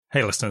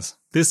Hey listeners,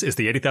 this is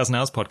the 80,000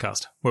 Hours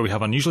podcast, where we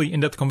have unusually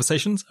in-depth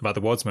conversations about the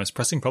world's most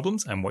pressing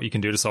problems and what you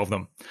can do to solve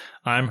them.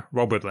 I'm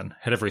Rob Whiblin,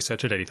 Head of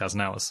Research at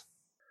 80,000 Hours.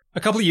 A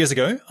couple of years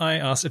ago, I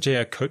asked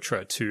Ajeya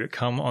Cotra to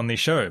come on the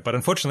show, but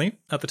unfortunately,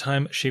 at the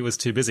time, she was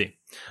too busy.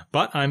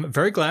 But I'm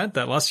very glad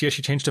that last year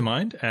she changed her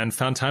mind and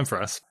found time for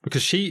us,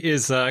 because she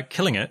is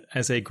killing it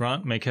as a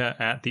grant maker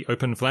at the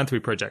Open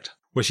Philanthropy Project,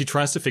 where she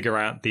tries to figure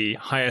out the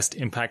highest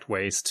impact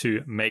ways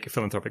to make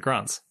philanthropic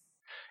grants.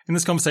 In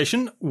this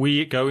conversation,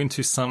 we go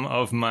into some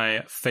of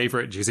my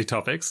favorite juicy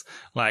topics,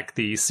 like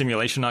the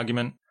simulation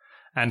argument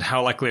and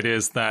how likely it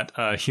is that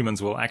humans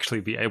will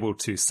actually be able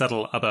to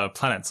settle other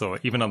planets or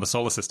even other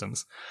solar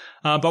systems.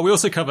 But we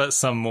also cover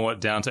some more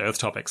down-to-earth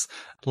topics,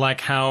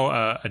 like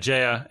how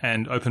Ajeya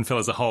and OpenPhil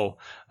as a whole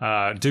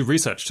do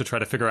research to try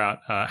to figure out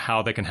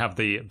how they can have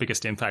the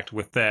biggest impact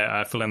with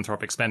their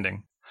philanthropic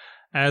spending,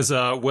 as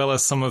well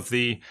as some of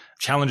the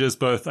challenges,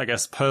 both, I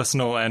guess,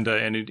 personal and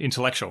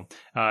intellectual,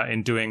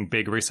 in doing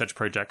big research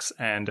projects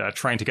and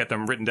trying to get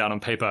them written down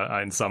on paper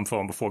in some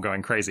form before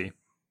going crazy.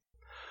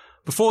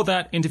 Before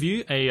that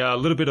interview, a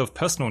little bit of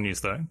personal news,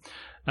 though.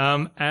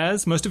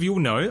 As most of you will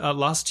know,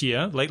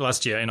 late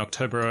last year in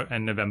October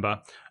and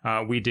November,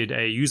 we did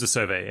a user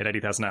survey at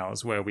 80,000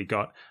 Hours where we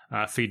got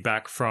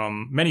feedback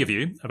from many of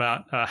you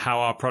about how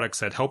our products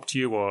had helped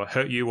you or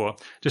hurt you, or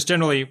just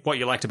generally what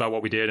you liked about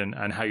what we did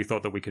and how you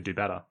thought that we could do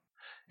better.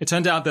 It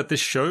turned out that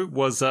this show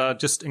was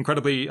just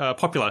incredibly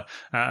popular,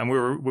 and we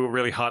were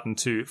really heartened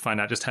to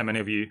find out just how many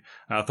of you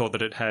thought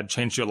that it had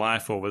changed your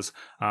life or was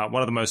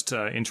one of the most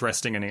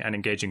interesting and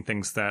engaging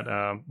things that,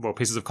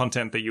 pieces of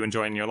content that you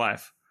enjoy in your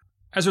life.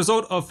 As a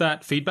result of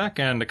that feedback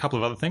and a couple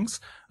of other things,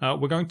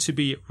 we're going to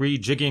be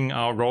rejigging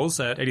our roles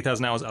at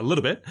 80,000 Hours a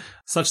little bit,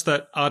 such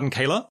that Arden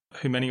Kaler,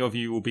 who many of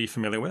you will be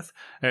familiar with,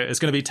 is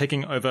going to be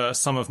taking over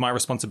some of my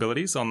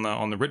responsibilities on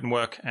the written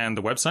work and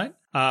the website,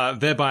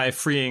 thereby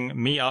freeing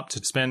me up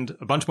to spend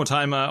a bunch more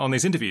time on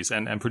these interviews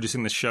and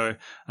producing this show,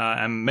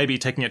 and maybe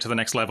taking it to the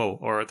next level,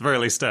 or at the very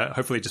least,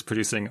 hopefully just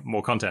producing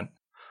more content.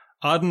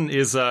 Arden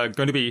is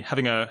going to be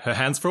having her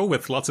hands full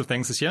with lots of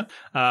things this year,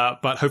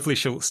 but hopefully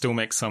she'll still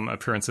make some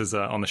appearances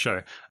on the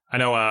show. I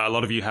know a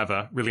lot of you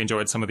have really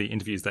enjoyed some of the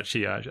interviews that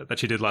she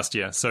did last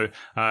year, so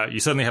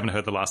you certainly haven't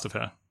heard the last of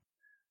her.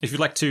 If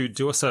you'd like to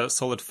do us a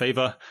solid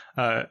favor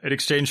in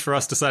exchange for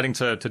us deciding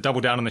to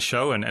double down on the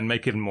show and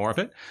make even more of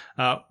it,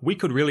 we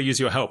could really use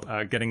your help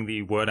getting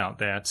the word out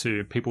there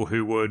to people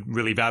who would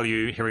really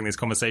value hearing these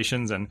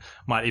conversations and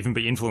might even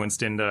be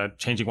influenced in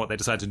changing what they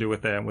decide to do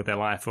with their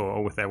life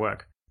or with their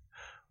work.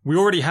 We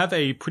already have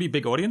a pretty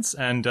big audience,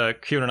 and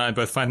Kieran and I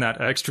both find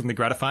that extremely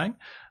gratifying.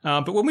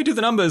 But when we do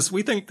the numbers,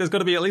 we think there's got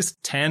to be at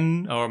least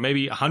 10 or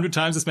maybe 100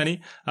 times as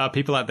many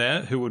people out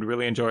there who would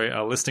really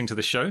enjoy listening to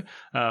the show,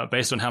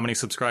 based on how many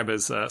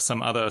subscribers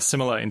some other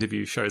similar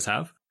interview shows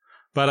have.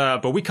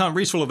 But we can't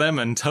reach all of them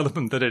and tell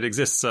them that it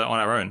exists on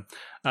our own.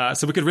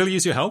 So we could really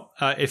use your help.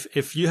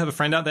 If you have a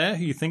friend out there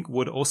who you think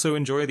would also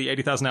enjoy the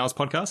 80,000 Hours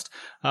podcast,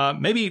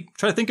 maybe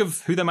try to think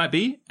of who they might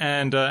be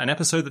and an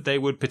episode that they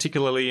would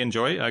particularly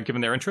enjoy,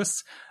 given their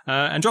interests,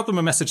 and drop them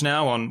a message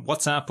now on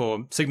WhatsApp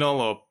or Signal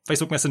or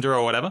Facebook Messenger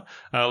or whatever,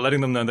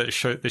 letting them know that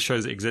this show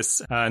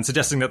exists and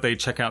suggesting that they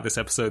check out this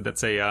episode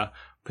that's a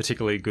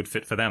particularly good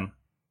fit for them.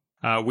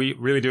 We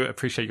really do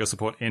appreciate your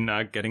support in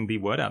getting the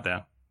word out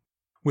there.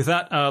 With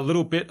that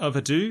little bit of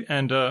ado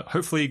and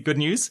hopefully good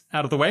news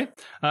out of the way,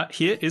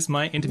 here is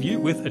my interview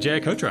with Ajeya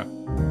Cotra.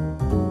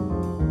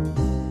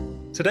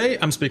 Today,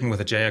 I'm speaking with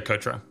Ajeya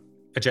Cotra.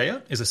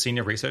 Ajeya is a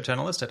senior research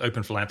analyst at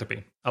Open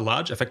Philanthropy, a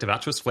large effective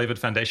altruist-flavored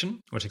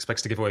foundation which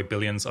expects to give away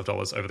billions of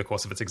dollars over the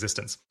course of its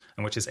existence,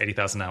 and which is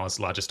 80,000 Hours'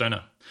 largest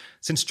donor.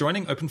 Since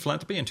joining Open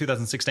Philanthropy in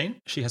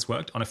 2016, she has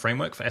worked on a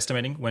framework for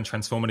estimating when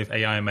transformative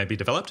AI may be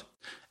developed,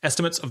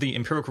 estimates of the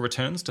empirical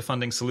returns to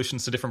funding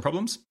solutions to different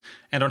problems,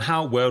 and on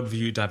how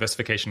worldview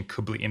diversification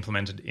could be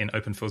implemented in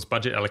OpenPhil's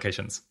budget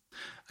allocations.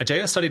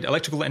 Ajeya studied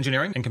electrical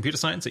engineering and computer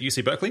science at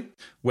UC Berkeley,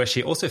 where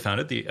she also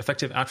founded the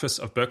Effective Altruists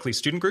of Berkeley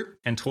student group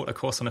and taught a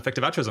course on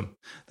effective altruism.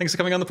 Thanks for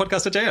coming on the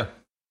podcast, Ajeya.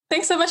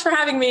 Thanks so much for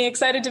having me.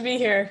 Excited to be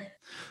here.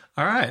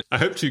 All right. I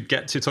hope to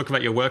get to talk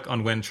about your work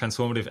on when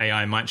transformative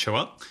AI might show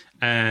up,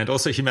 and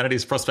also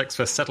humanity's prospects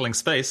for settling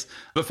space.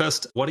 But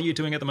first, what are you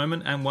doing at the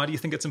moment, and why do you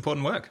think it's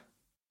important work?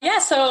 Yeah,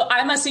 so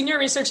I'm a senior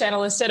research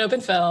analyst at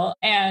OpenPhil.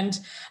 And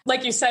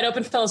like you said,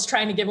 OpenPhil is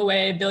trying to give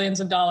away billions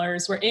of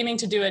dollars. We're aiming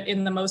to do it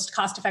in the most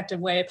cost-effective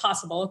way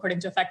possible, according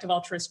to effective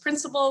altruist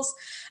principles.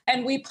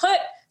 And we put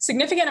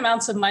significant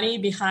amounts of money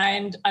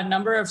behind a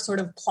number of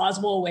sort of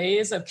plausible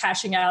ways of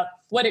cashing out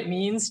what it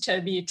means to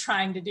be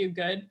trying to do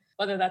good,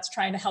 whether that's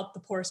trying to help the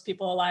poorest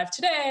people alive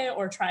today,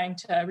 or trying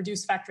to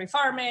reduce factory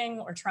farming,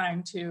 or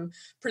trying to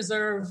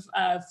preserve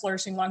a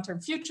flourishing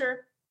long-term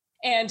future.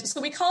 And so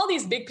we call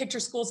these big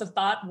picture schools of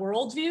thought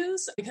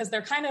worldviews because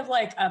they're kind of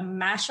like a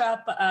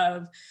mashup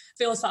of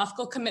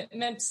philosophical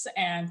commitments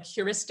and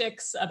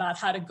heuristics about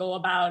how to go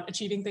about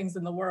achieving things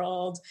in the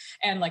world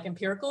and like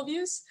empirical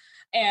views.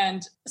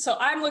 And so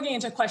I'm looking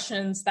into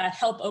questions that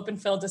help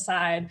OpenPhil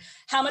decide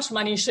how much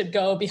money should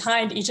go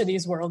behind each of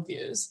these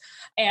worldviews.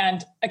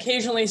 And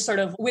occasionally, sort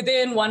of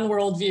within one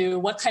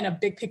worldview, what kind of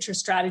big picture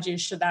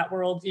strategies should that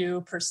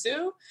worldview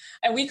pursue?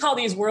 And we call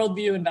these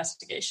worldview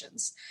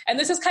investigations. And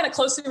this is kind of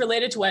closely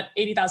related to what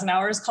 80,000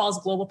 Hours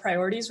calls global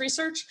priorities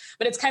research,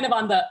 but it's kind of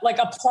on the like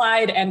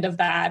applied end of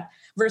that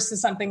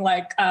versus something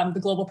like the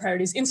Global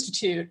Priorities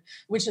Institute,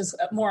 which is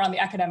more on the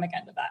academic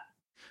end of that.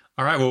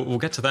 All right, well, we'll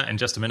get to that in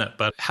just a minute.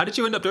 But how did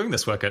you end up doing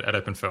this work at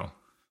OpenPhil?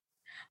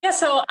 Yeah,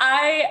 so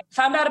I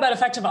found out about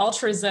effective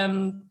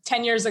altruism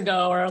 10 years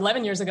ago or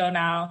 11 years ago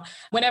now,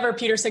 whenever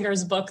Peter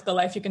Singer's book, The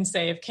Life You Can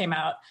Save, came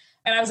out.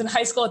 And I was in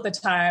high school at the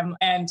time,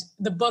 and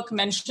the book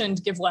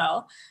mentioned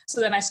GiveWell.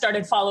 So then I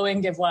started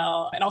following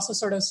GiveWell and also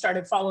sort of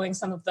started following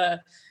some of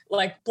the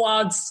like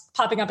blogs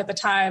popping up at the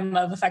time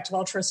of effective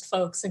altruist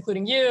folks,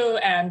 including you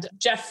and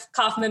Jeff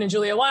Kaufman and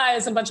Julia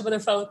Wise and a bunch of other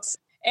folks.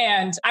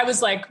 And I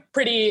was like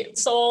pretty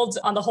sold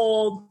on the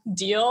whole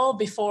deal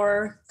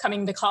before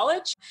coming to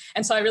college.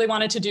 And so I really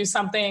wanted to do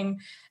something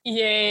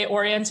EA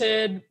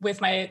oriented with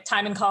my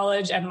time in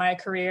college and my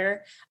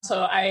career.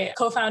 So I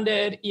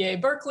co-founded EA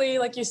Berkeley,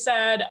 like you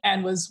said,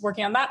 and was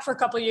working on that for a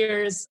couple of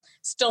years,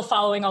 still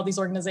following all these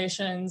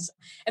organizations.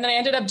 And then I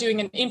ended up doing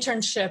an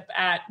internship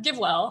at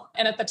GiveWell.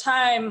 And at the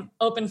time,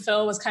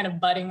 OpenPhil was kind of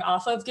budding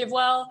off of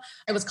GiveWell.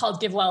 It was called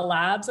GiveWell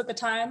Labs at the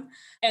time.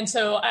 And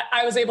so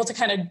I was able to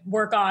kind of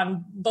work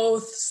on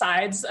both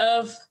sides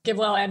of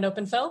GiveWell and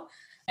OpenPhil.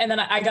 And then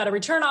I got a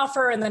return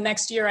offer. And the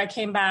next year I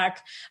came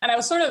back and I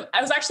was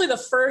actually the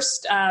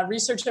first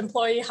research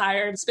employee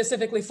hired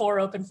specifically for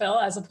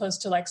OpenPhil, as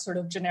opposed to like sort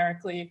of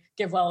generically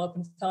GiveWell,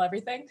 OpenPhil,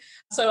 everything.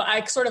 So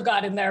I sort of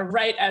got in there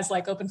right as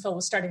like OpenPhil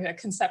was starting to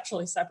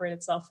conceptually separate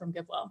itself from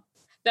GiveWell.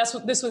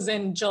 This was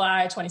in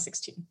July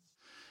 2016.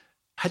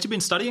 Had you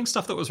been studying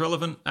stuff that was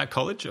relevant at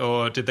college,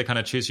 or did they kind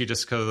of choose you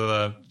just because of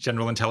the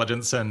general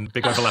intelligence and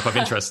big overlap of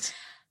interests?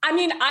 I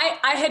mean,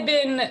 I had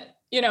been,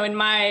 in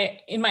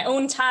my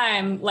own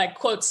time, like,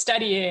 quote,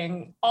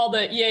 studying all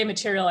the EA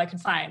material I could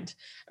find,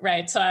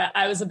 right? So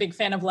I was a big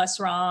fan of Less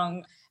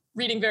Wrong,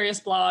 reading various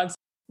blogs.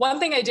 One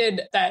thing I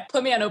did that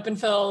put me on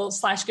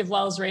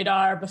OpenPhil/GiveWell's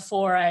radar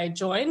before I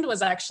joined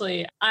was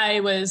actually I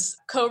was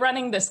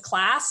co-running this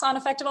class on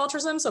effective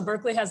altruism. So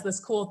Berkeley has this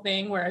cool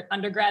thing where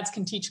undergrads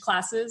can teach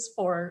classes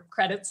for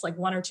credits, like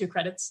 1 or 2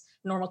 credits.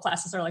 Normal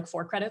classes are like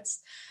 4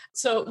 credits.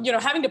 So,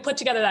 having to put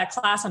together that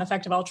class on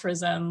effective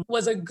altruism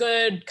was a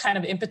good kind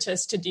of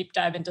impetus to deep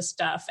dive into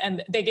stuff.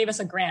 And they gave us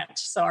a grant.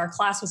 So our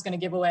class was going to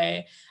give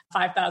away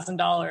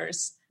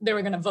 $5,000. They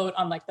were going to vote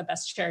on like the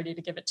best charity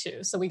to give it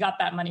to. So we got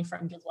that money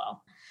from GiveWell.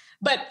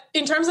 But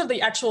in terms of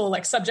the actual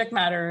like subject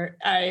matter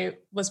I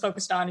was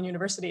focused on in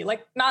university,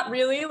 like not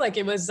really, like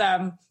it was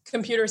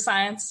computer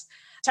science,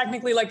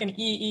 technically like an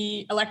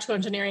EE, electrical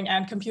engineering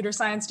and computer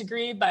science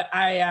degree, but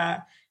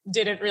I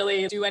didn't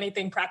really do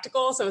anything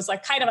practical. So it was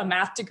like kind of a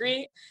math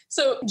degree.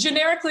 So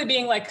generically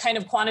being like kind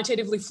of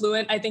quantitatively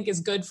fluent, I think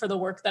is good for the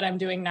work that I'm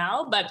doing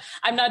now, but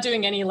I'm not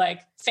doing any like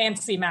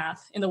fancy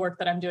math in the work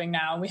that I'm doing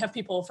now. We have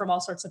people from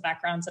all sorts of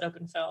backgrounds at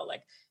OpenPhil,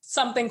 like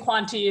something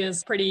quanti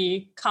is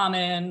pretty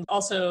common.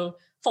 Also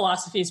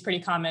philosophy is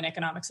pretty common.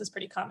 Economics is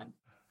pretty common.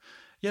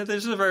 Yeah,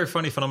 there's a very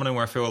funny phenomenon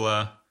where I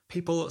feel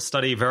people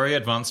study very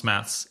advanced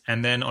maths,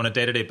 and then on a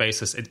day-to-day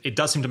basis, it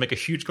does seem to make a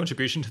huge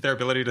contribution to their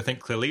ability to think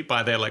clearly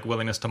by their like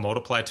willingness to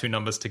multiply 2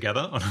 numbers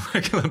together on a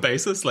regular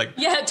basis. Like,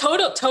 yeah,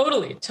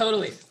 totally.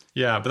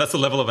 Yeah, but that's the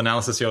level of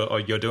analysis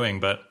you're doing.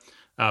 But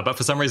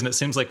for some reason, it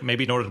seems like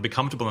maybe in order to be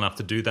comfortable enough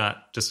to do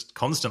that just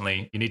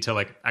constantly, you need to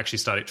like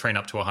actually train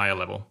up to a higher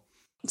level.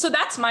 So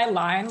that's my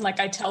line. Like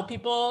I tell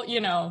people,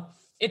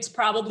 it's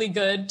probably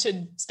good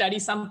to study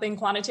something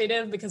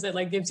quantitative because it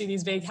like gives you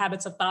these vague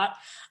habits of thought.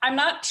 I'm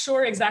not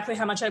sure exactly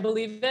how much I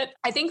believe it.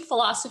 I think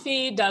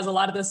philosophy does a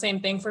lot of the same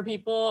thing for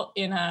people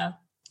in a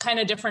kind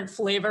of different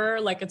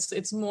flavor. Like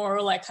it's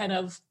more like kind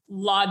of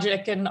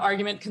logic and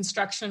argument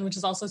construction, which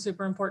is also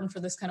super important for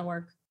this kind of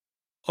work.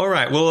 All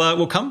right,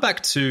 we'll come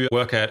back to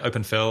work at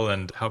OpenPhil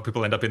and how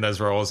people end up in those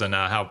roles and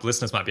how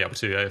listeners might be able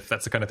to, if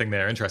that's the kind of thing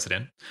they're interested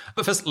in.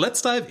 But first,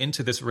 let's dive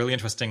into this really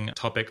interesting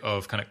topic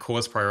of kind of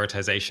cause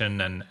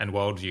prioritization and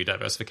worldview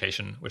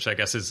diversification, which I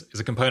guess is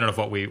a component of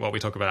what we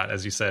talk about,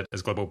 as you said,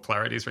 as global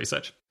priorities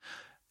research.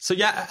 So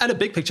yeah, at a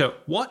big picture,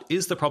 what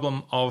is the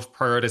problem of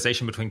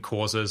prioritization between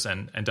causes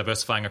and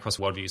diversifying across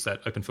worldviews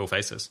that OpenPhil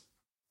faces?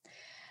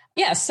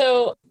 Yeah,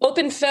 so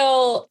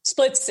OpenPhil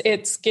splits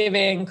its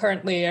giving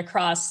currently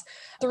across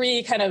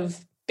 3 kind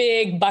of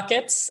big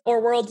buckets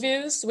or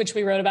worldviews, which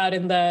we wrote about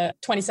in the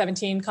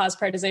 2017 cause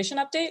prioritization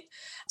update.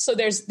 So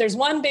there's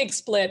one big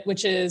split,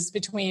 which is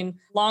between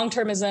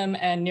long-termism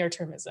and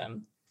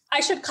near-termism. I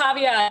should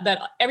caveat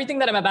that everything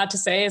that I'm about to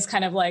say is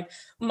kind of like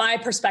my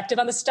perspective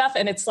on this stuff.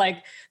 And it's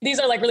like, these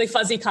are like really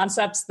fuzzy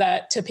concepts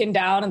that to pin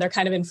down and they're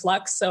kind of in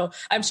flux. So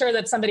I'm sure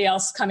that somebody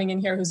else coming in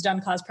here who's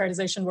done cause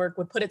prioritization work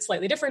would put it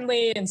slightly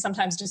differently and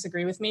sometimes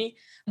disagree with me.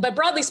 But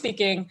broadly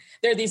speaking,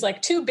 there are these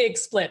like 2 big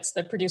splits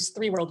that produce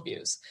 3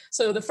 worldviews.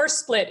 So the first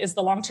split is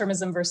the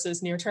long-termism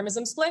versus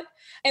near-termism split.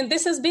 And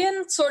this has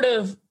been sort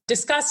of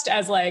discussed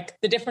as like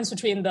the difference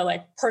between the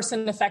like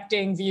person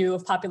affecting view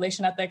of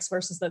population ethics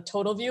versus the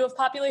total view of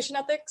population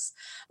ethics,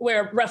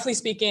 where roughly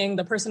speaking,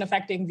 the person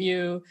affecting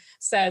view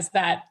says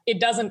that it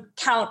doesn't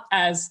count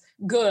as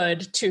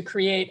good to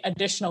create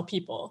additional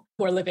people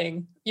who are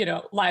living,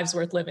 lives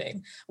worth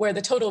living, where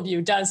the total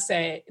view does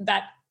say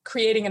that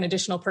creating an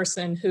additional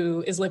person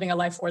who is living a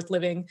life worth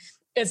living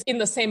is in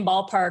the same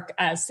ballpark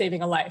as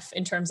saving a life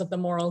in terms of the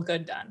moral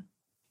good done.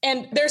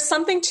 And there's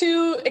something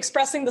to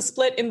expressing the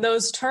split in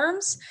those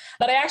terms,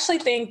 but I actually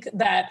think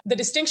that the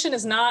distinction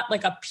is not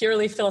like a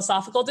purely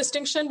philosophical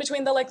distinction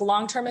between the like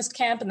long-termist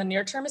camp and the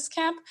near-termist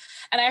camp.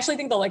 And I actually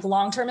think the like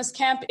long-termist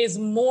camp is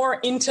more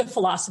into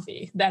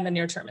philosophy than the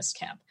near-termist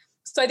camp.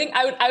 So I think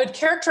I would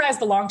characterize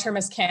the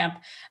long-termist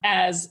camp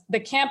as the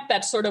camp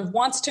that sort of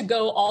wants to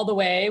go all the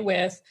way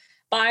with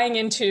buying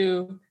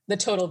into the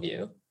total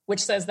view,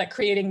 which says that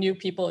creating new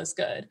people is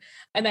good.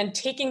 And then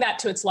taking that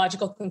to its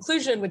logical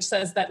conclusion, which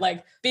says that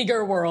like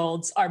bigger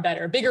worlds are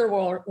better, bigger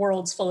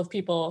worlds full of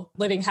people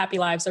living happy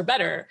lives are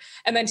better.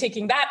 And then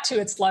taking that to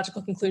its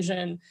logical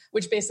conclusion,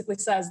 which basically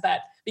says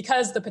that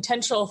because the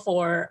potential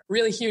for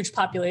really huge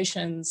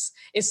populations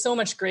is so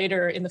much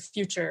greater in the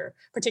future,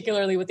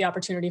 particularly with the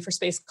opportunity for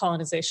space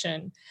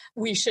colonization,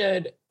 we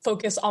should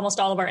focus almost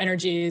all of our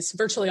energies,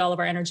 virtually all of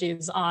our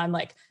energies on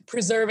like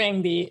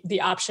preserving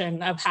the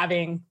option of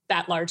having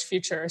that large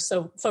future.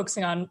 So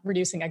focusing on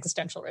reducing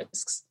existential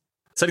risks.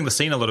 Setting the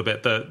scene a little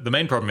bit, the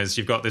main problem is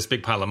you've got this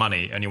big pile of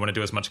money and you want to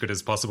do as much good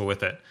as possible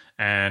with it.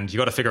 And you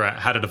got to figure out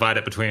how to divide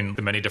it between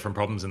the many different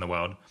problems in the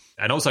world.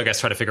 And also, I guess,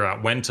 try to figure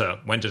out when to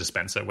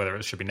dispense it, whether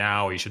it should be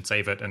now or you should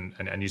save it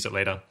and use it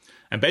later.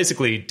 And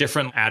basically,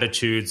 different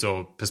attitudes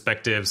or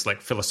perspectives,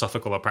 like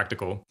philosophical or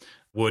practical,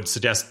 would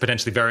suggest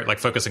potentially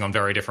focusing on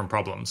very different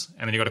problems.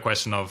 And then you got a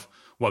question of,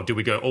 well, do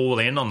we go all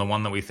in on the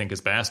one that we think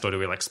is best, or do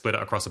we like split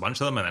it across a bunch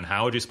of them? And then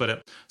how would you split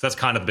it? So that's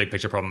kind of the big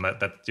picture problem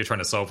that you're trying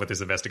to solve with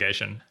this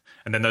investigation.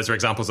 And then those are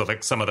examples of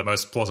like some of the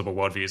most plausible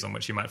worldviews on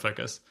which you might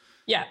focus.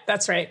 Yeah,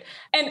 that's right.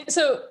 And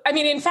so, I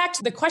mean, in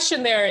fact, the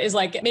question there is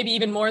like maybe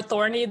even more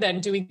thorny than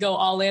do we go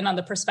all in on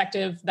the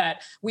perspective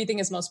that we think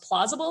is most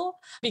plausible?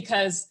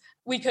 Because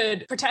we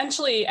could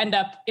potentially end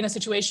up in a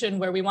situation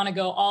where we want to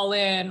go all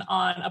in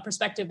on a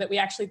perspective that we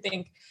actually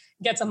think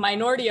gets a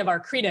minority of our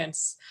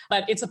credence,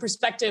 but it's a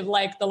perspective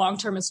like the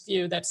long-termist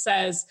view that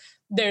says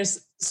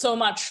there's so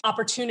much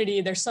opportunity,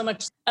 there's so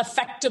much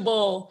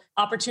affectable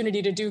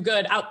opportunity to do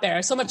good out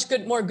there, so much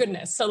more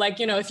goodness. So like,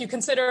 if you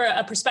consider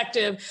a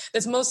perspective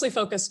that's mostly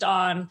focused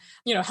on,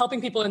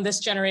 helping people in this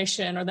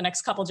generation or the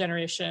next couple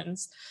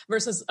generations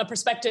versus a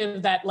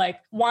perspective that like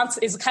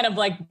is kind of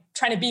like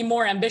trying to be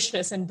more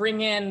ambitious and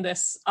bring in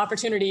this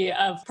opportunity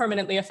of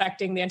permanently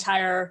affecting the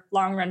entire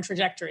long run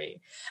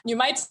trajectory. You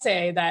might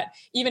say that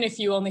even if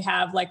you only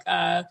have like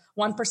a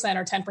 1%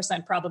 or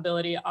 10%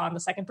 probability on the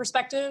second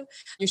perspective,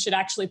 you should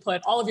actually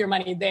put all of your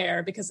money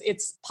there because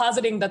it's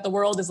positing that the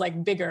world is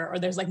like bigger or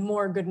there's like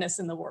more goodness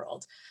in the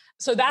world.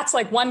 So that's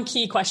like one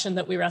key question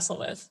that we wrestle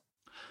with.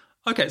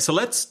 Okay, so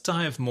let's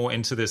dive more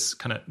into this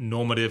kind of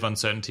normative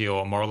uncertainty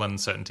or moral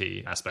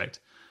uncertainty aspect.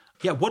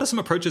 Yeah, what are some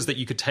approaches that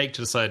you could take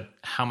to decide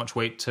how much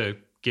weight to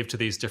give to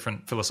these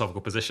different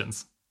philosophical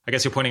positions? I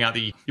guess you're pointing out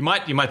that you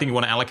might think you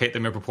want to allocate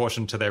them in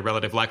proportion to their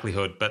relative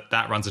likelihood, but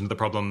that runs into the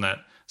problem that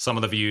some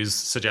of the views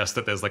suggest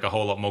that there's like a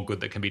whole lot more good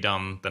that can be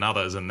done than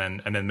others, and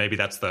then maybe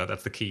that's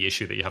the key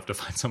issue that you have to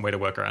find some way to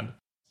work around.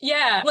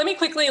 Yeah, let me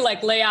quickly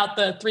like lay out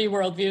the three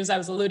worldviews I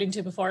was alluding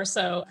to before.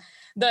 So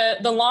the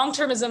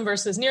long-termism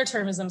versus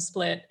near-termism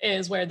split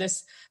is where the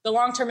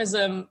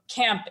long-termism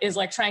camp is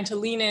like trying to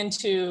lean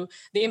into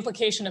the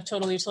implication of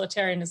total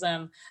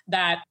utilitarianism,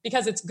 that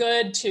because it's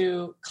good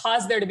to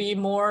cause there to be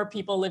more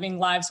people living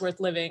lives worth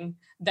living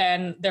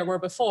than there were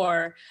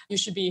before, you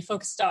should be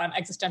focused on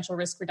existential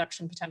risk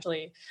reduction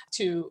potentially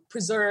to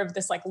preserve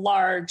this like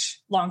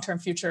large long-term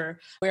future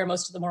where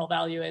most of the moral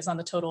value is on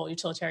the total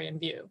utilitarian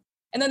view.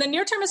 And then the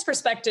near-termist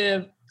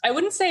perspective, I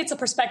wouldn't say it's a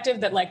perspective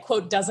that like,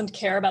 quote, doesn't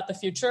care about the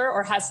future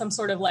or has some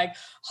sort of like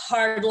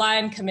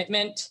hardline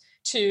commitment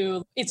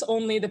to it's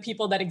only the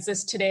people that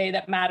exist today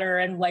that matter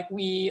and like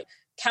we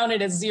count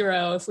it as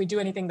zero if we do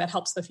anything that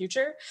helps the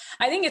future.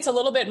 I think it's a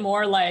little bit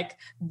more like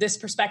this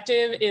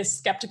perspective is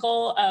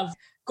skeptical of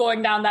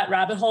going down that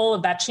rabbit hole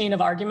of that chain of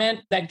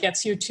argument that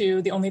gets you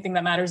to the only thing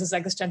that matters is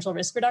existential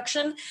risk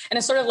reduction. And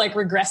it's sort of like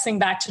regressing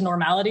back to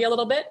normality a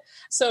little bit.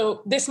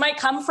 So this might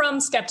come from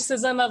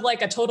skepticism of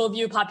like a total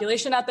view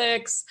population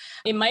ethics.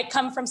 It might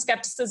come from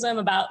skepticism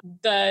about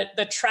the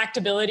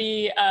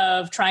tractability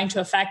of trying to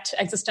affect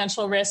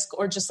existential risk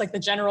or just like the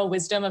general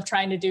wisdom of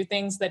trying to do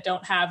things that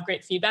don't have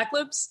great feedback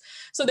loops.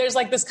 So there's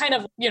like this kind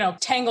of,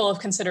 tangle of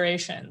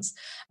considerations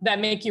that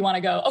make you want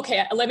to go,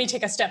 okay, let me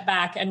take a step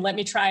back and let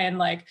me try and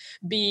like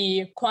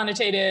be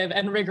quantitative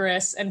and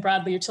rigorous and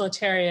broadly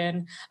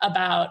utilitarian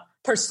about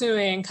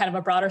pursuing kind of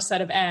a broader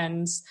set of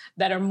ends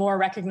that are more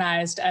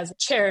recognized as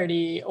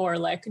charity or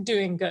like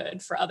doing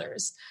good for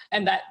others.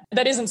 And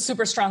that isn't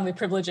super strongly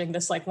privileging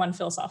this like one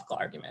philosophical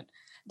argument.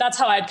 that's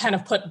how I'd kind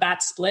of put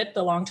that split,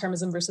 the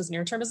long-termism versus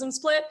near-termism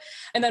split.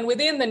 And then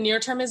within the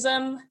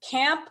near-termism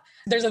camp,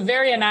 there's a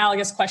very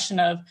analogous question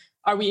of,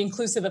 are we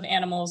inclusive of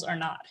animals or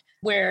not?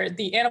 Where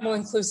the animal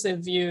inclusive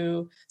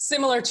view,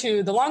 similar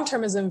to the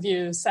long-termism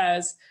view,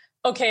 says,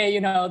 okay,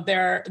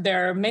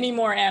 there are many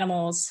more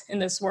animals in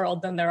this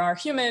world than there are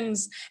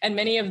humans, and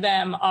many of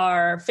them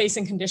are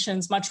facing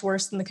conditions much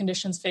worse than the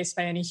conditions faced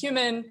by any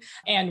human,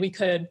 and we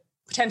could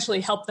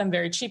potentially help them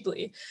very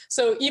cheaply.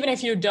 So even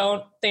if you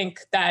don't think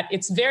that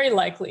it's very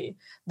likely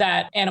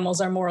that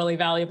animals are morally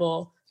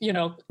valuable,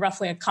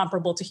 roughly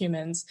comparable to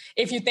humans,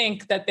 if you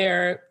think that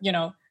they're,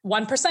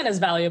 1% is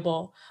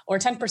valuable or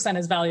 10%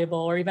 is valuable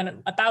or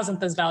even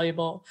 1,000th is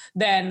valuable,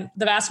 then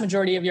the vast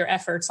majority of your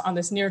efforts on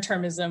this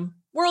near-termism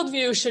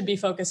worldview should be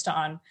focused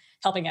on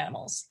helping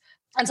animals.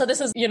 And so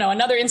this is,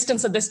 another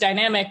instance of this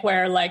dynamic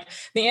where like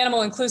the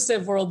animal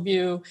inclusive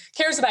worldview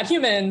cares about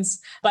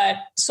humans, but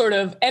sort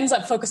of ends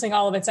up focusing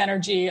all of its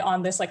energy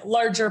on this like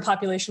larger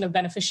population of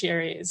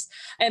beneficiaries.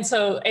 And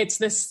so it's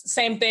this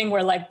same thing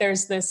where like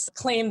there's this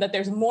claim that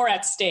there's more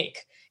at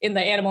stake in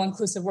the animal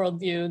inclusive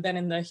worldview than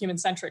in the human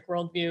centric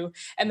worldview.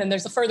 And then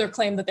there's a further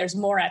claim that there's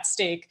more at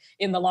stake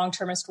in the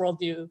long-termist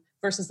worldview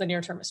versus the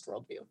near-termist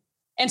worldview.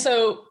 And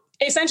so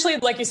essentially,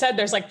 like you said,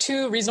 there's like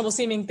two reasonable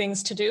seeming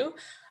things to do.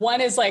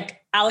 One is like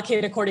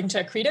allocate according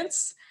to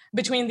credence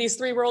between these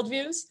three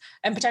worldviews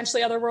and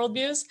potentially other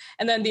worldviews.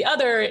 And then the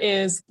other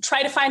is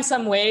try to find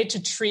some way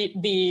to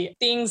treat the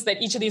things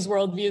that each of these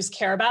worldviews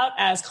care about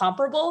as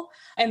comparable,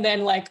 and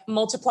then like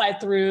multiply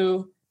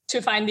through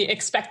to find the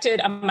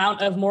expected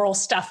amount of moral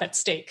stuff at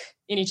stake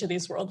in each of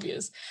these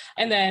worldviews,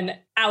 and then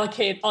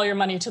allocate all your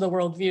money to the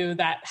worldview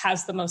that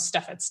has the most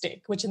stuff at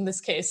stake, which in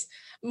this case,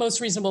 most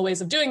reasonable ways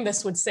of doing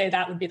this would say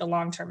that would be the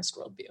long-termist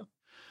worldview.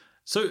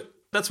 So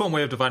that's one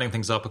way of dividing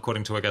things up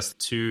according to, I guess,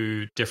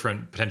 two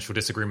different potential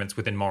disagreements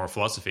within moral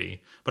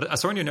philosophy. But I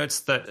saw in your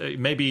notes that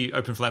maybe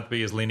open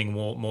philanthropy is leaning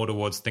more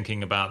towards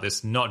thinking about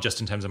this, not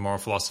just in terms of moral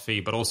philosophy,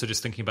 but also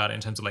just thinking about it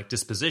in terms of like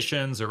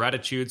dispositions or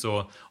attitudes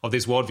or of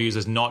these worldviews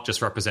as not just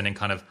representing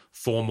kind of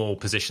formal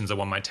positions that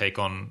one might take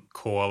on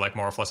core like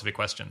moral philosophy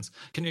questions.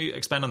 Can you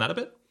expand on that a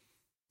bit?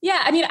 Yeah,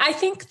 I mean, I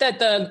think that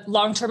the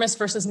long-termist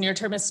versus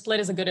near-termist split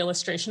is a good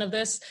illustration of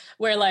this,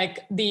 where like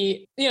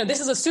this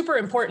is a super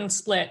important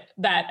split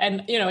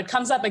and it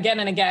comes up again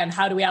and again.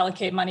 How do we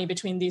allocate money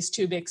between these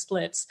two big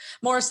splits,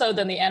 more so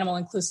than the animal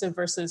inclusive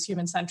versus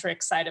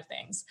human-centric side of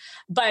things?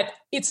 But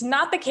it's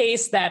not the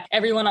case that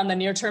everyone on the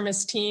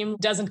near-termist team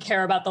doesn't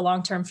care about the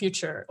long-term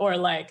future or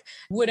like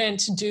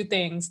wouldn't do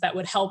things that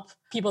would help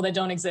people that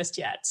don't exist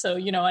yet. So,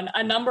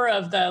 a number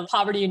of the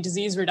poverty and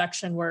disease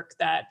reduction work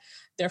that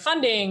their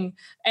funding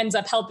ends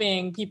up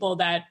helping people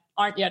that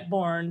aren't yet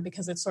born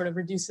because it sort of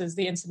reduces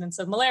the incidence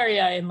of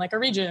malaria in like a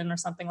region or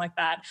something like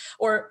that.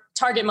 Or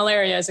Target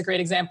Malaria is a great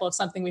example of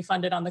something we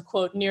funded on the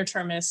quote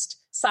near-termist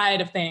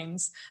side of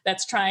things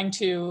that's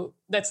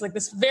like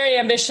this very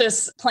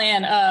ambitious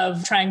plan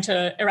of trying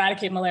to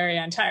eradicate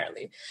malaria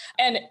entirely.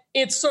 And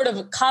it's sort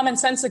of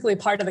commonsensically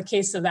part of the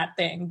case of that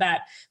thing,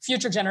 that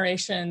future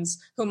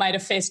generations who might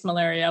have faced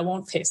malaria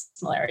won't face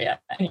malaria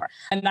anymore.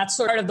 And that's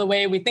sort of the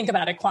way we think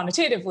about it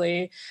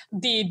quantitatively.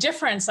 The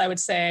difference, I would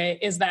say,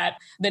 is that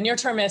the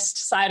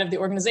near-termist side of the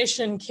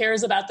organization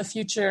cares about the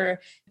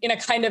future in a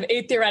kind of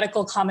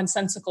atheoretical,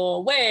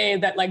 commonsensical way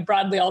that like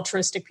broadly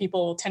altruistic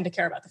people tend to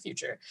care about the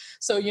future.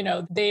 So,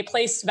 they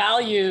place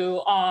value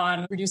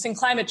on reducing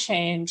climate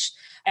change,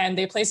 and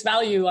they place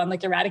value on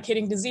like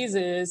eradicating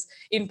diseases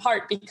in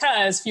part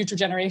because future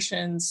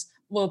generations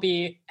will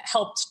be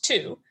helped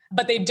too.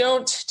 But they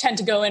don't tend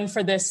to go in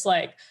for this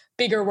like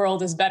bigger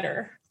world is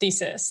better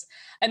thesis.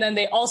 And then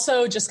they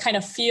also just kind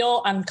of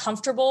feel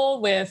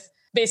uncomfortable with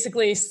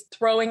basically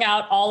throwing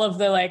out all of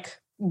the like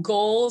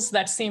goals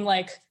that seem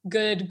like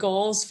good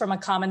goals from a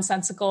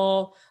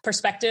commonsensical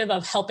perspective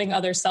of helping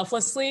others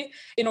selflessly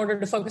in order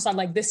to focus on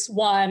like this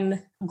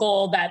one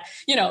goal that,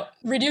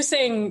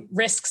 reducing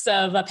risks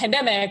of a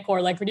pandemic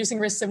or like reducing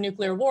risks of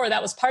nuclear war,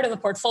 that was part of the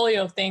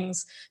portfolio of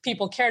things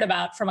people cared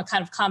about from a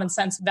kind of common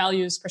sense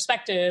values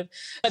perspective,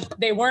 but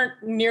they weren't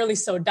nearly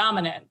so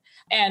dominant.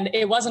 And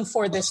it wasn't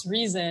for this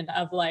reason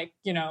of like,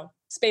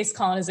 space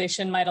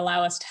colonization might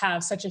allow us to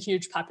have such a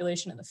huge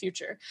population in the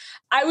future.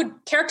 I would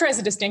characterize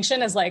the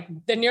distinction as like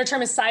the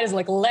near-termist side is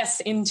like less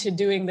into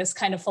doing this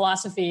kind of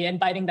philosophy and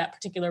biting that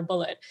particular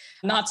bullet.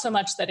 Not so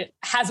much that it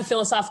has a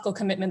philosophical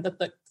commitment that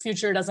the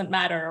future doesn't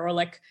matter or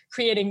like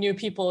creating new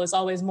people is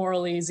always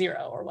morally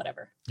zero or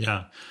whatever.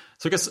 Yeah.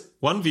 So I guess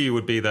one view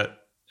would be that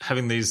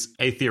having these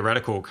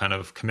atheoretical kind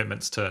of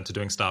commitments to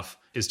doing stuff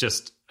is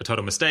just a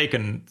total mistake,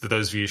 and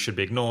those views should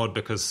be ignored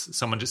because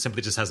someone just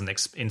simply hasn't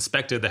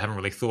inspected. They haven't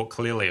really thought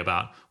clearly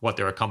about what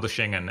they're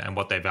accomplishing and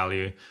what they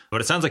value. But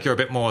it sounds like you're a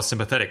bit more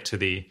sympathetic to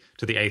the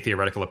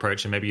atheoretical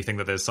approach, and maybe you think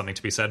that there's something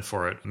to be said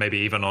for it, maybe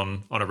even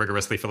on a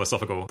rigorously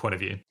philosophical point of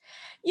view.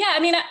 Yeah,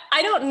 I mean,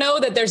 I don't know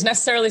that there's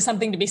necessarily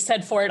something to be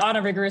said for it on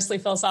a rigorously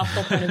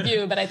philosophical point of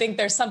view, but I think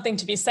there's something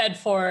to be said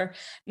for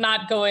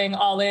not going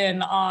all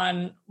in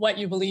on what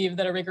you believe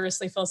that a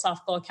rigorously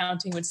philosophical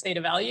accounting would say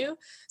to value.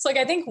 So like,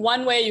 I think one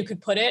one way you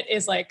could put it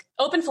is like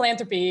open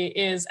philanthropy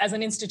is as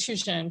an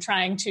institution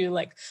trying to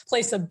like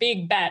place a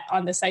big bet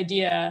on this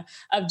idea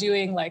of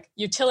doing like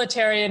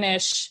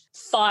utilitarian-ish,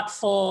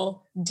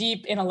 thoughtful,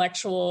 deep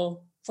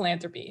intellectual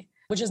philanthropy,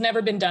 which has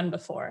never been done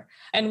before.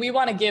 And we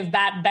want to give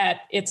that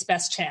bet its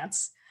best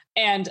chance.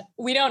 And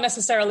we don't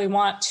necessarily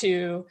want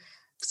to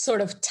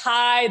sort of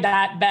tie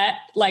that bet,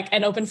 like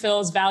an Open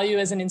Phil's value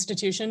as an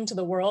institution to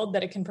the world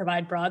that it can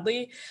provide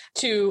broadly,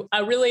 to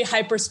a really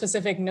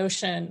hyper-specific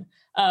notion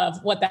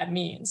of what that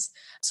means.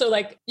 So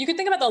like you could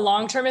think about the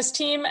long-termist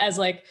team as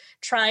like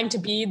trying to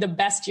be the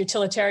best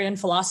utilitarian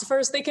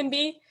philosophers they can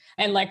be,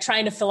 and like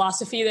trying to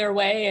philosophy their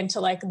way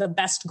into like the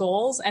best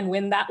goals and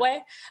win that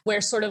way, where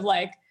sort of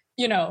like,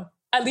 you know,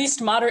 at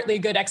least moderately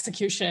good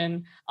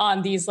execution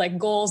on these like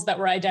goals that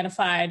were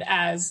identified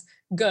as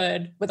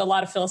good with a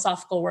lot of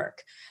philosophical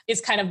work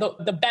is kind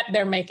of the bet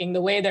they're making,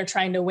 the way they're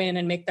trying to win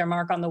and make their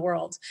mark on the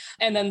world.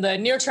 And then the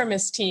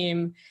near-termist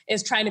team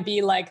is trying to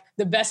be like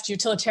the best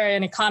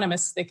utilitarian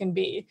economists they can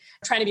be,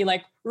 trying to be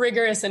like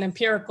rigorous and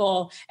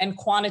empirical and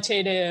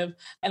quantitative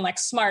and like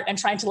smart and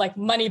trying to like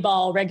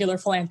moneyball regular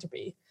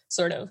philanthropy,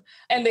 sort of.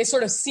 And they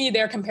sort of see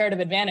their comparative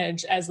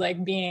advantage as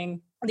like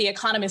being the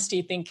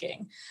economisty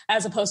thinking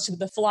as opposed to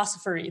the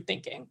philosopher-y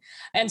thinking.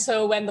 And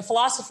so when the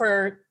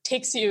philosopher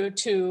takes you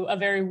to a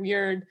very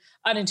weird,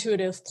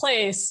 unintuitive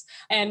place,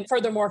 and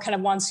furthermore kind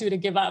of wants you to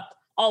give up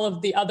all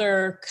of the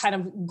other kind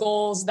of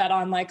goals that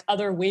on like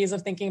other ways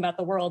of thinking about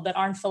the world that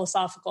aren't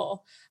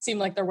philosophical seem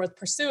like they're worth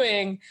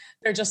pursuing,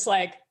 they're just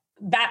like,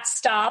 that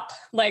stop,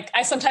 like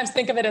I sometimes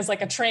think of it as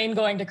like a train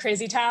going to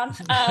crazy town.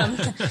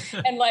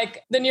 And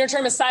like the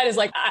near-termist side is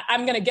like,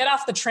 I'm going to get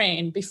off the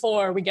train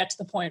before we get to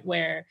the point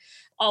where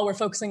all we're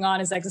focusing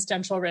on is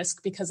existential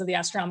risk because of the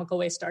astronomical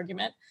waste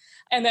argument.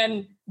 And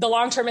then the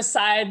long-termist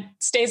side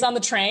stays on the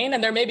train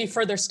and there may be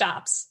further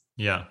stops.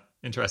 Yeah,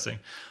 interesting.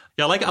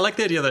 Yeah, I like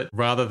the idea that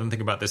rather than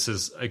think about this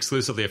as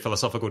exclusively a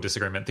philosophical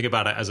disagreement, think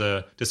about it as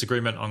a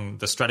disagreement on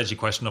the strategy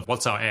question of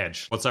what's our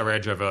edge? What's our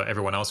edge over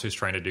everyone else who's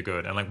trying to do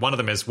good? And like one of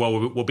them is,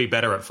 well, we'll be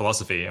better at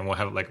philosophy and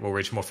we'll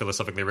reach more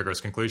philosophically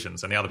rigorous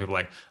conclusions. And the other people are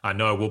like, I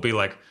know we'll be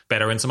like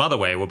better in some other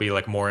way. We'll be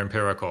like more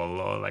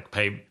empirical or like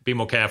be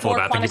more careful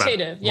about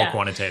thinking about more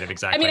quantitative.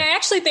 Exactly. I mean, I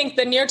actually think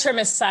the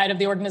near-termist side of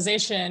the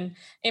organization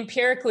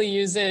empirically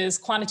uses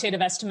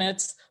quantitative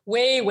estimates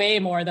way, way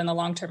more than the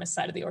long-termist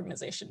side of the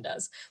organization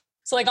does.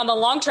 So like on the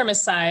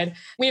long-termist side,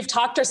 we've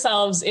talked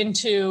ourselves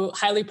into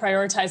highly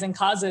prioritizing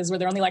causes where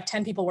there are only like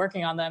 10 people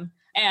working on them.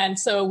 And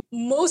so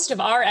most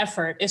of our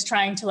effort is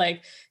trying to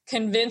like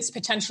convince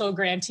potential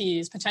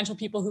grantees, potential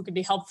people who could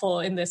be helpful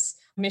in this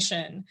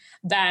mission,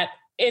 that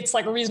it's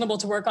like reasonable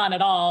to work on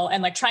at all,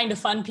 and like trying to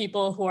fund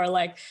people who are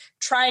like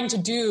trying to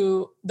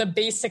do the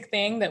basic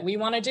thing that we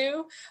want to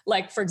do.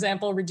 Like, for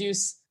example,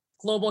 reduce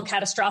global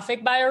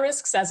catastrophic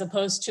biorisks as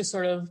opposed to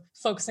sort of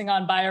focusing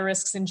on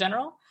biorisks in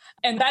general.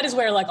 And that is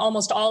where like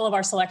almost all of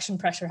our selection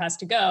pressure has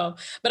to go.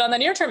 But on the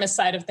near-termist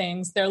side of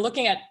things, they're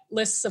looking at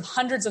lists of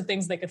hundreds of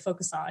things they could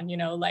focus on, you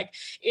know, like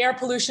air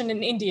pollution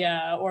in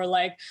India or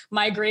like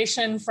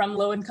migration from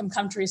low-income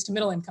countries to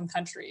middle-income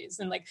countries.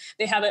 And like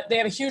they have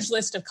a huge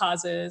list of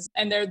causes,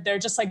 and they're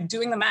just like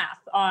doing the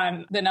math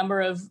on the number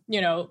of,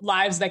 you know,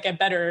 lives that get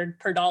bettered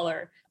per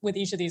dollar with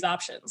each of these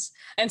options.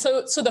 And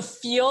so the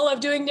feel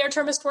of doing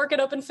near-termist work at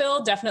Open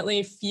Phil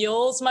definitely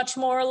feels much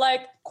more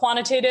like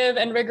quantitative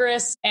and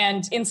rigorous,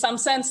 and in some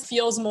sense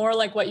feels more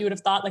like what you would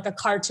have thought like a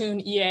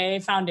cartoon EA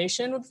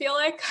foundation would feel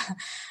like,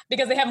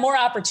 because they have more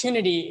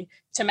opportunity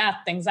to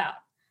map things out.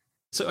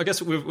 So I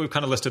guess we've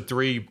kind of listed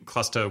three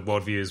cluster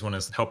worldviews. One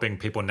is helping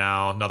people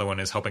now, another one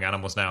is helping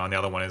animals now, and the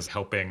other one is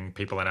helping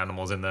people and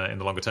animals in the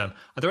longer term.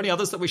 Are there any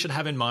others that we should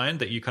have in mind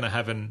that you kind of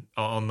have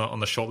on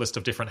the short list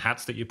of different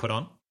hats that you put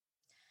on?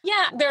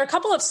 Yeah, there are a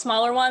couple of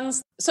smaller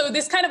ones. So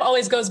this kind of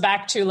always goes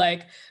back to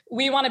like,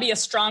 we want to be a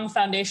strong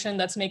foundation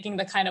that's making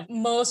the kind of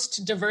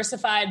most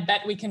diversified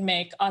bet we can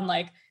make on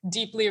like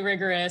deeply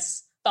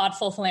rigorous,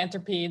 thoughtful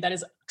philanthropy that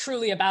is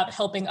truly about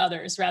helping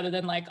others rather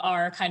than like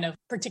our kind of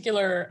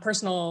particular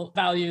personal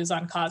values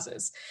on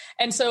causes.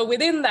 And so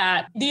within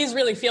that, these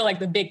really feel like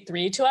the big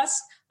three to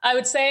us, I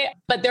would say.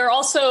 But there are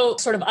also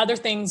sort of other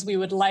things we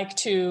would like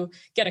to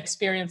get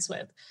experience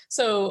with.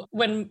 So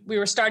when we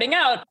were starting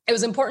out, it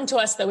was important to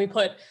us that we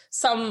put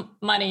some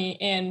money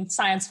in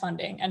science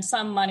funding and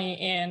some money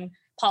in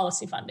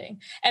policy funding.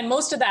 And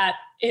most of that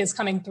is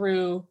coming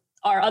through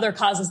our other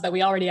causes that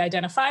we already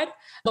identified.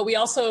 But we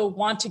also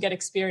want to get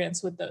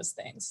experience with those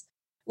things.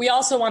 We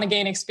also want to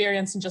gain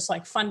experience in just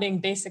like funding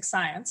basic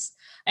science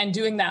and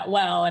doing that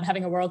well and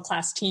having a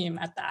world-class team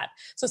at that.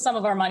 So some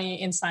of our money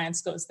in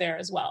science goes there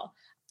as well.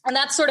 And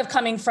that's sort of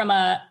coming from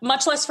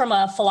much less from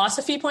a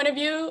philosophy point of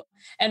view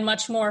and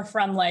much more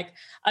from like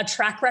a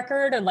track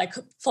record, and like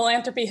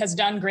philanthropy has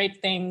done great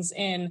things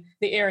in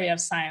the area of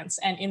science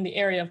and in the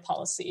area of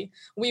policy.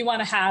 We want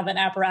to have an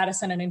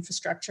apparatus and an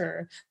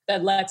infrastructure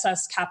that lets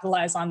us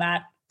capitalize on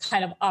that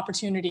kind of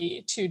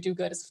opportunity to do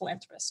good as a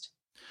philanthropist.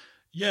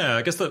 Yeah,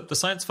 I guess the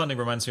science funding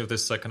reminds me of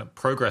this kind of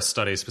progress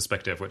studies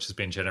perspective, which has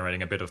been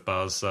generating a bit of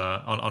buzz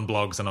on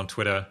blogs and on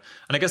Twitter.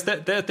 And I guess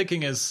their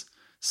thinking is,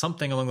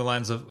 something along the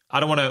lines of, I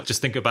don't want to just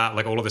think about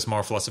like all of this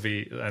moral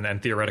philosophy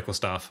and theoretical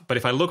stuff, but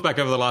if I look back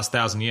over the last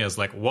 1,000 years,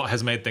 like what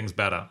has made things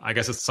better? I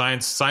guess it's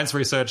science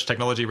research,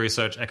 technology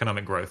research,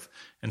 economic growth.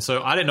 And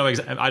so I don't know,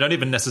 I don't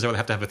even necessarily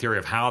have to have a theory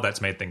of how that's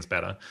made things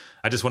better.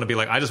 I just want to be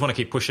like, I just want to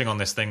keep pushing on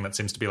this thing that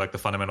seems to be like the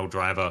fundamental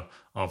driver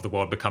of the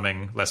world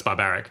becoming less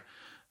barbaric.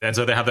 And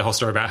so they have the whole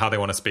story about how they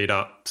want to speed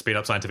up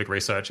scientific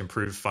research,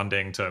 improve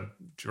funding to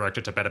direct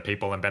it to better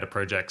people and better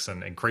projects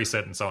and increase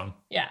it and so on.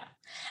 Yeah.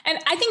 And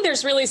I think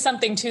there's really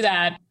something to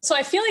that. So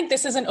I feel like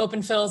this isn't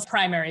Open Phil's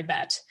primary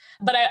bet.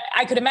 But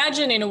I could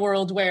imagine in a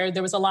world where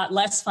there was a lot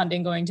less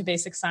funding going to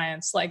basic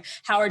science, like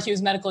Howard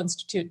Hughes Medical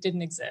Institute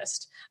didn't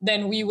exist,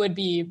 then we would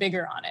be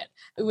bigger on it.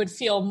 It would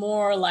feel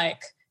more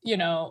like,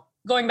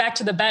 going back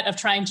to the bet of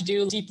trying to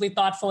do deeply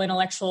thoughtful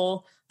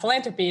intellectual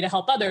philanthropy to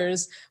help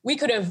others, we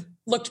could have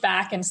looked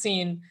back and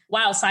seen,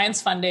 wow, science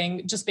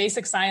funding, just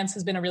basic science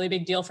has been a really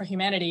big deal for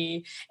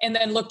humanity. And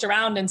then looked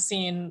around and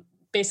seen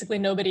basically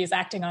nobody is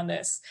acting on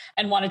this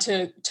and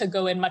wanted to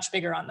go in much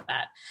bigger on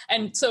that.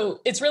 And so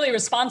it's really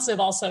responsive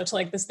also to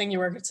like this thing you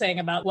were saying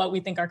about what we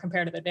think our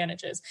comparative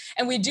advantage is.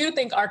 And we do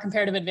think our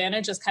comparative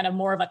advantage is kind of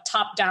more of a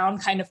top-down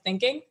kind of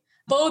thinking,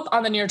 both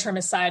on the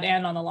near-termist side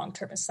and on the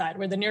long-termist side,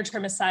 where the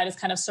near-termist side is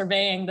kind of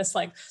surveying this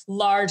like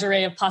large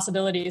array of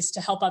possibilities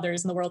to help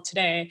others in the world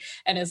today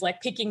and is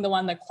like picking the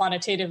one that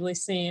quantitatively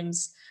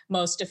seems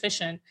most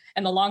efficient.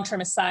 And the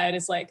long-termist side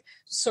is like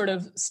sort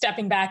of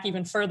stepping back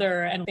even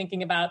further and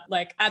thinking about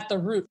like at the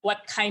root,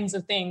 what kinds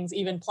of things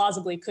even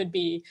plausibly could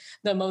be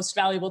the most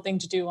valuable thing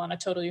to do on a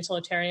total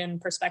utilitarian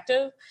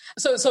perspective.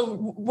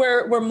 So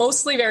we're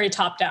mostly very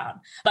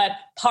top-down, but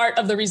part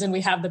of the reason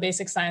we have the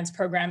basic science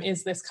program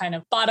is this kind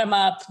of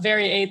bottom-up,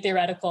 very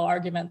atheoretical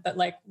argument that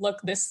like,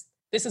 look, this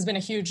has been a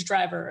huge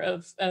driver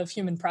of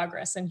human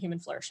progress and human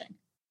flourishing.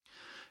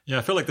 Yeah,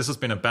 I feel like this has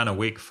been a banner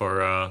week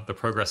for the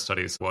progress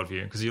studies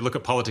worldview, because you look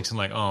at politics and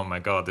like, oh my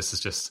God, this is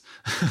just...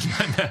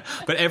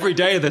 But every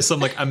day there's some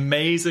like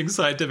amazing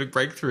scientific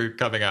breakthrough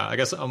coming out. I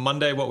guess on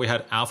Monday, we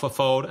had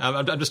AlphaFold.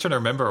 I'm just trying to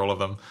remember all of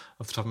them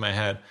off the top of my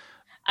head.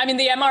 I mean,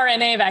 the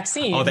mRNA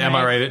vaccine. Oh, the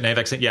right? mRNA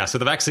vaccine. Yeah, so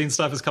the vaccine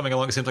stuff is coming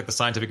along. It seems like the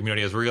scientific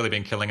community has really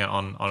been killing it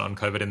on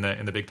COVID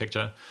in the big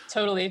picture.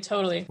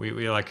 Totally.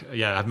 We like,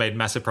 yeah, have made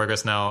massive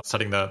progress now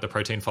studying the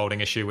protein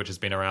folding issue, which has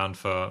been around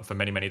for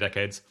many, many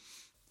decades.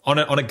 On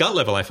a gut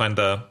level, I find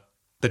the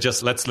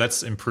just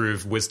let's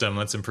improve wisdom,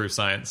 let's improve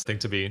science thing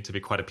to be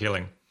quite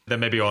appealing. Then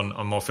maybe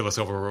on more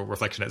philosophical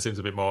reflection, it seems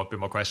a bit more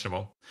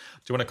questionable.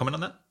 Do you want to comment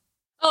on that?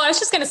 Oh, I was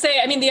just going to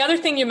say, I mean, the other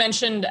thing you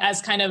mentioned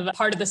as kind of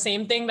part of the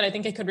same thing, but I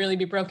think it could really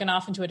be broken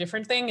off into a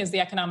different thing, is the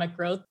economic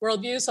growth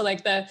worldview. So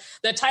like the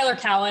Tyler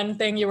Cowen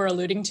thing you were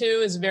alluding to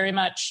is very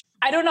much,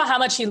 I don't know how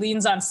much he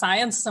leans on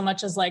science so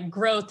much as like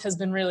growth has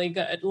been really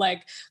good.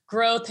 Like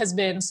growth has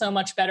been so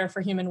much better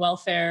for human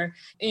welfare,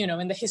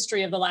 in the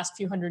history of the last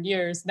few hundred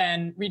years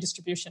than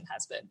redistribution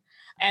has been.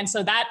 And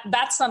so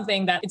that's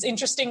something that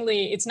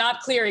it's not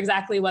clear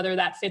exactly whether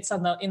that fits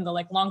in the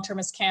like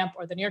long-termist camp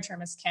or the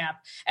near-termist camp,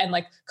 and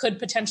like could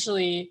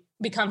potentially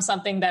become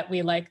something that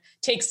we like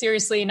take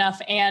seriously enough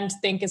and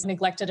think is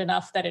neglected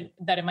enough that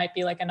it might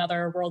be like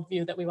another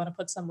worldview that we want to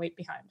put some weight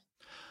behind.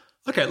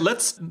 Okay,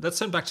 let's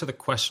turn back to the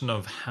question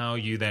of how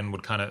you then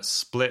would kind of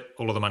split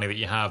all of the money that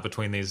you have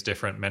between these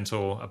different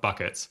mental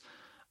buckets.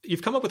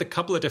 You've come up with a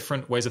couple of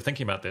different ways of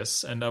thinking about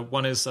this, and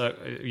one is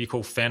you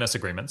call fairness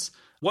agreements.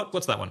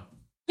 What's that one?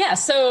 Yeah,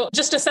 so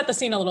just to set the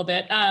scene a little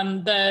bit,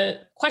 the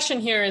question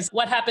here is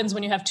what happens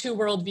when you have two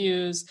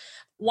worldviews,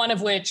 one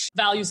of which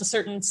values a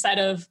certain set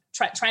of,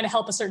 trying to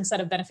help a certain set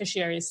of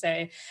beneficiaries,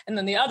 say, and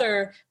then the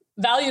other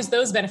values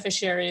those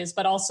beneficiaries,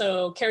 but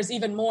also cares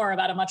even more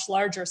about a much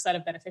larger set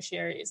of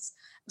beneficiaries.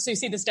 So you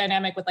see this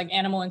dynamic with like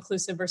animal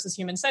inclusive versus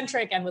human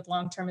centric, and with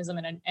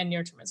long-termism and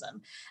near-termism.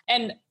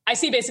 And I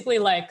see basically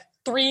like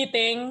three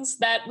things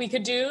that we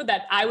could do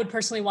that I would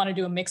personally want to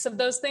do a mix of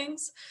those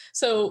things.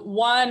 So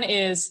one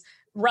is,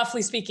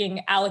 roughly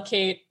speaking,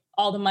 allocate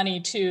all the money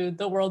to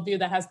the worldview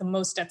that has the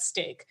most at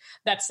stake,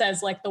 that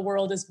says like the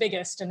world is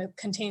biggest and it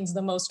contains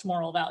the most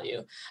moral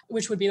value,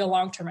 which would be the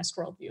long-termist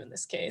worldview in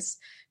this case.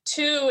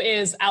 Two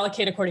is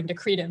allocate according to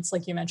credence,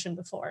 like you mentioned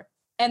before.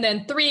 And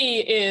then three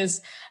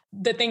is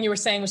the thing you were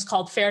saying was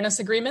called fairness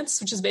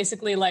agreements, which is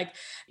basically like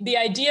the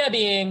idea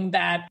being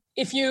that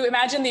if you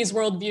imagine these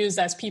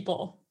worldviews as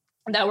people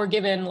that were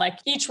given, like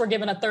each were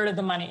given a third of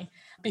the money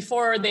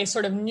before they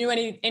sort of knew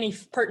any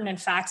pertinent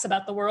facts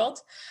about the world.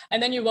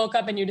 And then you woke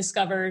up and you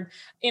discovered,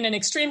 in an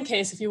extreme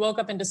case, if you woke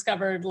up and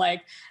discovered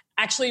like,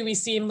 actually we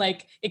seem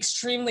like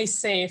extremely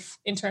safe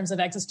in terms of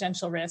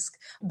existential risk.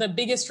 The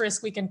biggest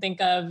risk we can think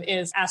of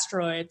is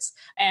asteroids.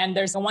 And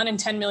there's a 1 in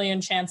 10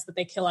 million chance that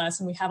they kill us.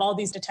 And we have all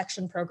these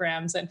detection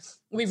programs. And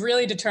we've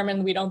really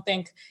determined we don't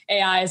think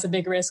AI is a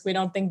big risk. We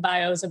don't think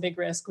bio is a big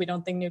risk. We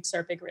don't think nukes are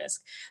a big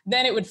risk.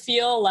 Then it would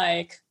feel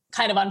like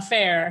kind of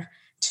unfair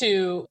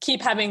to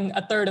keep having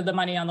a third of the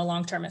money on the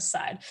long-termist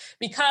side,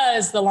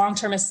 because the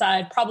long-termist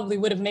side probably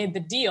would have made the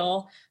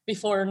deal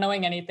before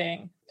knowing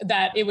anything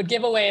that it would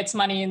give away its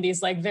money in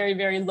these like very,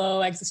 very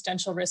low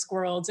existential risk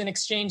worlds in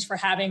exchange for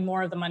having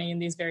more of the money in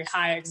these very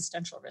high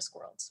existential risk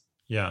worlds.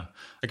 Yeah.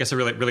 I guess a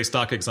really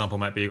stark example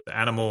might be the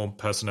animal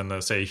person and the,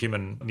 say,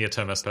 human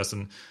near-termist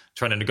person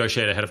trying to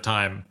negotiate ahead of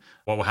time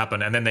what will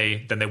happen. And then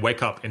they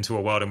wake up into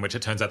a world in which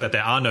it turns out that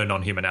there are no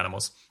non-human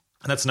animals.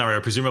 In that scenario,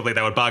 presumably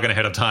they would bargain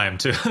ahead of time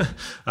to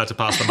to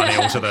pass the money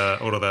all to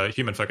the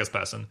human-focused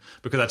person,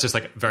 because that's just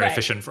like very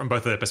efficient from both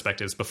of their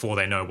perspectives before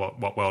they know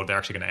what world they're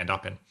actually going to end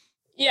up in.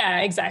 Yeah,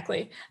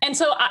 exactly. And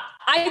so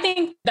I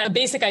think the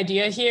basic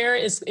idea here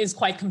is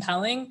quite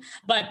compelling,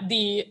 but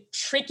the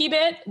tricky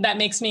bit that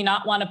makes me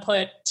not want to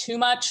put too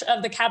much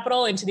of the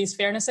capital into these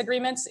fairness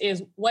agreements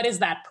is, what is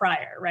that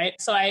prior, right?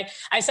 So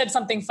I said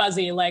something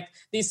fuzzy, like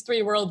these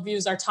three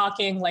worldviews are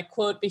talking like,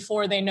 quote,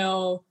 before they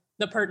know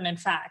the pertinent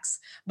facts.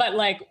 But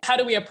like, how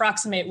do we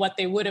approximate what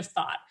they would have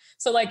thought?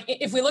 So like,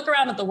 if we look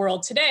around at the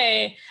world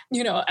today,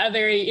 a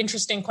very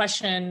interesting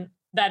question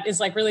that is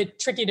like really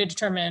tricky to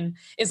determine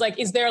is like,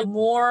 is there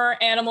more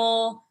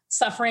animal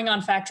suffering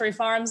on factory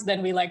farms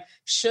than we like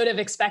should have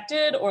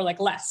expected, or like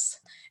less?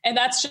 And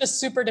that's just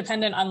super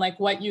dependent on like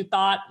what you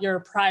thought your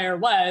prior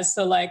was.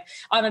 So like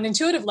on an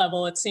intuitive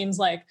level, it seems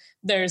like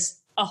there's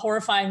a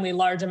horrifyingly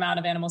large amount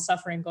of animal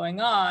suffering going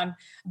on.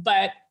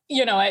 But,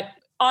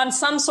 on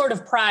some sort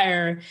of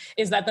prior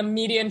is that the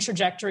median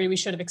trajectory we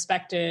should have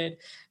expected,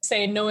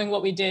 say, knowing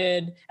what we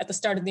did at the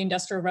start of the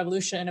Industrial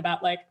Revolution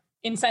about like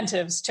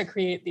incentives to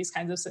create these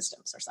kinds of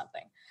systems or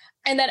something.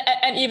 And then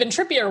an even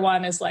trippier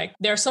one is like,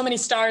 there are so many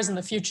stars in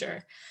the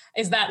future.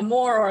 Is that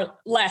more or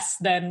less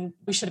than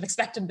we should have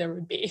expected there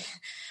would be?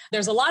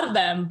 There's a lot of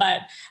them,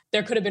 but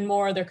there could have been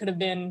more, there could have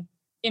been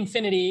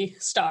infinity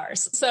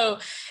stars. So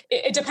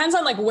it depends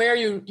on like where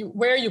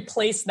you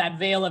place that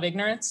veil of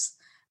ignorance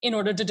in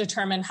order to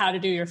determine how to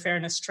do your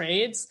fairness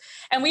trades.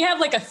 And we have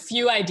like a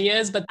few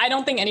ideas, but I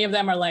don't think any of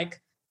them are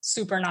like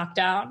super knocked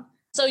down.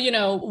 So,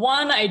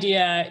 one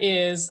idea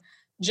is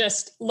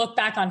just look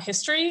back on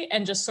history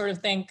and just sort of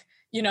think,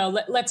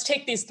 let's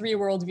take these three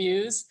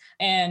worldviews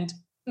and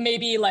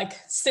maybe like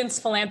since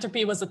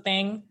philanthropy was a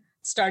thing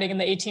starting in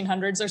the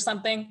 1800s or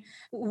something,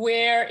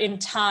 where in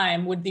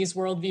time would these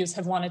worldviews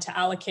have wanted to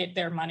allocate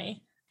their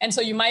money? And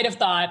so you might have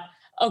thought,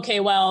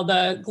 okay, well,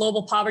 the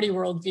global poverty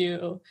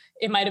worldview,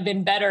 it might have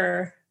been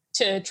better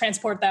to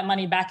transport that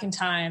money back in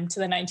time to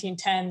the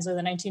 1910s or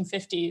the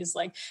 1950s,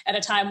 like at a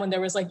time when there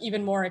was like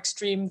even more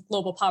extreme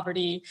global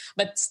poverty,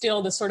 but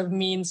still the sort of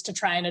means to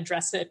try and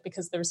address it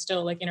because there was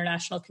still like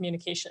international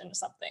communication or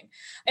something.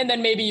 And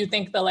then maybe you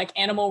think the like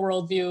animal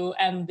worldview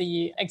and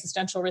the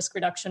existential risk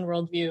reduction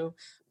worldview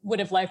would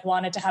have like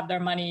wanted to have their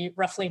money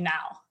roughly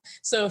now.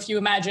 So if you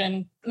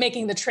imagine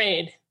making the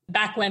trade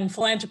back when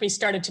philanthropy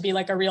started to be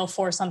like a real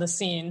force on the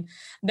scene,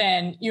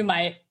 then you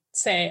might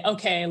say,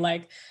 okay,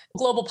 like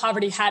global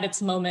poverty had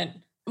its moment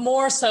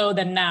more so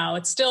than now.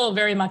 It's still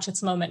very much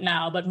its moment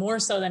now, but more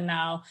so than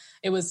now,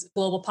 it was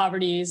global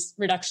poverty's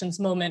reduction's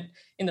moment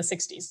in the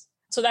 60s.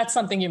 So that's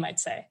something you might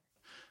say.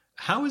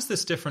 How is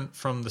this different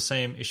from the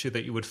same issue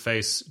that you would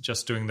face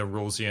just doing the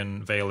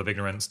Rawlsian veil of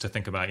ignorance to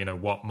think about,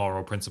 what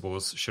moral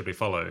principles should we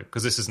follow?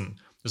 Because this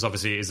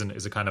obviously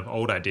is a kind of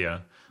old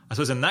idea. I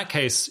suppose in that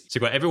case,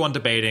 you've got everyone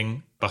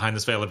debating behind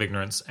this veil of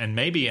ignorance, and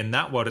maybe in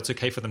that world, it's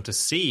okay for them to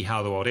see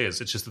how the world is.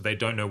 It's just that they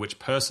don't know which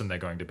person they're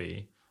going to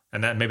be.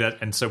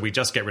 And so we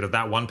just get rid of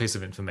that one piece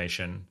of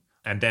information,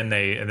 and then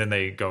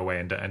they go away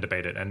and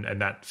debate it.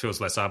 And that feels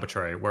less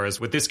arbitrary. Whereas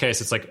with this case,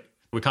 it's like,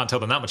 we can't tell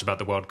them that much about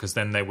the world because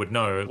then they would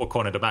know what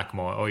corner to back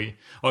more. Or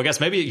I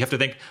guess maybe you have to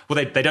think,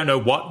 well, they don't know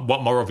what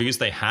moral views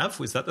they have.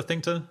 Is that the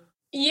thing to...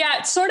 Yeah,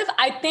 it's sort of,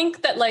 I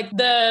think that like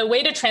the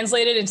way to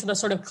translate it into the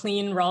sort of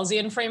clean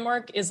Rawlsian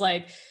framework is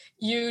like,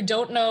 you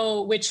don't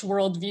know which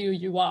worldview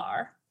you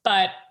are,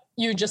 but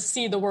you just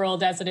see the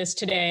world as it is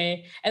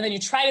today. And then you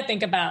try to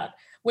think about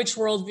which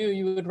worldview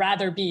you would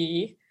rather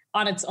be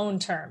on its own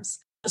terms.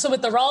 So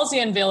with the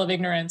Rawlsian veil of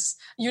ignorance,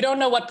 you don't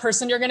know what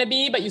person you're going to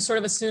be, but you sort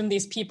of assume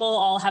these people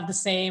all have the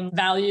same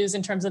values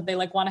in terms of they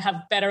like want to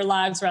have better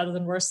lives rather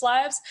than worse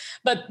lives.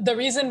 But the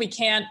reason we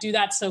can't do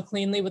that so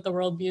cleanly with the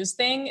worldviews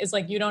thing is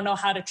like you don't know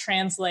how to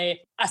translate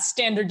a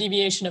standard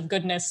deviation of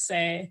goodness,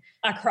 say,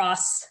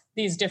 across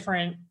these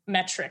different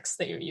metrics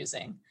that you're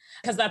using.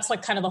 Because that's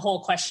like kind of the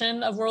whole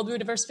question of worldview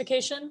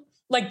diversification.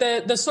 Like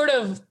the sort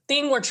of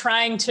thing we're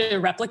trying to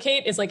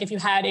replicate is like if you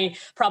had a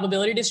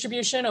probability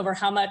distribution over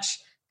how much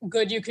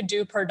good you could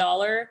do per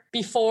dollar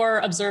before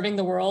observing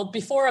the world,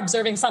 before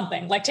observing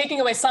something, like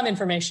taking away some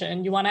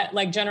information. You want to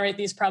like generate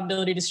these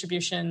probability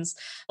distributions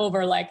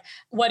over like,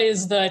 what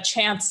is the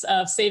chance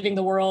of saving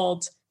the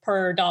world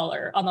per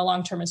dollar on the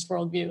long-termist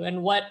worldview?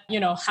 And what,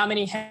 how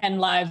many hen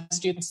lives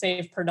do you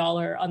save per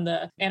dollar on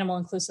the animal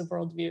inclusive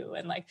worldview?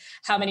 And like,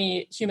 how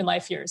many human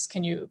life years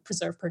can you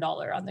preserve per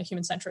dollar on the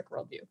human-centric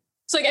worldview?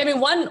 So, like, I mean,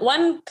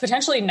 one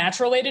potentially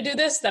natural way to do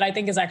this that I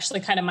think is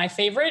actually kind of my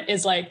favorite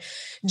is like,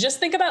 just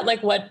think about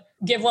like what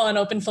GiveWell and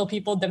OpenPhil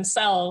people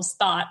themselves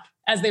thought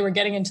as they were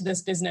getting into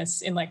this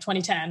business in like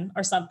 2010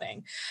 or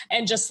something.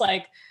 And just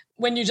like,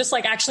 when you just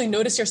like actually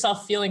notice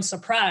yourself feeling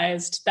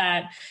surprised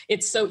that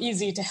it's so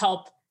easy to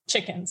help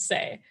chickens,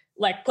 say,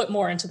 like put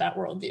more into that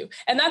worldview.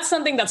 And that's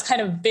something that's kind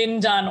of been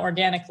done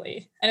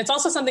organically. And it's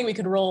also something we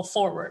could roll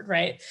forward,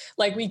 right?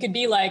 Like we could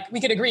be like,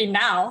 we could agree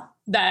now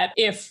that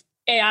if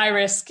AI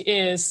risk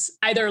is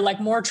either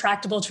like more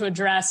tractable to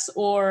address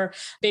or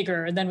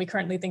bigger than we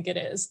currently think it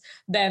is,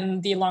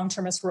 then the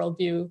long-termist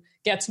worldview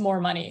gets more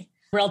money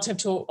relative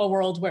to a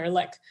world where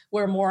like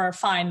we're more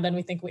fine than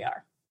we think we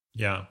are.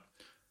 Yeah.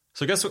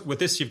 So I guess with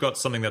this, you've got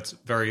something that's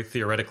very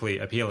theoretically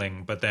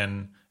appealing, but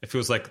then it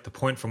feels like the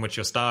point from which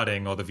you're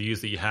starting or the views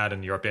that you had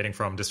and you're updating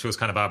from just feels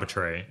kind of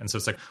arbitrary. And so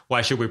it's like,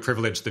 why should we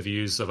privilege the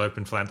views of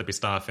open philanthropy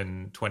staff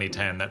in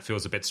 2010? That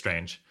feels a bit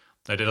strange.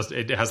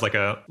 It has like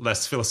a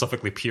less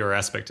philosophically pure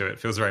aspect to it. It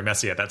feels very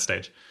messy at that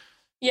stage.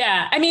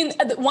 Yeah. I mean,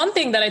 one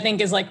thing that I think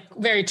is like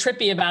very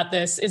trippy about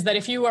this is that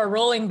if you are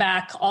rolling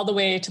back all the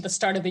way to the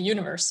start of the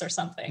universe or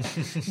something,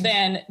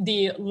 then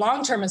the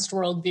long-termist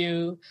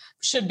worldview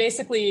should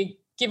basically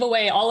give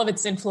away all of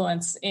its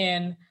influence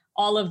in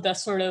all of the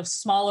sort of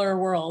smaller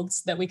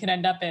worlds that we could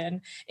end up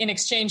in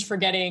exchange for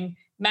getting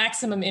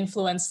maximum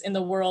influence in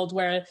the world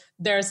where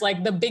there's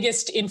like the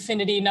biggest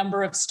infinity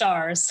number of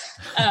stars,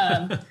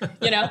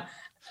 you know?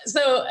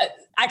 So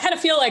I kind of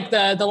feel like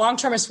the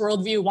long-termist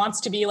worldview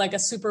wants to be like a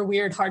super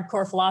weird,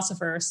 hardcore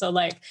philosopher. So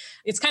like,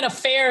 it's kind of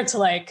fair to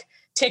like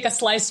take a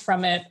slice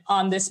from it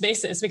on this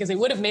basis because it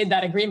would have made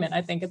that agreement,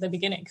 I think, at the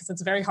beginning, because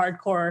it's a very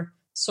hardcore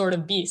sort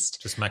of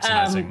beast. Just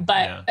maximizing.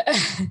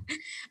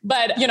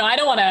 But you know, I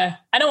don't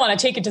want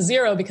to take it to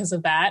zero because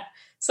of that.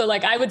 So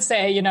like, I would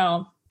say, you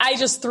know, I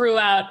just threw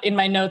out in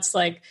my notes,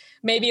 like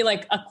maybe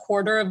like a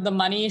quarter of the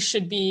money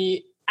should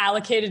be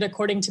allocated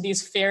according to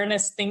these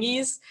fairness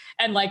thingies.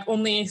 And like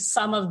only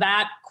some of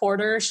that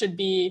quarter should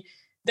be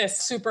this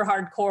super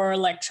hardcore,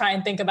 like try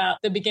and think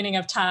about the beginning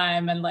of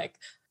time and like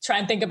try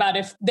and think about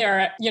if there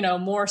are, you know,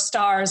 more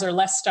stars or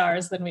less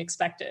stars than we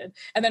expected.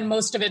 And then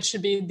most of it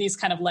should be these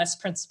kind of less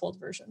principled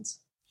versions.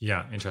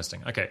 Yeah,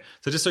 interesting. Okay.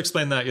 So just to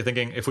explain that, you're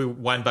thinking if we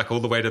wind back all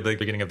the way to the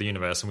beginning of the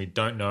universe and we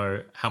don't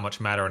know how much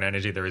matter and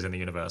energy there is in the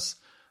universe,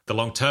 the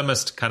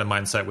long-termist kind of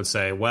mindset would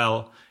say,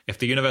 well, if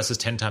the universe is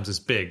 10 times as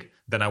big,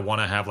 then I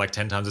want to have like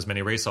 10 times as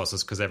many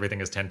resources because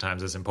everything is 10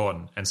 times as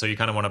important. And so you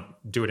kind of want to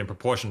do it in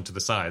proportion to the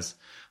size.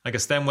 I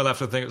guess then we'll have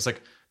to think, it's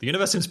like the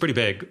universe seems pretty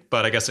big,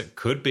 but I guess it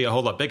could be a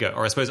whole lot bigger.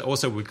 Or I suppose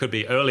also we could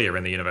be earlier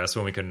in the universe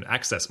when we can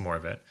access more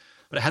of it.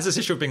 But it has this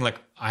issue of being like,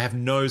 I have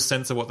no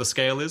sense of what the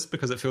scale is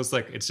because it feels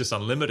like it's just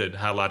unlimited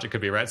how large it could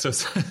be, right? So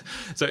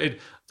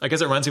I guess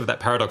it reminds me of that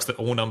paradox that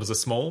all numbers are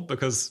small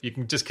because you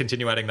can just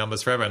continue adding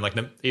numbers forever. And like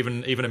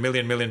even a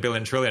million,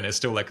 billion, trillion is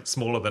still like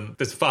smaller than,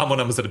 there's far more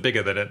numbers that are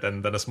bigger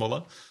than are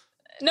smaller.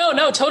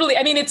 No, totally.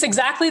 I mean, it's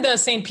exactly the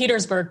St.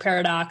 Petersburg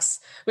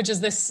paradox, which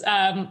is this,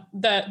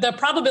 the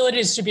probability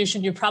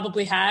distribution you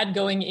probably had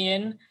going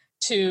in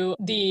to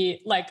the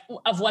like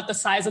of what the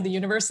size of the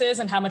universe is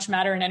and how much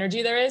matter and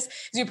energy there is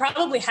you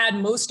probably had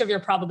most of your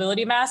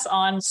probability mass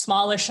on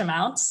smallish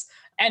amounts.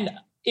 And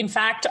in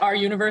fact, our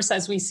universe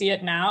as we see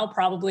it now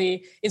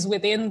probably is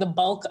within the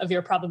bulk of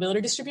your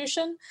probability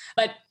distribution,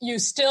 but you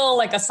still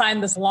like assign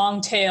this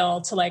long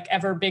tail to like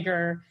ever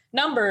bigger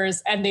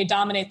numbers and they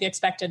dominate the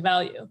expected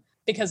value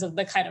because of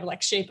the kind of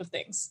like shape of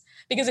things.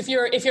 Because if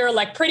you're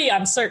like pretty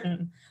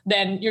uncertain,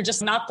 then you're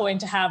just not going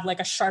to have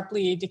like a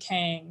sharply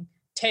decaying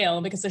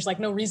tail because there's like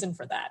no reason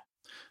for that.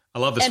 I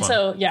love this one. And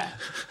so, yeah.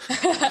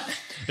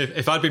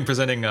 if I'd been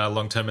presenting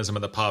long-termism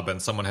at the pub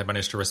and someone had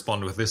managed to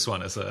respond with this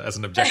one as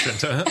an objection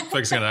to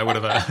focusing on it, I would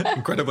have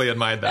incredibly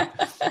admired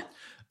that.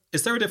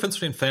 Is there a difference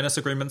between fairness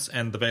agreements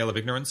and the veil of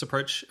ignorance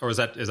approach? Or is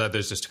that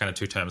there's just kind of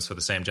two terms for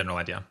the same general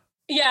idea?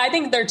 Yeah, I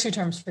think there are two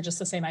terms for just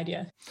the same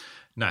idea.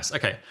 Nice.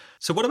 Okay.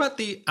 So what about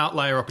the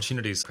outlier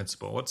opportunities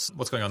principle? What's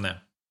going on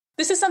there?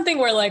 This is something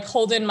where like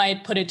Holden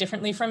might put it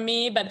differently from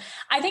me, but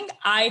I think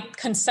I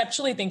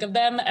conceptually think of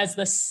them as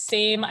the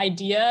same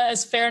idea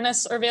as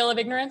fairness or veil of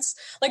ignorance.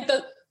 Like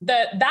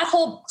that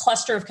whole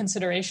cluster of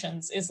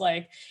considerations is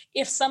like,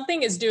 if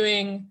something is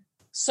doing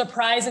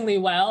surprisingly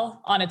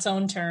well on its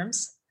own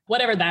terms,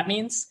 whatever that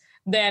means,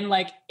 then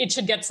like it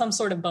should get some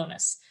sort of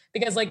bonus.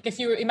 Because like if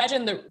you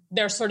imagine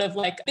they're sort of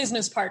like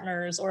business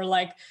partners or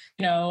like,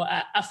 you know,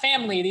 a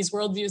family, these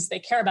worldviews, they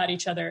care about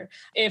each other.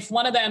 If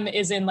one of them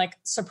is in like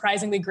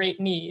surprisingly great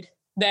need,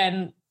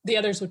 then the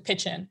others would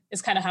pitch in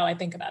is kind of how I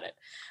think about it.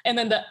 And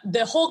then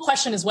the whole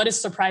question is, what is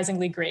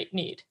surprisingly great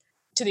need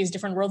to these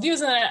different worldviews?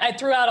 And then I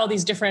threw out all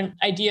these different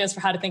ideas for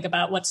how to think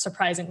about what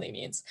surprisingly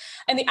means.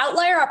 And the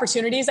outlier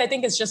opportunities, I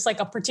think, is just like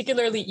a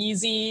particularly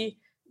easy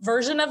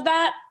version of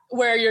that,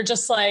 where you're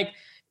just like,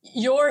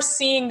 you're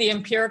seeing the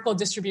empirical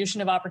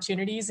distribution of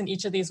opportunities in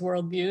each of these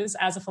worldviews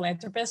as a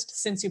philanthropist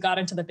since you got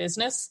into the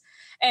business.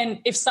 And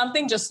if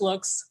something just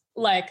looks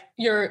like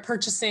you're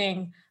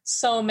purchasing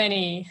so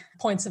many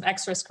points of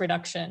X risk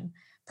reduction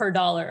per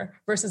dollar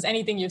versus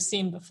anything you've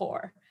seen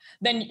before,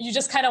 then you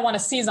just kind of want to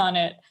seize on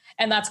it.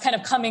 And that's kind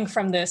of coming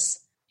from this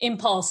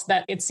impulse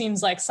that it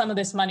seems like some of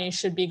this money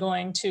should be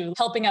going to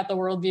helping out the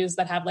worldviews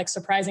that have like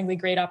surprisingly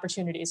great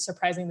opportunities,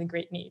 surprisingly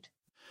great need.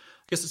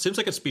 I guess it seems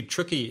like it's be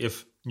tricky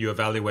if you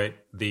evaluate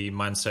the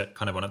mindset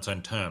kind of on its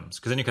own terms.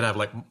 Because then you could have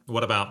like,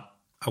 what about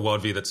a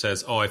worldview that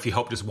says, oh, if you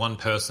help just one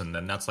person,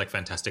 then that's like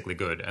fantastically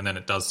good. And then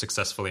it does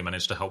successfully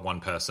manage to help one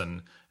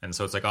person. And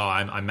so it's like, oh,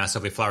 I'm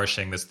massively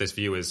flourishing. This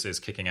view is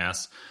kicking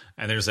ass.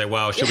 And then you say,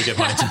 well, should we give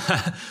money to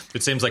that?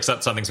 It seems like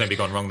something's maybe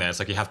gone wrong there. It's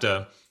like you have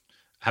to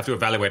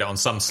evaluate it on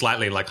some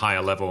slightly like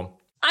higher level.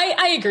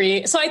 I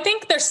agree. So I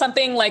think there's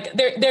something like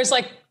there's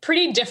like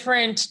pretty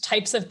different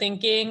types of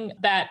thinking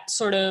that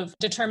sort of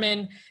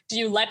determine, do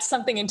you let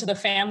something into the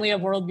family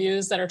of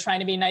worldviews that are trying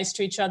to be nice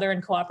to each other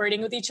and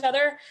cooperating with each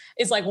other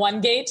is like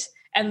one gate.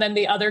 And then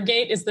the other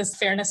gate is this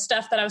fairness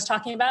stuff that I was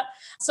talking about.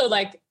 So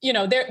like,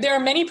 there are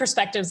many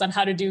perspectives on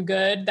how to do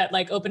good that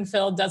like Open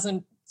Phil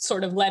doesn't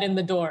sort of let in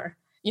the door,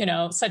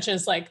 such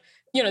as like,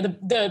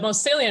 the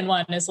most salient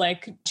one is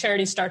like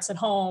charity starts at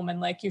home, and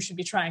like you should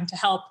be trying to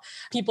help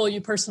people you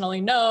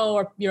personally know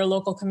or your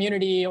local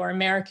community or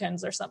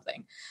Americans or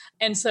something.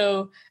 And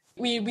so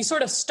we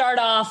sort of start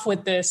off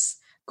with this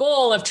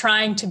goal of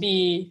trying to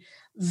be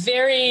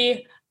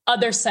very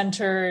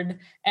other-centered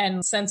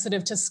and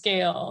sensitive to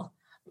scale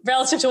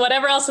relative to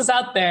whatever else is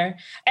out there,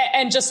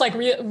 and just like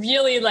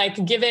really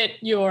like give it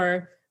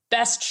your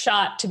best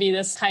shot to be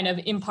this kind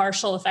of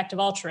impartial, effective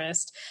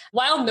altruist,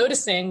 while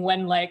noticing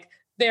when like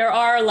there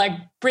are like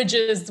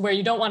bridges where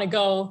you don't want to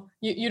go.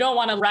 You don't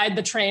want to ride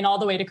the train all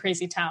the way to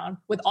Crazy Town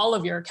with all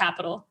of your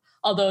capital,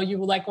 although you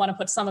like want to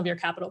put some of your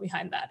capital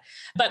behind that,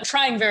 but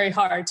trying very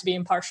hard to be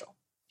impartial.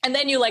 And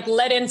then you like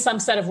let in some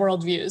set of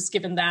worldviews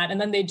given that.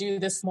 And then they do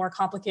this more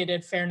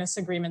complicated fairness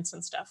agreements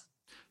and stuff.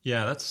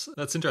 Yeah,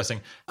 that's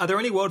interesting. Are there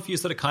any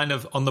worldviews that are kind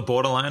of on the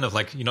borderline of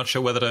like, you're not sure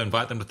whether to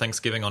invite them to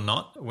Thanksgiving or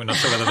not? We're not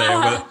sure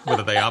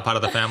whether they are part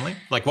of the family.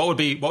 Like what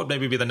would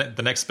maybe be the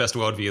next best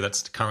worldview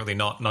that's currently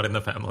not in the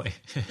family?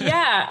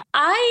 Yeah,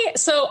 I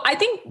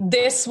think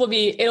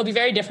it'll be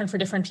very different for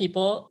different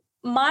people.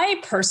 My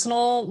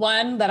personal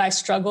one that I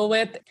struggle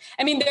with,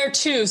 I mean, there are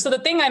two. So the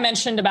thing I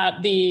mentioned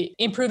about the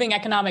improving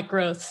economic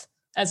growth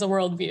as a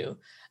worldview,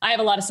 I have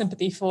a lot of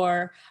sympathy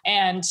for,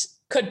 and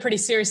could pretty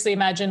seriously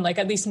imagine, like,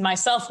 at least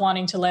myself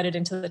wanting to let it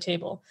into the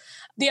table.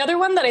 The other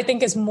one that I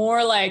think is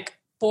more like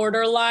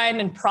borderline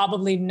and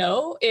probably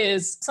no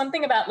is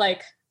something about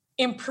like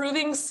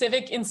improving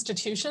civic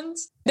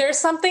institutions. There's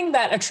something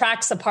that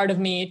attracts a part of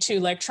me to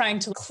like trying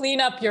to clean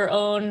up your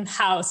own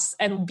house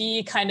and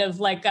be kind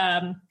of like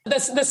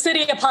the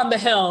city upon the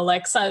hill,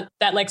 like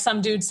that like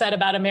some dude said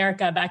about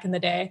America back in the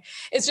day.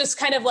 It's just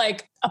kind of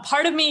like a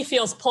part of me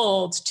feels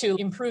pulled to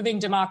improving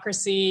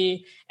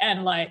democracy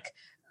and like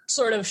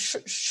sort of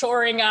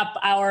shoring up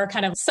our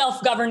kind of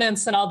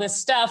self-governance and all this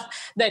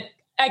stuff that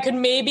I could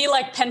maybe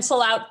like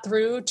pencil out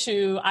through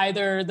to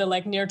either the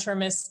like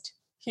near-termist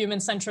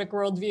human-centric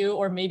worldview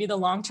or maybe the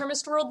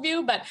long-termist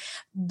worldview. But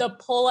the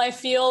pull I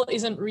feel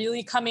isn't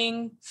really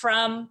coming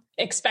from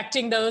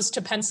expecting those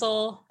to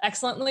pencil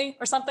excellently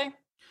or something.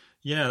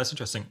 Yeah, that's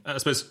interesting. I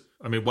suppose,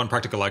 one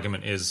practical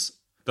argument is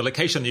the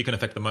location that you can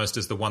affect the most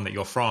is the one that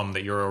you're from,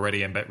 that you're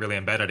already really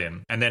embedded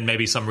in. And then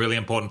maybe some really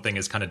important thing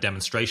is kind of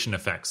demonstration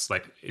effects,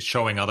 like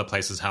showing other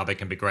places how they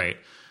can be great.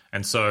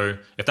 And so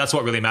if that's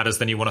what really matters,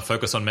 then you want to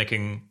focus on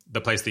making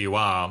the place that you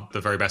are the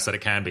very best that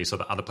it can be so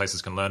that other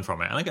places can learn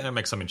from it. I think that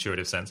makes some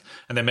intuitive sense.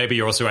 And then maybe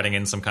you're also adding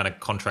in some kind of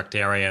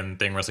contractarian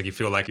thing where it's like you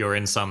feel like you're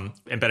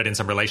embedded in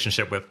some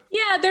relationship with.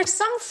 Yeah, there's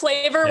some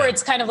flavor where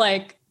it's kind of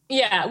like,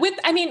 yeah,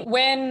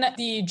 when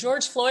the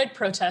George Floyd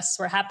protests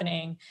were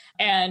happening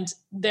and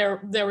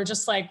there were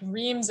just like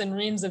reams and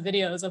reams of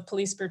videos of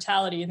police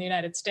brutality in the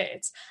United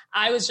States,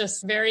 I was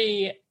just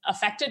very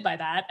affected by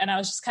that. And I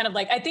was just kind of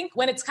like, I think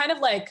when it's kind of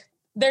like,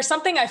 there's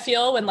something I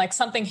feel when like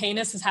something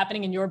heinous is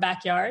happening in your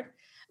backyard.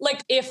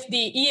 Like if the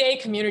EA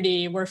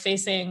community were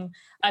facing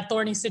a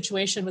thorny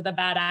situation with a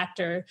bad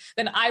actor,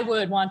 then I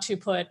would want to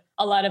put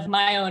a lot of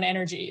my own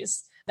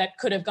energies that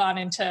could have gone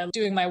into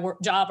doing my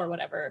job or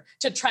whatever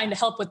to trying to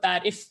help with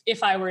that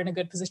if I were in a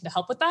good position to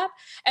help with that.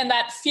 And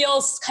that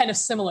feels kind of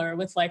similar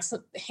with like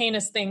some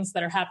heinous things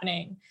that are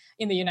happening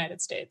in the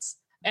United States.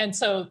 And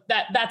so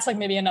that's like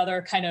maybe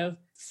another kind of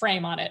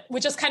frame on it,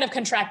 which is kind of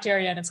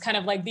contractarian. It's kind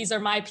of like, these are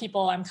my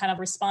people. I'm kind of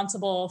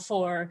responsible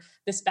for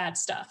this bad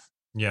stuff.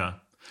 Yeah.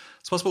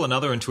 It's possible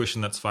another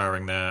intuition that's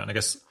firing there. And I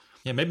guess,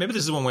 maybe this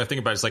is one way of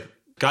thinking about it. It's like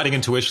guiding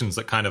intuitions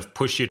that kind of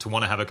push you to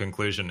want to have a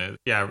conclusion.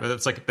 Yeah,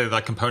 it's like they're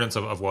like components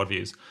of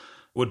worldviews.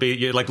 Would be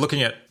you're like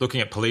looking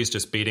at police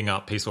just beating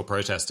up peaceful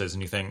protesters,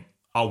 and you think,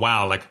 oh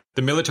wow, like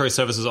the military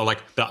services are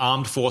like the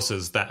armed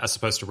forces that are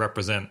supposed to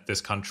represent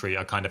this country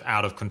are kind of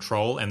out of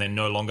control and they're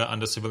no longer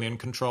under civilian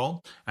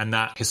control, and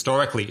that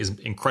historically is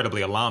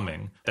incredibly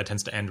alarming. That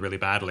tends to end really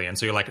badly, and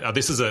so you're like, oh,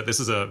 this is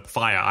a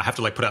fire. I have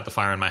to like put out the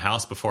fire in my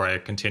house before I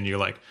continue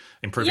like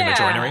improving the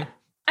joinery.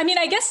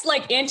 I guess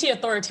like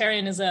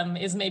anti-authoritarianism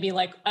is maybe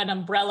like an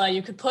umbrella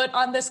you could put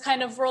on this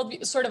kind of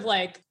worldview, sort of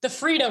like the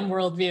freedom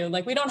worldview.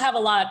 Like we don't have a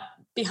lot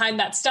behind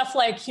that stuff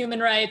like human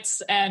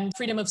rights and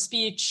freedom of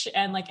speech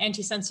and like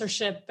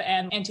anti-censorship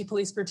and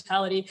anti-police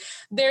brutality.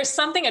 There's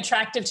something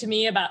attractive to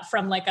me about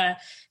from like a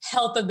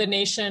health of the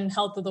nation,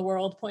 health of the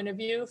world point of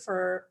view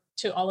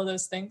to all of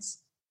those things.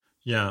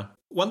 Yeah.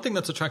 One thing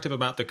that's attractive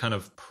about the kind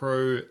of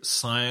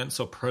pro-science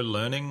or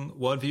pro-learning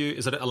worldview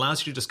is that it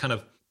allows you to just kind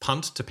of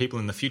punt to people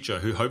in the future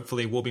who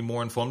hopefully will be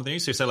more informed than you.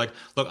 So you say like,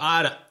 look,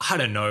 I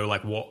don't know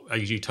like what a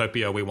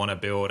utopia we want to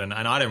build and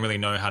I don't really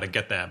know how to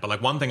get there. But like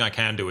one thing I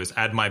can do is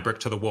add my brick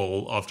to the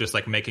wall of just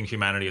like making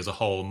humanity as a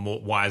whole more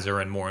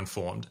wiser and more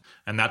informed.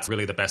 And that's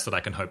really the best that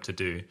I can hope to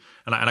do.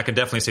 And I can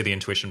definitely see the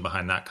intuition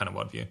behind that kind of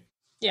worldview.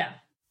 Yeah.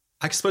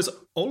 I suppose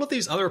all of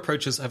these other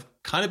approaches have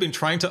kind of been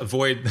trying to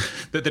avoid,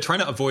 they're trying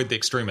to avoid the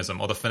extremism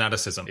or the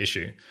fanaticism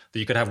issue, that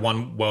you could have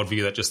one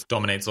worldview that just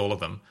dominates all of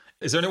them.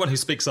 Is there anyone who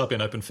speaks up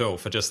in Open Phil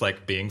for just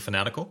like being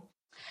fanatical?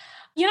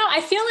 You know,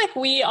 I feel like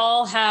we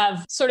all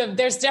have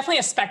there's definitely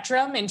a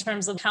spectrum in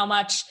terms of how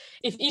much,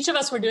 if each of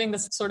us were doing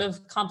this sort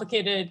of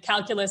complicated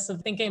calculus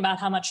of thinking about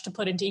how much to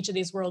put into each of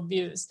these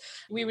worldviews,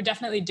 we would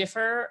definitely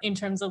differ in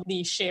terms of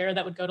the share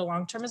that would go to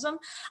long-termism.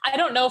 I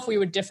don't know if we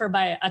would differ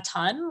by a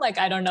ton. Like,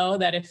 I don't know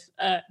that if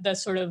the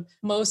sort of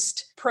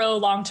most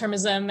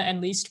pro-long-termism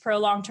and least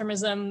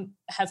pro-long-termism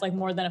has like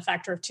more than a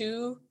factor of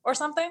 2 or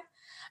something.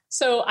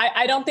 So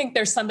I don't think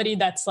there's somebody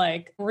that's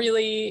like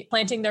really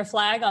planting their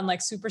flag on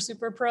like super,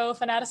 super pro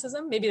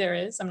fanaticism. Maybe there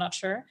is, I'm not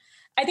sure.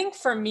 I think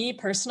for me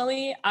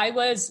personally, I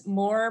was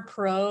more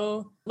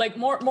pro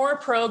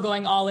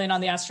going all in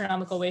on the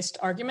astronomical waste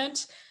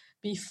argument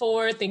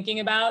before thinking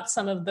about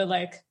some of the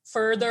like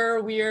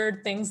further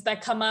weird things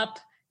that come up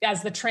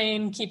as the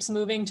train keeps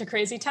moving to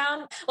crazy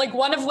town. Like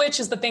one of which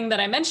is the thing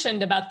that I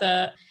mentioned about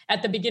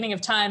at the beginning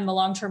of time, the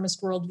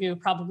long-termist worldview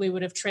probably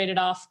would have traded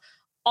off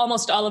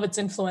almost all of its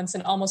influence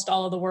in almost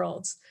all of the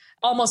worlds,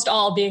 almost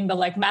all being the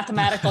like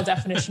mathematical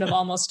definition of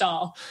almost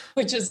all,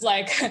 which is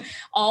like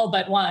all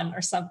but one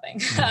or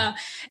something.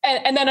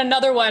 And then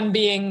another one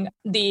being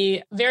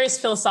the various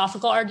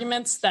philosophical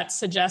arguments that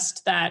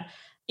suggest that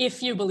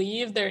if you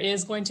believe there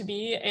is going to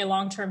be a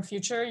long-term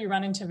future, you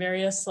run into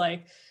various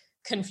like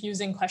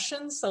confusing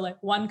questions. So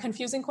like one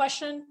confusing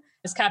question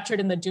is captured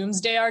in the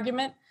doomsday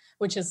argument,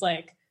 which is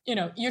like, you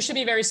know, you should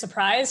be very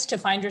surprised to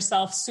find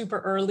yourself super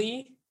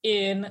early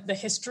in the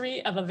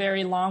history of a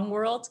very long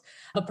world,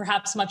 but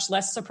perhaps much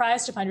less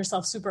surprised to find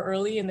yourself super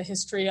early in the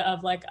history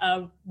of like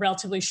a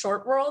relatively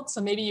short world. So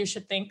maybe you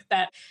should think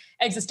that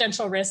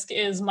existential risk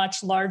is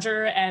much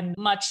larger and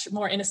much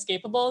more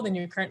inescapable than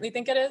you currently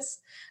think it is.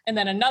 And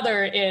then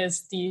another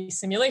is the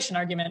simulation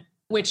argument,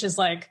 which is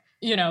like,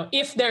 you know,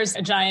 if there's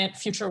a giant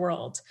future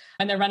world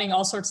and they're running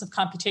all sorts of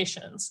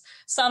computations,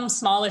 some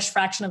smallish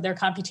fraction of their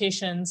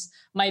computations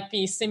might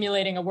be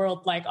simulating a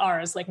world like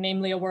ours, like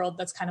namely a world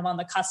that's kind of on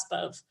the cusp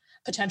of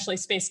potentially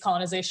space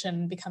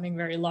colonization becoming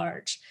very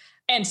large.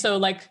 And so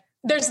like,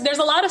 there's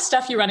a lot of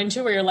stuff you run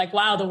into where you're like,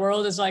 wow, the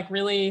world is like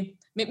really,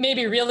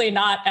 maybe really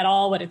not at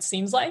all what it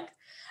seems like.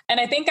 And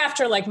I think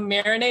after like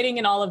marinating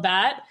in all of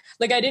that,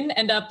 like I didn't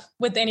end up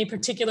with any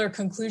particular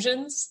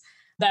conclusions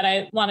that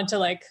I wanted to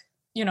like,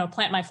 you know,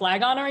 plant my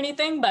flag on or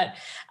anything, but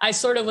I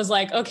sort of was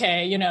like,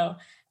 okay, you know,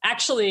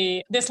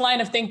 actually this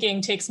line of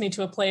thinking takes me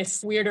to a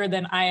place weirder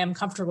than I am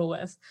comfortable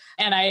with.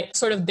 And I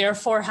sort of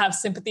therefore have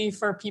sympathy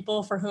for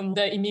people for whom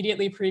the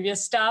immediately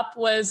previous stop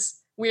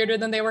was weirder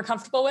than they were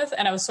comfortable with.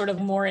 And I was sort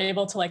of more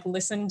able to like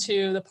listen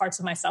to the parts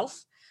of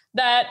myself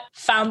that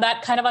found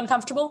that kind of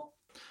uncomfortable.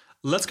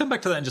 Let's come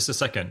back to that in just a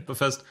second. But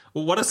first,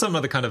 what are some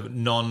of the kind of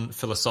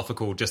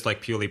non-philosophical, just like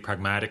purely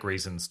pragmatic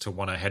reasons to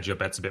want to hedge your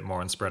bets a bit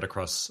more and spread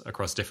across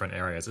different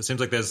areas? It seems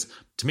like there's,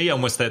 to me,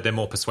 almost they're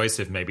more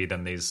persuasive maybe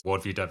than these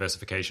worldview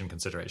diversification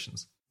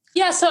considerations.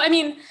 Yeah. So, I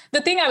mean,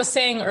 the thing I was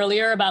saying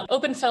earlier about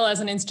Open Phil as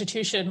an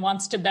institution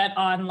wants to bet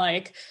on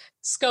like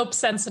scope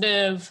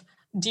sensitive,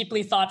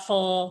 deeply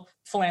thoughtful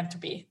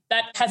philanthropy.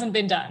 That hasn't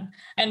been done.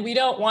 And we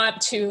don't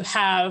want to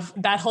have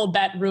that whole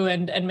bet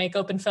ruined and make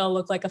Open Phil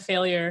look like a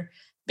failure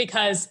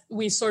because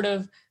we sort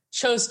of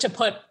chose to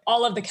put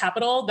all of the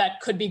capital that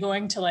could be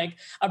going to like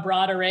a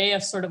broad array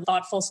of sort of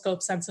thoughtful,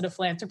 scope sensitive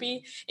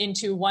philanthropy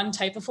into one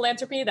type of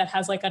philanthropy that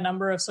has like a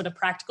number of sort of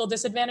practical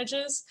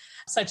disadvantages,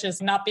 such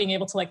as not being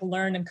able to like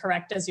learn and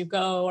correct as you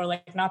go, or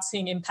like not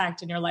seeing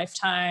impact in your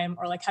lifetime,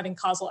 or like having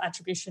causal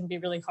attribution be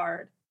really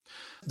hard.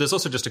 There's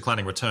also just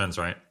declining returns,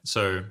 right?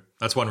 So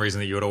that's one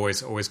reason that you would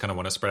always kind of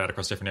want to spread out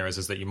across different areas,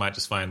 is that you might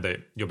just find that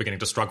you're beginning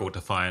to struggle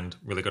to find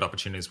really good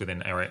opportunities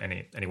within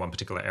any one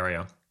particular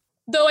area.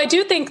 Though I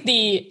do think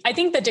the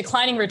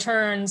declining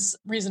returns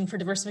reason for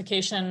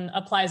diversification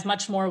applies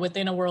much more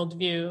within a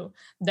worldview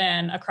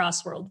than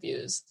across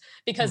worldviews,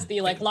 because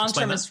the like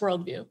long-termist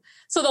worldview.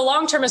 So the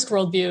long-termist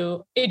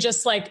worldview, it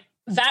just like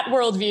that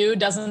worldview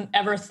doesn't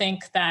ever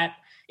think that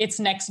its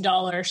next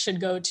dollar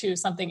should go to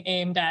something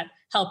aimed at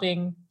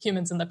helping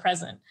humans in the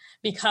present,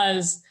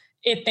 because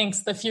it thinks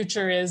the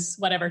future is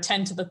whatever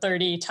 10 to the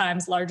 30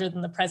 times larger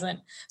than the present.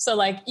 So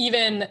like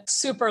even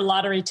super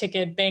lottery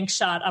ticket bank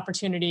shot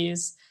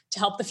opportunities to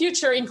help the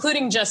future,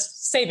 including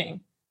just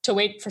saving to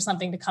wait for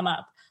something to come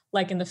up,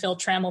 like in the Phil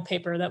Trammell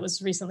paper that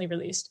was recently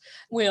released,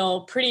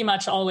 will pretty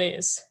much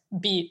always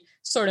beat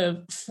sort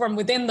of from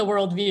within the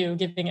worldview,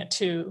 giving it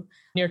to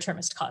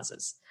near-termist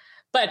causes.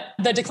 But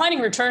the declining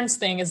returns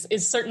thing is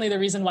certainly the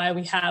reason why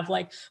we have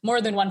like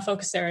more than one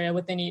focus area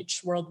within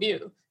each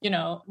worldview,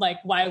 like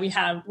why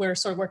we're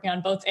sort of working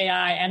on both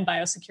AI and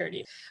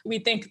biosecurity. We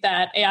think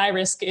that AI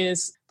risk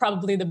is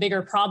probably the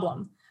bigger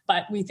problem,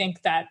 but we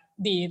think that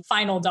the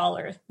final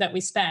dollar that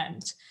we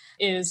spend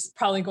is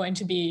probably going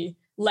to be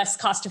less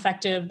cost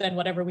effective than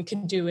whatever we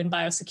can do in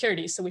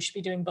biosecurity. So we should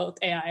be doing both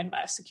AI and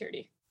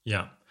biosecurity.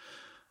 Yeah.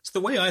 So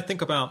the way I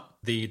think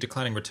about the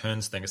declining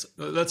returns thing is,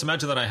 let's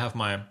imagine that I have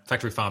my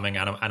factory farming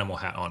animal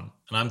hat on,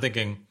 and I'm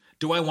thinking,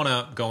 do I want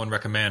to go and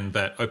recommend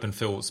that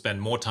OpenPhil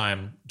spend more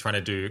time trying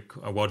to do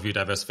a worldview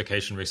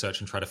diversification research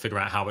and try to figure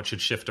out how it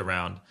should shift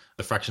around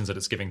the fractions that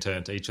it's giving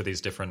to each of these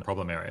different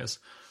problem areas?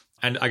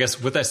 And I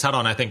guess with that hat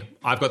on, I think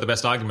I've got the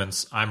best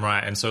arguments. I'm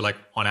right. And so like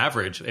on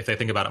average, if they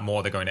think about it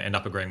more, they're going to end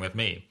up agreeing with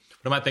me.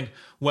 But I might think,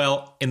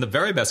 well, in the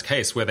very best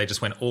case where they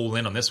just went all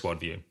in on this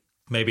worldview,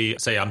 maybe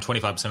say I'm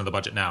 25% of the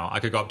budget now,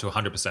 I could go up to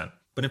 100%.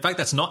 But in fact,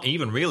 that's not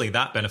even really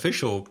that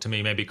beneficial to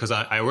me, maybe because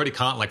I already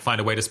can't like find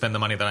a way to spend the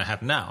money that I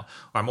have now,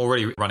 or I'm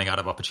already running out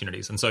of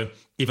opportunities. And so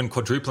even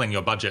quadrupling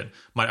your budget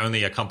might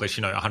only accomplish,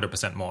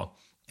 100% more.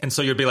 And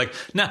so you'd be like,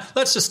 nah,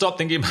 let's just stop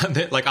thinking about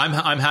it. Like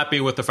I'm happy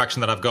with the fraction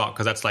that I've got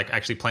because that's like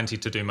actually plenty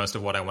to do most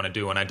of what I want to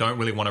do. And I don't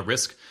really want to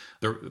risk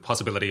the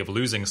possibility of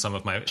losing some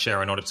of my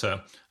share in order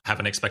to have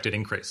an expected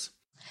increase.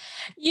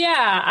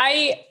 Yeah,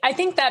 I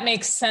think that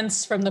makes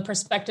sense from the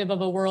perspective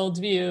of a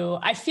worldview.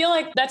 I feel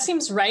like that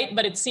seems right,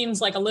 but it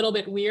seems like a little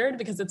bit weird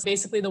because it's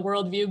basically the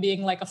worldview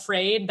being like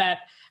afraid that,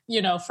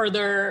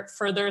 further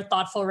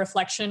thoughtful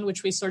reflection,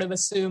 which we sort of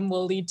assume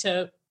will lead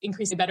to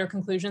increasingly better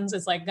conclusions,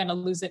 is like going to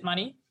lose it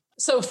money.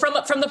 So from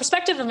the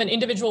perspective of an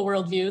individual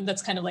worldview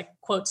that's kind of like,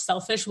 quote,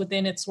 selfish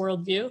within its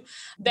worldview,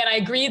 then I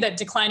agree that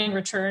declining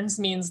returns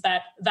means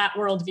that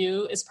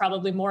worldview is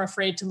probably more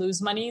afraid to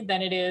lose money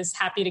than it is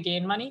happy to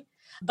gain money.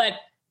 But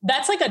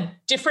that's like a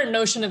different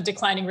notion of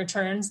declining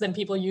returns than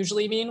people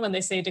usually mean when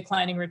they say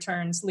declining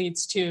returns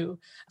leads to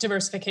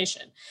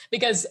diversification.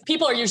 Because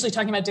people are usually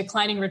talking about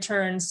declining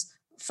returns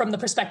from the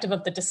perspective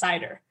of the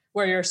decider,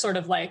 where you're sort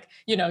of like,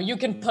 you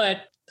can put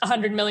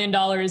 $100 million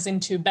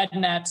into bed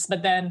nets,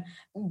 but then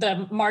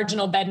the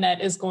marginal bed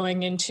net is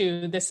going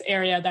into this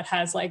area that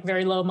has like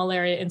very low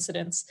malaria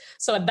incidence.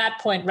 So at that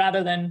point,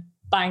 rather than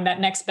buying that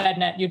next bed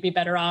net, you'd be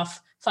better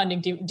off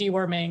funding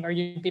deworming, or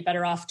you'd be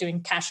better off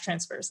doing cash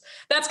transfers.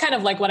 That's kind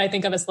of like what I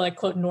think of as the like,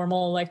 quote,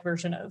 normal like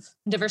version of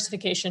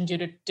diversification due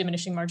to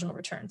diminishing marginal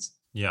returns.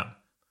 Yeah.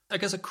 I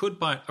guess it could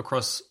bite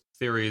across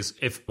theories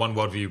if one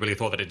worldview really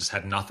thought that it just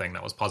had nothing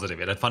that was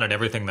positive. It had funded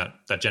everything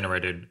that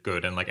generated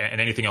good, and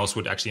anything else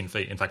would actually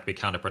in fact be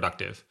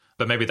counterproductive.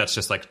 But maybe that's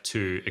just like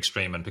too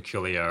extreme and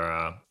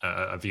peculiar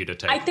a view to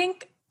take.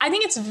 I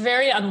think it's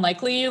very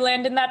unlikely you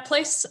land in that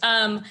place.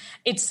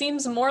 It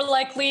seems more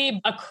likely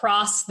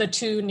across the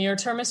two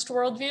near-termist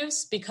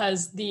worldviews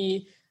because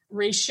the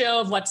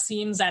ratio of what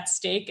seems at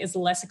stake is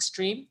less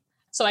extreme.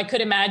 So I could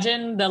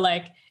imagine the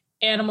like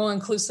animal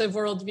inclusive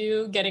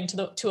worldview getting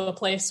to a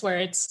place where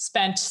it's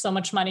spent so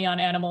much money on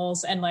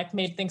animals and like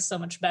made things so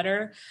much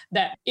better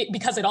that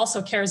because it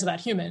also cares about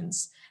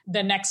humans,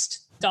 the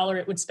next dollar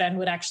it would spend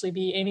would actually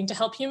be aiming to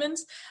help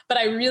humans. But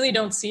I really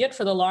don't see it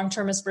for the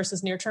long-termist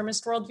versus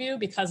near-termist worldview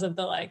because of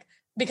the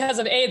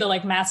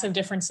massive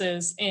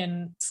differences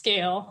in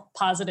scale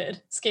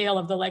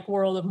of the like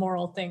world of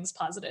moral things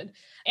posited.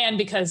 And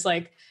because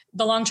like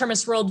the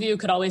long-termist worldview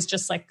could always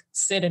just like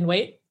sit and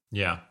wait.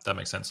 Yeah, that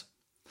makes sense.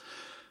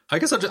 I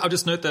guess I'll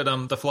just note that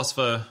the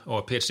philosopher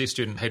or PhD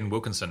student Hayden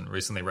Wilkinson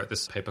recently wrote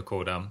this paper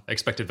called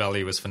Expected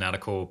Value is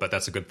Fanatical, but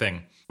That's a Good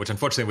Thing, which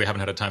unfortunately we haven't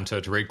had a time to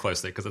read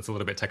closely because it's a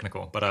little bit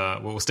technical.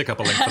 But we'll stick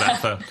up a link for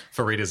that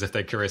for readers if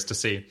they're curious to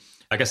see.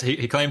 I guess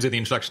he claims in the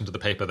introduction to the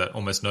paper that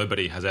almost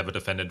nobody has ever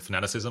defended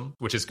fanaticism,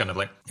 which is kind of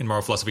like in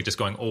moral philosophy just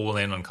going all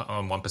in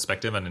on one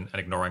perspective and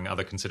ignoring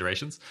other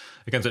considerations.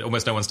 Again,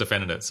 almost no one's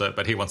defended it,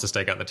 but he wants to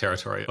stake out the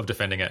territory of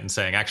defending it and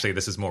saying, actually,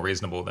 this is more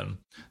reasonable than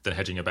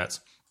hedging your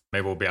bets.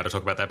 Maybe we'll be able to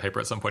talk about that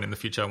paper at some point in the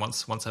future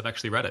once I've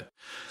actually read it.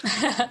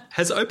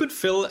 Has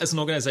OpenPhil as an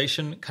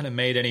organization kind of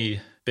made any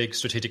big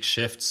strategic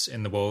shifts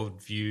in the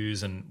world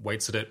views and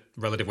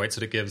relative weights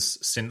that it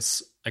gives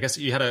since, I guess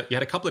you had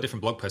a couple of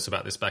different blog posts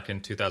about this back in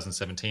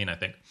 2017, I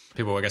think.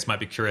 People, I guess, might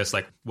be curious,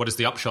 like, what is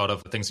the upshot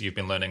of the things that you've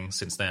been learning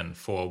since then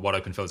for what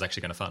OpenPhil is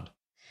actually going to fund?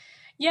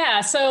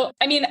 Yeah. So,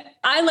 I mean,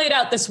 I laid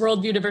out this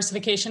worldview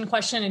diversification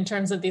question in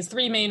terms of these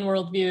three main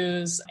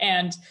worldviews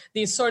and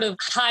these sort of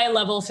high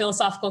level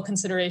philosophical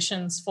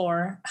considerations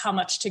for how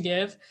much to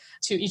give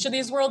to each of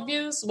these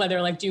worldviews,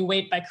 whether like do you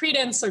weight by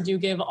credence or do you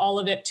give all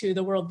of it to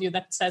the worldview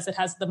that says it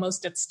has the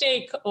most at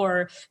stake,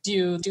 or do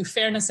you do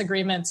fairness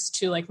agreements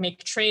to like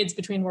make trades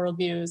between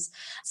worldviews?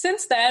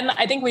 Since then,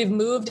 I think we've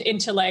moved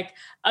into like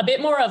a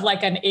bit more of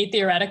like an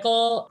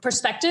atheoretical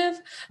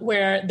perspective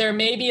where there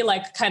may be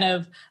like kind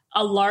of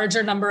a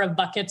larger number of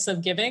buckets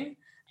of giving.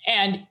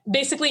 And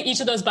basically each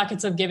of those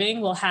buckets of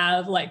giving will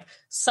have like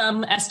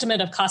some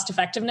estimate of cost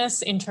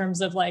effectiveness in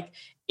terms of like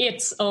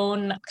its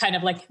own kind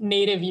of like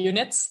native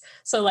units.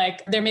 So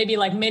like there may be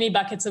like many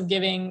buckets of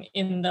giving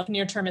in the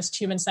near-termist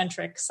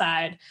human-centric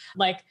side,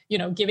 like,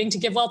 giving to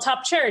GiveWell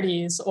top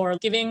charities or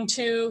giving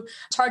to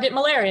target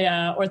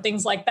malaria or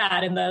things like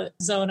that in the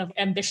zone of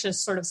ambitious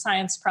sort of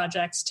science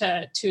projects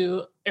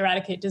to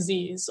eradicate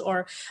disease,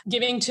 or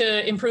giving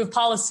to improve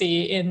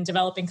policy in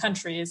developing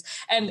countries.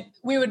 And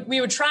we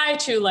would try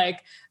to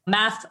like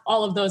math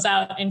all of those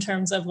out in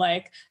terms of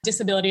like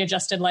disability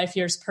adjusted life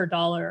years per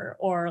dollar,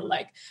 or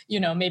like,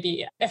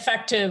 maybe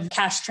effective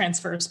cash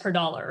transfers per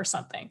dollar or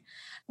something.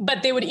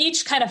 But they would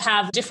each kind of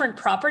have different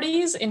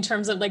properties in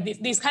terms of like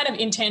these kind of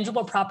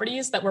intangible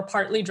properties that were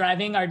partly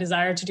driving our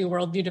desire to do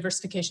worldview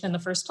diversification in the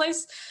first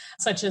place,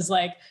 such as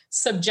like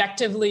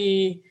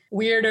subjectively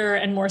weirder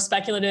and more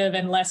speculative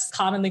and less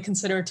commonly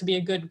considered to be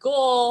a good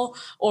goal,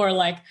 or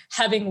like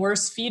having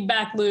worse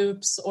feedback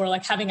loops, or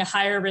like having a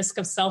higher risk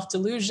of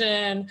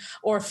self-delusion,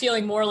 or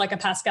feeling more like a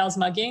Pascal's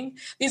mugging.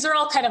 These are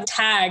all kind of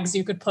tags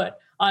you could put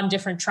on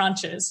different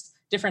tranches,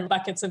 different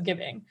buckets of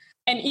giving.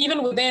 And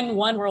even within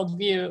one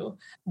worldview,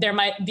 there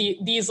might be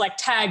these like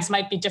tags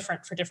might be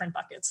different for different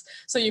buckets.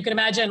 So you can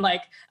imagine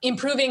like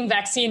improving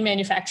vaccine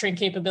manufacturing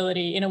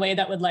capability in a way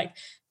that would like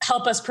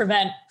help us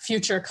prevent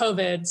future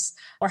COVIDs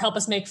or help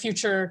us make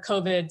future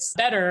COVIDs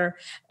better,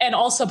 and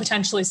also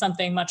potentially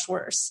something much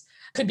worse.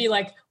 Could be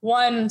like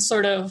one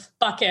sort of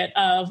bucket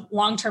of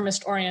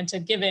long-termist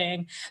oriented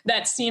giving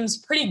that seems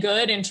pretty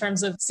good in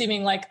terms of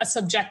seeming like a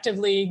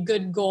subjectively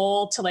good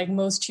goal to like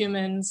most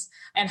humans,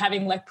 and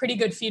having like pretty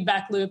good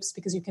feedback loops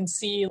because you can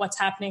see what's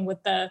happening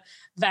with the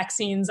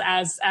vaccines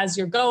as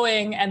you're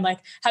going, and like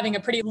having a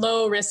pretty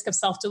low risk of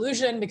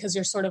self-delusion because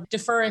you're sort of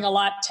deferring a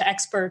lot to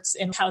experts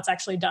in how it's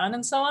actually done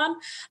and so on,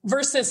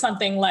 versus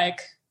something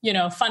like,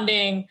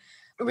 funding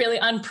really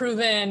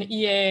unproven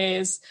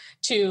EAs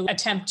to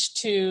attempt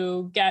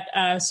to get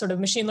a sort of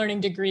machine learning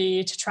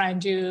degree to try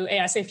and do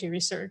AI safety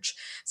research.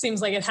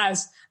 Seems like it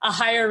has a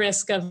higher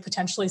risk of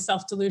potentially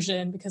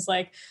self-delusion because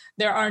like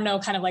there are no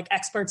kind of like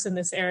experts in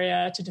this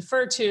area to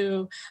defer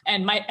to,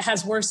 and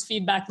has worse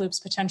feedback loops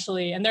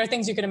potentially. And there are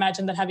things you could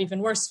imagine that have even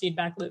worse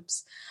feedback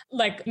loops,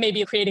 like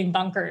maybe creating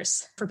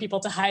bunkers for people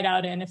to hide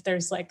out in if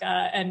there's like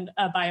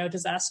a bio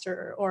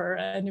disaster or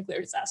a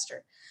nuclear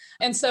disaster.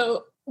 And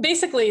so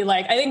basically,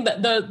 like, I think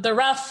that the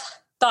rough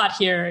thought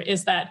here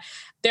is that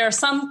there are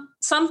some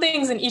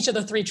things in each of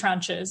the three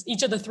tranches,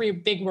 each of the three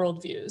big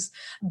worldviews,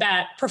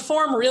 that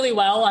perform really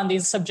well on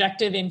these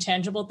subjective,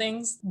 intangible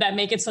things that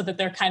make it so that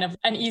they're kind of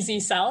an easy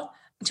sell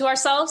to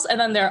ourselves. And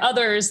then there are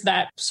others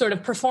that sort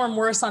of perform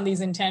worse on these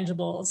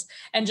intangibles.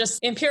 And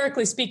just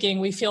empirically speaking,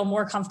 we feel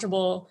more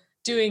comfortable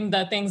doing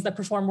the things that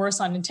perform worse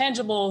on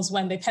intangibles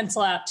when they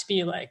pencil out to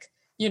be like,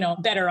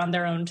 better on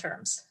their own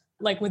terms,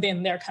 like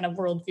within their kind of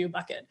worldview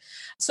bucket.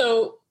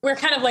 So we're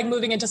kind of like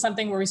moving into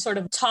something where we sort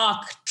of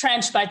talk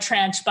tranche by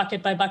tranche,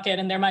 bucket by bucket,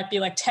 and there might be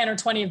like 10 or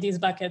 20 of these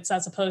buckets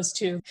as opposed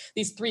to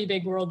these three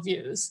big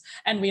worldviews.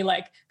 And we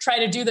like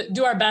try to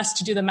do our best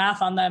to do the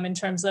math on them in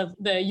terms of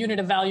the unit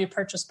of value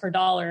purchased per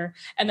dollar,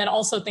 and then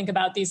also think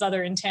about these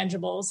other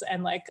intangibles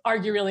and like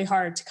argue really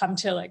hard to come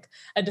to like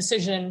a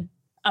decision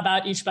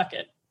about each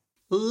bucket.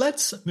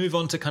 Let's move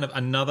on to kind of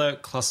another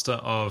cluster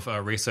of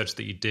research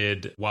that you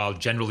did while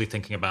generally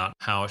thinking about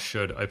how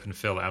should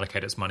OpenPhil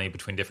allocate its money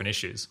between different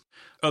issues.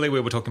 Earlier,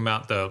 we were talking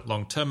about the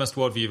long-termist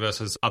worldview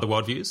versus other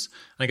worldviews.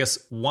 And I guess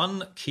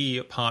one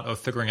key part of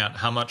figuring out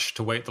how much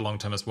to weight the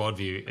long-termist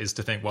worldview is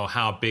to think, well,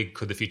 how big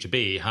could the future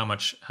be? How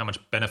much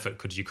benefit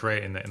could you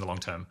create in the long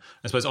term?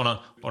 I suppose on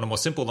a more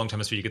simple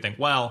long-termist view, you could think,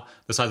 well,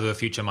 the size of the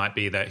future might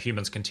be that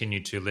humans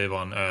continue to live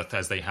on Earth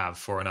as they have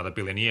for another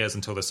billion years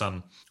until the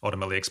sun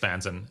ultimately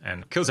expands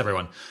and kills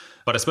everyone.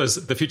 But I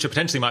suppose the future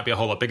potentially might be a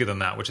whole lot bigger than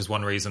that, which is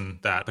one reason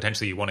that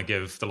potentially you want to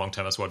give the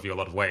long-termist worldview a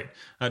lot of weight.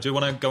 Do you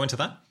want to go into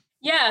that?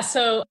 Yeah,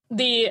 so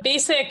the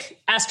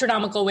basic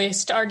astronomical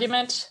waste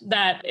argument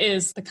that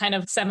is the kind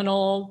of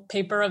seminal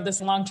paper of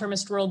this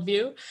long-termist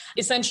worldview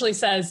essentially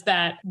says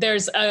that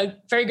there's a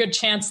very good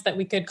chance that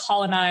we could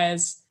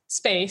colonize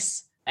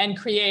space and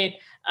create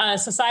a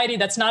society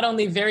that's not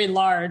only very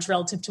large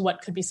relative to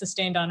what could be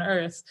sustained on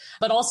Earth,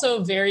 but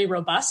also very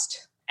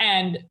robust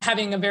and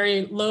having a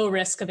very low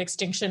risk of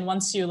extinction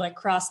once you like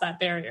cross that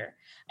barrier.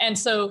 And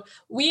so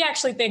we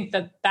actually think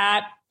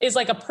that is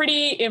like a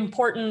pretty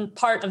important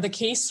part of the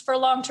case for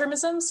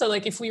long-termism. So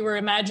like if we were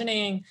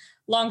imagining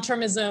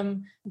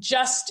long-termism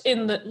just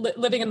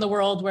living in the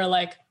world where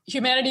like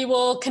humanity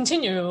will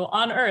continue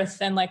on Earth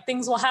and like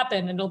things will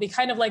happen and it'll be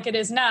kind of like it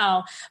is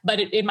now,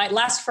 but it might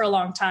last for a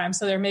long time.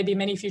 So there may be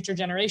many future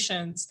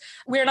generations.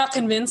 We're not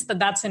convinced that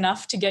that's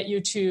enough to get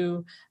you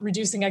to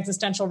reducing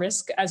existential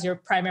risk as your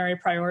primary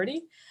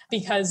priority,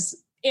 because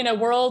in a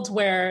world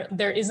where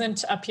there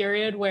isn't a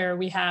period where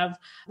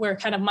we're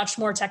kind of much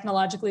more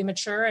technologically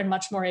mature and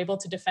much more able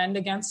to defend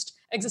against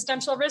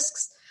existential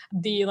risks,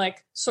 the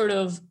like sort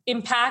of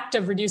impact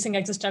of reducing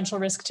existential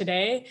risk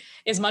today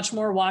is much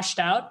more washed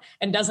out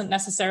and doesn't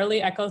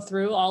necessarily echo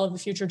through all of the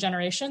future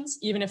generations,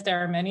 even if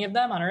there are many of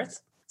them on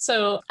Earth.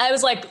 So I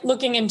was like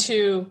looking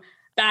into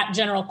that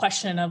general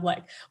question of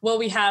like, will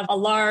we have a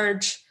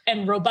large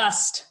and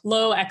robust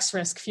low X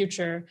risk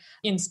future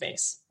in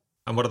space?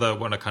 And what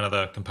are kind of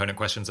the component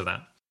questions of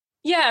that?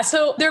 Yeah,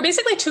 so there are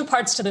basically two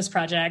parts to this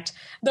project.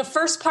 The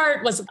first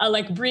part was a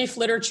like brief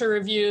literature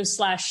review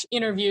 /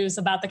 interviews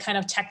about the kind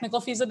of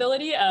technical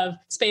feasibility of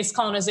space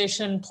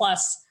colonization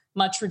plus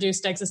much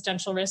reduced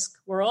existential risk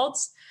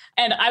worlds.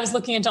 And I was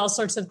looking into all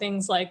sorts of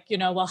things like,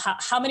 well,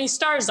 how many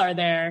stars are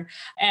there?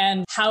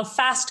 And how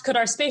fast could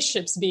our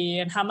spaceships be?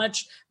 And how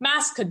much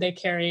mass could they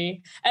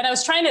carry? And I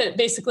was trying to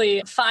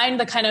basically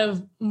find the kind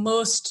of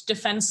most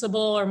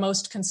defensible or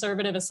most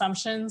conservative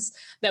assumptions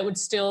that would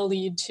still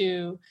lead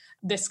to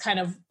this kind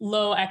of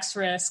low X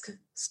risk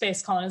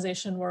space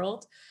colonization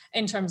world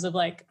in terms of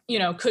like,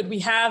 could we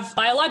have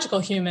biological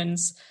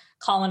humans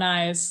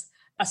colonize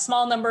a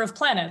small number of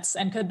planets?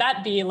 And could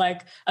that be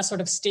like a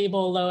sort of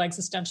stable, low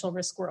existential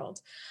risk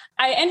world?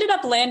 I ended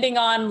up landing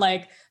on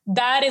like,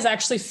 that is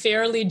actually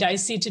fairly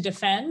dicey to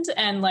defend.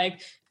 And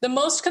like the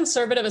most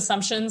conservative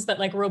assumptions that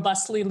like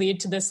robustly lead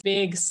to this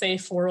big,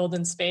 safe world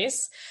in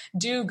space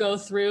do go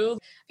through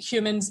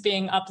humans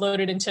being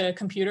uploaded into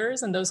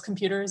computers and those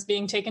computers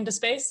being taken to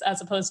space,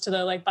 as opposed to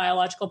the like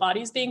biological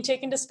bodies being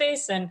taken to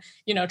space and,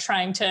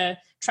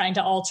 trying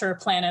to alter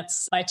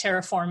planets by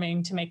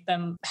terraforming to make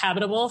them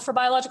habitable for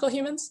biological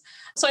humans.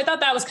 So I thought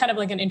that was kind of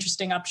like an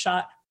interesting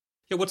upshot.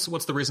 Yeah, what's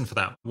the reason for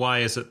that? Why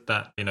is it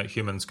that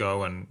humans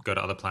go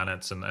to other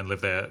planets and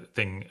live their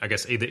thing, I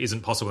guess, either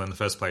isn't possible in the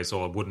first place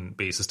or wouldn't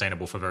be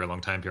sustainable for very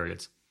long time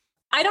periods?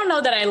 I don't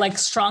know that I like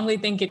strongly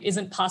think it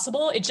isn't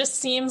possible. It just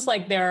seems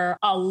like there are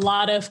a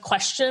lot of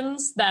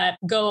questions that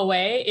go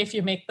away if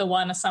you make the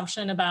one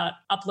assumption about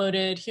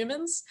uploaded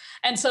humans.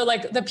 And so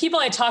like the people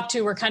I talked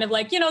to were kind of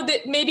like,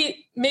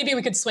 maybe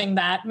we could swing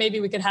that. Maybe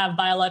we could have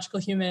biological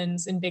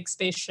humans in big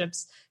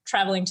spaceships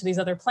traveling to these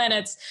other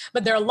planets.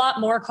 But there are a lot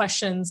more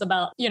questions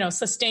about,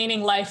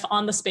 sustaining life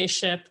on the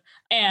spaceship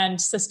and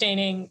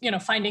sustaining,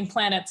 finding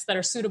planets that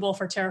are suitable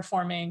for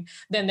terraforming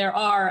than there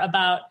are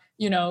about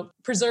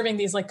preserving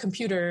these like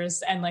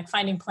computers and like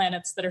finding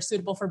planets that are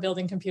suitable for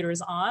building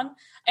computers on.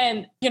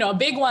 And, a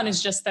big one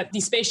is just that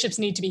these spaceships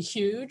need to be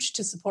huge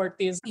to support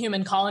these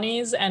human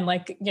colonies and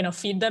like,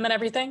 feed them and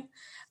everything.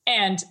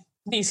 And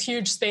these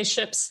huge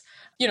spaceships,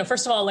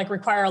 first of all, like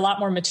require a lot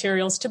more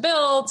materials to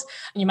build.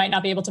 You might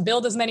not be able to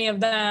build as many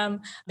of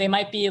them. They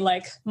might be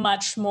like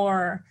much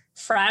more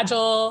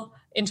fragile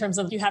in terms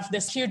of you have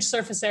this huge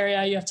surface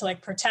area you have to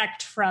like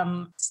protect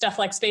from stuff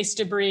like space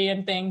debris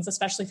and things,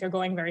 especially if you're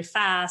going very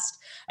fast.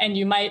 And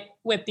you might,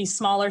 with these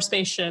smaller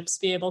spaceships,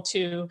 be able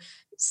to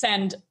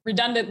send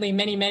redundantly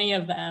many, many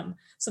of them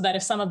so that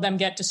if some of them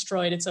get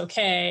destroyed, it's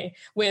okay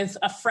with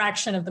a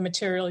fraction of the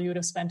material you would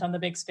have spent on the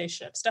big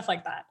spaceship, stuff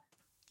like that.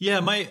 Yeah,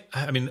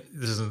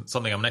 this isn't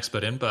something I'm an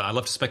expert in, but I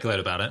love to speculate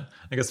about it.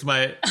 I guess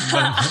I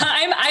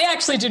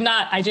actually do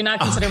not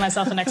consider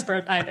myself an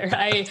expert either.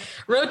 I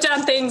wrote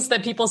down things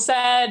that people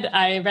said.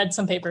 I read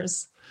some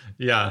papers.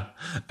 Yeah,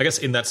 I guess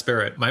in that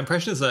spirit, my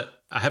impression is that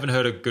I haven't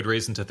heard a good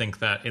reason to think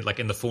that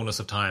in the fullness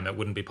of time, it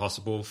wouldn't be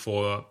possible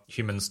for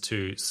humans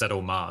to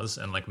settle Mars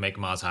and like make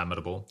Mars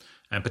habitable,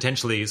 and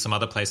potentially some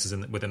other places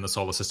within the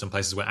solar system,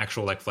 places where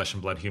actual like flesh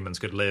and blood humans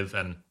could live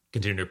and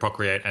continue to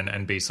procreate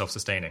and be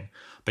self-sustaining.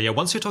 But yeah,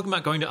 once you're talking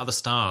about going to other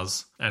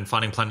stars and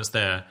finding planets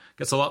there, it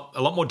gets a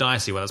lot more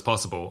dicey where that's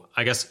possible.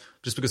 I guess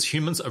just because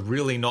humans are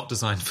really not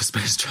designed for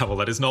space travel.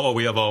 That is not what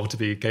we evolved to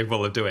be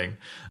capable of doing.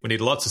 We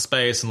need lots of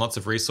space and lots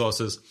of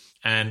resources.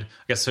 And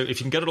I guess so if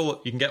you can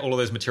get all of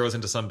those materials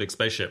into some big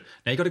spaceship.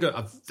 Now you got to go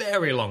a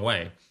very long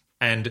way.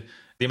 And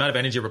the amount of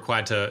energy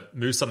required to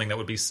move something that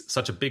would be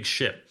such a big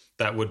ship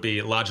that would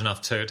be large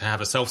enough to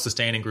have a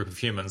self-sustaining group of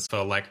humans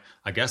for like,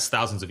 I guess,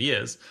 thousands of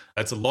years.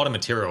 That's a lot of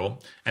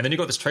material. And then you've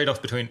got this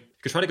trade-off between,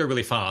 you could try to go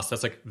really fast.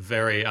 That's like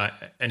very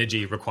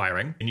energy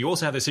requiring. And you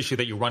also have this issue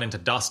that you run into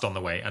dust on the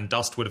way, and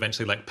dust would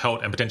eventually like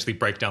pelt and potentially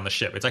break down the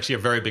ship. It's actually a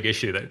very big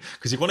issue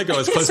because you want to go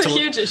as close to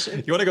huge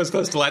issue. You want to go as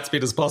close to light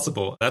speed as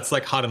possible. That's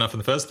like hard enough in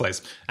the first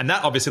place. And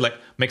that obviously like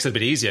makes it a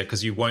bit easier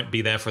because you won't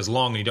be there for as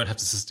long and you don't have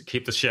to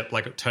keep the ship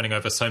like turning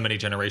over so many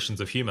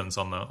generations of humans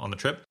on the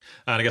trip.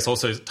 And I guess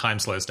also time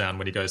slows down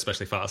when you go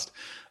especially fast.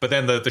 But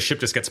then the ship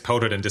just gets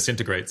pelted and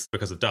disintegrates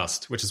because of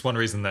dust, which is one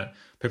reason that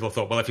people have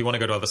thought, well, if you want to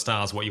go to other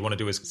stars, what you want to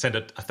do is send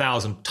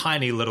 1,000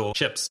 tiny little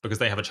ships because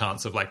they have a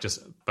chance of like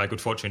just by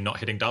good fortune not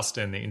hitting dust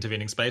in the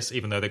intervening space,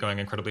 even though they're going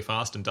incredibly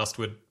fast and dust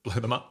would blow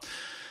them up.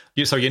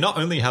 So you not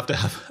only have to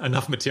have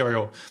enough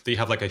material that you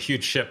have like a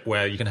huge ship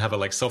where you can have a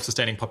like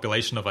self-sustaining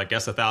population of, I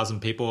guess, 1,000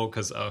 people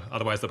because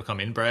otherwise they'll become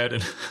inbred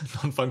and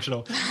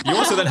non-functional. You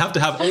also then have to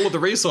have all of the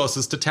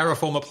resources to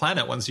terraform a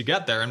planet once you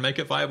get there and make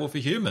it viable for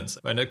humans.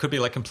 And it could be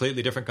like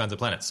completely different kinds of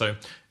planets. So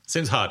it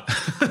seems hard.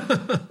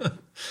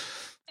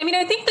 I mean,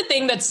 I think the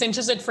thing that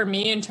cinches it for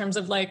me in terms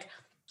of like,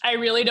 I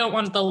really don't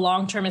want the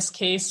long-termist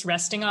case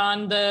resting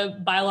on the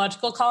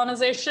biological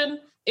colonization.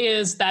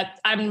 is that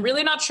I'm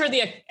really not sure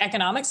the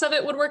economics of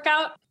it would work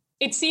out.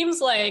 It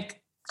seems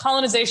like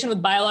colonization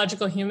with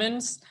biological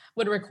humans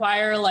would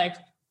require like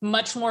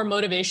much more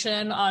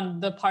motivation on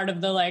the part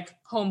of the like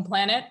home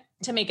planet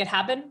to make it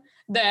happen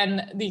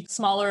than the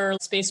smaller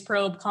space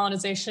probe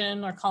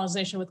colonization or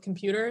colonization with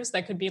computers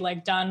that could be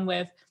like done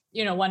with,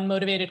 one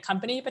motivated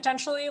company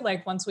potentially,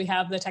 like once we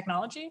have the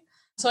technology.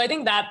 So I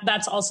think that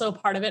that's also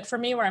part of it for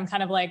me, where I'm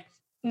kind of like,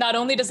 not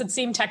only does it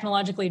seem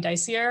technologically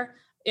dicier,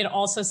 it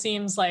also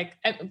seems like,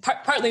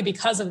 partly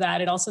because of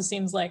that, it also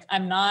seems like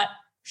I'm not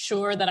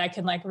sure that I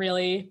can like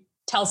really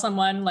tell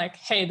someone like,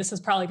 hey, this is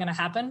probably going to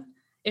happen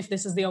if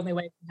this is the only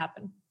way it can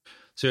happen.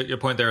 So your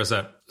point there is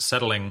that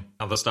settling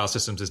other star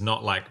systems is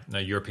not like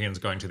Europeans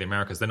going to the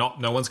Americas.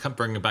 No one's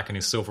bringing back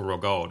any silver or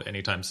gold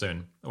anytime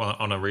soon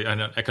on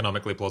an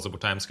economically plausible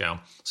timescale.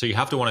 So you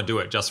have to want to do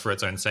it just for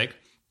its own sake.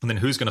 And then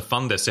who's going to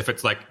fund this if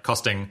it's like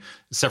costing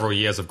several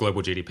years of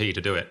global GDP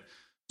to do it?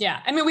 Yeah.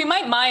 I mean, we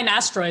might mine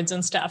asteroids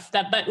and stuff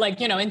but like,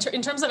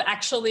 in terms of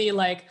actually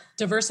like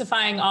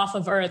diversifying off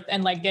of Earth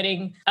and like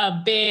getting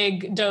a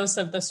big dose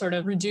of the sort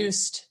of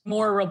reduced,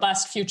 more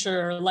robust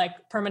future,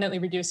 like permanently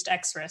reduced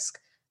X risk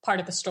part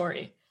of the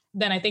story,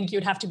 then I think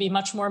you'd have to be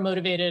much more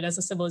motivated as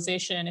a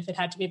civilization if it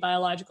had to be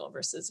biological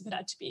versus if it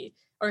had to be,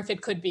 or if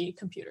it could be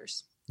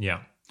computers.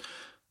 Yeah.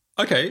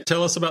 Okay.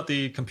 Tell us about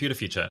the computer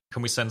future.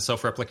 Can we send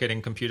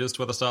self-replicating computers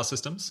to other star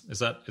systems? Is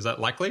that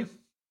likely?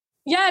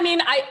 Yeah, I mean,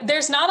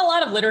 there's not a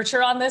lot of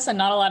literature on this and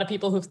not a lot of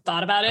people who've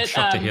thought about it. I'm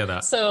shocked to hear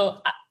that. So,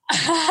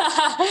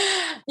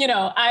 I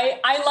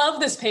love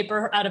this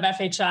paper out of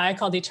FHI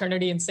called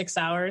Eternity in 6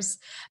 Hours,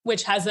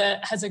 which has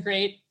a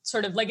great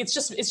sort of like, it's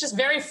just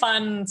very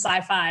fun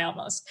sci-fi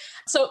almost.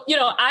 So,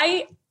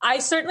 I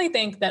certainly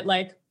think that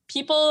like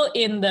people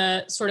in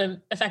the sort of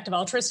effective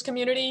altruist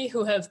community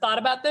who have thought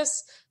about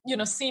this,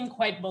 seem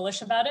quite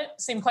bullish about it,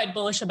 seem quite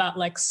bullish about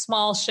like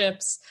small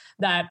ships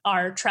that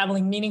are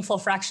traveling meaningful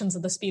fractions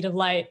of the speed of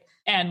light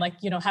and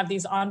like, have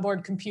these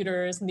onboard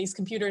computers, and these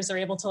computers are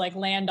able to like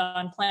land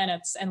on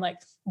planets and like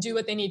do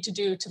what they need to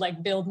do to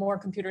like build more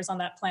computers on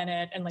that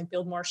planet and like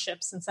build more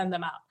ships and send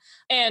them out.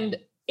 And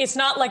it's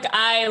not like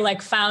I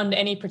like found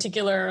any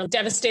particular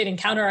devastating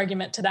counter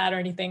argument to that or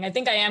anything. I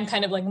think I am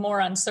kind of like more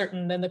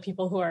uncertain than the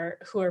people who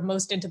are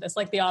most into this,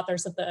 like the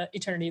authors of the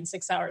Eternity in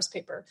 6 Hours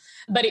paper.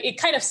 But it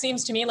kind of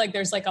seems to me like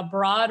there's like a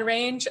broad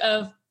range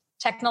of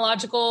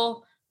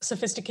technological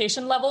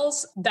sophistication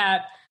levels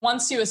that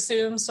once you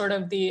assume sort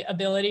of the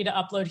ability to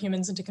upload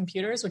humans into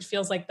computers, which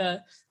feels like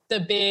the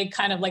big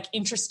kind of like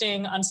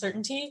interesting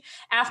uncertainty.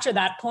 After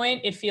that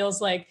point, it feels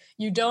like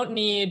you don't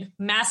need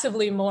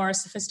massively more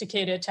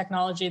sophisticated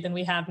technology than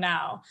we have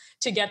now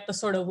to get the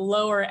sort of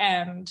lower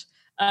end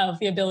of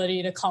the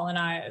ability to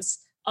colonize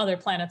other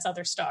planets,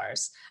 other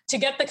stars. To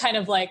get the kind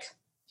of like,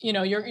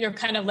 you're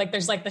kind of like,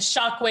 there's like the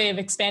shockwave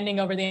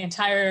expanding over the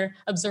entire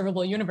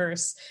observable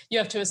universe. You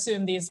have to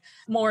assume these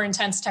more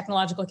intense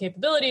technological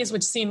capabilities,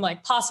 which seem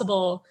like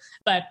possible,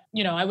 but,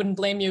 I wouldn't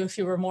blame you if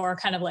you were more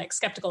kind of like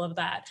skeptical of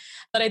that.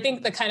 But I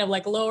think the kind of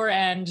like lower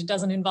end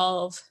doesn't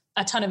involve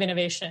a ton of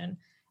innovation.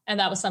 And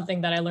that was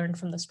something that I learned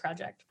from this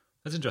project.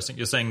 That's interesting.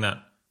 You're saying that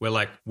we're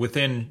like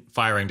within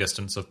firing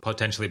distance of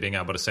potentially being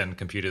able to send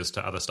computers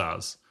to other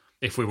stars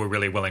if we were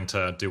really willing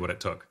to do what it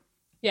took.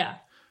 Yeah.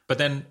 But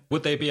then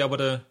would they be able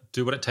to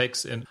do what it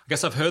takes? I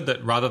guess I've heard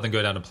that rather than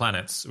go down to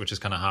planets, which is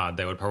kind of hard,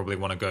 they would probably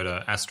want to go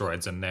to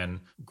asteroids and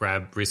then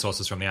grab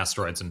resources from the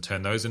asteroids and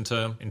turn those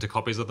into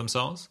copies of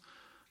themselves.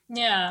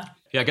 Yeah.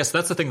 Yeah, I guess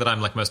that's the thing that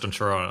I'm like most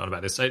unsure on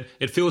about this.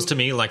 It feels to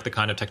me like the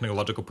kind of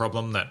technological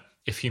problem that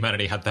if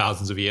humanity had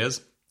thousands of years,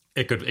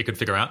 it could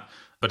figure out.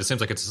 But it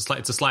seems like it's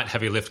a slight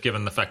heavy lift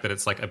given the fact that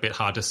it's like a bit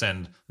hard to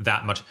send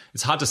that much.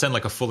 It's hard to send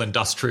like a full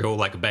industrial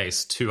like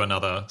base to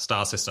another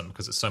star system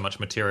because it's so much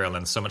material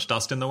and so much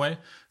dust in the way.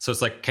 So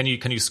it's like, can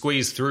you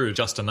squeeze through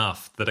just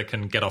enough that it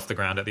can get off the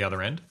ground at the other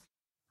end?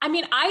 I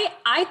mean,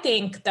 I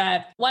think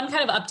that one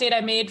kind of update I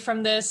made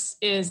from this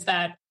is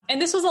that,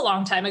 and this was a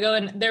long time ago,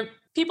 and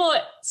people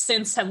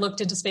since have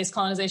looked into space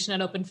colonization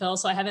at Open Phil,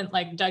 so I haven't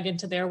like dug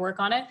into their work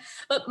on it.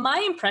 But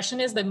my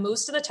impression is that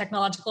most of the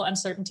technological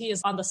uncertainty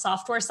is on the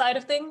software side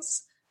of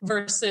things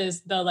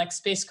versus the like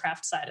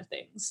spacecraft side of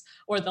things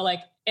or the like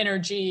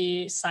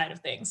energy side of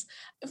things.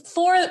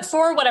 For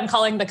what I'm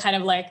calling the kind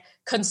of like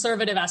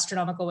conservative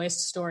astronomical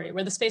waste story,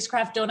 where the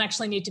spacecraft don't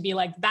actually need to be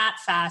like that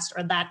fast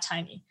or that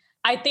tiny.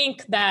 I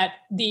think that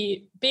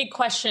the big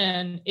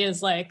question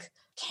is like,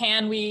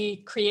 can we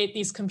create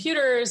these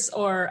computers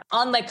or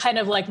on like kind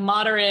of like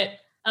moderate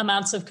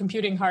amounts of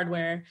computing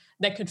hardware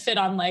that could fit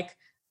on like,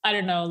 I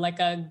don't know, like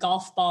a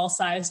golf ball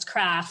sized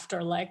craft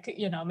or like,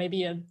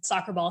 maybe a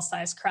soccer ball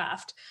sized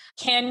craft?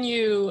 Can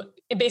you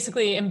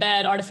basically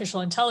embed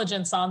artificial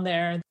intelligence on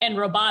there and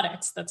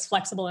robotics that's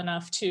flexible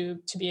enough to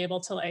be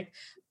able to like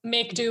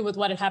make do with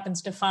what it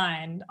happens to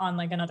find on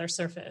like another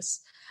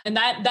surface? And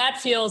that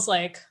feels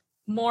like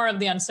more of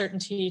the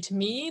uncertainty to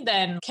me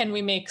than can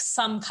we make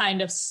some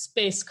kind of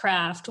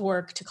spacecraft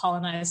work to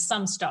colonize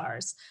some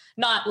stars,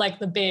 not like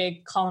the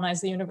big colonize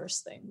the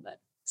universe thing, but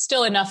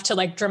still enough to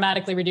like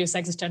dramatically reduce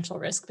existential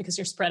risk because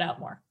you're spread out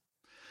more.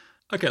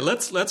 Okay,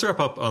 let's wrap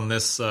up on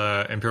this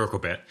empirical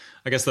bit.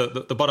 I guess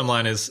the bottom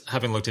line is,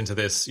 having looked into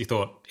this, you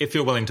thought if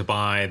you're willing to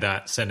buy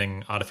that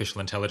sending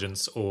artificial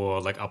intelligence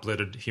or like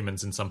uploaded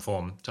humans in some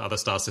form to other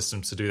star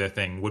systems to do their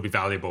thing would be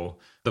valuable.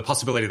 The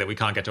possibility that we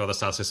can't get to other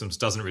star systems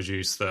doesn't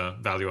reduce the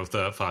value of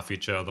the far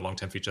future or the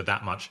long-term future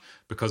that much,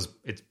 because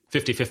it's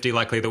 50-50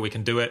 likely that we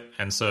can do it,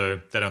 and so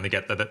that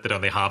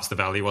only halves the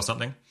value or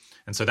something.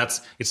 And so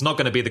it's not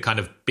going to be the kind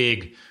of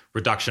big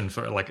reduction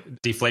for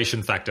like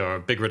deflation factor or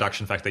big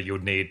reduction factor you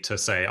would need to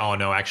say, oh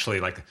no, actually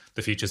like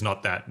the future's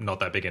not that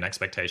big in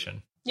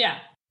expectation. Yeah.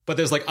 But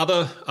there's like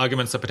other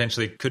arguments that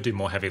potentially could do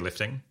more heavy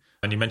lifting.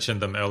 And you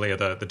mentioned them earlier,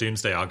 the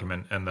doomsday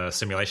argument and the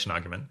simulation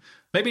argument.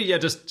 Maybe, yeah,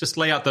 just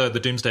lay out the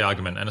doomsday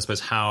argument, and I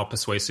suppose how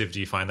persuasive do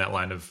you find that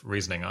line of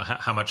reasoning? Or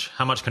how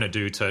much can it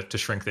do to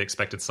shrink the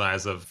expected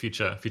size of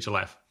future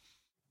life?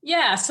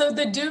 Yeah, so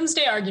the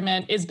doomsday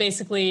argument is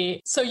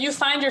basically, so you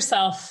find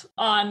yourself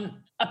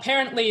on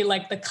apparently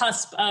like the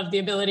cusp of the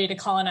ability to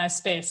colonize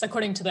space,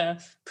 according to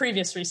the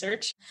previous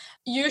research.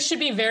 You should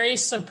be very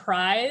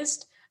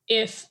surprised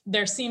if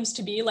there seems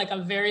to be like a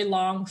very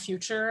long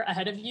future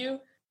ahead of you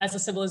as a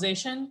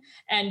civilization,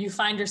 and you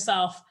find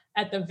yourself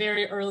at the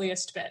very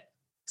earliest bit.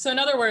 So in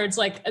other words,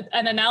 like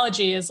an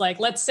analogy is like,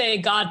 let's say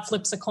God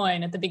flips a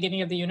coin at the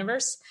beginning of the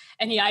universe,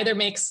 and he either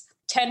makes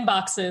 10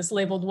 boxes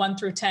labeled 1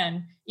 through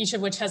 10, each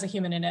of which has a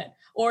human in it,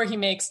 or he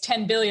makes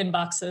 10 billion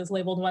boxes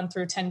labeled 1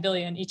 through 10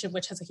 billion, each of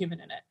which has a human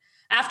in it.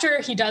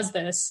 After he does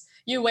this,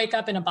 you wake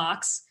up in a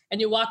box and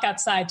you walk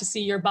outside to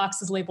see your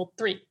box is labeled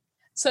 3.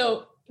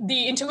 So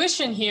the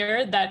intuition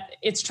here that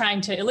it's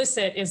trying to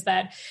elicit is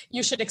that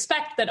you should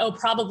expect that, oh,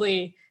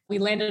 probably we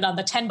landed on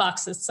the 10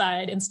 boxes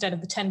side instead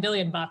of the 10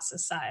 billion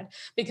boxes side,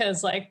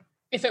 because like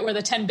if it were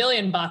the 10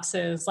 billion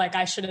boxes, like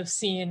I should have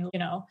seen,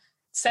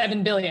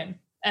 7 billion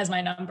as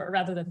my number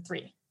rather than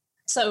 3.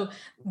 So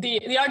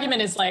the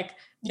argument is like,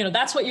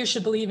 that's what you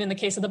should believe in the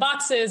case of the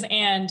boxes,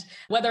 and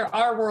whether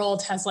our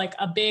world has like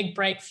a big,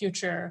 bright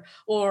future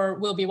or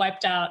will be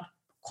wiped out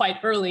quite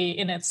early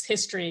in its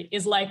history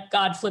is like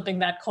God flipping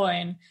that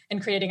coin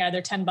and creating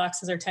either 10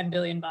 boxes or 10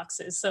 billion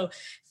boxes. So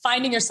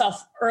finding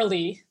yourself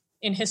early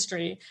in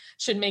history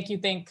should make you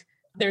think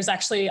there's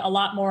actually a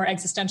lot more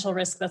existential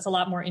risk that's a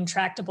lot more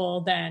intractable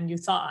than you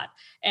thought.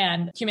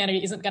 And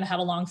humanity isn't going to have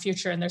a long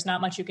future, and there's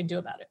not much you can do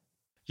about it.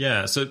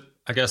 Yeah, so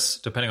I guess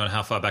depending on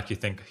how far back you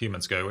think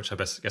humans go, which I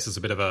guess is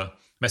a bit of a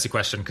messy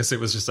question because it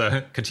was just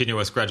a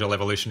continuous gradual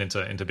evolution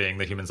into being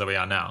the humans that we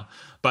are now.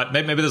 But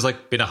maybe there's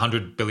like been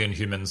 100 billion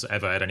humans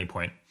ever at any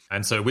point.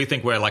 And so we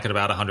think we're like at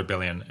about 100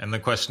 billion. And the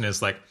question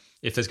is like,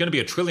 if there's going to be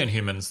a trillion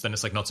humans, then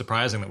it's like not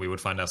surprising that we would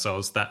find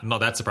ourselves not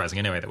that surprising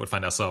anyway, that would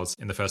find ourselves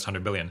in the first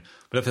 100 billion.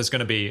 But if there's going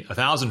to be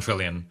 1,000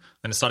 trillion,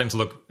 then it's starting to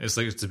look, it's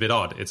a bit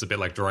odd. It's a bit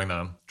like drawing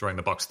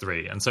the box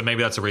 3. And so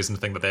maybe that's a reason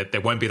to think that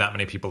there won't be that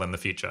many people in the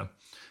future.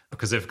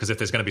 Because if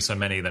there's going to be so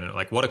many, then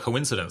like what a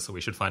coincidence that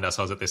we should find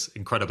ourselves at this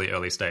incredibly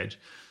early stage.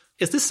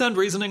 Is this sound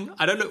reasoning?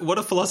 I don't know. What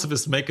do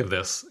philosophers make of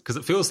this? Because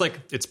it feels like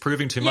it's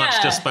proving too much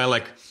just by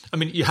like, I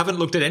mean, you haven't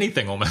looked at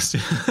anything almost.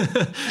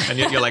 And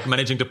yet you're like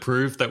managing to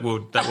prove that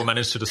we'll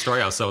manage to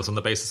destroy ourselves on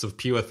the basis of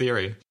pure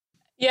theory.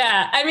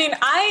 Yeah. I mean,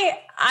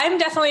 I'm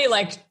definitely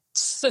like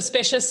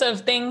suspicious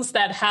of things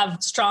that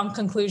have strong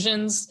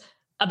conclusions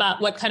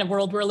about what kind of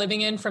world we're living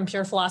in from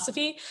pure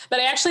philosophy. But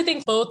I actually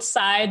think both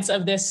sides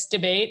of this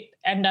debate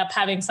end up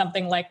having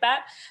something like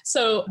that.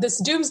 So this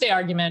doomsday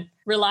argument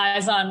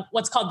relies on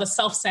what's called the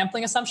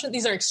self-sampling assumption.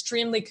 These are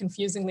extremely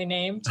confusingly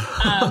named.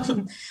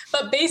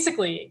 But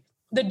basically,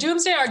 the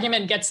doomsday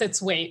argument gets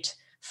its weight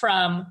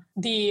from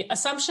the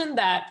assumption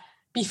that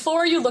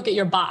before you look at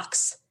your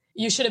box,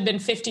 you should have been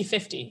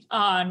 50-50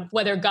 on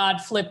whether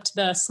God flipped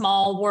the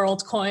small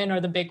world coin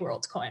or the big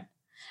world coin.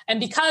 And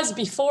because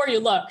before you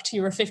looked,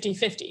 you were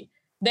 50-50,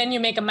 then you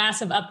make a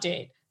massive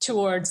update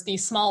towards the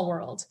small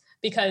world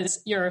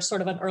because you're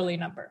sort of an early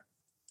number.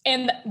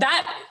 And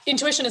that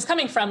intuition is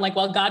coming from like,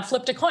 well, God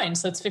flipped a coin,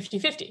 so it's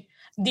 50-50.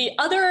 The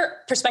other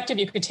perspective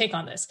you could take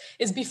on this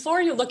is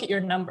before you look at your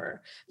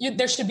number,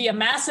 there should be a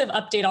massive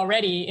update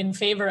already in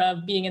favor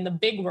of being in the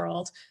big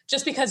world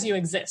just because you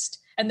exist.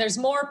 And there's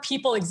more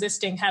people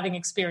existing having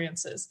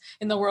experiences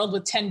in the world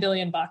with 10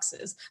 billion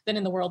boxes than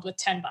in the world with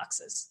 10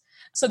 boxes.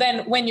 So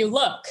then when you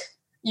look,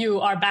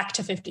 you are back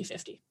to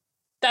 50-50.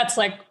 That's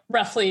like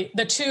roughly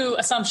the two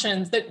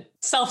assumptions. That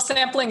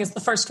self-sampling is the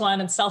first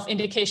one and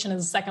self-indication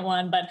is the second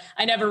one, but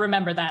I never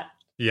remember that.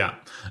 Yeah.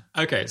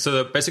 Okay.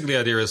 So basically the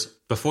idea is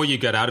before you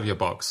get out of your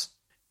box,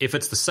 if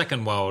it's the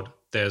second world,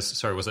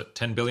 was it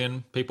 10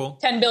 billion people?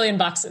 10 billion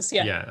boxes,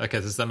 yeah. Yeah, okay,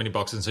 there's that many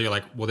boxes. And so you're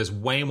like, well, there's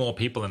way more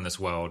people in this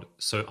world,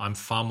 so I'm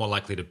far more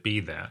likely to be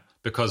there.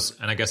 Because,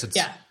 and I guess it's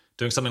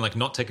doing something like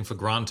not taking for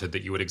granted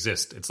that you would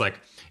exist. It's like,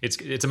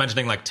 it's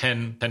imagining like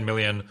 10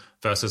 million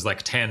versus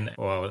like 10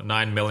 or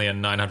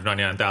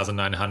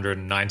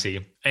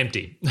 9,999,990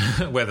 empty,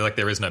 where like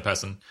there is no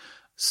person.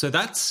 So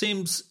that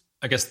seems,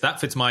 I guess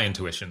that fits my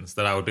intuitions,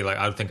 that I would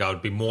think I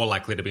would be more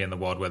likely to be in the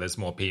world where there's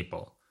more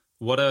people.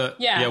 What do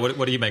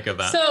you make of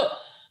that? So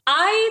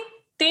I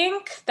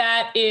think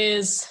that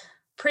is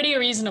pretty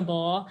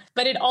reasonable,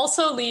 but it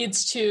also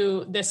leads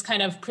to this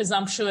kind of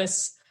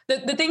presumptuous.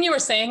 The thing you were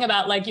saying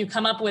about like you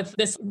come up with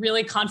this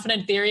really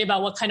confident theory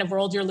about what kind of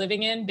world you're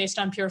living in based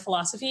on pure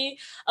philosophy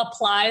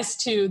applies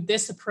to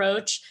this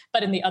approach,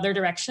 but in the other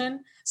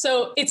direction.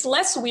 So it's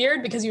less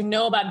weird because you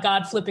know about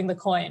God flipping the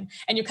coin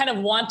and you kind of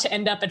want to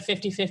end up at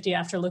 50-50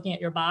 after looking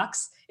at your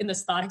box in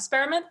this thought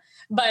experiment.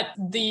 But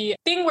the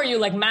thing where you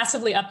like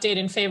massively update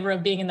in favor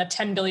of being in the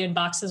 10 billion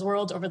boxes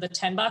world over the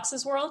 10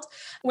 boxes world,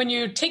 when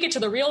you take it to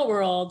the real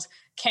world,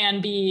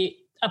 can be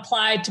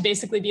applied to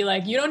basically be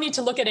like, you don't need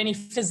to look at any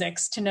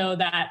physics to know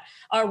that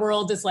our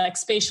world is like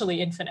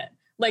spatially infinite.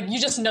 Like you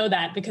just know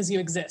that because you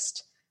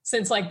exist.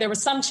 Since like there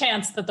was some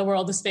chance that the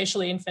world is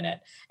spatially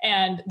infinite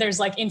and there's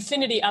like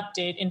infinity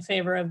update in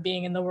favor of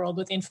being in the world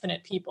with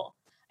infinite people.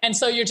 And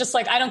so you're just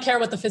like, I don't care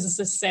what the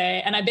physicists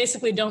say. And I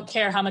basically don't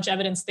care how much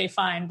evidence they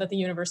find that the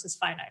universe is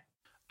finite.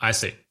 I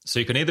see. So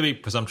you can either be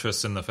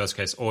presumptuous in the first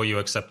case, or you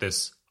accept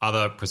this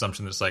other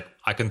presumption that's like,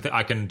 I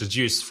can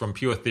deduce from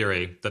pure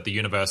theory that the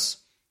universe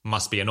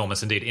must be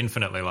enormous, indeed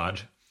infinitely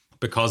large,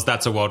 because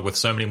that's a world with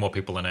so many more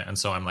people in it. And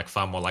so I'm like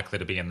far more likely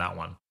to be in that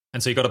one.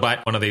 And so you got to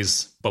bite one of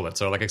these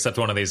bullets or like accept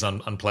one of these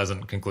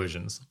unpleasant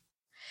conclusions.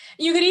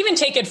 You could even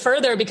take it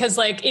further because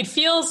like it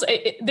feels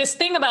this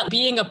thing about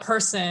being a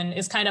person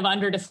is kind of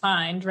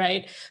underdefined,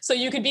 right? So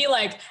you could be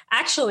like,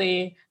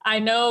 actually, I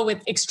know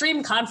with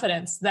extreme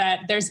confidence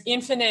that there's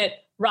infinite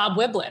Rob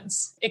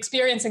Wiblins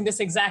experiencing this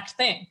exact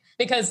thing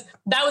because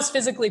that was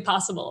physically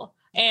possible.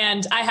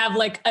 And I have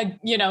like a,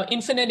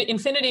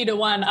 infinity to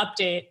one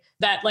update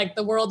that like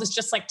the world is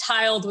just like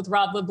tiled with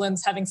Rob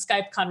Wiblins having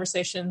Skype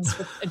conversations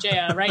with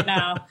Ajeya right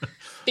now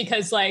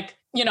because like,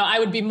 I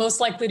would be most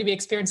likely to be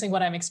experiencing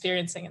what I'm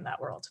experiencing in that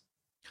world.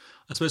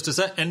 I suppose, does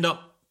that end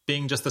up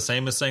being just the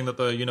same as saying that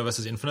the universe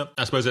is infinite?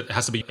 I suppose it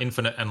has to be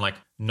infinite and like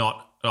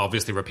not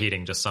obviously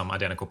repeating just some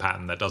identical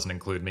pattern that doesn't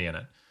include me in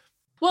it.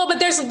 Well, but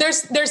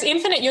there's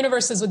infinite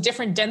universes with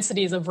different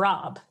densities of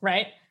Rob,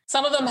 right?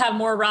 Some of them have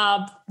more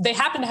Rob. They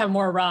happen to have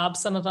more Rob.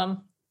 Some of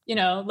them,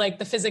 like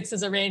the physics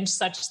is arranged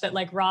such that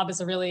like Rob is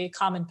a really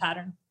common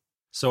pattern.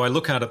 So I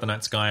look out at the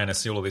night sky and I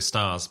see all of these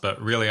stars,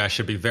 but really I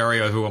should be very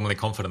overwhelmingly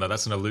confident that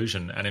that's an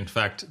illusion. And in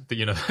fact,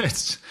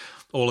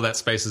 all of that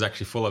space is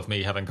actually full of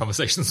me having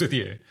conversations with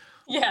you.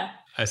 Yeah.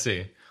 I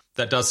see.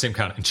 That does seem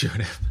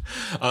counterintuitive.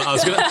 I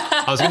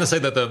was going to say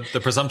that the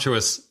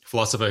presumptuous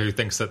philosopher who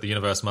thinks that the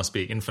universe must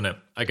be infinite,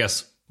 I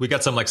guess we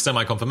get some like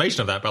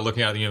semi-confirmation of that by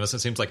looking at the universe. It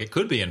seems like it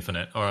could be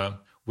infinite, or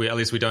at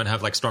least we don't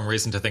have like strong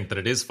reason to think that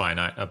it is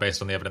finite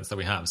based on the evidence that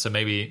we have. So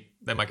maybe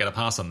they might get a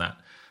pass on that.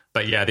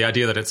 But yeah, the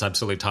idea that it's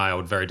absolutely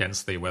tiled very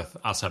densely with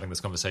us having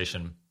this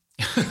conversation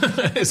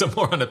is a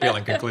more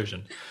unappealing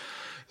conclusion.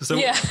 So,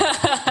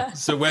 yeah.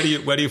 So where do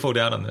you fall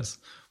down on this?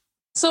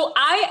 So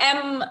I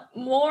am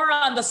more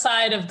on the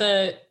side of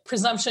the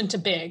presumption to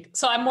big.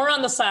 So I'm more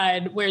on the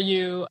side where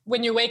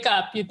when you wake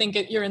up, you think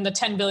you're in the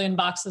 10 billion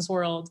boxes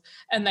world,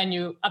 and then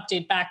you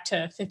update back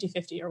to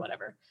 50-50 or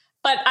whatever.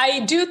 But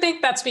I do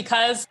think that's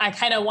because I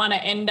kind of want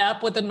to end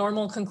up with a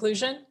normal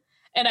conclusion.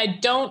 And I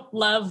don't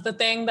love the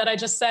thing that I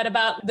just said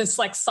about this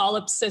like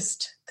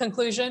solipsist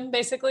conclusion,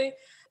 basically.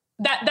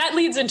 That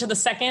leads into the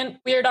second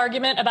weird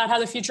argument about how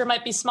the future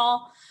might be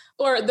small,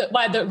 or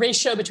why the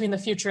ratio between the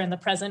future and the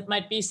present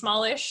might be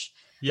smallish,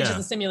 which is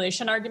the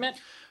simulation argument.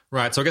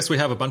 Right. So I guess we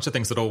have a bunch of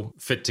things that all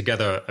fit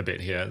together a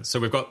bit here. So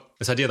we've got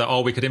this idea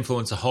that, we could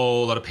influence a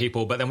whole lot of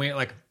people, but then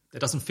it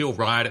doesn't feel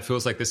right. It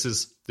feels like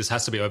this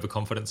has to be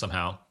overconfident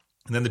somehow.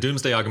 And then the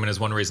doomsday argument is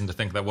one reason to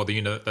think that,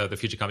 the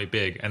future can't be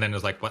big. And then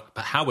it's like, but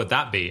how would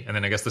that be? And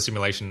then I guess the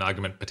simulation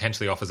argument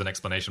potentially offers an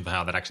explanation for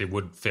how that actually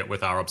would fit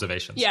with our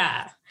observations.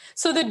 Yeah.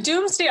 So the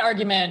doomsday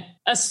argument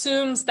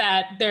assumes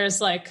that there's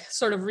like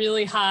sort of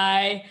really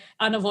high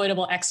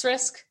unavoidable X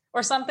risk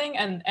or something.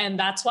 And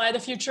that's why the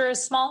future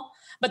is small.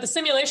 But the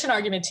simulation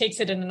argument takes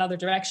it in another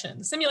direction.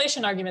 The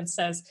simulation argument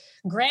says,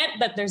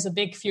 grant that there's a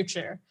big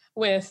future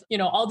with,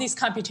 all these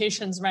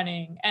computations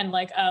running and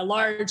like a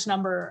large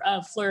number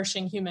of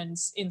flourishing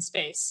humans in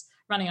space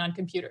running on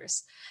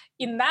computers.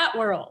 In that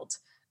world,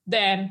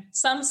 then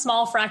some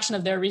small fraction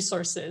of their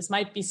resources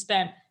might be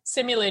spent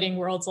simulating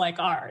worlds like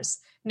ours,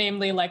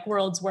 namely like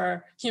worlds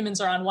where humans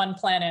are on one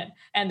planet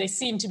and they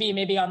seem to be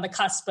maybe on the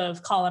cusp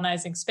of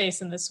colonizing space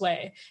in this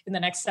way in the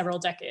next several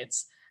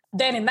decades.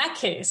 Then in that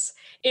case,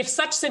 if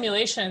such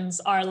simulations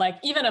are like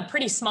even a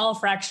pretty small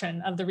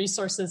fraction of the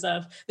resources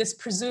of this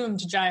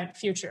presumed giant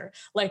future,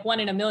 like 1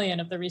 in a million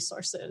of the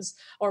resources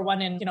or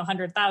 1 in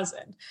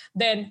 100,000,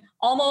 then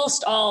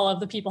almost all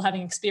of the people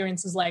having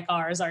experiences like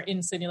ours are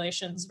in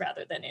simulations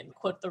rather than in,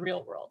 quote, the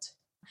real world.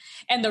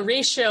 And the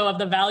ratio of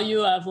the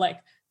value of like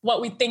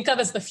what we think of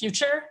as the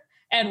future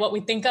and what we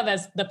think of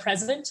as the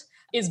present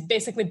is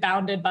basically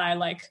bounded by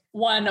like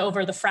 1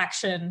 over the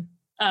fraction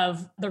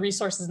of the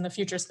resources in the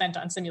future spent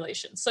on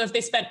simulations. So if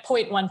they spent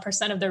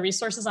 0.1% of their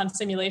resources on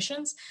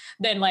simulations,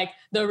 then like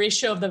the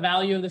ratio of the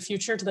value of the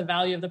future to the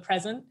value of the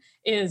present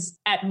is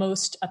at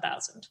most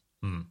 1,000.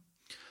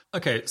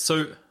 Okay,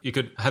 so you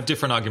could have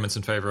different arguments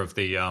in favor of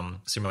the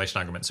simulation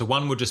argument. So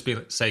one would just be,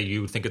 say,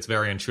 you think it's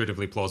very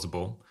intuitively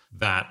plausible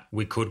that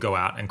we could go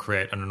out and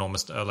create an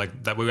enormous,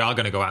 that we are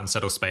going to go out and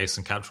settle space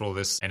and capture all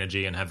this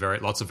energy and have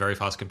lots of very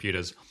fast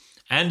computers.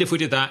 And if we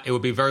did that, it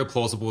would be very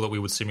plausible that we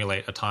would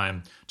simulate a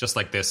time just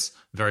like this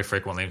very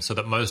frequently, so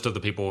that most of the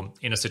people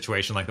in a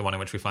situation like the one in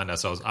which we find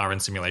ourselves are in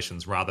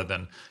simulations rather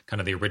than kind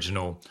of the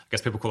original, I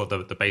guess people call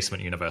it the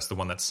basement universe, the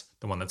one that's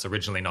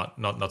originally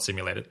not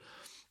simulated.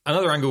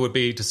 Another angle would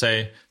be to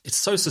say, it's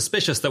so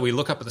suspicious that we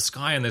look up at the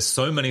sky and there's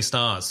so many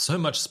stars, so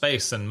much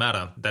space and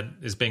matter that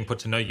is being put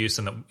to no use,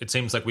 and that it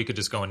seems like we could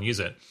just go and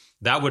use it.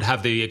 That would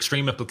have the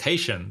extreme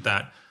implication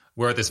that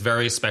we're at this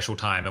very special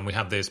time and we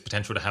have this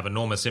potential to have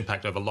enormous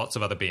impact over lots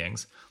of other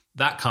beings.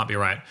 That can't be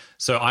right.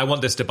 So I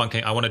want a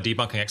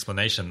debunking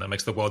explanation that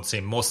makes the world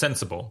seem more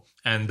sensible.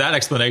 And that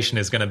explanation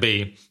is going to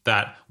be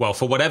that, well,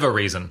 for whatever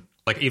reason,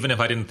 like even if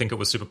I didn't think it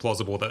was super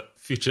plausible that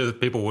future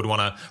people would want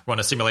to run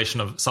a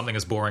simulation of something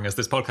as boring as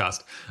this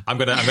podcast, I'm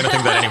gonna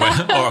think that anyway,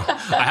 or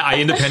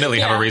I independently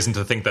have a reason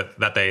to think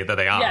that they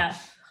are. Yeah.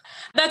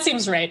 That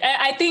seems right.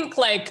 I think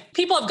like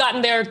people have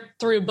gotten there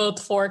through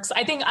both forks.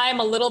 I think I'm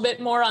a little bit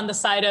more on the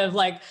side of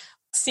like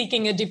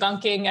seeking a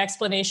debunking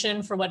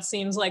explanation for what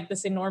seems like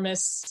this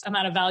enormous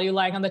amount of value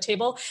lying on the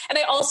table. And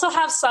I also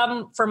have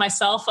some for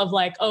myself of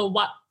like,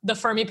 what the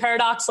Fermi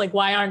paradox, like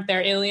why aren't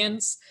there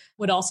aliens,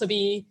 would also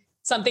be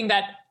something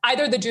that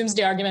either the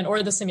doomsday argument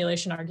or the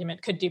simulation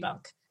argument could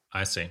debunk.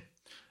 I see.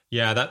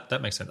 Yeah,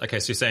 that makes sense. Okay,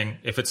 so you're saying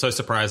if it's so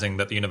surprising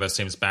that the universe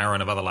seems barren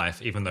of other life,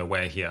 even though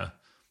we're here,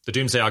 the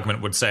doomsday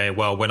argument would say,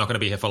 well, we're not going to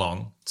be here for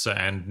long, so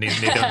and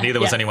neither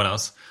was anyone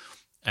else.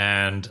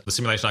 And the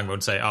simulation argument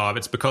would say,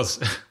 it's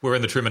because we're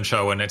in the Truman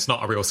Show and it's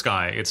not a real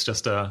sky. It's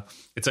just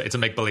it's a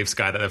make-believe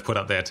sky that they've put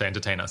up there to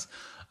entertain us.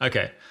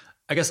 Okay,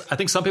 I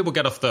think some people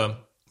get off the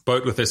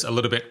boat with this a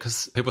little bit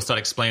because people start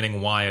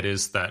explaining why it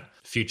is that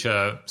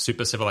future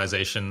super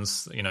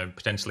civilizations,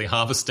 potentially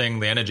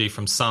harvesting the energy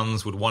from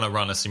suns, would want to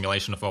run a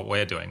simulation of what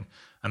we're doing.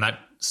 And that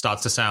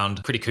starts to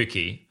sound pretty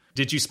kooky.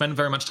 Did you spend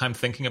very much time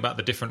thinking about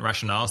the different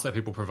rationales that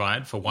people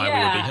provide for why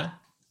we would be here?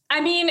 I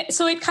mean,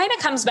 so it kind of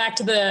comes back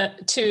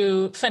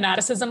to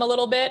fanaticism a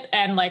little bit,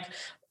 and like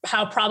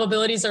how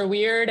probabilities are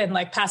weird and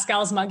like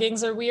Pascal's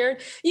muggings are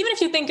weird. Even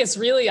if you think it's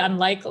really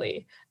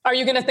unlikely, are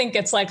you going to think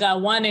it's like a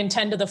 1 in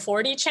 10 to the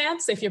 40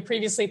 chance if you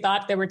previously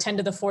thought there were 10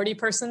 to the 40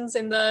 persons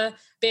in the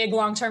big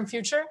long-term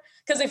future?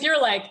 Because if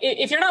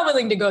you're not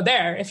willing to go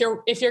there, if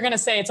you're going to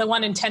say it's a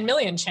 1 in 10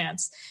 million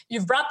chance,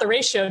 you've brought the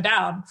ratio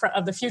down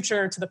of the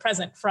future to the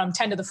present from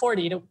 10 to the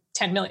 40 to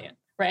 10 million,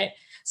 right?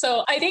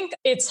 So I think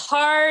it's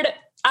hard.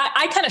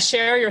 I kind of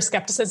share your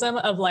skepticism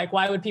of like,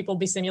 why would people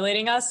be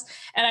simulating us?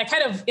 And I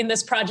kind of, in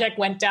this project,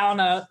 went down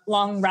a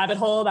long rabbit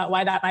hole about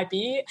why that might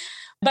be.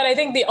 But I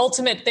think the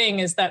ultimate thing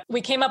is that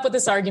we came up with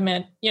this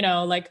argument,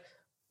 like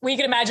we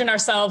could imagine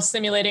ourselves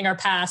simulating our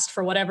past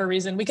for whatever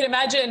reason. We could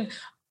imagine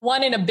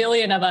 1 in a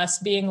billion of us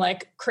being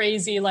like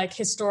crazy, like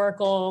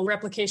historical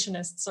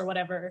replicationists or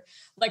whatever,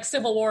 like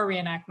Civil War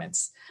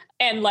reenactments.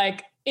 And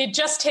like, it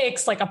just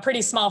takes like a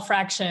pretty small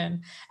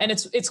fraction. And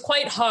it's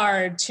quite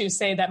hard to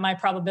say that my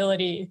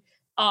probability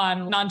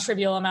on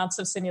non-trivial amounts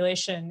of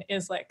simulation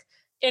is like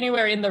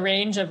anywhere in the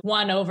range of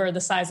 1 over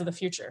the size of the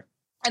future.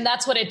 And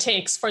that's what it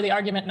takes for the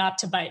argument not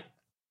to bite.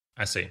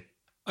 I see.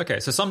 Okay,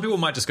 so some people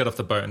might just get off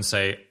the boat and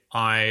say,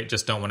 I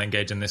just don't want to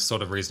engage in this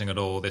sort of reasoning at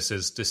all. This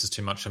is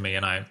too much for me,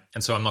 and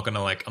so I'm not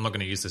going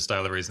to use this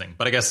style of reasoning.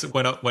 But I guess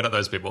we're not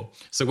those people.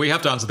 So we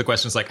have to answer the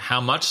questions like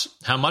how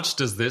much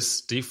does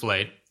this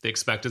deflate the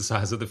expected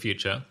size of the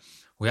future?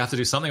 We have to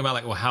do something about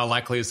like, well, how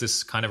likely is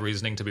this kind of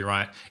reasoning to be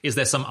right? Is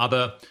there some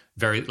other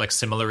very like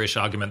similar-ish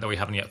argument that we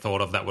haven't yet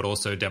thought of that would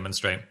also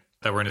demonstrate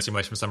that we're in a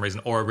simulation for some reason,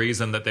 or a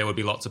reason that there would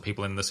be lots of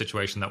people in the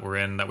situation that we're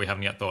in that we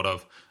haven't yet thought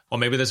of? Or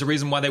maybe there's a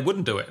reason why they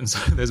wouldn't do it, and so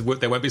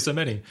there won't be so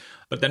many.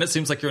 But then it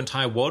seems like your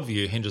entire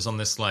worldview hinges on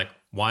this like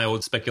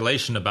wild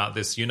speculation about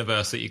this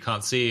universe that you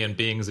can't see and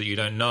beings that you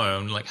don't know,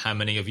 and like how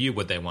many of you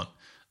would they want?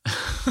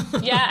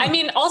 Yeah, I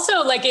mean,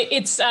 also like it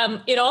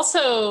dampens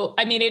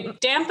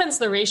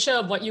the ratio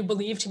of what you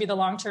believe to be the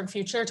long-term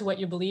future to what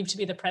you believe to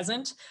be the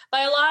present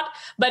by a lot.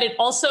 But it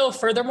also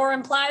furthermore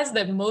implies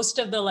that most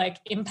of the like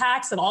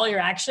impacts of all your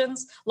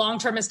actions,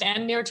 long-termist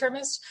and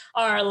near-termist,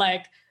 are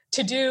like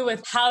to do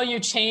with how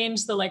you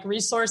change the like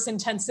resource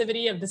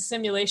intensivity of the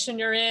simulation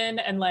you're in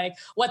and like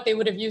what they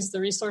would have used the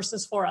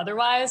resources for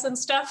otherwise and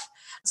stuff.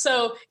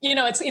 So,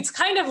 it's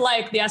kind of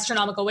like the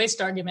astronomical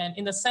waste argument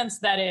in the sense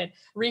that it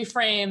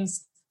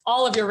reframes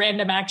all of your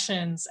random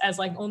actions as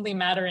like only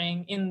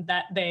mattering in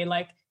that they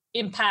like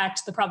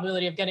impact the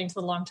probability of getting to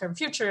the long-term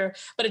future,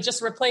 but it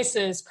just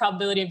replaces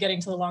probability of getting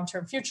to the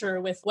long-term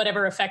future with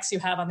whatever effects you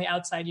have on the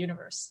outside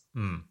universe.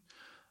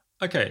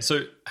 Okay,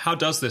 so how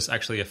does this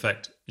actually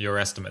affect your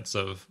estimates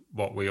of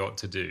what we ought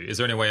to do? Is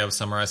there any way of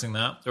summarizing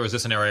that? Or is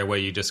this an area where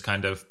you just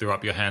kind of threw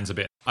up your hands a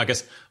bit? I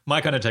guess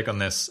my kind of take on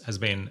this has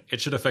been it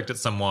should affect it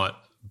somewhat,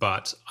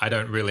 but I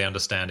don't really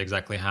understand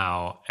exactly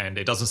how. And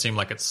it doesn't seem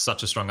like it's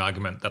such a strong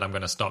argument that I'm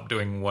going to stop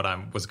doing what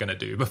I was going to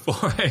do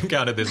before I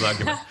encountered this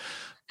argument.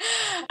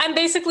 I'm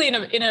basically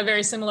in a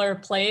very similar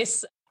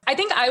place. I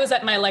think I was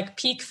at my like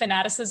peak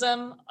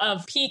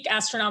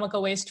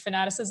astronomical waste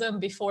fanaticism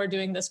before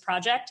doing this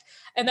project.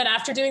 And then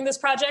after doing this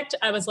project,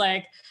 I was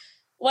like,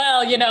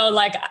 well,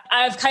 like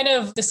I've kind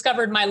of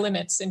discovered my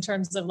limits in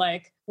terms of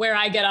like where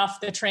I get off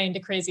the train to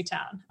crazy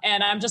town.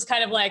 And I'm just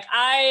kind of like,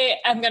 I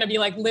am going to be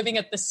like living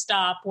at the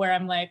stop where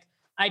I'm like,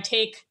 I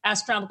take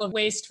astronomical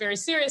waste very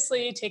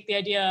seriously, take the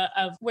idea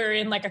of we're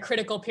in like a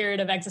critical period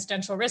of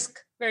existential risk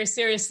very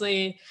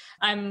seriously.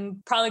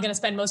 I'm probably going to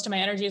spend most of my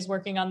energies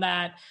working on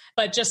that,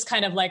 but just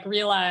kind of like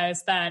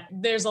realize that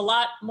there's a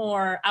lot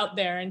more out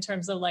there in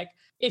terms of like,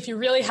 if you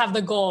really have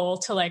the goal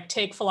to like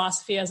take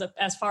philosophy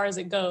as far as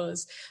it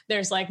goes,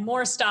 there's like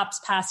more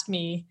stops past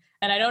me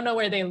and I don't know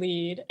where they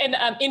lead. And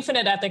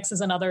infinite ethics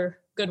is another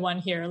good one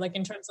here, like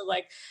in terms of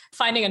like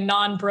finding a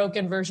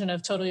non-broken version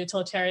of total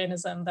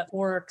utilitarianism that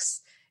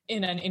works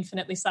in an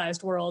infinitely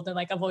sized world and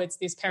like avoids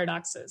these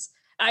paradoxes.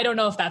 I don't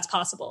know if that's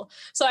possible.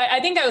 So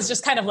I think I was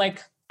just kind of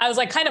like, I was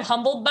like kind of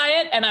humbled by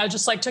it. And I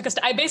just like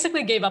I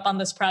basically gave up on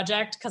this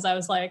project because I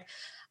was like,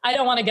 I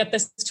don't want to get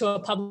this to a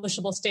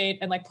publishable state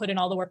and like put in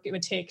all the work it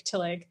would take to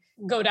like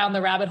go down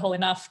the rabbit hole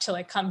enough to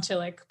like come to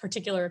like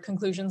particular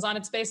conclusions on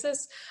its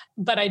basis.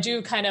 But I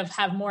do kind of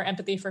have more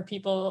empathy for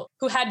people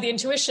who had the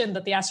intuition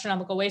that the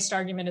astronomical waste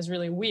argument is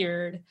really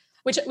weird,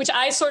 which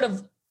I sort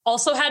of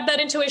also had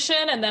that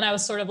intuition. And then I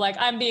was sort of like,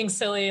 I'm being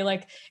silly.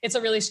 Like it's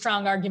a really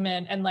strong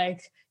argument. And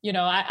like,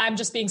 I'm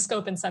just being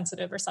scope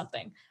insensitive or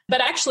something.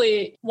 But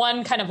actually,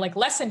 one kind of like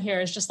lesson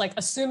here is just like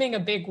assuming a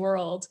big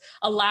world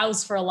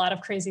allows for a lot of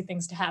crazy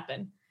things to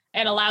happen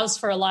and allows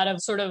for a lot of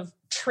sort of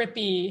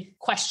trippy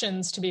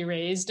questions to be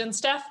raised and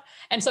stuff.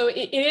 And so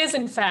it is,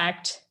 in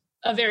fact,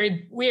 a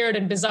very weird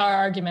and bizarre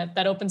argument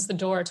that opens the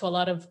door to a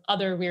lot of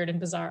other weird and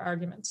bizarre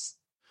arguments.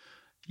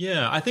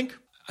 Yeah, I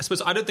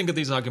suppose I don't think of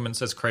these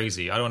arguments as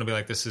crazy. I don't want to be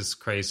like, this is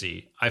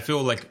crazy. I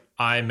feel like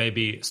I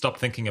maybe stopped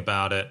thinking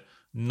about it,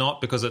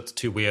 not because it's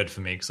too weird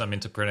for me, because I'm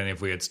into plenty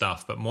of weird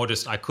stuff, but more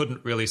just I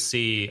couldn't really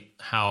see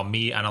how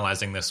me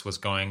analyzing this was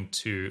going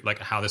to, like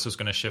how this was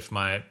going to shift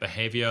my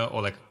behavior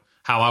or like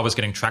how I was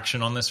getting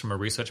traction on this from a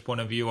research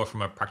point of view or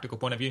from a practical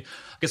point of view.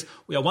 I guess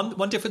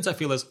one difference I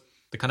feel is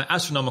the kind of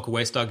astronomical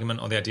waste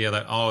argument or the idea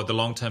that, the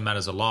long-term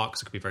matters a lot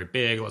because it could be very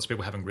big, lots of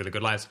people having really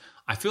good lives.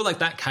 I feel like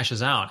that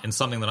cashes out in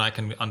something that I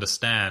can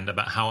understand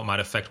about how it might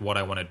affect what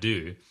I want to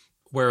do.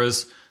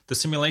 Whereas the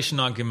simulation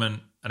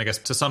argument, and I guess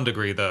to some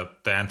degree the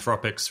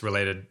anthropics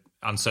related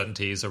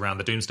uncertainties around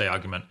the doomsday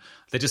argument,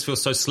 they just feel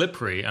so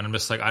slippery. And I'm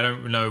just like, I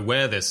don't know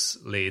where this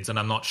leads and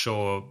I'm not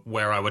sure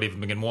where I would even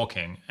begin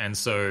walking. And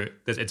so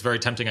it's very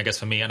tempting, I guess,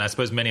 for me. And I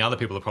suppose many other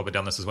people have probably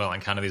done this as well,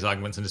 encounter these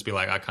arguments and just be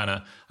like, I kind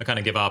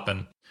of give up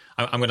and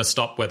I'm going to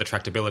stop where the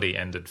tractability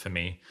ended for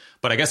me.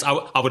 But I guess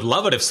I would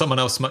love it if someone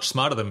else much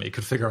smarter than me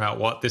could figure out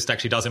what this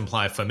actually does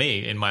imply for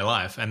me in my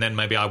life. And then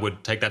maybe I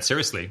would take that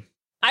seriously.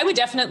 I would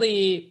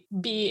definitely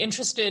be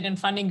interested in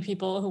funding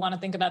people who want to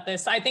think about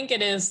this. I think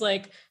it is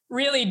like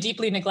really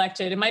deeply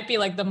neglected. It might be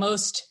like the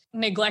most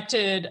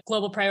neglected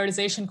global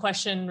prioritization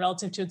question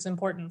relative to its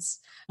importance.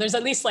 There's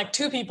at least like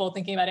 2 people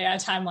thinking about AI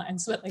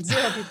timelines, but like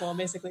 0 people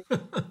basically,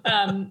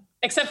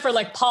 except for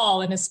like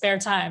Paul in his spare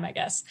time, I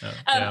guess.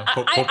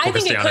 I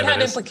think it could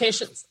have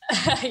implications.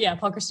 Yeah,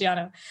 Paul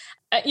Cristiano.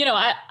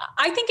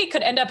 I think it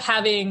could end up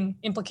having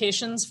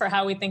implications for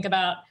how we think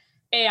about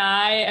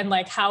AI and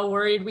like how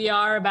worried we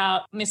are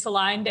about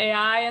misaligned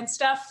AI and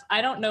stuff.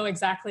 I don't know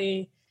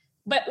exactly,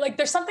 but like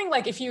there's something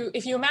like if you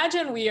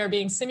imagine we are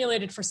being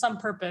simulated for some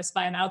purpose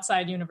by an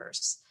outside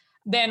universe,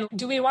 then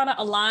do we want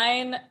to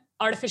align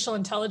artificial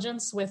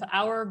intelligence with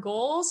our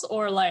goals,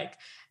 or like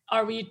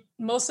are we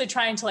mostly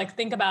trying to like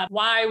think about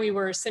why we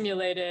were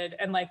simulated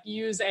and like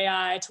use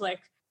AI to like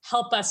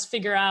help us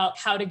figure out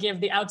how to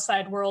give the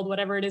outside world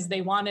whatever it is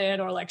they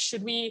wanted, or like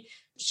should we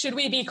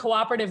be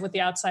cooperative with the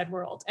outside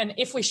world? And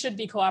if we should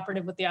be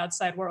cooperative with the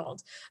outside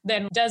world,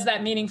 then does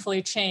that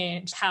meaningfully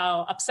change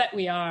how upset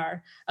we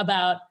are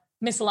about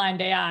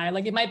misaligned AI?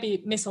 Like it might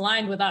be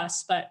misaligned with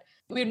us, but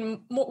we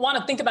want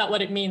to think about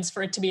what it means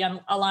for it to be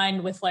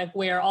aligned with like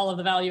where all of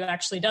the value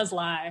actually does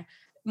lie.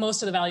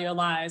 Most of the value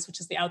lies, which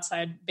is the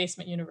outside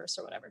basement universe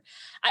or whatever.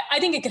 I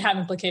think it could have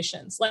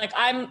implications. Like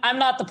I'm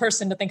not the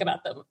person to think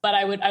about them, but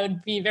I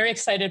would be very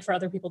excited for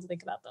other people to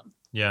think about them.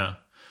 Yeah.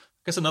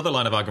 I guess another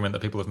line of argument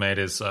that people have made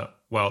is,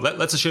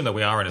 let's assume that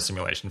we are in a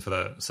simulation for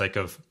the sake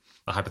of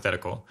the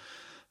hypothetical.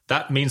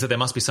 That means that there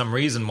must be some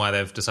reason why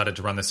they've decided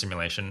to run this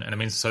simulation. And it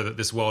means so that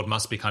this world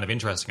must be kind of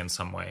interesting in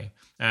some way.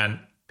 And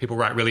people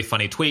write really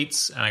funny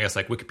tweets. And I guess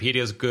like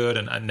Wikipedia is good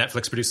and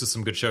Netflix produces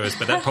some good shows,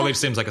 but that probably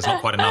seems like it's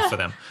not quite enough for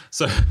them.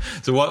 So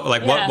what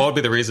would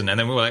be the reason? And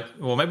then we were like,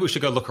 well, maybe we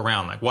should go look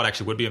around, like what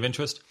actually would be of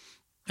interest.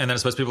 And then I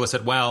suppose people have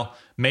said, well,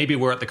 maybe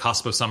we're at the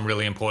cusp of some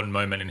really important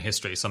moment in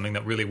history, something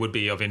that really would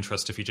be of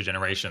interest to future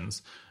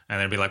generations. And then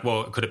it'd be like,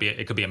 well, it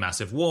could be a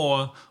massive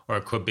war, or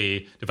it could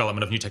be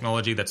development of new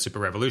technology that's super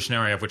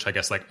revolutionary, of which I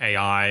guess like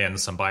AI and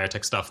some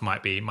biotech stuff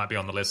might be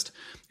on the list.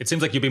 It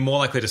seems like you'd be more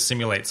likely to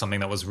simulate something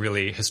that was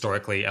really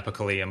historically,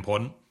 epically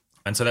important.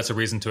 And so that's a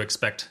reason to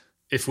expect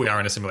if we are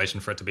in a simulation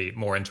for it to be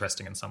more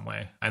interesting in some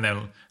way. And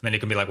then you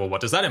can be like, well,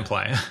 what does that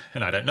imply?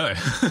 And I don't know.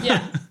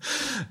 Yeah.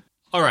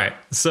 All right.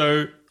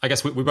 So I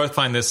guess we both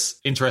find this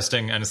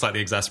interesting and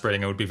slightly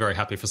exasperating. I would be very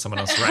happy for someone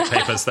else to write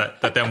papers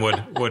that then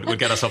would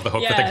get us off the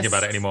hook for thinking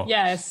about it anymore.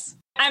 Yes.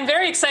 I'm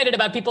very excited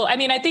about people. I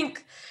mean, I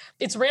think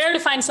it's rare to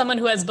find someone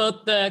who has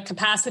both the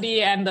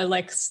capacity and the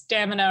like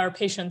stamina or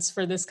patience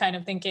for this kind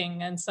of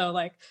thinking. And so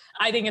like,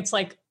 I think it's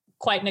like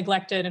quite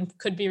neglected and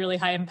could be really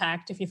high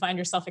impact if you find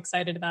yourself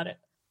excited about it.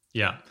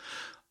 Yeah.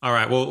 All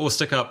right. Well, we'll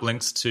stick up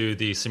links to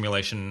the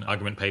simulation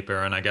argument paper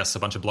and I guess a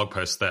bunch of blog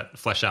posts that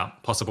flesh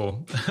out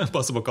possible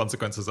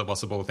consequences or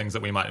possible things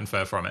that we might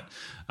infer from it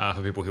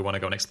for people who want to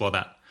go and explore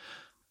that.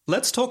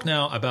 Let's talk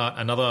now about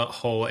another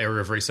whole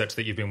area of research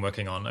that you've been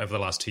working on over the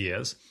last 2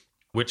 years,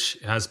 which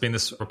has been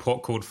this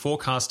report called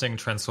Forecasting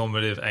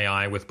Transformative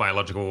AI with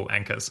Biological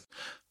Anchors.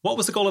 What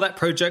was the goal of that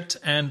project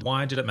and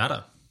why did it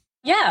matter?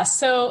 Yeah,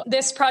 so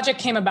this project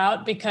came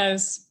about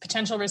because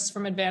potential risks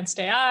from advanced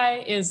AI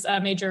is a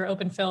major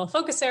open phil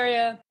focus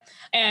area.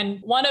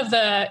 And one of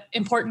the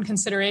important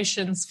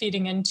considerations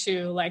feeding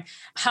into like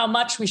how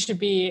much we should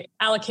be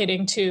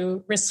allocating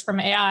to risks from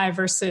AI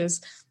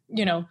versus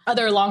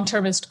other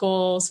long-termist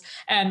goals,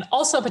 and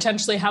also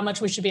potentially how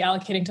much we should be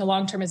allocating to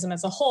long-termism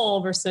as a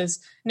whole versus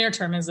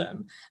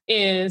near-termism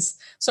is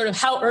sort of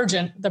how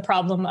urgent the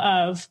problem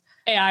of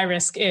AI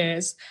risk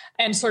is,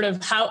 and sort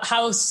of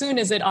how soon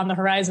is it on the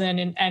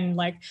horizon, and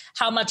like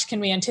how much can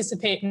we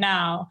anticipate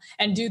now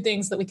and do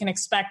things that we can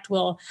expect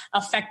will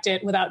affect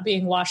it without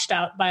being washed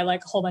out by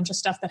like a whole bunch of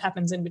stuff that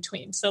happens in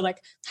between. So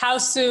like how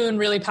soon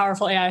really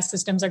powerful AI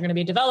systems are going to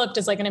be developed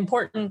is like an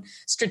important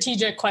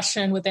strategic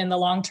question within the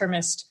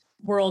long-termist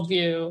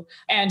worldview,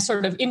 and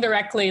sort of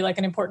indirectly like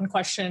an important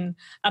question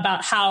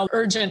about how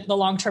urgent the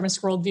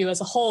long-termist worldview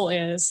as a whole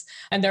is,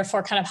 and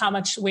therefore kind of how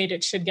much weight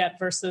it should get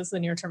versus the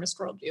near-termist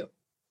worldview.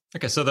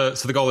 Okay, so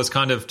the goal is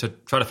kind of to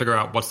try to figure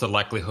out what's the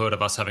likelihood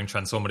of us having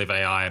transformative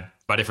AI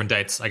by different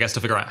dates, I guess, to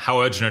figure out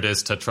how urgent it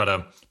is to try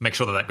to make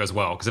sure that goes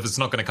well. Because if it's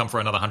not going to come for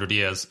another 100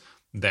 years,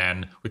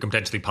 then we can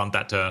potentially punt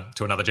that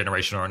to another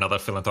generation or another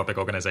philanthropic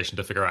organization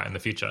to figure out in the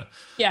future.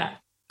 Yeah.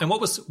 And what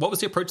was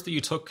the approach that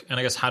you took, and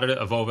I guess how did it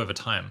evolve over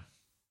time?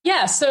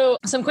 Yeah, so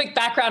some quick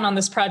background on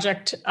this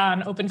project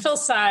on Open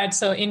Phil's side.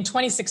 So in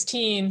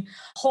 2016,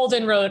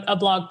 Holden wrote a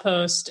blog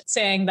post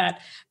saying that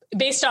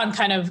based on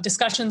kind of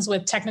discussions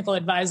with technical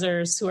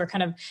advisors who are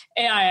kind of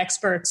AI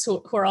experts who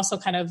are also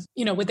kind of,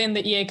 within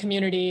the EA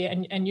community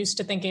and used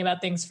to thinking about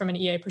things from an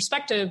EA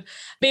perspective,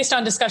 based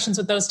on discussions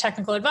with those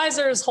technical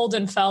advisors,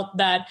 Holden felt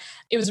that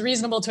it was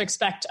reasonable to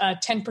expect a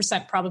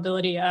 10%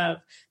 probability of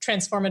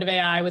transformative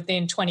AI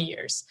within 20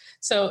 years.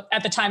 So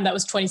at the time that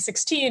was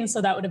 2016,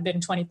 so that would have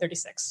been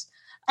 2036.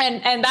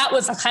 And that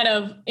was a kind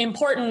of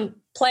important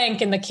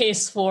plank in the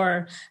case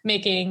for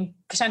making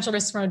potential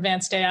risks from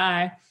advanced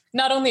AI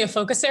not only a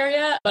focus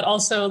area, but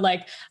also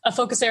like a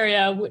focus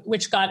area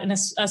which got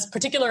a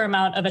particular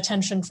amount of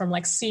attention from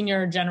like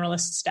senior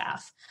generalist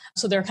staff.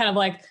 So there are kind of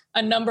like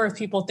a number of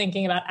people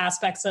thinking about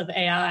aspects of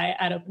AI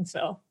at Open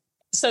Phil.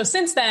 So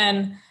since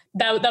then,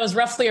 that was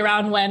roughly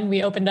around when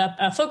we opened up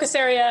a focus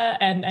area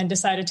and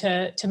decided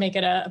to make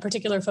it a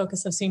particular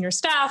focus of senior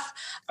staff.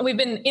 We've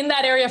been in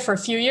that area for a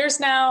few years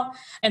now.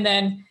 And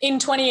then in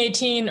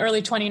 2018,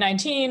 early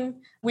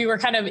 2019, we were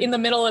kind of in the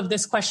middle of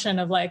this question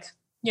of like,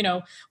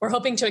 we're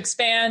hoping to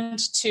expand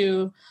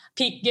to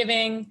peak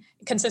giving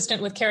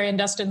consistent with Carrie and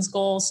Dustin's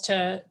goals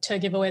to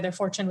give away their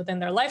fortune within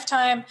their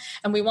lifetime.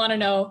 And we want to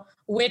know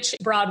which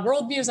broad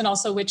worldviews and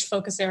also which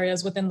focus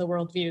areas within the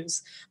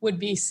worldviews would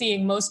be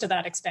seeing most of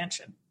that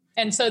expansion.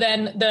 And so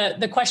then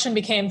the question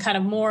became kind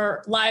of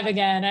more live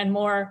again and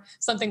more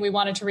something we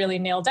wanted to really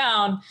nail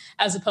down,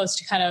 as opposed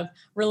to kind of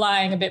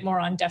relying a bit more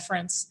on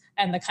deference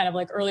and the kind of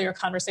like earlier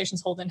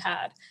conversations Holden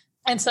had.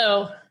 And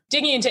so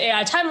digging into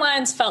AI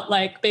timelines felt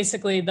like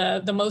basically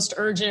the most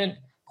urgent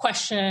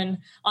question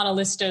on a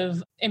list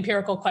of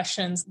empirical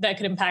questions that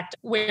could impact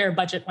where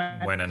budget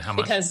went. When and how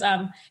much. Because,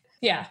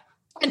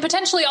 and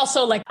potentially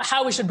also like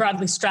how we should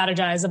broadly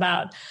strategize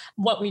about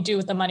what we do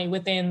with the money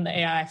within the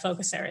AI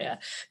focus area,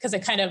 because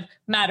it kind of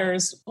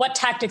matters what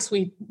tactics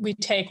we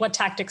take, what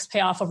tactics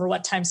pay off over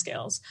what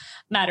timescales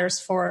matters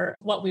for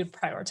what we would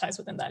prioritize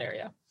within that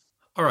area.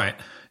 All right.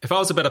 If I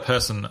was a better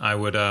person,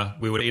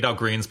 we would eat our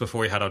greens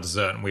before we had our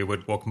dessert, and we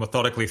would walk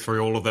methodically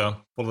through all of the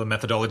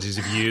methodologies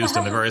you've used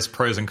and the various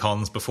pros and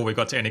cons before we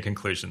got to any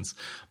conclusions.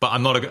 But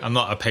I'm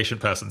not a patient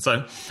person,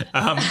 so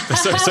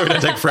so it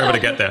don't take forever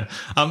to get there.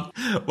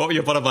 What were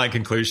your bottom line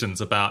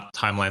conclusions about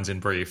timelines in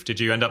brief?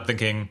 Did you end up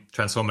thinking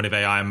transformative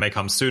AI may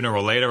come sooner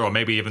or later, or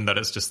maybe even that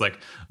it's just like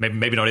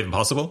maybe not even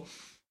possible?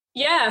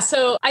 Yeah,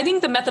 so I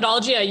think the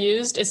methodology I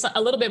used is a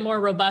little bit more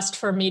robust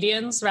for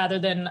medians rather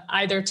than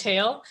either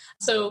tail.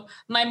 So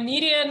my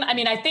median,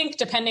 I think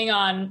depending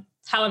on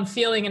how I'm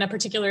feeling in a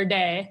particular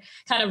day,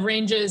 kind of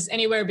ranges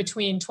anywhere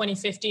between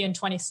 2050 and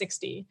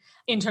 2060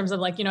 in terms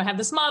of like, I have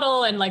this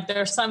model and like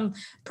there are some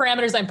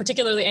parameters I'm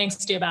particularly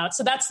angsty about.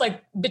 So that's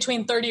like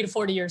between 30 to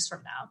 40 years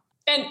from now.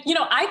 And,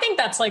 I think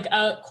that's like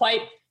a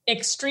quite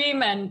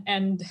extreme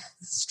and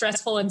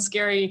stressful and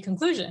scary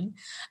conclusion,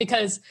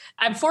 because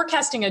I'm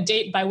forecasting a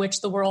date by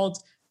which the world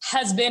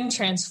has been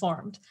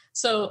transformed.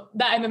 So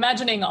that I'm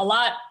imagining a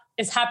lot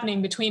is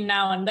happening between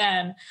now and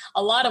then,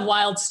 a lot of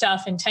wild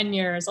stuff in 10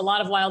 years, a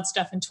lot of wild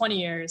stuff in 20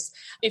 years,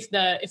 if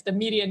the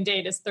median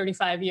date is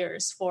 35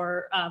 years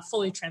for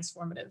fully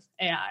transformative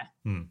AI.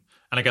 And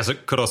I guess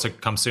it could also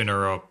come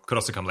sooner or could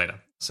also come later.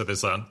 So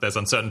there's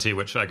uncertainty,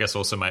 which I guess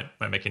also might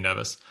make you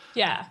nervous.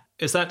 Yeah.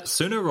 Is that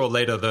sooner or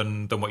later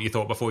than what you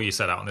thought before you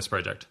set out on this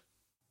project?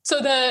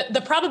 So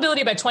the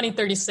probability by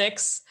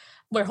 2036,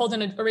 where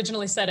Holden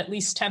originally said at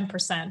least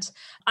 10%,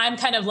 I'm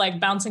kind of like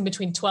bouncing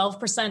between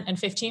 12% and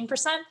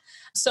 15%.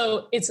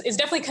 So it's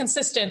definitely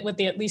consistent with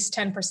the at least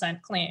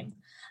 10% claim.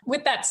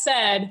 With that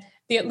said,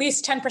 the at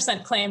least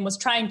 10% claim was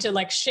trying to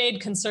like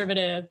shade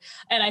conservative.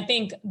 And I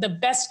think the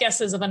best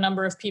guesses of a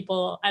number of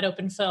people at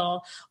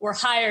OpenPhil were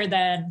higher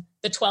than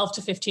the 12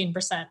 to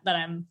 15%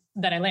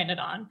 that I landed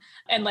on.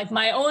 And like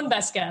my own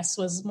best guess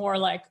was more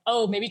like,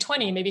 oh, maybe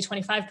 20, maybe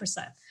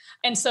 25%.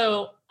 And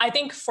so I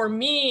think for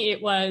me,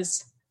 it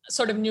was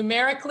sort of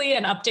numerically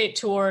an update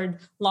toward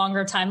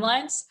longer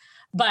timelines.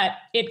 But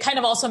it kind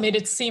of also made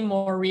it seem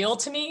more real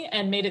to me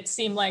and made it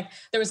seem like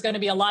there was going to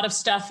be a lot of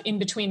stuff in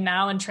between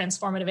now and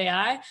transformative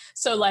AI.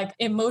 So like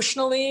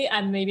emotionally,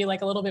 I'm maybe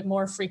like a little bit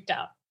more freaked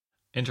out.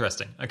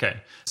 Interesting. Okay.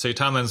 So your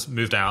timelines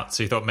moved out.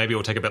 So you thought maybe it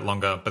will take a bit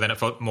longer, but then it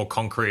felt more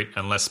concrete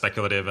and less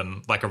speculative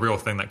and like a real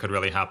thing that could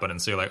really happen.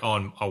 And so you're like,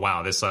 oh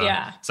wow, this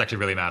actually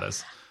really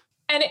matters.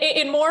 And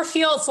it more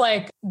feels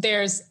like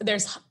there's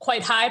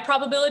quite high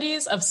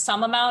probabilities of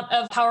some amount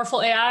of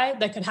powerful AI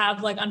that could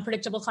have like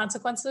unpredictable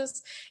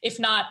consequences, if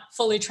not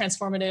fully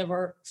transformative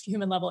or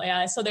human level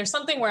AI. So there's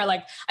something where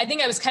like, I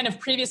think I was kind of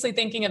previously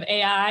thinking of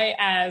AI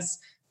as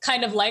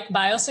kind of like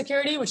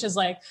biosecurity, which is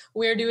like,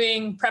 we're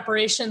doing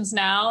preparations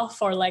now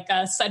for like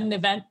a sudden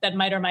event that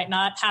might or might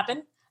not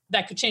happen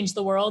that could change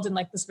the world in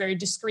like this very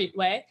discrete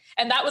way.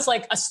 And that was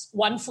like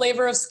one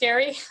flavor of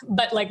scary.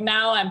 But like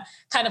now I'm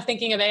kind of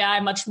thinking of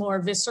AI much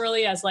more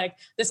viscerally as like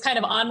this kind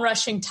of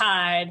onrushing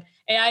tide.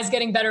 AI is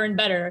getting better and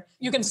better.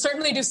 You can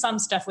certainly do some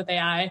stuff with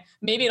AI.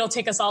 Maybe it'll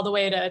take us all the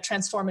way to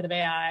transformative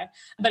AI,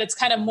 but it's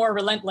kind of more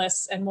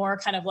relentless and more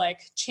kind of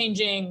like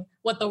changing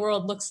what the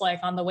world looks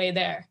like on the way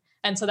there.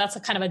 And so that's a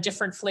kind of a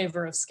different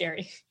flavor of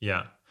scary.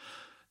 Yeah.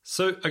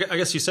 So I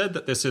guess you said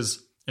that this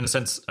is, in a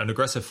sense, an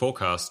aggressive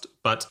forecast.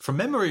 But from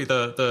memory,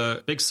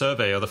 the big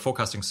survey or the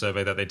forecasting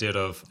survey that they did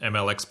of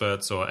ML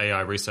experts or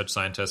AI research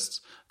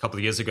scientists a couple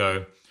of years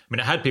ago, I mean,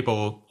 it had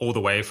people all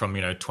the way from,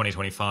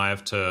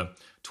 2025 to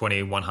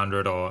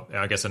 2100, or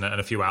I guess in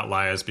a few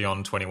outliers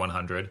beyond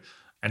 2100.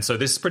 And so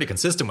this is pretty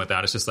consistent with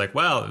that. It's just like,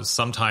 well,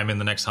 sometime in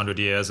the next 100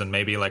 years, and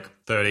maybe like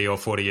 30 or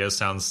 40 years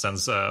sounds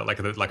like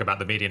about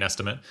the median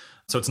estimate.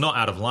 So it's not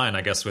out of line,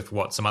 I guess, with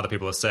what some other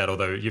people have said,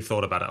 although you've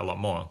thought about it a lot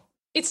more.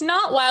 It's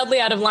not wildly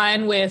out of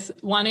line with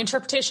one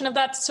interpretation of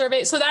that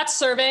survey. So that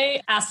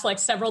survey asked like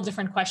several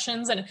different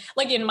questions. And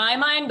like in my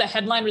mind, the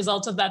headline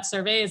result of that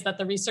survey is that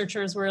the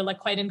researchers were like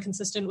quite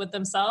inconsistent with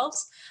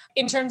themselves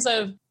in terms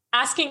of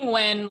asking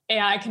when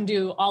AI can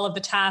do all of the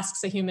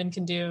tasks a human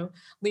can do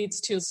leads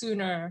to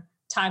sooner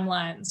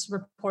timelines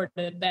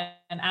reported than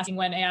asking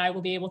when AI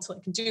will be able to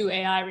like do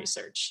AI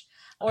research.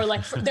 Or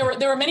like there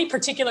were many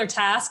particular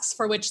tasks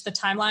for which the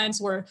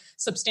timelines were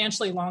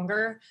substantially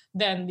longer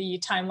than the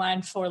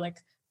timeline for like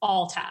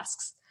all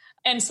tasks.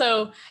 And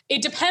so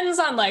it depends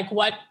on like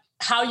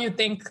how you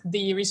think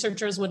the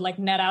researchers would like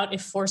net out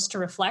if forced to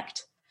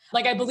reflect.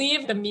 Like I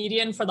believe the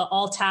median for the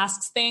all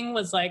tasks thing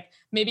was like,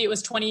 maybe it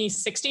was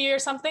 2060 or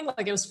something,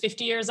 like it was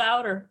 50 years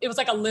out, or it was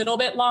like a little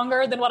bit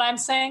longer than what I'm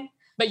saying.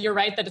 But you're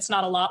right that it's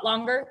not a lot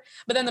longer.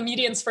 But then the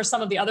medians for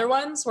some of the other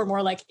ones were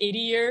more like 80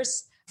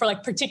 years for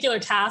like particular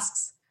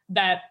tasks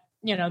that,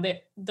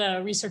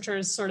 the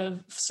researchers sort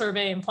of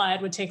survey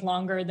implied would take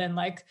longer than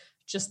like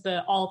just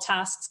the all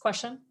tasks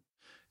question.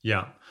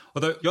 Yeah.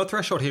 Although your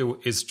threshold here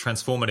is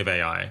transformative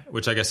AI,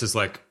 which I guess is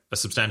like a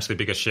substantially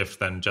bigger shift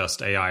than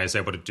just AI is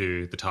able to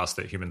do the tasks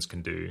that humans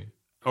can do.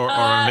 Or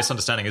a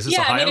misunderstanding. Is this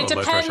a higher or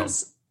low threshold?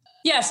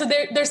 Yeah, so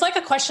there's like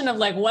a question of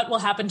like what will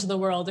happen to the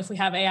world if we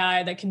have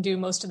AI that can do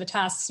most of the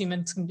tasks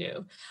humans can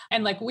do.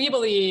 And like we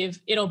believe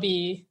it'll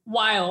be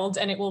wild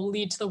and it will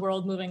lead to the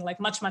world moving like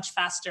much, much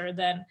faster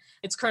than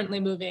it's currently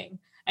moving.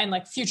 And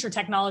like future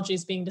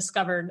technologies being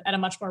discovered at a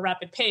much more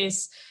rapid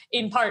pace,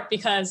 in part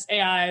because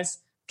AIs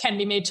can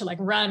be made to like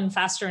run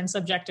faster in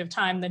subjective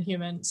time than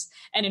humans.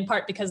 And in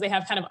part because they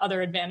have kind of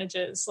other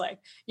advantages, like,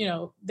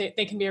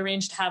 they can be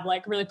arranged to have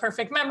like really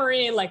perfect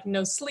memory, like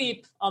no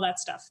sleep, all that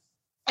stuff.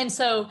 And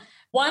so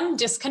one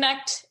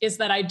disconnect is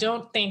that I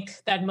don't think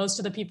that most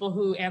of the people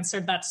who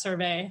answered that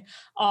survey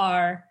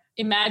are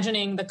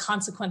imagining the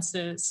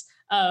consequences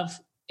of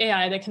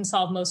AI that can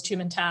solve most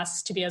human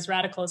tasks to be as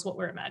radical as what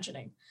we're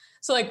imagining.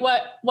 So like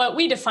what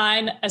we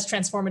define as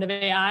transformative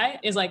AI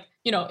is like,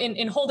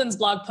 in Holden's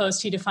blog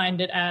post, he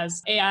defined it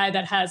as AI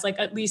that has like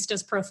at least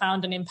as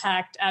profound an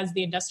impact as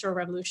the Industrial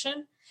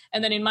Revolution.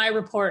 And then in my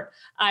report,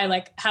 I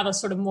like have a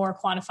sort of more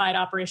quantified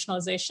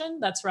operationalization.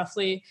 That's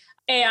roughly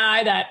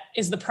AI that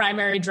is the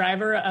primary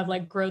driver of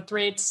like growth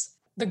rates.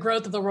 The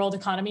growth of the world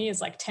economy is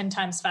like 10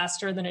 times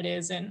faster than it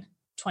is in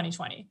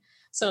 2020.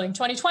 So in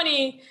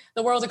 2020,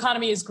 the world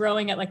economy is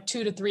growing at like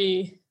 2 to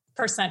 3%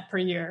 per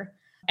year.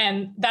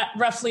 And that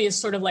roughly is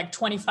sort of like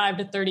 25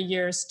 to 30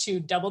 years to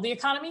double the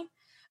economy.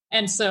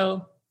 And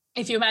so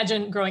if you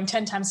imagine growing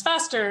 10 times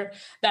faster,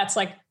 that's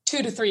like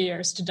 2 to 3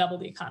 years to double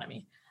the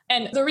economy.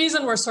 And the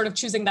reason we're sort of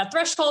choosing that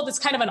threshold, it's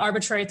kind of an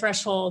arbitrary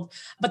threshold.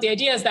 But the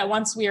idea is that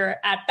once we're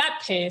at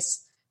that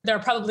pace, there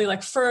are probably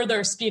like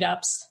further speed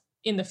ups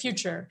in the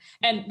future.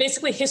 And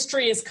basically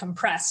history is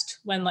compressed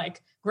when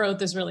like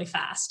growth is really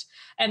fast.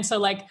 And so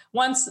like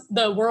once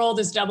the world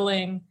is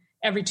doubling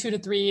every 2 to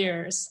 3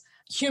 years,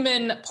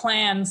 human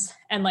plans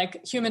and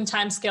like human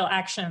timescale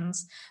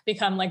actions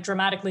become like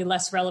dramatically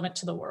less relevant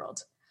to the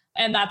world.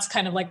 And that's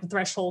kind of like the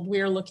threshold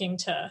we're looking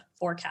to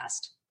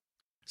forecast.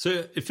 So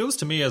it feels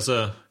to me as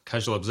a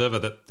casual observer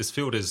that this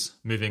field is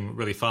moving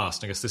really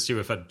fast. I guess this year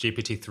we've had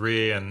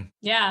GPT-3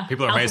 and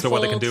people are amazed at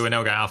what they can do, and now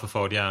we got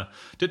AlphaFold. Yeah.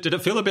 Did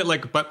it feel a bit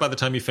like by the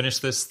time you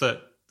finished this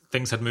that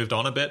things had moved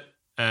on a bit?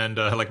 And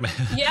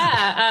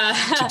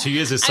 2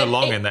 years is so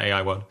long in the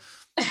AI world.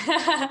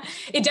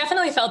 It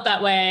definitely felt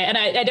that way. And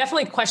I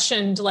definitely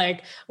questioned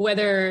like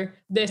whether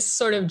this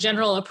sort of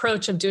general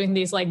approach of doing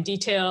these like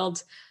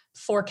detailed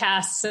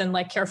forecasts and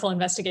like careful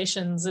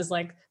investigations is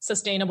like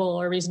sustainable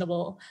or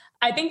reasonable.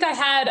 I think I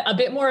had a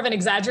bit more of an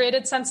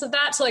exaggerated sense of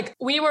that. So like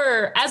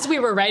as we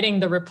were writing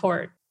the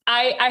report,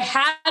 I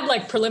had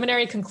like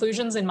preliminary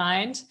conclusions in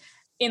mind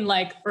in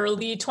like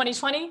early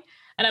 2020.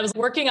 And I was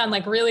working on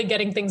like really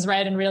getting things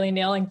right and really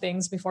nailing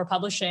things before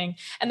publishing.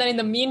 And then in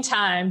the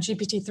meantime,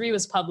 GPT-3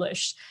 was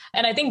published.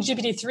 And I think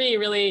GPT-3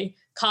 really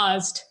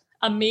caused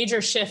a major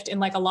shift in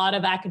like a lot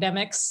of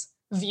academics'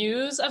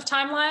 views of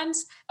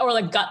timelines, or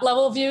like gut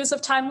level views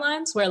of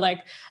timelines, where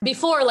like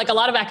before, like a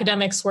lot of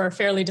academics were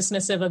fairly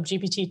dismissive of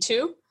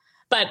GPT-2.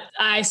 But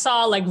I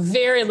saw like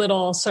very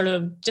little sort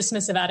of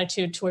dismissive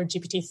attitude toward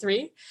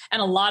GPT-3.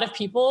 And a lot of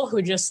people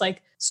who just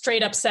like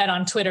straight up said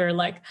on Twitter,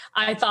 like,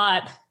 I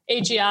thought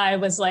AGI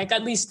was like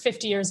at least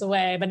 50 years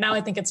away, but now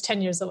I think it's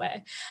 10 years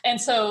away. And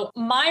so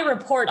my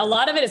report, a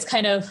lot of it is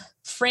kind of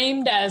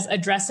framed as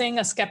addressing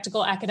a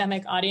skeptical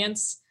academic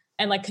audience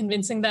and like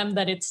convincing them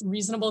that it's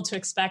reasonable to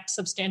expect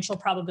substantial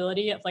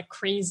probability of like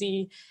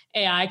crazy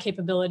AI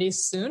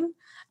capabilities soon.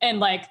 And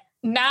like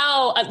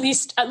now, at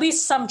least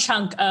some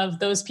chunk of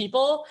those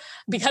people,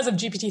 because of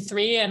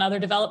GPT-3 and other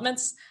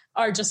developments,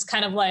 are just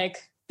kind of like,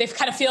 they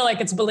kind of feel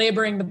like it's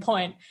belaboring the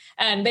point,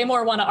 and they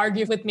more want to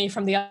argue with me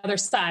from the other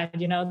side.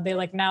 You know, they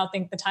like now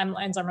think the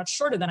timelines are much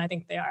shorter than I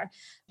think they are.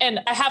 And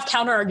I have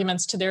counter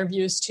arguments to their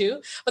views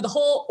too. But the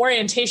whole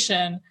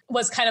orientation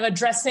was kind of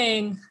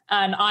addressing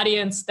an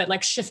audience that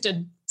like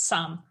shifted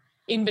some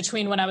in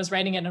between when I was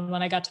writing it and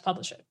when I got to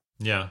publish it.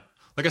 Yeah.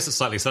 I guess it's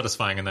slightly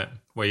satisfying in that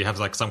where you have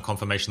like some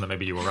confirmation that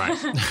maybe you were right.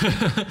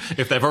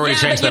 If they've already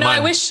changed their mind.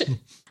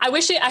 I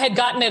wish I had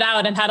gotten it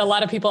out and had a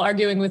lot of people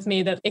arguing with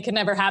me that it could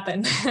never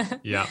happen.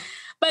 Yeah.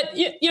 But,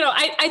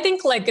 I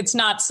think like it's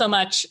not so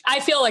much,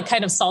 I feel like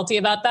kind of salty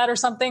about that or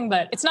something,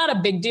 but it's not a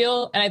big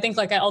deal. And I think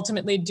like I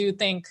ultimately do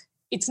think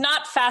it's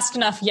not fast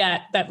enough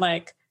yet that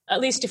like, at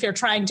least if you're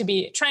trying to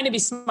be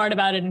smart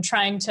about it and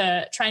trying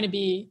to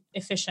be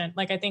efficient,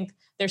 like I think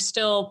there's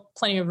still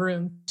plenty of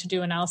room to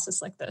do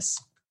analysis like this.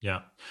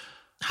 Yeah.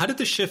 How did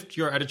this shift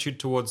your attitude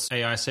towards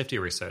AI safety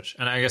research?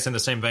 And I guess in the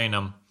same vein,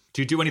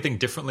 do you do anything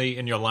differently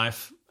in your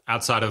life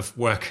outside of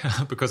work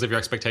because of your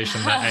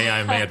expectation that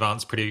AI may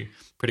advance pretty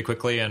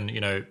quickly and,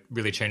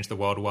 really change the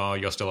world while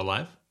you're still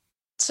alive?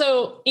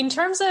 So in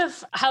terms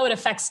of how it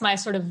affects my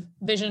sort of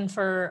vision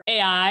for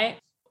AI,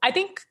 I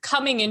think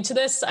coming into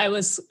this, I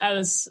was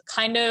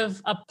kind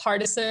of a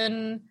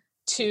partisan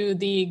to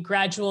the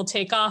gradual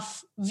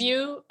takeoff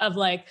view of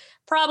like,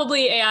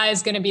 probably AI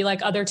is going to be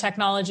like other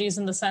technologies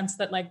in the sense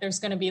that like there's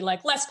going to be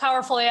like less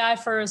powerful AI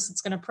first.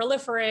 It's going to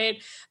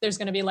proliferate. There's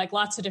going to be like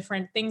lots of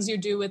different things you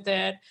do with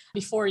it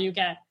before you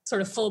get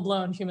sort of full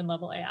blown human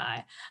level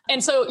AI.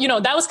 And so,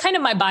 that was kind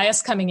of my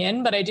bias coming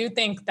in. But I do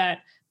think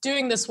that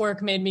doing this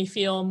work made me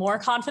feel more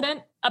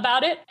confident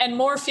about it and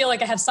more feel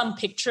like I have some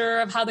picture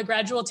of how the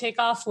gradual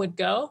takeoff would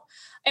go.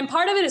 And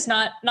part of it is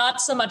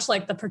not so much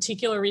like the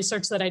particular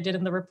research that I did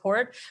in the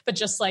report, but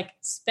just like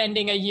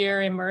spending a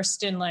year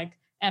immersed in like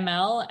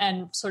ML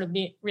and sort of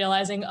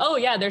realizing, oh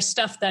yeah, there's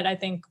stuff that I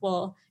think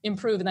will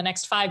improve in the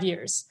next 5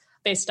 years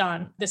based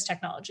on this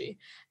technology.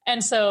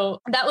 And so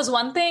that was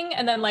one thing.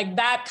 And then like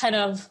that kind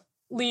of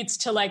leads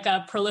to like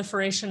a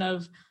proliferation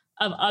of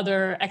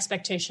other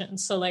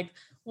expectations. So like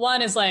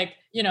one is like,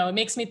 it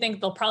makes me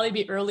think there'll probably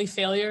be early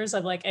failures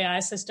of like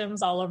AI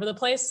systems all over the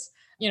place.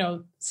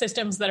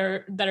 Systems that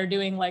are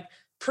doing like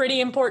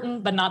pretty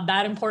important, but not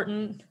that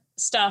important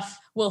stuff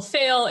will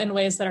fail in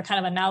ways that are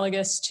kind of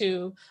analogous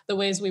to the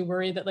ways we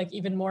worry that like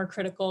even more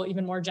critical,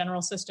 even more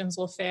general systems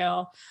will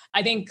fail.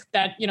 I think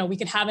that, we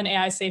could have an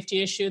AI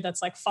safety issue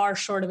that's like far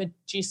short of a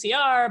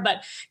GCR,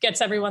 but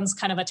gets everyone's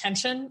kind of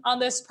attention on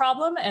this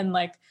problem. And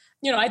like,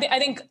 I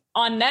think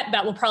on net,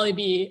 that will probably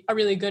be a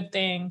really good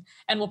thing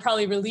and will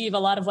probably relieve a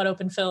lot of what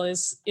OpenPhil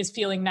is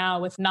feeling now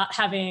with not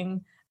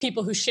having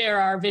people who share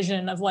our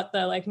vision of what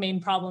the like main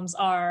problems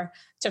are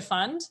to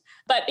fund.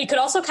 But it could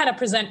also kind of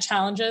present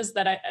challenges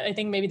that I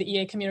think maybe the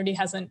EA community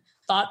hasn't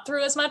thought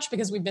through as much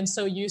because we've been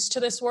so used to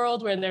this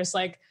world where there's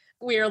like,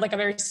 we're like a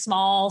very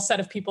small set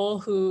of people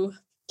who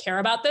care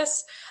about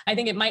this. I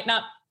think it might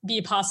not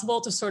be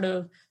possible to sort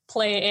of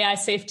play AI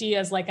safety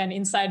as like an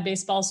inside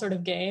baseball sort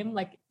of game.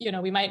 Like,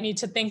 we might need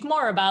to think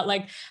more about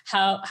like,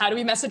 how do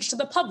we message to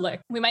the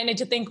public? We might need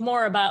to think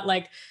more about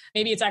like,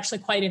 maybe it's actually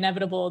quite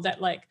inevitable that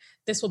like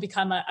this will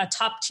become a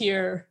top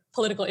tier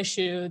political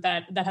issue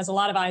that has a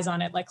lot of eyes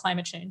on it, like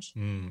climate change.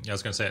 I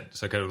was going to say it.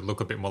 So it could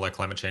look a bit more like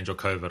climate change or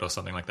COVID or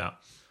something like that.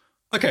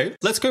 Okay,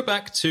 let's go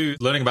back to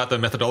learning about the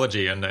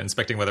methodology and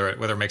inspecting whether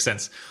it makes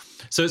sense.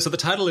 So the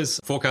title is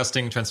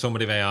Forecasting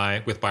Transformative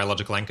AI with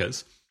Biological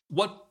Anchors.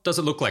 What does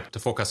it look like to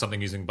forecast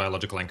something using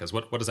biological anchors?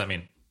 What does that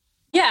mean?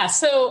 Yeah,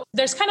 so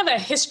there's kind of a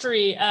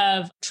history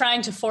of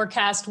trying to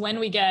forecast when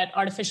we get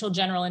artificial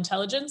general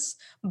intelligence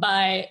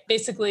by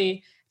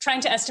basically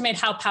trying to estimate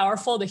how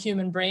powerful the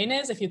human brain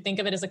is, if you think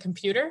of it as a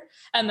computer,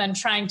 and then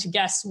trying to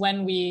guess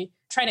when we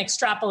try and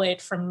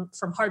extrapolate from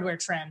hardware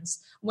trends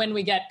when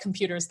we get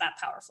computers that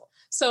powerful.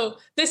 So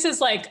this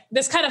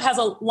kind of has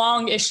a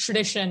long-ish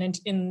tradition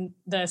in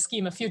the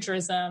scheme of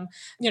futurism.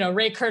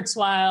 Ray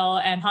Kurzweil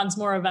and Hans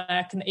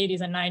Moravec in the 80s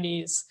and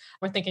 90s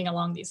were thinking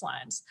along these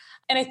lines.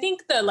 And I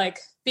think the like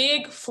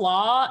big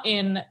flaw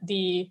in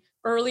the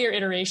earlier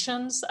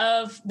iterations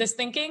of this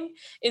thinking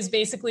is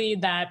basically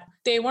that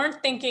they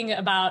weren't thinking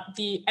about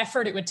the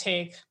effort it would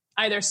take,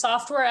 either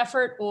software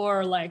effort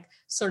or like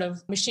sort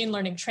of machine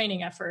learning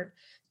training effort,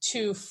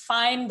 to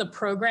find the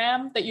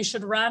program that you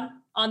should run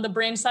on the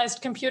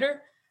brain-sized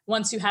computer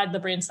once you had the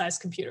brain-sized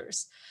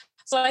computers.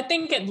 So I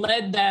think it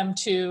led them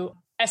to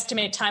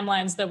estimate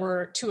timelines that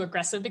were too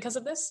aggressive because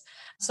of this.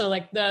 So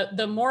like the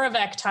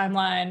Moravec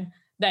timeline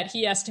that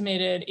he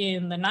estimated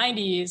in the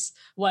 90s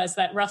was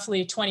that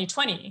roughly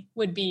 2020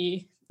 would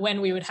be when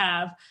we would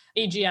have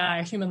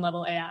AGI, human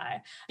level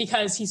AI,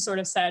 because he sort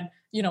of said,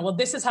 well,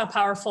 this is how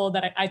powerful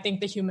that I think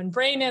the human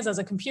brain is as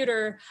a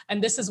computer.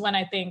 And this is when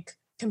I think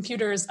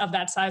computers of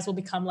that size will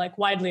become like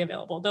widely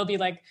available. They'll be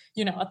like,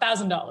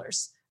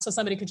 $1,000. So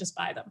somebody could just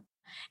buy them.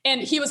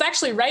 And he was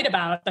actually right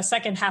about the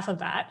second half of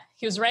that.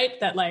 He was right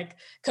that like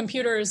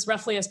computers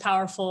roughly as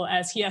powerful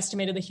as he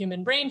estimated the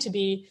human brain to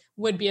be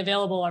would be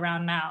available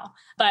around now.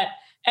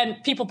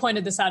 And people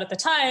pointed this out at the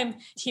time,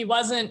 he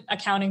wasn't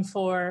accounting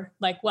for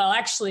like, well,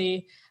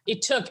 actually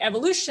it took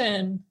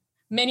evolution,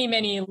 many,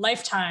 many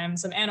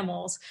lifetimes of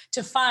animals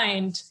to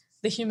find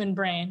the human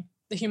brain,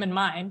 the human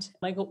mind,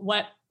 like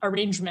what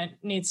arrangement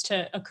needs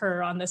to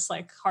occur on this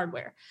like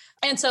hardware.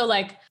 And so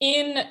like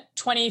in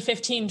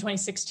 2015,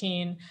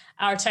 2016,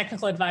 our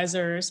technical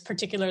advisors,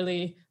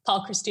 particularly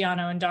Paul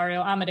Cristiano and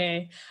Dario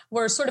Amade,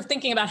 were sort of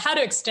thinking about how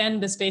to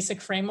extend this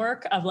basic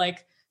framework of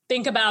like,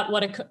 think about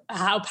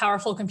how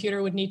powerful a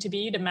computer would need to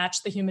be to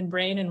match the human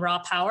brain in raw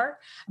power.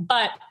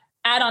 But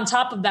add on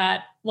top of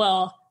that,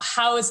 well,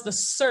 how is the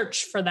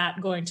search for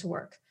that going to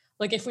work?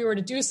 Like if we were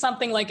to do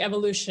something like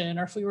evolution,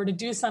 or if we were to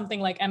do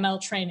something like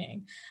ML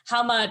training,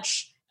 how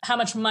much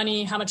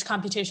money, how much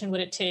computation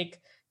would it take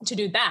to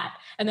do that?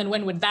 And then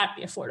when would that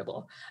be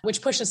affordable?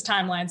 Which pushes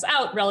timelines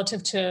out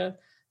relative to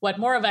what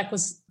Moravec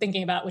was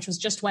thinking about, which was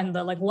just when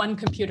the like one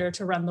computer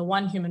to run the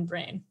one human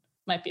brain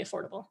might be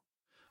affordable.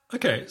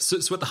 Okay, so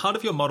at the heart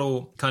of your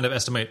model, kind of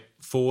estimate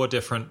 4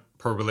 different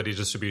probability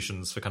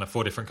distributions for kind of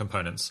 4 different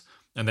components,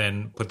 and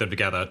then put them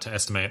together to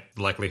estimate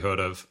the likelihood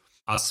of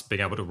us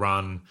being able to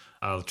run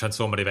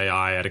transformative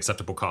AI at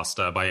acceptable cost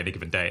by any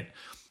given date.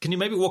 Can you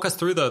maybe walk us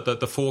through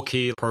the 4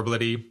 key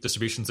probability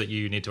distributions that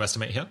you need to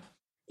estimate here?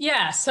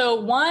 Yeah, so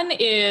one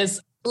is,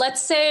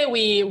 let's say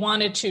we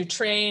wanted to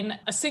train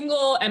a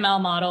single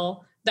ML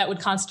model that would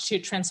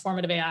constitute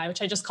transformative AI,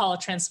 which I just call a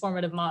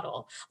transformative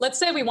model. Let's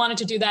say we wanted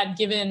to do that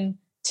given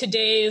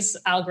today's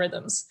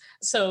algorithms.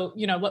 So,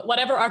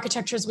 whatever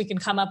architectures we can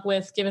come up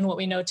with, given what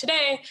we know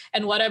today,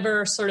 and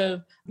whatever sort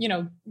of,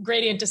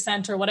 gradient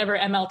descent or whatever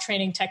ML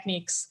training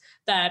techniques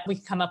that we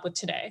can come up with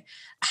today.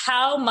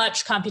 How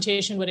much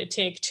computation would it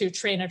take to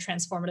train a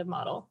transformative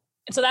model?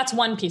 And so that's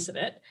one piece of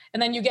it.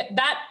 And then you get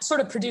that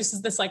sort of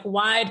produces this like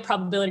wide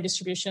probability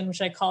distribution,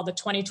 which I call the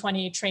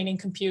 2020 training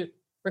compute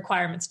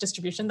requirements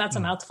distribution. That's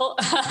a mouthful.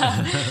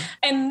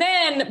 And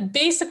then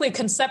basically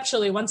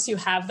conceptually, once you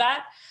have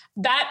that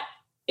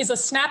is a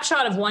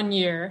snapshot of 1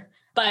 year,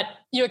 but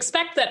you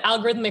expect that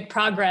algorithmic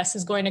progress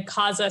is going to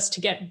cause us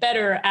to get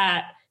better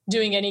at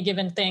doing any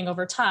given thing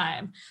over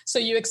time. So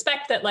you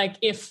expect that like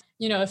if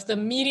the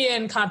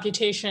median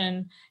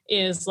computation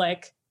is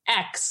like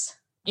X,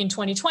 in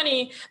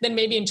 2020, then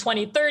maybe in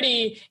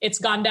 2030, it's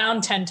gone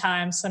down 10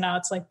 times. So now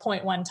it's like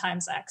 0.1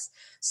 times X.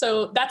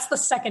 So that's the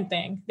second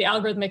thing, the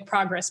algorithmic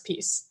progress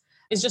piece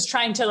is just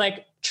trying to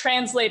like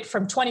translate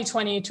from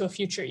 2020 to a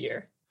future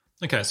year.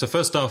 Okay, so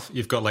first off,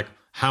 you've got like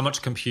how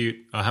much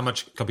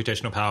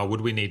computational power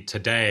would we need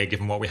today,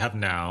 given what we have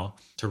now,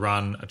 to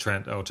run a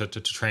trend or to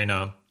train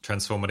a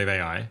transformative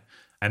AI?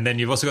 And then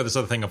you've also got this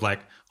other thing of like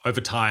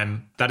over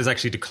time that is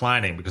actually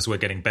declining because we're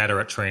getting better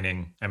at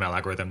training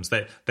ML algorithms.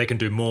 They can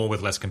do more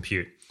with less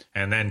compute.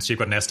 And then so you've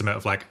got an estimate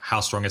of like how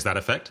strong is that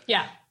effect?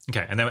 Yeah.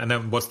 Okay, and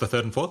then what's the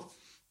third and fourth?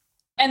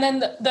 And then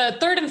the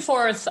third and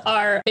fourth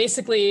are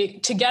basically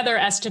together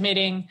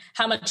estimating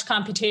how much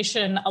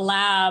computation a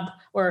lab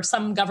or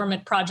some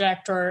government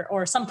project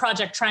or some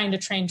project trying to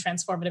train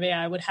transformative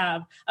AI would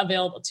have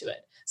available to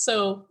it.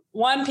 So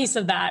one piece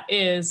of that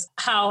is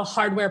how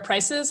hardware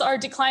prices are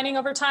declining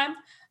over time.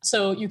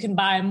 So you can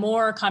buy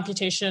more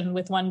computation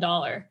with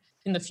 $1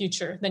 in the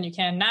future than you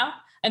can now.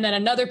 And then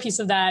another piece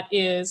of that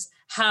is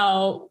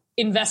how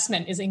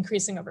investment is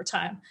increasing over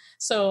time.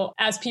 So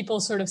as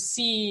people sort of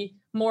see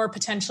more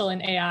potential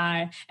in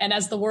AI, and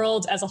as the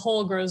world as a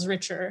whole grows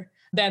richer,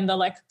 then the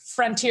like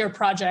frontier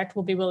project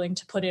will be willing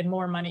to put in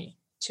more money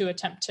to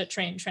attempt to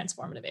train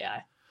transformative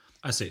AI.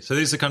 I see. So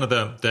these are kind of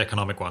the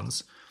economic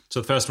ones. So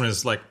the first one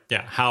is like,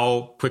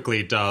 how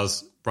quickly do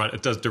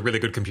really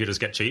good computers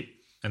get cheap?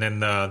 And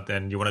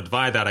then you want to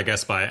divide that, I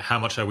guess, by how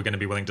much are we going to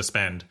be willing to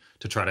spend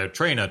to try to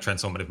train a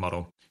transformative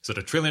model? Is it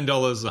 $1 trillion,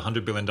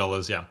 $100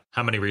 billion? Yeah.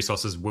 How many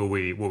resources will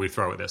we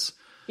throw at this?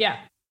 Yeah.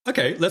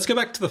 Okay, let's go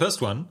back to the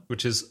first one,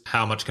 which is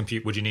how much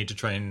compute would you need to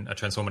train a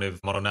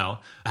transformative model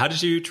now? How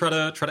did you try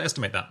to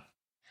estimate that?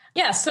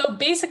 Yeah, so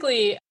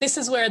basically, this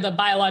is where the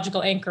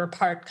biological anchor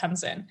part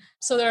comes in.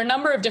 So there are a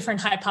number of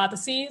different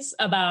hypotheses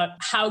about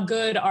how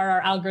good are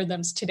our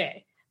algorithms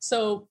today.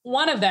 So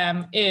one of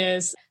them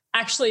is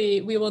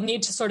actually we will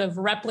need to sort of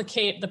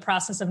replicate the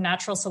process of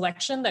natural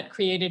selection that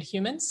created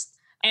humans.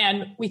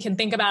 And we can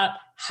think about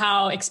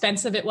how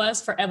expensive it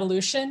was for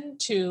evolution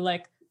to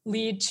like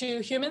lead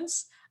to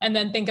humans. And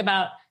then think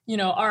about,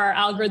 are our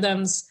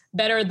algorithms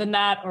better than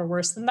that or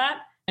worse than that?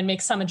 And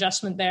make some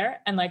adjustment there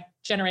and like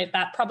generate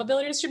that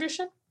probability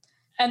distribution.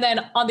 And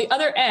then on the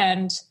other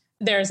end,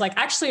 there's like,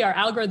 actually our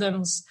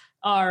algorithms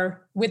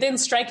are within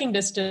striking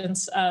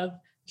distance of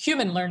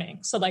human learning.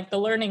 So like the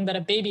learning that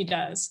a baby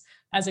does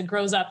as it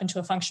grows up into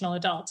a functional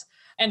adult.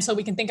 And so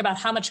we can think about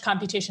how much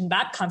computation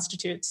that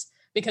constitutes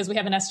because we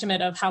have an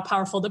estimate of how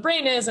powerful the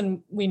brain is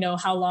and we know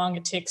how long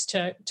it takes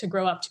to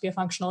grow up to be a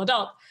functional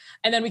adult.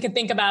 And then we can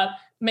think about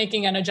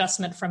making an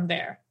adjustment from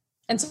there.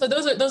 And so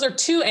those are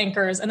two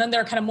anchors. And then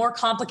there are kind of more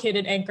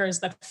complicated anchors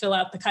that fill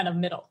out the kind of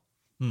middle.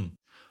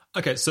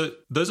 Okay, so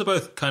those are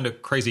both kind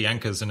of crazy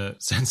anchors in a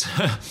sense.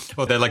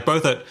 Well, they're like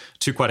both at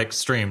two quite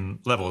extreme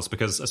levels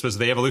because I suppose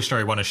the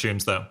evolutionary one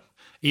assumes that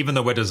even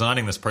though we're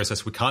designing this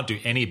process, we can't do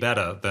any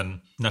better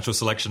than natural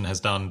selection has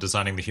done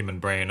designing the human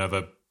brain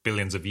over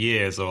billions of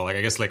years, or like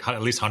I guess like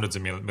at least hundreds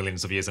of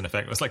millions of years in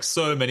effect. It's like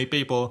so many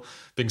people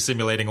being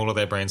simulating all of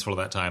their brains for all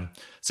that time.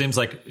 Seems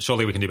like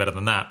surely we can do better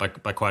than that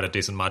by quite a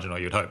decent margin, or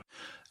you'd hope.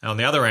 And on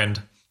the other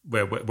end,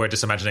 we're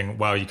just imagining,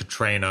 wow, you could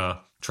train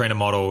a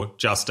model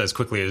just as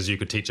quickly as you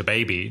could teach a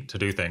baby to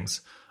do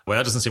things. Well,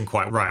 that doesn't seem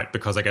quite right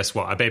because I guess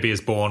a baby is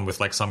born with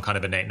like some kind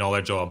of innate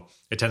knowledge, or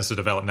it tends to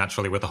develop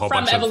naturally with a whole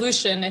bunch of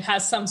evolution. It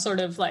has some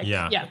sort of like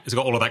It's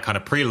got all of that kind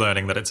of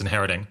pre-learning that it's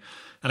inheriting.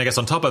 And I guess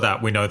on top of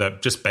that, we know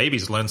that just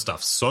babies learn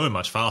stuff so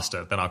much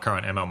faster than our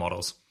current ML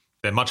models.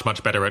 They're much,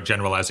 much better at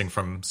generalizing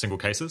from single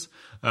cases.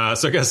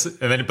 So I guess,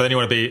 but then you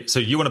want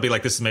to be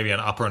like, this is maybe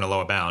an upper and a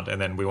lower bound. And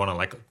then we want to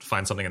like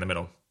find something in the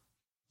middle.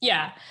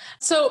 Yeah.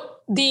 So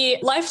the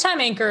lifetime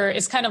anchor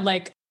is kind of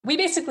like, we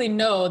basically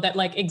know that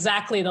like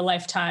exactly the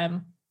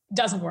lifetime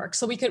doesn't work.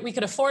 So we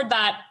could afford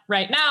that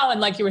right now. And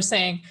like you were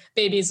saying,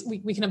 babies,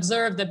 we can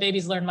observe that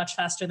babies learn much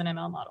faster than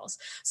ML models.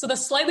 So the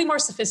slightly more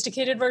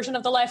sophisticated version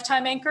of the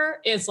lifetime anchor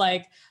is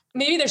like,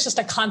 maybe there's just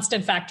a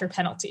constant factor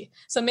penalty.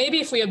 So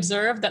maybe if we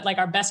observe that like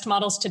our best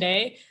models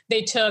today,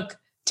 they took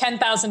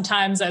 10,000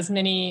 times as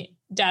many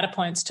data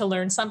points to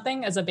learn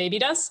something as a baby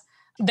does,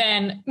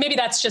 then maybe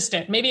that's just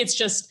it. Maybe it's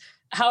just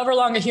however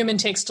long a human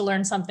takes to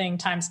learn something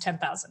times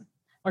 10,000.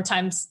 Or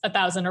times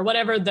 1,000 or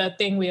whatever the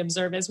thing we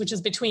observe is, which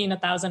is between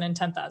 1,000 and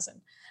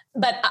 10,000.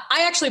 But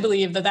I actually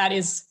believe that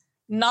is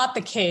not the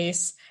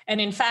case.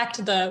 And in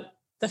fact, the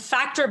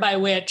factor by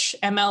which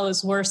ML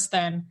is worse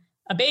than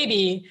a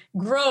baby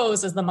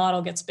grows as the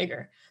model gets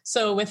bigger.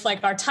 So with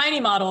like our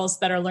tiny models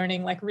that are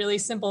learning like really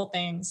simple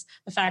things,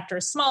 the factor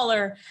is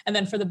smaller. And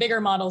then for the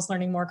bigger models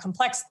learning more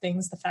complex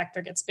things, the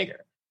factor gets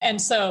bigger. And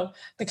so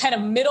the kind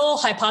of middle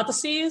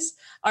hypotheses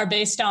are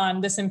based on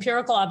this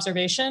empirical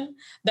observation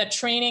that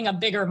training a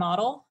bigger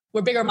model,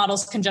 where bigger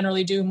models can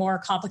generally do more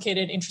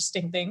complicated,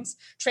 interesting things,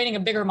 training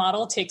a bigger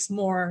model takes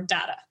more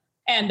data.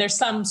 And there's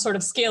some sort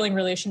of scaling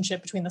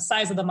relationship between the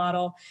size of the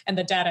model and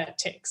the data it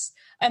takes.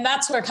 And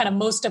that's where kind of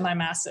most of my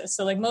mass is.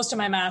 So like most of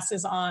my mass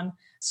is on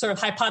sort of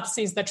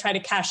hypotheses that try to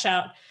cash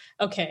out,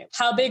 okay,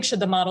 how big should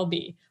the model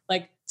be?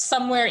 Like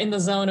somewhere in the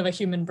zone of a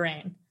human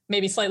brain.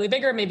 maybe slightly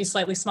bigger, maybe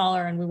slightly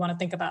smaller, and we want to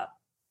think about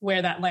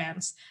where that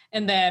lands.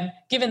 And then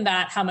given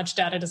that, how much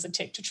data does it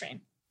take to train?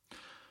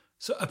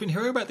 So I've been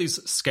hearing about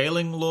these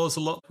scaling laws a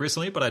lot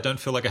recently, but I don't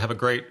feel like I have a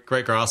great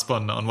grasp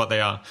on what they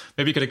are.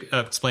 Maybe you could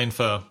explain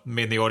for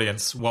me and the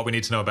audience what we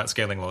need to know about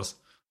scaling laws.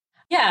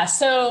 Yeah,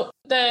 so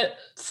the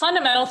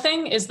fundamental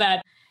thing is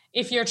that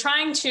if you're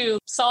trying to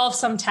solve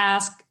some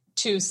task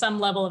to some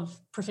level of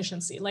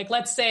proficiency, like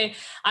let's say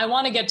I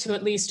want to get to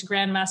at least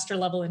grandmaster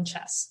level in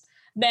chess,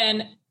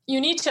 then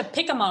you need to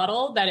pick a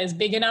model that is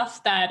big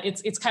enough that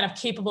it's kind of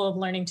capable of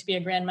learning to be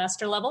a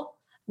grandmaster level,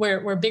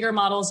 where bigger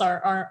models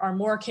are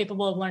more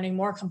capable of learning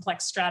more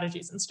complex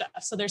strategies and stuff.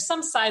 So there's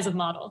some size of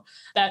model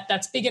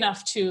that's big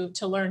enough to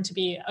learn to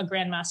be a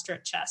grandmaster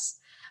at chess.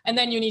 And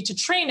then you need to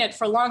train it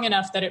for long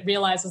enough that it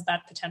realizes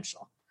that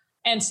potential.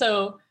 And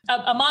so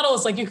a model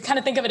is like, you kind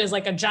of think of it as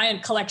like a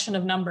giant collection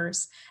of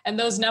numbers. And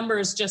those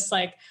numbers just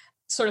like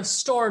sort of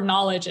store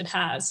knowledge it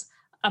has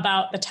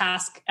about the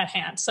task at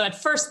hand. So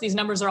at first, these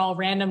numbers are all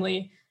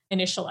randomly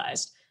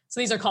initialized. So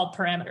these are called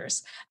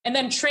parameters. And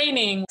then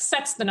training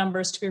sets the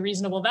numbers to be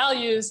reasonable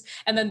values,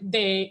 and then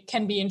they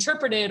can be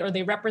interpreted or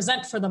they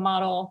represent for the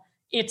model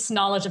its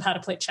knowledge of how to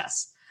play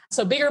chess.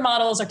 So bigger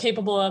models are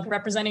capable of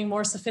representing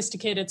more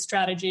sophisticated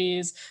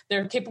strategies.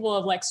 They're capable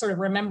of like sort of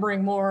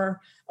remembering more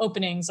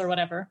openings or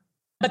whatever.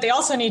 But they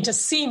also need to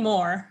see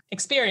more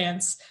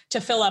experience to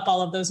fill up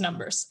all of those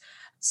numbers.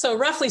 So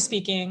roughly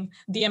speaking,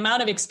 the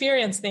amount of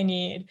experience they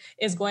need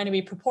is going to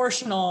be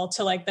proportional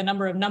to like the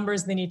number of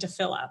numbers they need to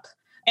fill up.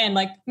 And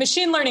like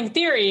machine learning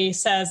theory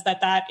says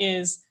that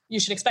is, you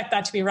should expect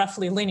that to be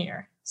roughly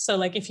linear. So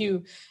like if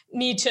you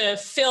need to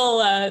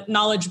fill a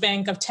knowledge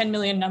bank of 10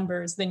 million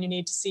numbers, then you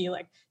need to see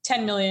like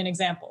 10 million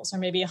examples or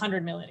maybe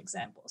 100 million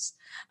examples.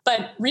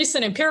 But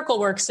recent empirical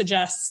work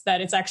suggests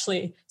that it's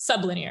actually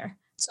sublinear.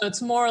 So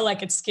it's more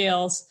like it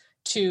scales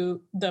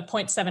to the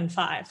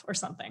 0.75 or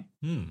something.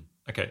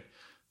 Okay.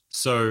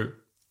 So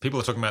people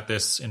are talking about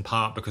this in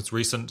part because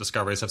recent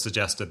discoveries have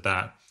suggested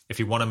that if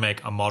you want to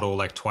make a model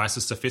like twice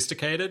as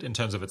sophisticated in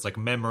terms of its like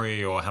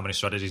memory or how many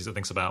strategies it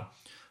thinks about,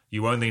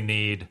 you only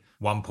need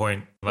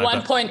 1.7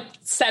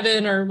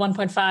 or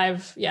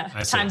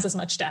 1.5 times as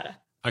much data.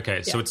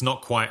 Okay, so it's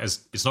not quite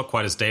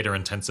as data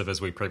intensive as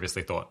we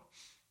previously thought.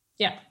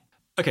 Yeah.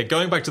 Okay,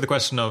 going back to the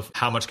question of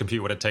how much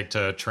compute would it take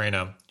to train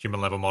a human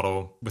level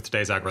model with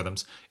today's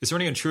algorithms, is there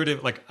any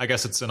intuitive, like, I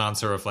guess it's an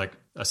answer of like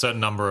a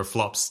certain number of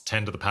flops,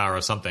 10 to the power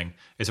or something.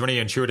 Is there any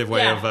intuitive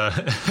way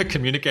of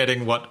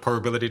communicating what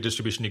probability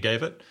distribution you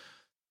gave it?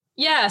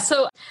 Yeah.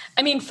 So,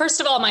 I mean,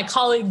 first of all, my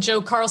colleague Joe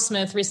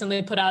Carlsmith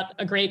recently put out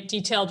a great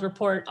detailed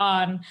report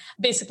on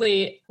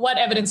basically what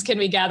evidence can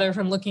we gather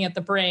from looking at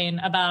the brain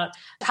about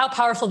how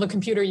powerful of a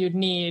computer you'd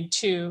need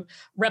to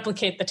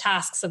replicate the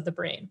tasks of the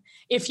brain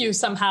if you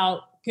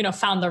somehow,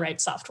 found the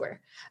right software.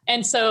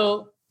 And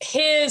so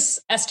his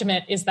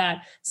estimate is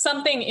that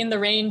something in the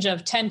range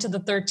of 10 to the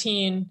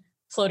 13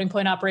 floating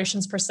point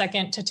operations per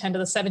second to 10 to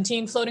the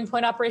 17 floating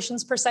point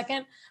operations per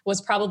second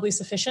was probably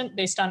sufficient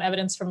based on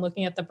evidence from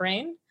looking at the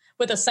brain,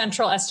 with a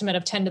central estimate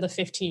of 10 to the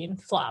 15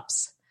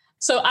 flops.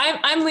 So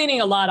I'm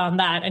leaning a lot on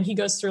that. And he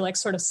goes through like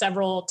sort of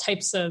several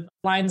types of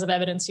lines of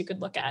evidence you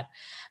could look at.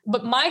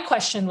 But my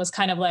question was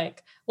kind of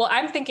like, well,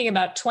 I'm thinking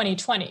about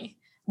 2020.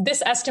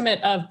 This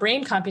estimate of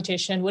brain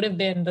computation would have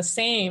been the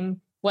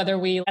same whether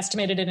we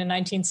estimated it in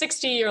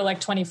 1960 or like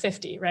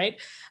 2050,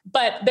 right?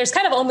 But there's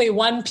kind of only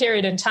one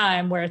period in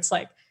time where it's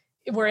like,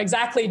 we're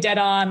exactly dead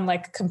on,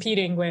 like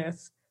competing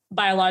with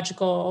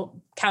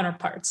biological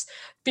counterparts.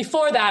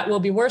 Before that,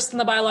 we'll be worse than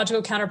the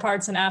biological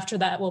counterparts. And after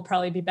that, we'll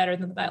probably be better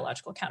than the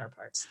biological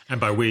counterparts.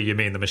 And by we, you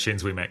mean the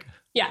machines we make?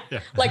 Yeah.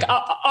 Like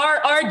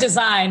our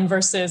design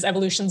versus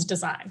evolution's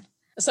design.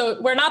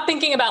 So we're not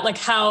thinking about like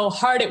how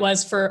hard it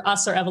was for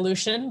us or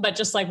evolution, but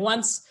just like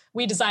once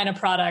we design a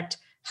product,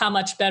 how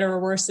much better or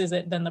worse is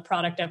it than the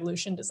product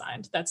evolution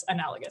designed? That's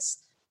analogous.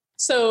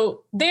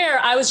 So there,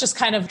 I was just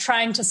kind of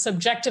trying to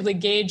subjectively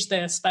gauge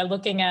this by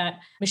looking at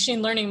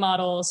machine learning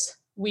models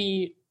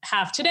we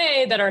have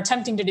today that are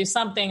attempting to do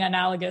something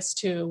analogous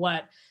to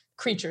what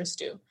creatures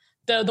do.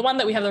 The one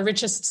that we have the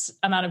richest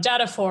amount of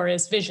data for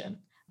is vision.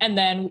 And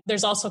then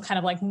there's also kind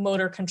of like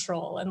motor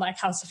control and like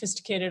how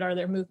sophisticated are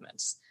their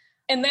movements.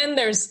 And then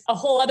there's a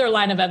whole other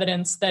line of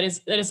evidence that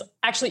is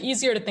actually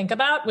easier to think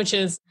about, which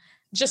is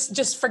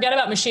just forget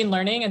about machine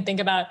learning and think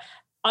about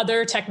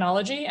other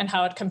technology and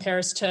how it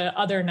compares to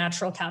other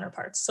natural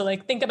counterparts. So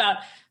like think about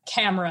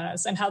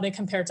cameras and how they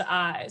compare to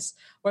eyes,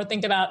 or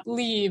think about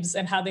leaves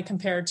and how they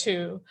compare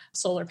to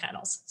solar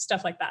panels,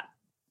 stuff like that.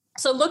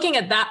 So looking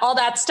at that, all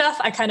that stuff,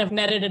 I kind of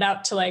netted it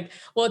out to like,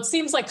 well, it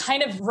seems like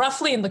kind of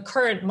roughly in the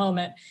current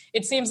moment,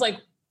 it seems like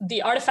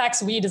the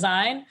artifacts we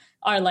design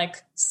are like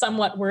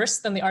somewhat worse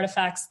than the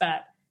artifacts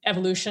that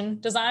evolution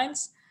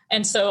designs.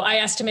 And so I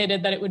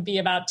estimated that it would be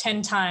about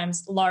 10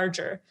 times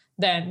larger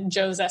than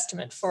Joe's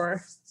estimate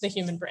for the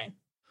human brain.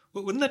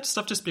 Well, wouldn't that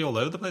stuff just be all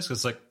over the place?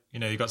 Because like,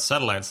 you've got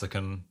satellites that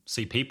can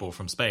see people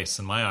from space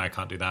and my eye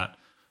can't do that.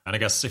 And I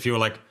guess if you were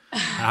like,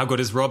 how good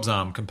is Rob's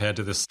arm compared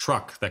to this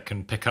truck that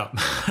can pick up an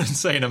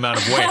insane amount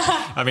of weight?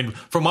 I mean,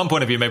 from one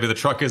point of view, maybe the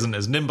truck isn't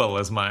as nimble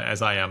as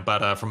I am,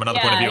 but from another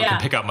point of view, it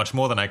can pick up much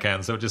more than I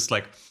can. So it just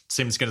like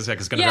seems it's going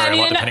to vary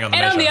a lot depending on the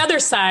measure. And on the other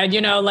side,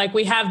 like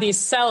we have these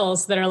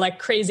cells that are like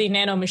crazy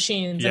nano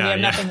machines, and we have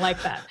nothing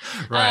like that.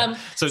 Right.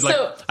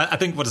 I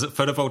think, what is it?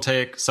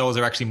 Photovoltaic cells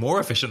are actually more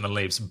efficient than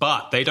leaves,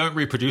 but they don't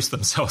reproduce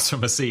themselves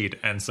from a seed.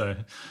 And so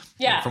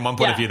from one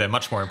point of view, they're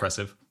much more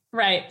impressive.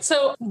 Right.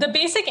 So the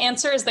basic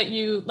answer is that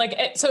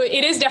so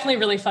it is definitely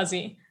really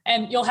fuzzy,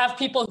 and you'll have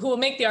people who will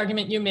make the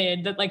argument you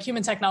made that like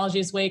human technology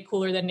is way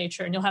cooler than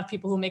nature. And you'll have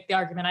people who make the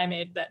argument I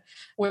made that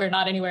we're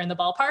not anywhere in the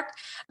ballpark.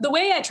 The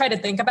way I try to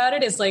think about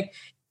it is like,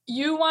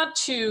 you want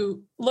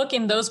to look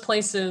in those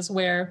places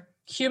where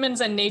humans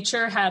and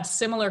nature have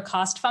similar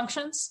cost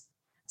functions.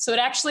 So it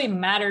actually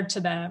mattered to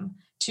them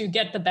to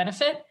get the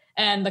benefit,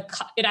 and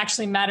it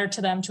actually mattered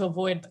to them to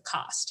avoid the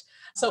cost.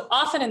 So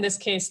often in this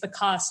case, the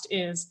cost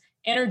is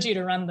energy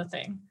to run the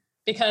thing,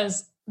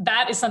 because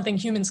that is something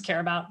humans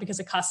care about because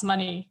it costs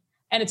money.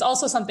 And it's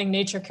also something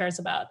nature cares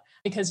about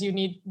because you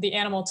need the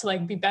animal to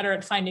like be better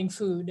at finding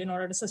food in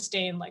order to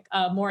sustain like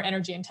a more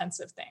energy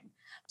intensive thing.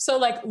 So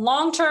like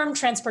long-term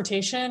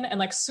transportation and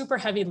like super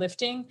heavy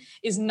lifting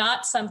is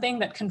not something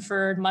that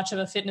conferred much of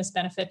a fitness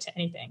benefit to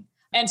anything.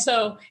 And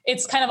so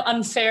it's kind of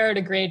unfair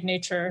to grade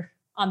nature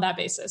on that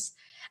basis.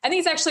 I think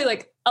it's actually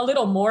like a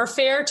little more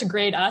fair to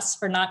grade us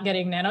for not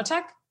getting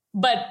nanotech.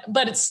 But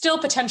it's still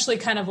potentially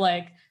kind of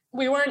like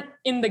we weren't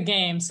in the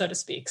game, so to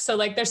speak. So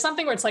like there's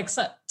something where it's like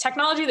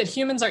technology that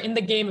humans are in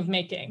the game of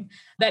making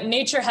that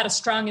nature had a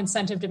strong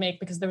incentive to make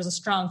because there was a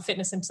strong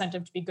fitness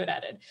incentive to be good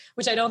at it,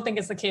 which I don't think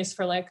is the case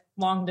for like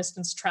long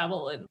distance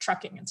travel and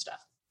trucking and stuff.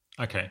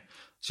 Okay.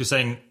 So you're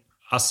saying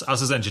us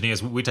as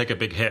engineers, we take a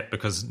big hit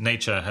because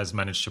nature has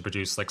managed to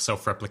produce like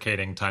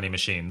self-replicating tiny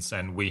machines,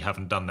 and we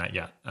haven't done that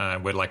yet.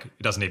 We're like,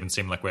 it doesn't even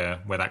seem like we're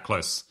that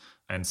close.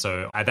 And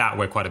so at that,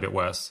 we're quite a bit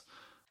worse.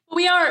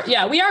 We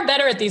are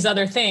better at these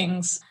other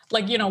things,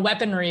 like,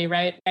 weaponry,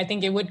 right? I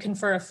think it would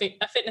confer a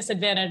fitness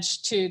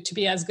advantage to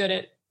be as good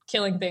at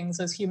killing things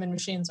as human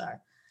machines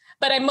are.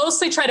 But I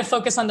mostly try to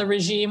focus on the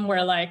regime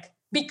where like,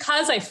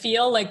 because I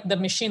feel like the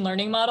machine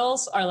learning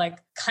models are like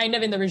kind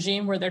of in the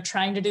regime where they're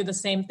trying to do the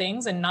same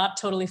things and not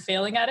totally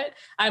failing at it,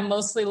 I'm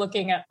mostly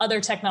looking at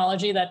other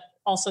technology that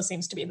also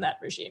seems to be in that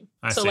regime.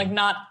 So like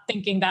not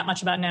thinking that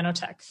much about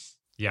nanotech.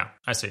 Yeah,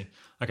 I see.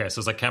 Okay, so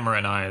it's like camera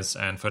and eyes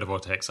and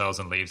photovoltaic cells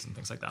and leaves and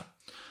things like that.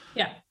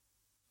 Yeah.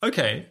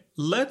 Okay,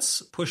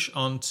 let's push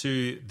on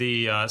to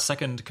the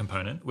second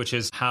component, which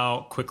is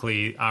how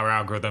quickly our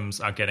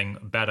algorithms are getting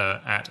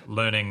better at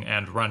learning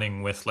and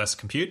running with less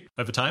compute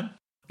over time.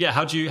 Yeah,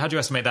 how do you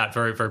estimate that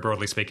very, very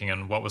broadly speaking,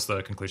 and what was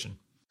the conclusion?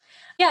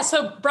 Yeah,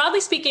 so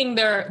broadly speaking,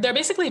 there are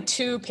basically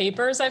two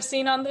papers I've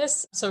seen on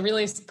this. So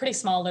really pretty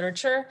small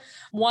literature.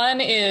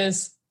 One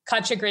is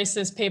Katja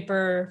Grace's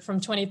paper from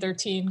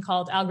 2013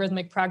 called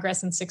Algorithmic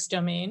Progress in 6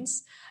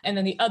 Domains. And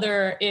then the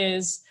other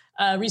is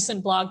a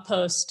recent blog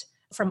post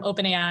from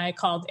OpenAI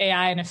called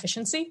AI and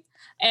Efficiency.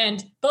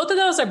 And both of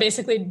those are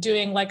basically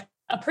doing like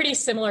a pretty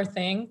similar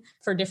thing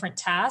for different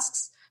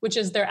tasks, which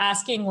is they're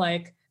asking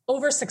like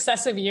over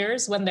successive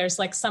years when there's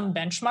like some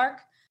benchmark,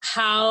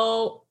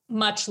 how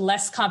much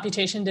less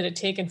computation did it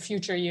take in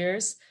future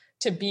years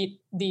to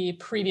beat the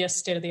previous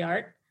state of the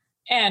art?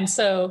 And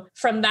so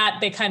from that,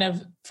 they kind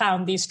of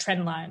found these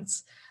trend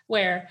lines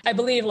where I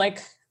believe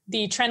like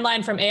the trend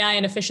line from AI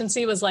and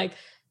efficiency was like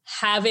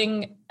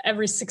having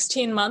every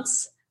 16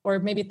 months or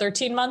maybe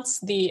 13 months,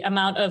 the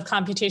amount of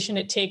computation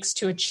it takes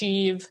to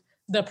achieve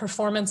the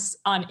performance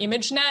on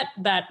ImageNet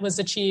that was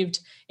achieved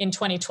in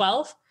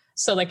 2012.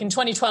 So like in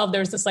 2012,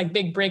 there was this like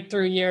big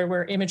breakthrough year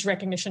where image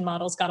recognition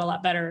models got a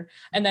lot better.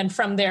 And then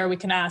from there, we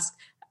can ask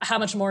how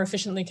much more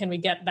efficiently can we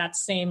get that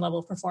same level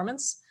of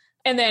performance?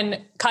 And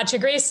then Katja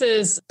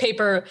Grace's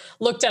paper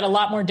looked at a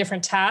lot more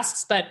different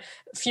tasks, but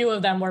few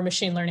of them were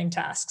machine learning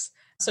tasks.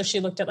 So she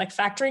looked at like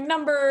factoring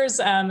numbers,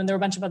 and there were a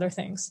bunch of other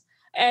things.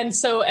 And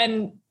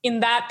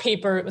in that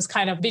paper, it was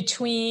kind of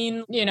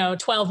between,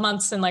 12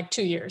 months and like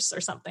 2 years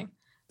or something.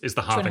 Is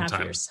the halving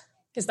time. Years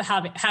is the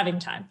halving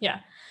time.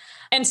 Yeah.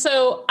 And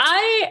so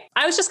I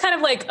was just kind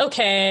of like,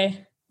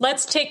 okay,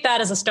 let's take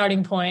that as a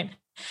starting point.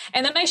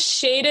 And then I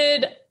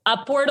shaded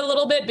upward a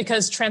little bit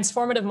because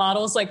transformative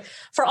models, like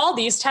for all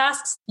these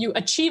tasks, you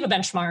achieve a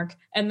benchmark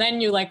and then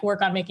you like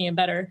work on making it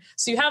better.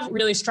 So you have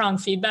really strong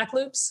feedback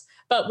loops.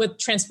 But with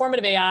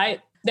transformative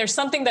AI, there's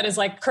something that is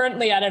like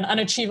currently at an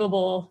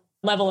unachievable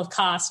level of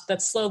cost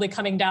that's slowly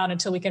coming down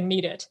until we can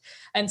meet it.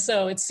 And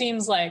so it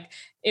seems like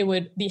it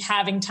would be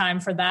having time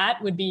for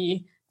that would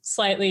be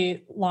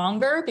slightly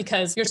longer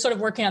because you're sort of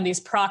working on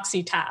these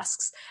proxy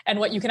tasks. And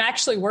what you can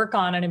actually work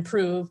on and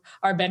improve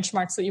are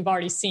benchmarks that you've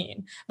already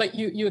seen. But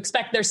you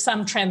expect there's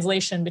some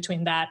translation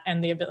between that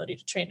and the ability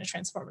to train a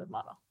transformative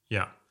model.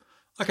 Yeah.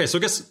 Okay, so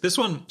I guess this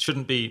one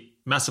shouldn't be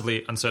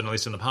massively uncertain, at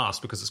least in the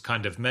past, because it's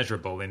kind of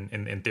measurable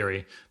in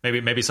theory.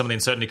 Maybe some of the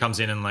uncertainty comes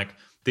in like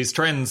these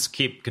trends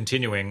keep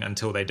continuing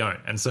until they don't.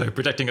 And so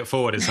projecting it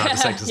forward is hard to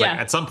say. Because like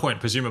at some point,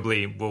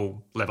 presumably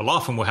we'll level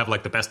off and we'll have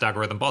like the best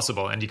algorithm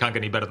possible. And you can't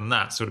get any better than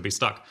that. So it'll be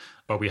stuck.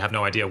 But we have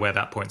no idea where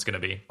that point's going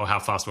to be or how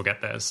fast we'll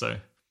get there. So.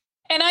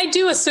 And I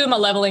do assume a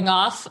leveling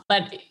off,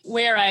 but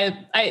where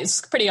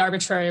it's pretty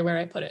arbitrary where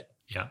I put it.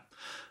 Yeah.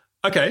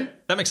 Okay,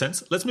 that makes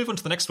sense. Let's move on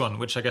to the next one,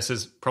 which I guess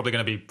is probably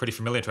going to be pretty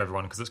familiar to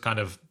everyone because it's kind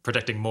of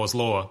predicting Moore's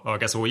Law. Or I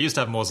guess we used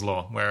to have Moore's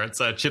Law, where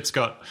it's chips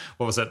got,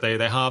 what was it, they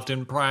halved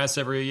in price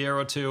every year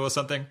or two or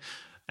something.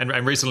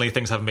 And recently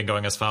things haven't been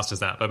going as fast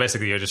as that. But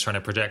basically you're just trying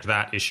to project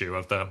that issue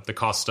of the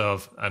cost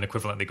of an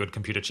equivalently good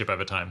computer chip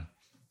over time.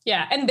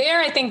 Yeah. And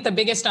there, I think the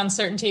biggest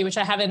uncertainty, which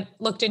I haven't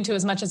looked into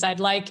as much as I'd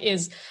like,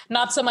 is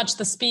not so much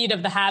the speed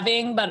of the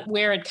halving, but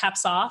where it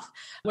caps off,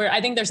 where I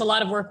think there's a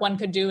lot of work one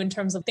could do in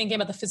terms of thinking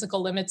about the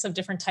physical limits of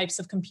different types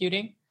of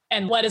computing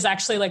and what is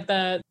actually like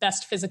the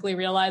best physically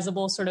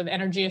realizable sort of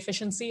energy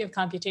efficiency of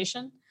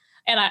computation.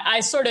 And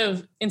I sort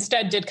of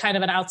instead did kind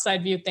of an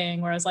outside view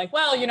thing where I was like,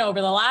 well, over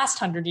the last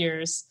 100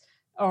 years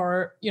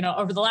or,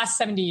 over the last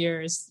 70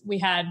 years, we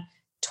had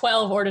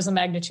 12 orders of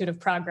magnitude of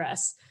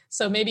progress.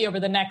 So maybe over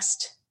the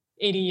next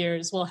 80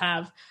 years, we'll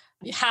have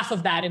half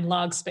of that in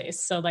log space.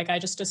 So like I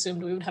just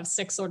assumed we would have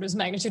 6 orders of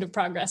magnitude of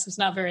progress. It's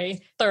not very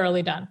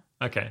thoroughly done.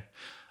 Okay.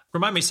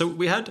 Remind me, so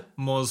we had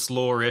Moore's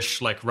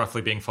Law-ish, like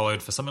roughly being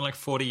followed for something like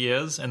 40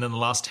 years. And then the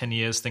last 10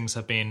 years, things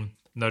have been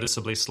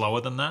noticeably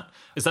slower than that.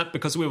 Is that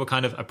because we were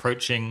kind of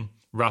approaching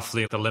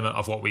roughly the limit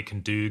of what we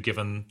can do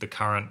given the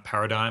current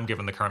paradigm,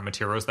 given the current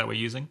materials that we're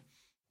using?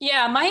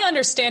 Yeah, my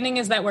understanding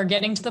is that we're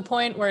getting to the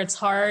point where it's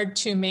hard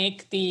to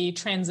make the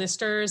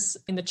transistors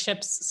in the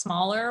chips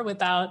smaller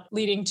without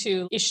leading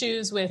to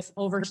issues with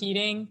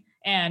overheating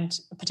and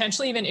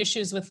potentially even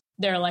issues with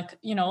they're like,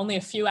 only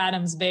a few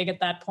atoms big at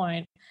that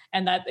point.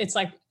 And that it's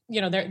like,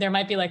 there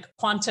might be like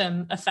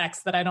quantum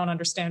effects that I don't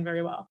understand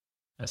very well.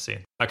 I see.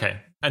 Okay.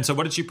 And so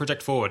what did you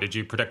project forward? Did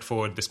you project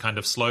forward this kind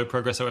of slow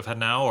progress that we've had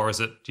now? Or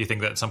do you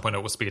think that at some point it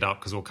will speed up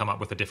because we'll come up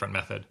with a different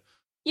method?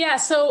 Yeah,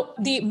 so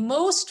the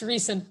most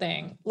recent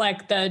thing,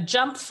 like the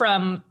jump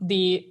from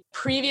the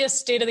previous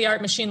state-of-the-art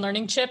machine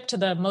learning chip to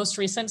the most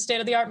recent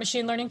state-of-the-art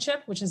machine learning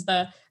chip, which is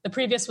the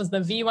previous was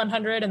the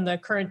V100 and the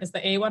current is the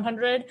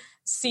A100,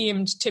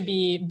 seemed to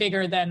be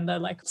bigger than the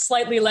like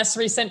slightly less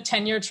recent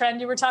 10-year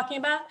trend you were talking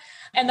about.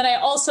 And then I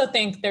also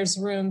think there's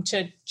room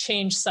to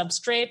change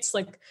substrates.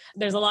 Like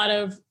there's a lot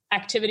of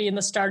activity in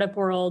the startup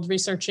world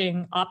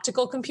researching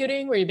optical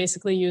computing, where you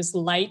basically use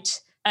light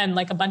and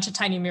like a bunch of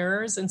tiny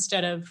mirrors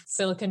instead of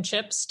silicon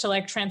chips to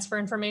like transfer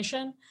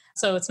information.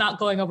 So it's not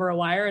going over a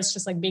wire. It's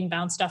just like being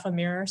bounced off a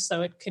mirror.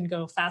 So it can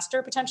go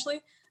faster potentially.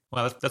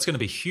 Well, that's going to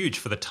be huge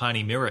for the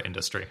tiny mirror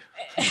industry.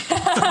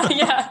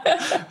 Yeah.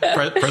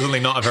 Presently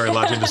not a very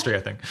large industry,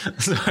 I think.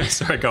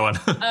 Sorry, go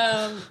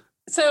on.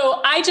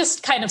 So I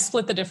just kind of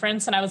split the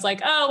difference and I was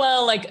like, oh,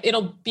 well, like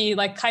it'll be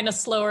like kind of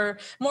slower.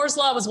 Moore's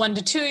Law was 1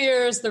 to 2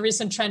 years. The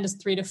recent trend is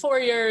 3 to 4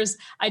 years.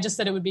 I just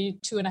said it would be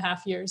 2.5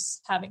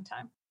 years having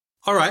time.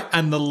 All right.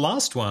 And the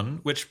last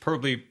one, which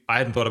probably I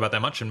hadn't thought about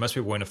that much and most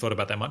people wouldn't have thought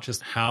about that much, is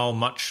how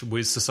much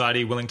was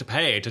society willing to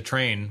pay to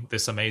train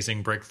this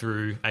amazing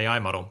breakthrough AI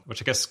model,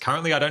 which I guess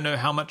currently I don't know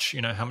how much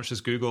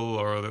is Google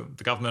or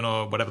the government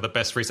or whatever the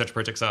best research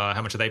projects are,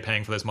 how much are they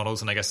paying for those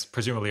models? And I guess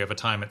presumably over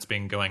time it's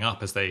been going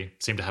up as they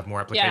seem to have more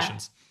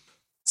applications. Yeah.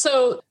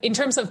 So in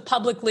terms of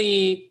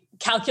publicly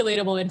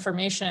calculatable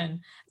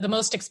information, the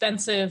most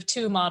expensive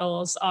 2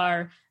 models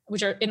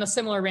which are in a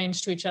similar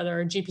range to each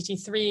other,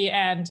 GPT-3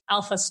 and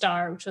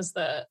AlphaStar, which was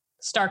the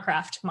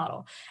StarCraft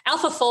model.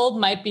 AlphaFold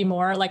might be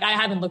more, like I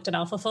haven't looked at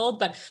AlphaFold,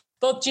 but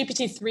both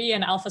GPT-3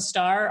 and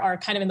AlphaStar are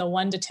kind of in the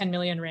 1 to 10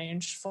 million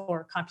range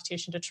for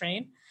computation to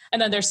train. And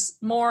then there's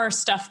more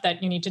stuff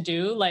that you need to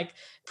do, like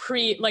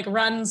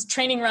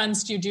training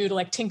runs you do to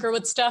like tinker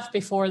with stuff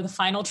before the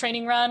final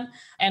training run,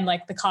 and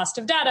like the cost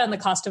of data and the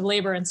cost of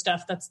labor and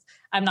stuff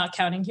I'm not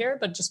counting here,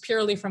 but just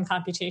purely from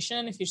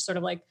computation, if you sort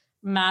of like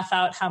math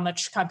out how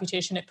much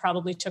computation it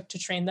probably took to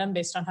train them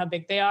based on how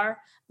big they are,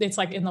 it's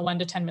like in the 1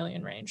 to 10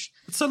 million range.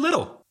 It's so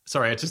little.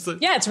 Sorry, it's just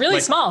it's really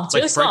small. It's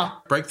really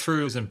small.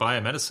 Breakthroughs in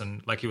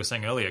biomedicine, like you were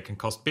saying earlier, can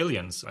cost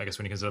billions, I guess,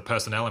 when you consider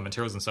personnel and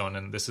materials and so on.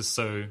 And this is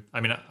so,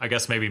 I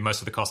guess maybe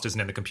most of the cost isn't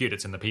in the compute,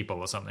 it's in the people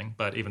or something.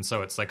 But even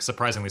so, it's like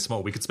surprisingly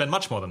small. We could spend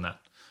much more than that.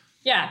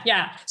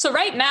 Yeah. So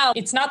right now,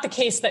 it's not the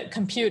case that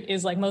compute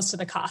is like most of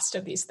the cost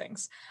of these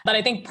things. But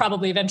I think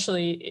probably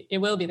eventually it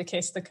will be the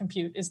case that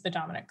compute is the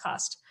dominant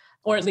cost.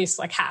 Or at least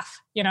like half,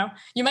 you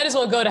might as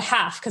well go to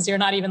half because you're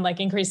not even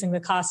like increasing the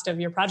cost of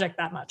your project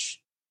that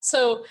much.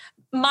 So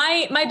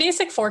my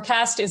basic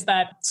forecast is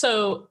that,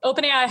 so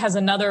OpenAI has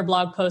another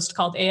blog post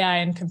called AI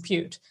and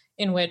Compute,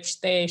 in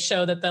which they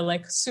show that the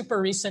like super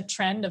recent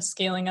trend of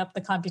scaling up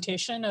the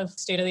computation of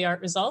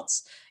state-of-the-art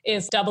results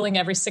is doubling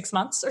every 6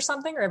 months or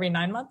something, or every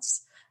 9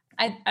 months.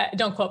 I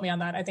don't quote me on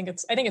that. I think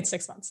it's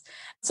 6 months.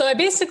 So I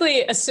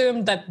basically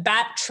assumed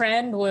that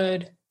trend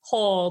would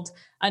hold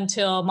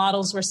until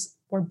models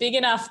were big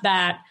enough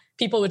that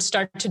people would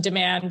start to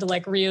demand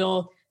like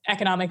real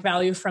economic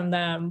value from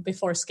them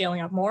before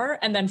scaling up more.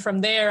 And then from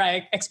there,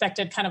 I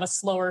expected kind of a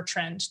slower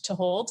trend to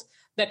hold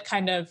that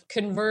kind of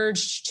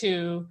converged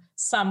to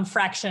some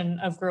fraction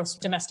of gross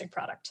domestic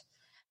product.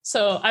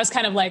 So I was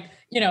kind of like,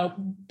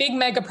 big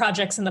mega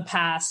projects in the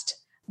past,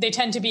 they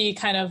tend to be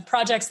kind of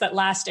projects that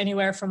last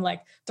anywhere from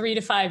like 3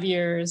 to 5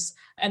 years.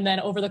 And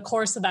then over the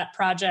course of that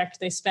project,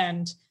 they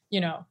spend,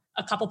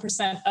 a couple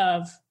percent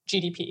of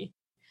GDP.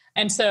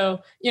 And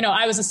so,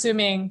 I was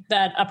assuming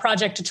that a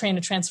project to train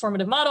a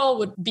transformative model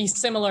would be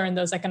similar in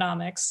those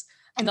economics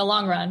in the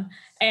long run.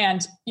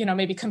 And,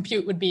 maybe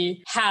compute would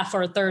be half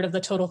or a third of the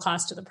total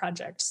cost of the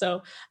project.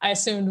 So I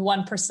assumed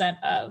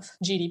 1% of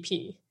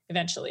GDP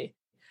eventually.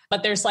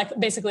 But there's like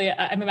basically,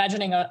 I'm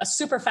imagining a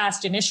super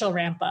fast initial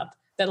ramp up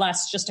that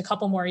lasts just a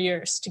couple more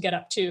years to get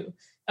up to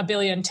a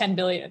billion, 10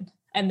 billion.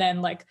 And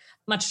then like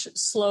much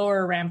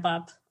slower ramp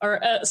up or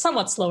a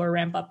somewhat slower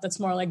ramp up that's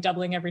more like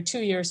doubling every 2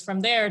 years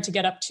from there to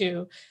get up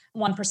to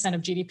 1%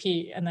 of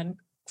GDP and then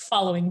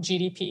following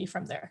GDP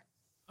from there.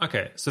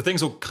 Okay, so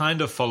things will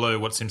kind of follow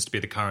what seems to be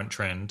the current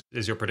trend,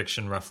 is your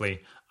prediction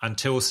roughly,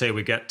 until, say,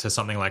 we get to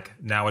something like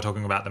now we're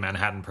talking about the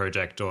Manhattan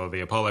Project or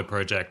the Apollo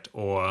Project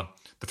or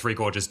the Three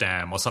Gorges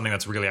Dam or something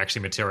that's really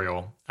actually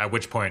material, at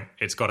which point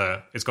it's got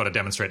to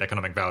demonstrate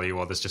economic value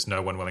or there's just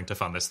no one willing to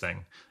fund this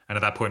thing. And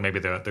at that point, maybe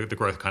the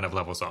growth kind of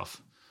levels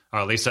off. Or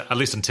at least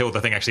until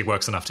the thing actually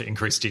works enough to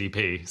increase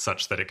GDP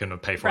such that it can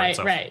pay for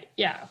itself. Right,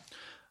 yeah.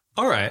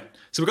 All right,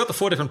 so we've got the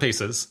 4 different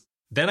pieces.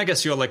 Then I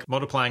guess you're like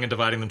multiplying and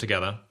dividing them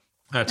together.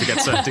 To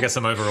get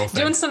some overall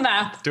thing. Doing some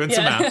math. Some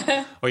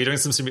math. Or you're doing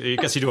I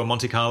guess you do a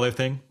Monte Carlo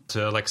thing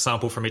to like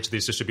sample from each of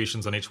these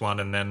distributions on each one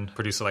and then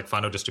produce a like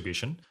final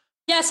distribution.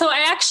 Yeah, so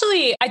I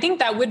think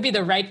that would be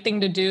the right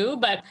thing to do.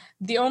 But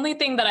the only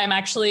thing that I'm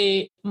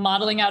actually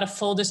modeling out a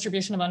full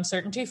distribution of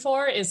uncertainty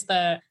for is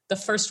the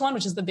first one,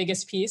 which is the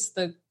biggest piece,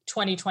 the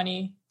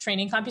 2020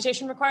 training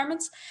computation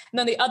requirements. And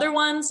then the other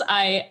ones,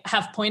 I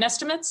have point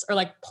estimates or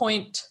like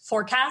point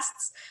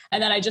forecasts.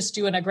 And then I just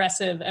do an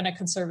aggressive and a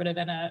conservative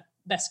and a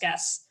best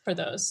guess for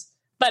those.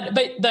 But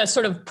the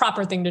sort of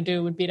proper thing to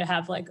do would be to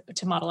have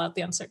to model out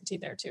the uncertainty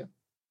there too.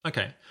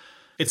 Okay.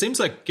 It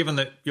seems like given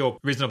that you're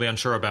reasonably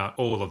unsure about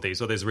all of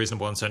these, or there's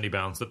reasonable uncertainty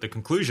bounds, that the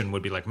conclusion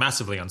would be like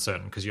massively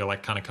uncertain because you're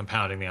like kind of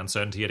compounding the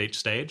uncertainty at each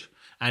stage.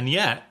 And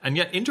yet,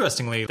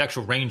 interestingly, the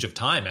actual range of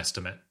time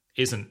estimate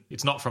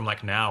it's not from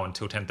like now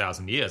until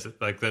 10,000 years.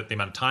 Like the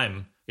amount of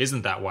time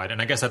isn't that wide.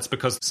 And I guess that's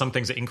because some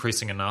things are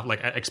increasing enough,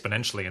 like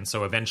exponentially. And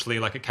so eventually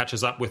like it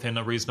catches up within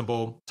a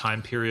reasonable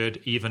time period,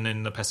 even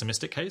in the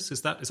pessimistic case.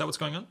 Is that what's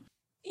going on?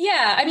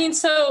 Yeah, I mean,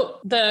 so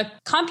the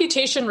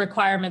computation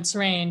requirements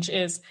range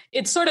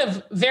it's sort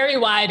of very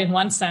wide in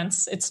one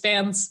sense. It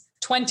spans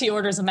 20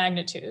 orders of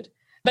magnitude,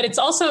 but it's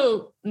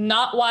also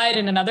not wide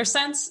in another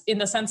sense, in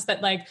the sense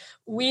that like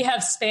we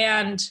have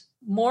spanned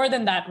more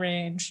than that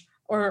range,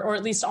 or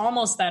at least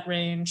almost that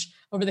range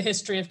over the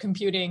history of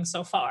computing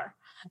so far.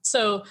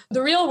 So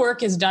the real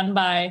work is done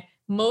by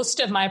most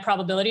of my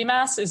probability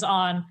mass is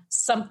on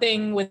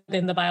something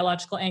within the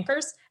biological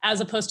anchors, as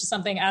opposed to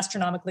something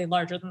astronomically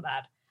larger than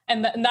that.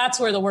 And that's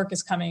where the work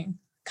is coming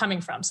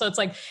from. So it's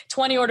like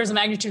 20 orders of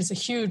magnitude is a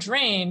huge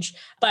range,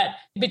 but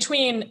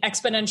between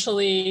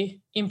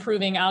exponentially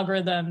improving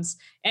algorithms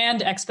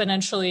and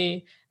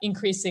exponentially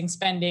increasing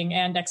spending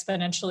and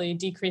exponentially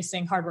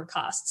decreasing hardware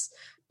costs,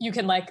 you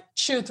can like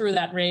chew through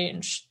that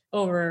range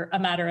over a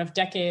matter of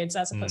decades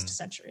as opposed to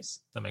centuries.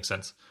 That makes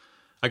sense.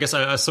 I guess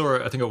I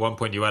saw, I think at one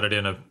point you added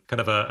in a kind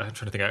of I'm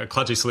trying to think, a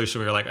kludgy solution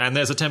where you're like, and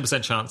there's a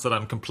 10% chance that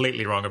I'm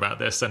completely wrong about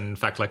this. And in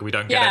fact, like we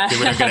don't get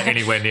it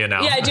anywhere near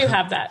now. Yeah, I do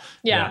have that.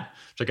 Yeah.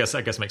 Which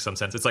I guess makes some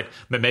sense. It's like,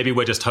 maybe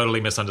we're just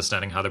totally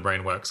misunderstanding how the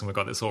brain works and we've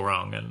got this all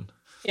wrong. And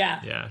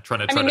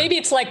maybe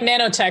it's like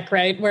nanotech,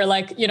 right? Where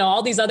like,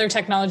 all these other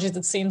technologies,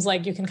 it seems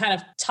like you can kind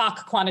of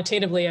talk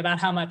quantitatively about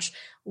how much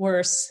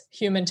worse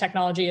human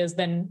technology is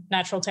than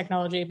natural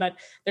technology. But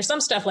there's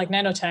some stuff like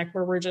nanotech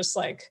where we're just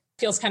like,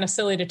 feels kind of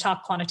silly to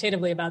talk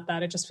quantitatively about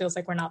that. It just feels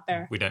like we're not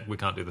there. We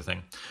can't do the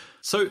thing.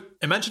 So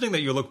imagining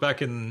that you look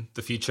back in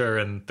the future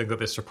and think that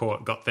this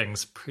report got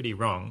things pretty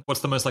wrong,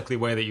 what's the most likely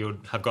way that you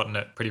would have gotten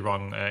it pretty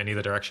wrong in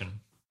either direction?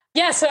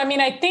 Yeah, so I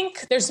mean, I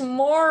think there's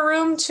more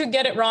room to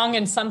get it wrong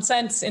in some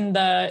sense in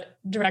the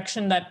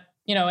direction that,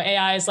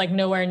 AI is like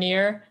nowhere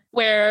near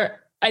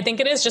where I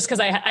think it is, just because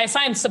I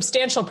assign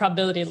substantial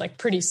probability like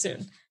pretty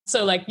soon.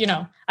 So like,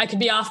 I could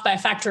be off by a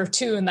factor of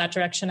 2 in that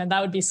direction, and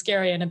that would be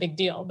scary and a big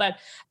deal. But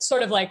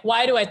sort of like,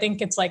 why do I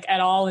think it's like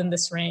at all in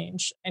this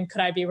range? And could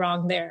I be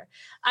wrong there?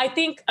 I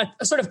think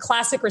a sort of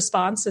classic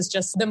response is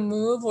just the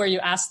move where you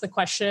ask the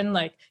question,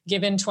 like,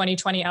 given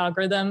 2020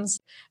 algorithms,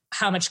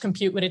 how much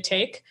compute would it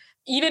take?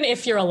 Even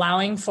if you're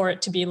allowing for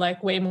it to be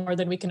like way more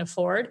than we can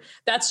afford,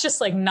 that's just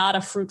like not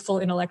a fruitful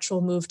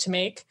intellectual move to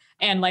make.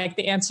 And like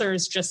the answer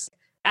is just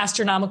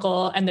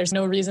astronomical, and there's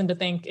no reason to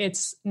think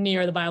it's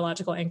near the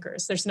biological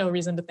anchors. There's no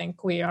reason to think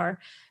our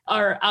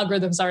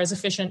algorithms are as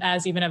efficient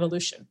as even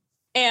evolution.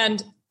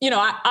 And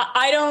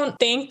I don't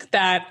think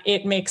that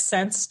it makes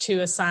sense to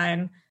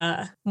assign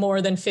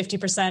more than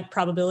 50%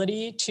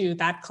 probability to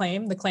that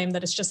claim, the claim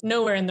that it's just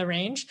nowhere in the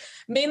range,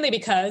 mainly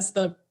because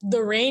the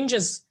range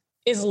is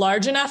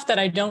large enough that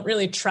I don't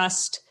really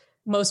trust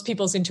most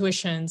people's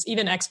intuitions,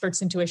 even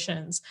experts'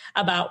 intuitions,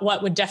 about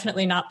what would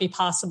definitely not be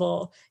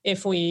possible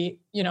if we,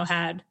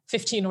 had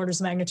 15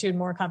 orders of magnitude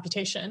more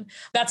computation.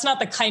 That's not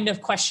the kind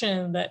of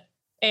question that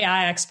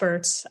AI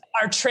experts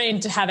are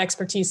trained to have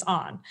expertise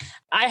on.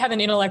 I have an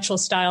intellectual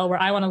style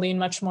where I want to lean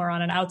much more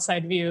on an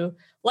outside view,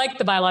 like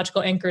the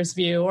biological anchors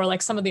view, or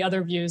like some of the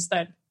other views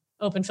that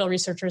open fill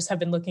researchers have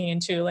been looking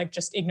into, like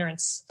just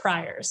ignorance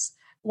priors,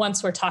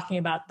 once we're talking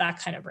about that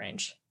kind of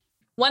range.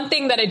 One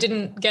thing that I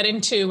didn't get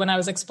into when I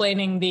was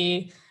explaining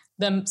the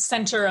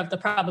center of the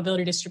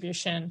probability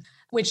distribution,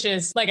 which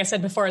is, like I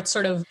said before, it's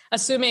sort of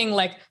assuming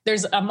like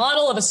there's a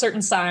model of a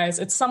certain size,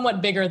 it's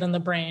somewhat bigger than the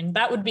brain.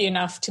 That would be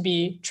enough to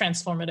be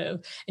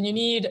transformative. And you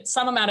need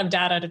some amount of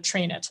data to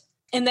train it.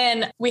 And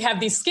then we have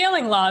these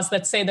scaling laws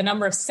that say the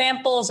number of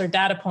samples or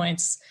data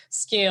points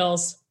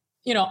scales,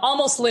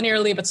 almost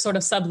linearly, but sort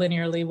of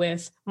sublinearly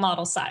with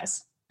model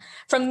size.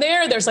 From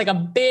there, there's like a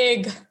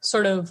big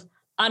sort of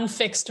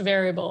unfixed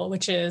variable,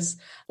 which is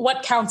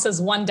what counts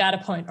as one data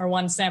point or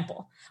one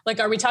sample. Like,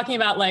 are we talking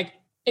about like,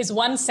 is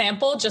one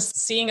sample just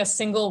seeing a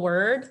single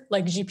word,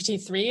 like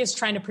GPT-3 is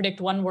trying to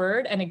predict one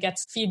word and it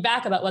gets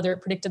feedback about whether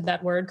it predicted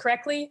that word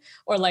correctly?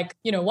 Or like,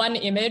 one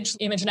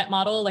ImageNet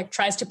model, like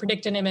tries to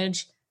predict an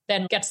image,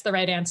 then gets the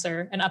right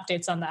answer and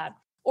updates on that?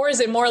 Or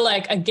is it more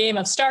like a game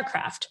of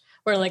StarCraft,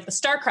 where like the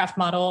StarCraft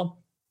model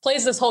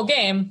plays this whole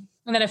game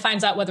and then it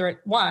finds out whether it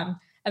won,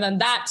 and then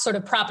that sort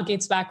of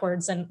propagates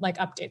backwards and like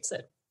updates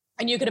it?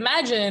 And you could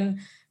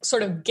imagine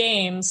sort of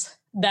games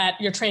that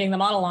you're training the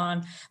model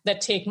on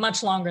that take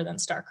much longer than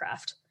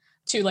StarCraft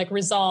to like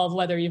resolve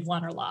whether you've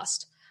won or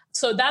lost.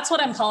 So that's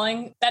what I'm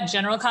calling, that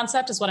general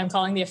concept is what I'm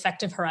calling the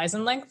effective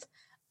horizon length,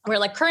 where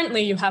like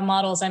currently you have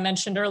models, I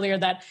mentioned earlier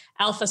that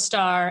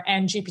AlphaStar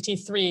and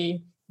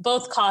GPT-3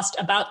 both cost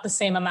about the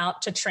same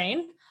amount to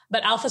train,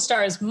 but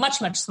AlphaStar is much,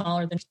 much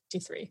smaller than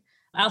GPT-3.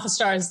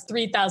 AlphaStar is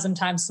 3,000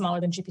 times smaller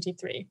than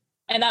GPT-3.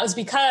 And that was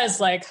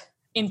because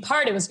in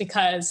part, it was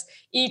because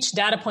each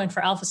data point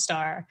for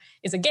AlphaStar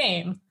is a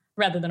game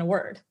rather than a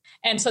word.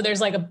 And so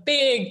there's like a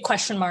big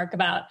question mark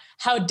about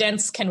how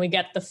dense can we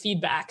get the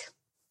feedback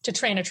to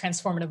train a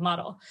transformative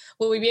model?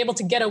 Will we be able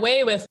to get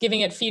away with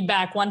giving it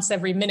feedback once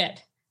every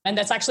minute? And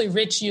that's actually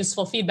rich,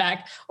 useful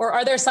feedback. Or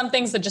are there some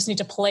things that just need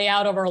to play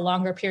out over a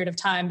longer period of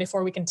time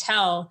before we can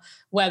tell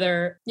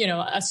whether,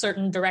 a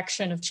certain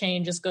direction of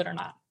change is good or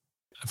not?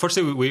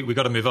 Unfortunately, we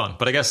got to move on.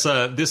 But I guess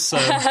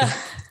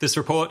this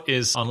report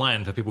is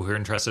online for people who are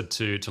interested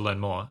to learn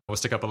more. We'll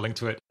stick up a link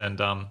to it, and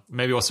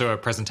maybe also a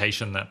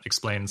presentation that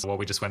explains what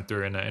we just went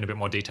through in a bit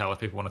more detail if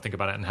people want to think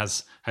about it, and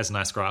has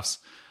nice graphs.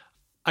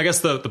 I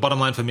guess the bottom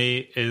line for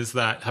me is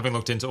that having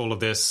looked into all of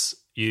this,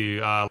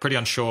 you are pretty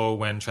unsure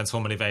when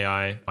transformative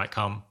AI might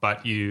come,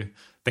 but you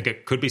think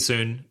it could be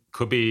soon,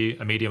 could be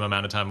a medium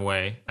amount of time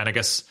away. And I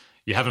guess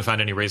you haven't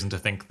found any reason to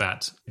think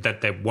that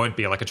there won't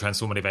be like a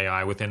transformative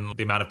AI within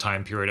the amount of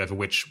time period over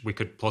which we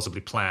could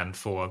plausibly plan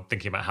for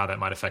thinking about how that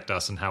might affect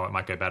us and how it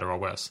might go better or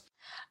worse.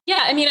 Yeah,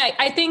 I mean,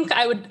 I think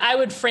I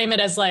would frame it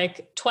as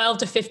like 12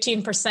 to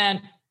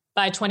 15%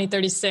 by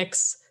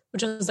 2036,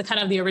 which was the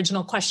kind of the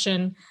original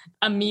question,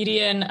 a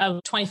median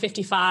of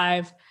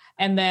 2055,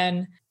 and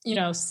then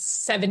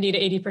 70 to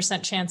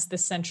 80% chance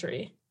this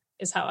century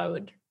is how I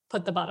would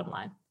put the bottom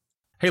line.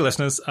 Hey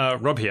listeners,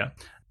 Rob here.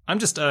 I'm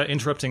just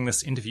interrupting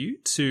this interview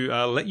to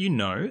let you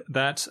know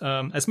that,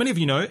 as many of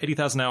you know,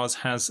 80,000 Hours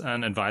has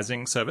an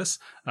advising service,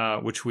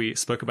 which we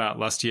spoke about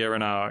last year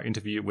in our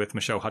interview with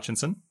Michelle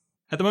Hutchinson.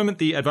 At the moment,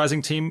 the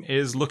advising team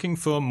is looking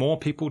for more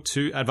people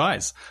to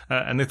advise,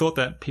 and they thought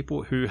that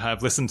people who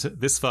have listened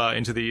this far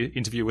into the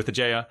interview with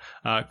Ajeya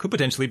could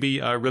potentially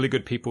be really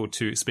good people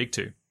to speak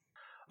to.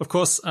 Of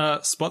course,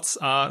 spots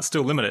are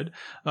still limited,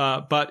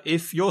 but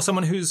if you're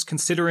someone who's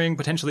considering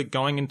potentially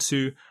going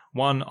into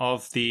one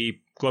of the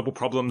global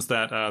problems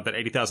that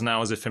 80,000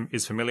 Hours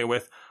is familiar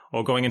with,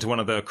 or going into one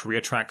of the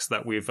career tracks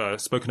that we've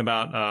spoken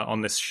about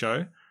on this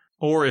show,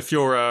 or if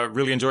you're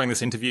really enjoying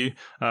this interview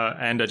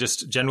and are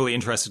just generally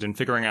interested in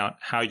figuring out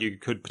how you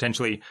could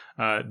potentially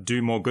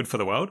do more good for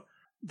the world,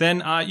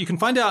 then you can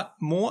find out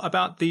more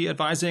about the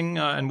advising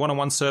and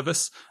one-on-one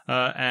service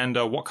and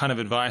what kind of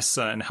advice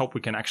and help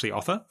we can actually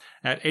offer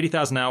at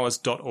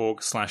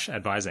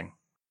 80,000hours.org/advising.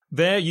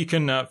 There you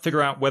can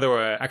figure out whether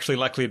we're actually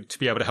likely to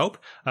be able to help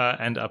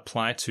and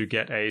apply to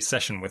get a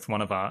session with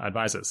one of our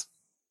advisors.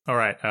 All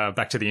right,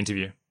 back to the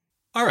interview.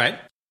 All right.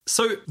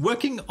 So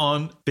working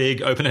on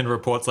big open-ended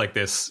reports like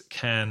this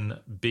can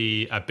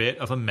be a bit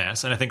of a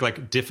mess, and I think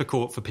like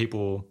difficult for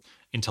people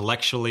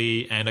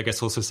intellectually and I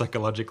guess also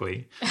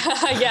psychologically.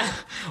 Yeah.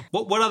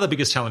 What are the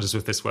biggest challenges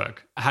with this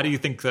work? How do you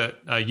think that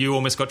you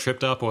almost got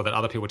tripped up, or that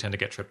other people tend to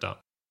get tripped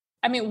up?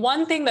 I mean,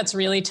 one thing that's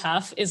really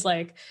tough is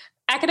like,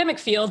 academic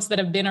fields that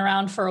have been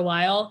around for a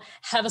while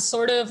have a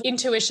sort of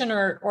intuition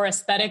or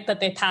aesthetic that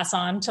they pass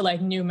on to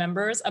like new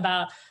members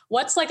about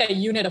what's like a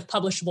unit of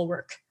publishable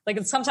work. Like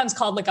it's sometimes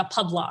called like a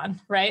publon,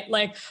 right?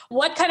 Like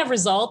what kind of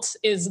result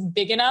is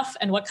big enough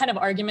and what kind of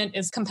argument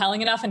is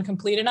compelling enough and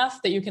complete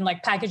enough that you can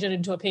like package it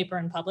into a paper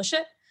and publish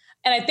it.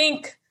 And I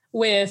think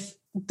with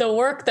the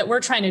work that we're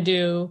trying to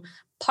do,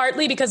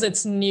 partly because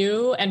it's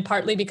new and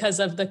partly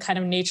because of the kind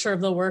of nature of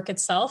the work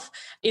itself,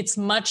 it's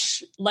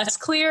much less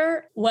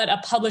clear what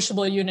a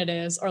publishable unit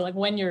is or like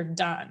when you're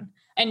done.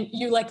 And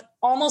you like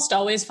almost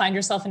always find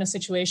yourself in a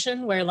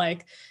situation where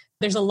like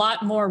there's a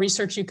lot more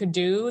research you could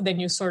do than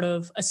you sort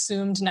of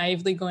assumed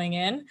naively going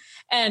in.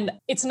 And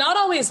it's not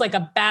always like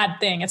a bad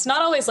thing. It's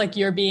not always like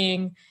you're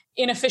being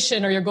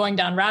inefficient or you're going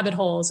down rabbit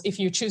holes if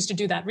you choose to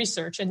do that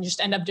research and you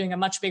just end up doing a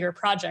much bigger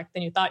project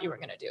than you thought you were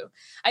going to do.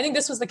 I think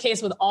this was the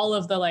case with all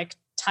of the like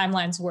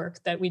timelines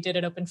work that we did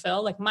at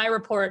OpenPhil, like my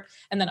report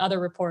and then other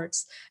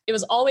reports. It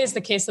was always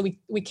the case that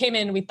we came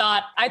in,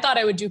 I thought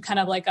I would do kind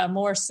of like a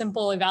more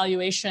simple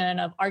evaluation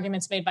of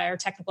arguments made by our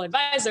technical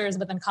advisors,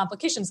 but then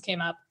complications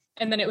came up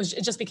and then it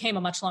just became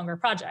a much longer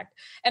project.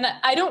 And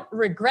I don't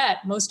regret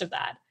most of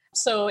that.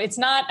 So it's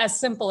not as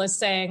simple as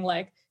saying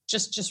like,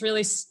 just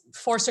really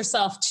force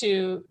yourself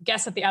to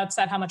guess at the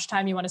outset how much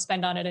time you want to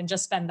spend on it and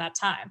just spend that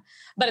time.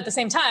 But at the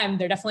same time,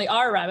 there definitely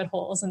are rabbit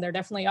holes and there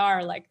definitely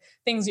are like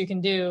things you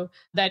can do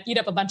that eat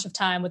up a bunch of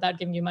time without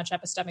giving you much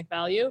epistemic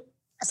value.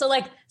 So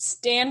like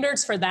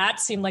standards for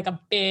that seem like a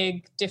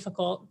big,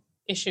 difficult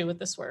issue with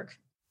this work.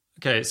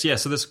 Okay,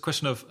 so this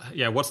question of,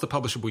 what's the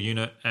publishable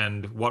unit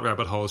and what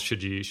rabbit holes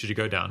should you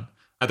go down?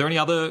 Are there any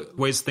other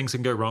ways things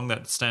can go wrong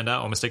that stand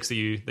out or mistakes that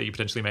you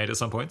potentially made at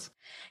some points?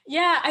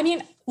 Yeah, I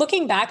mean,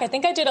 looking back, I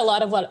think I did a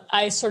lot of what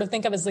I sort of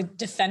think of as like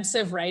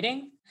defensive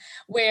writing,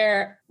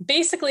 where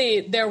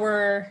basically there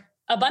were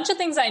a bunch of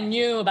things I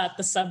knew about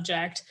the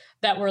subject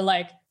that were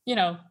like,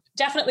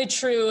 definitely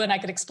true and I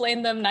could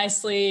explain them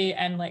nicely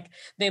and like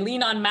they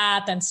lean on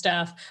math and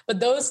stuff.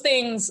 But those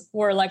things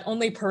were like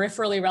only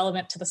peripherally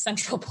relevant to the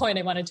central point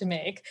I wanted to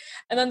make.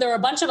 And then there were a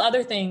bunch of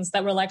other things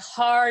that were like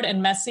hard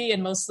and messy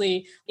and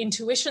mostly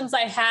intuitions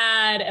I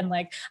had. And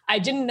like, I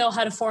didn't know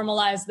how to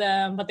formalize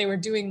them, but they were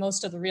doing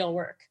most of the real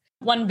work.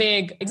 One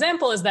big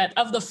example is that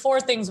of the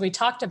 4 things we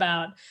talked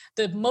about,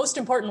 the most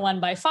important one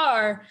by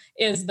far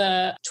is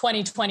the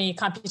 2020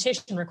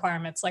 computation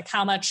requirements. Like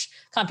how much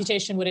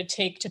computation would it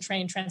take to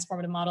train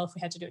transformative model if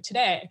we had to do it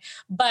today?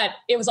 But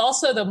it was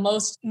also the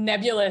most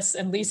nebulous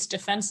and least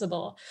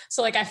defensible.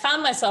 So like I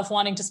found myself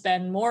wanting to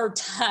spend more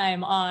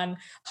time on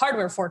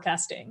hardware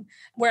forecasting,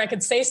 where I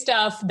could say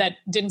stuff that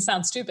didn't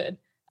sound stupid.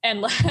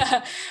 And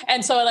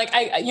so like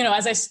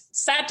as I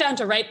sat down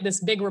to write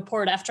this big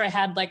report after I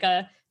had like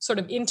a sort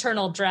of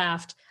internal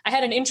draft, I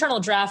had an internal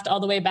draft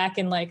all the way back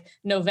in like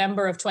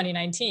November of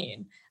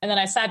 2019. And then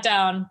I sat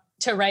down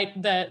to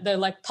write the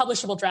like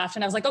publishable draft.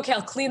 And I was like, okay,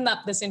 I'll clean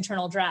up this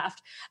internal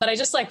draft. But I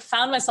just like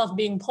found myself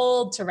being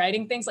pulled to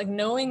writing things, like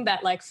knowing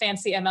that like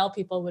fancy ML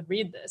people would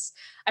read this.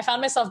 I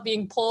found myself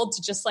being pulled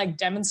to just like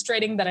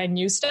demonstrating that I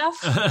knew stuff.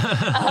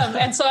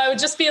 And so I would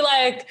just be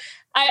like,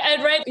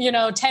 I'd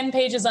write, 10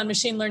 pages on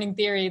machine learning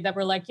theory that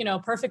were like,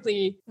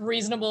 perfectly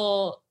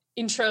reasonable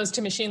intros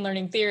to machine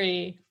learning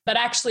theory. But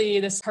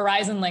actually this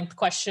horizon length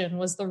question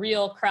was the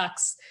real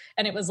crux.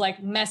 And it was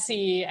like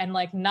messy and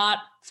like not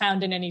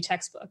found in any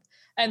textbook.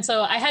 And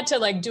so I had to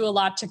like do a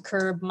lot to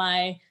curb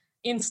my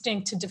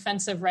instinct to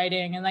defensive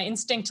writing and my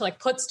instinct to like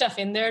put stuff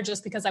in there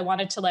just because I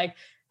wanted to like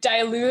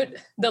dilute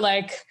the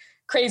like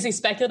crazy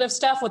speculative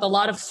stuff with a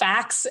lot of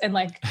facts and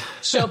like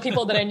show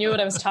people that I knew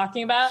what I was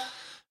talking about.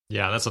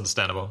 Yeah, that's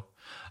understandable.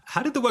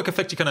 How did the work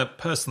affect you kind of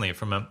personally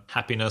from a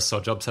happiness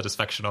or job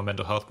satisfaction or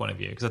mental health point of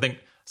view? Because I think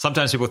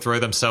sometimes people throw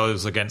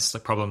themselves against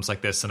like problems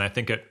like this, and I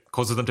think it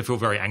causes them to feel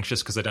very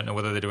anxious because they don't know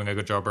whether they're doing a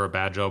good job or a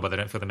bad job, or they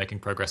don't feel they're making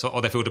progress,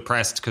 or they feel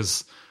depressed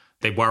because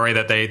they worry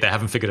that they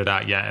haven't figured it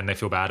out yet and they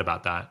feel bad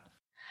about that.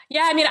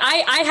 Yeah, I mean,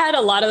 I had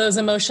a lot of those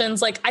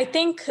emotions. Like, I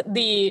think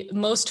the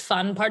most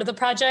fun part of the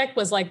project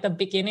was like the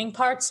beginning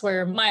parts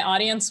where my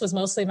audience was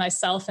mostly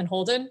myself and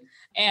Holden.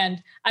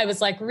 And I was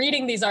like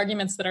reading these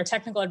arguments that our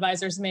technical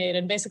advisors made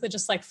and basically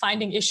just like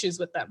finding issues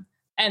with them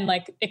and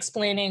like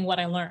explaining what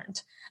I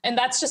learned. And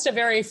that's just a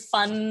very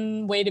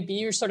fun way to be.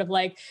 You're sort of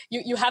like,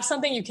 you have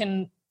something you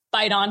can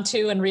bite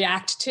onto and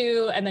react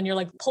to, and then you're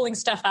like pulling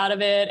stuff out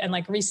of it and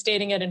like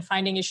restating it and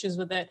finding issues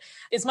with it.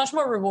 It's much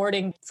more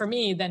rewarding for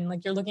me than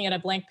like you're looking at a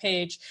blank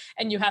page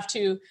and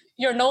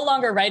you're no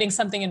longer writing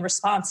something in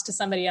response to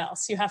somebody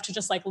else. You have to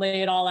just like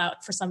lay it all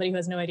out for somebody who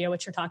has no idea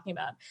what you're talking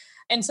about.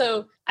 And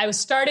so I was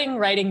starting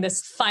writing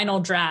this final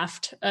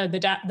draft,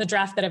 the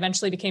draft that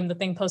eventually became the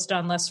thing posted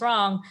on Less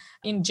Wrong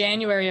in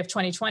January of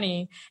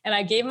 2020. And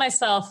I gave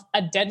myself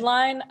a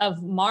deadline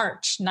of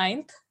March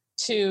 9th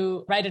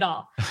to write it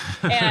all.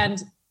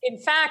 And in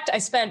fact, I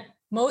spent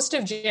most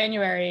of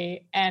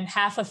January and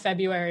half of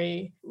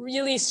February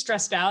really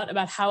stressed out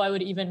about how I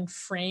would even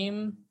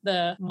frame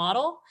the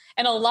model.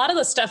 And a lot of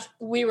the stuff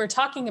we were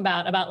talking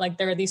about like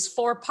there are these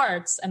 4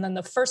 parts. And then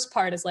the first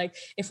part is like,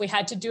 if we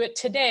had to do it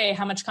today,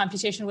 how much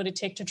computation would it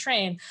take to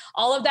train?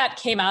 All of that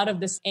came out of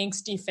this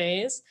angsty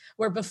phase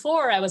where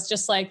before I was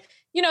just like,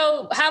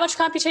 how much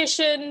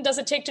computation does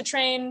it take to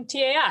train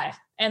TAI?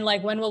 And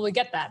like, when will we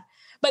get that?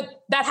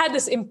 But that had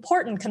this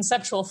important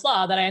conceptual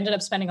flaw that I ended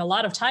up spending a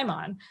lot of time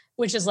on,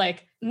 which is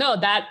like, no,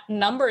 that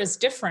number is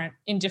different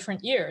in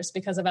different years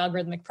because of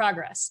algorithmic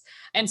progress.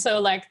 And so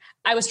like,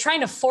 I was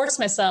trying to force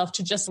myself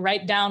to just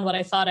write down what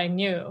I thought I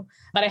knew.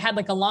 But I had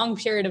like a long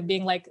period of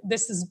being like,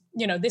 this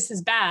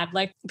is bad.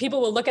 Like people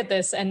will look at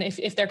this and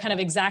if they're kind of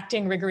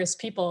exacting, rigorous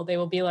people, they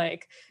will be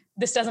like,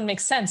 this doesn't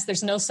make sense.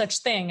 There's no such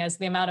thing as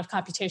the amount of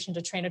computation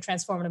to train a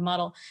transformative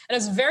model. And I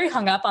was very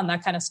hung up on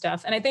that kind of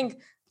stuff. And I think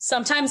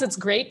sometimes it's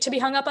great to be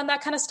hung up on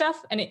that kind of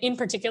stuff. And in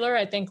particular,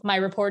 I think my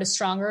report is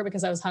stronger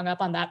because I was hung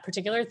up on that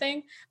particular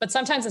thing. But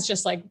sometimes it's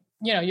just like,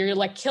 you're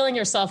like killing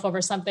yourself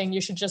over something. You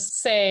should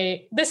just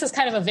say, this is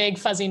kind of a vague,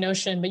 fuzzy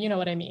notion, but you know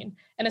what I mean.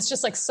 And it's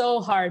just like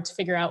so hard to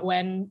figure out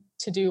when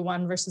to do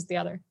one versus the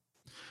other.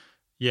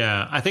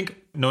 Yeah, I think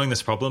knowing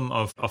this problem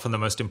of often the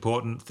most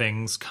important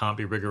things can't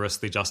be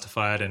rigorously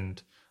justified,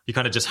 and you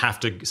kind of just have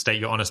to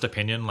state your honest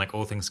opinion, like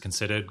all things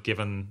considered,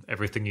 given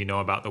everything you know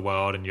about the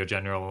world and your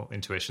general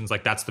intuitions,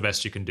 like that's the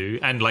best you can do.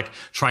 And like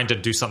trying to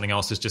do something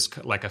else is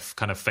just like a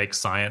kind of fake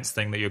science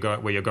thing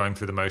that where you're going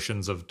through the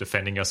motions of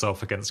defending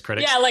yourself against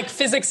critics. Yeah, like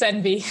physics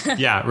envy.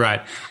 Yeah,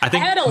 right. I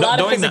think I had a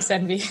lot of physics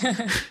envy.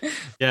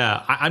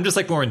 Yeah, I'm just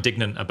like more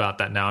indignant about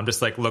that now. I'm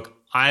just like, look,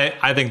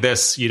 I think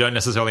this, you don't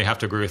necessarily have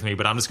to agree with me,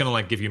 but I'm just going to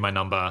like give you my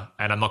number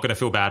and I'm not going to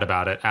feel bad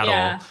about it at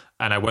all.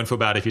 And I won't feel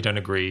bad if you don't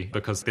agree,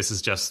 because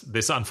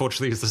this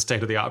unfortunately is the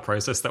state of the art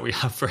process that we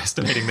have for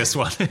estimating this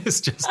one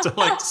is just to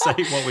like say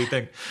what we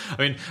think.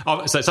 I mean,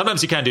 so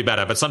sometimes you can do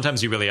better, but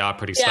sometimes you really are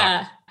pretty stuck.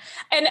 Yeah.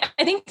 And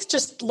I think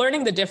just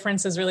learning the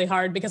difference is really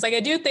hard because like I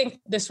do think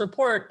this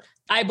report,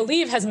 I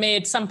believe, has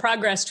made some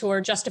progress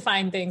toward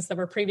justifying things that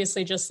were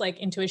previously just like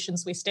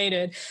intuitions we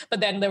stated. But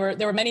then there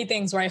were many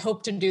things where I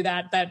hoped to do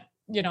that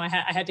I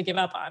had to give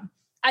up on.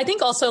 I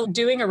think also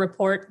doing a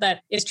report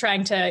that is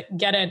trying to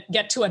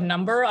get to a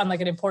number on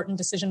like an important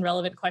decision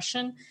relevant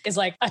question is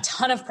like a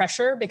ton of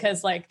pressure,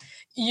 because like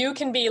you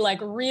can be like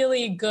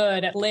really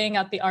good at laying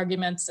out the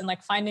arguments and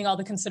like finding all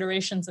the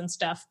considerations and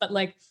stuff, but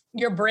like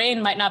your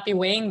brain might not be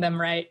weighing them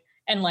right.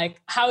 And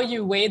like how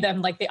you weigh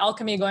them, like the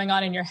alchemy going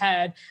on in your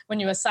head when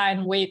you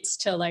assign weights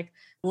to like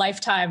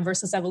lifetime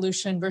versus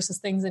evolution versus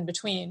things in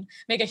between,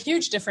 make a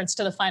huge difference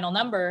to the final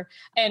number.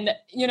 And,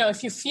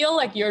 if you feel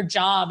like your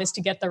job is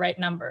to get the right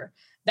number,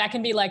 that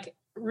can be like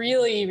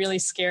really, really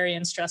scary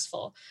and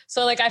stressful.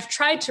 So like I've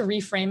tried to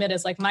reframe it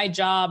as like my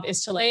job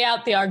is to lay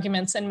out the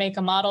arguments and make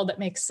a model that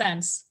makes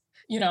sense.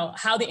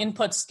 How the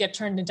inputs get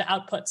turned into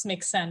outputs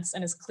makes sense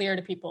and is clear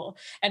to people.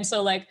 And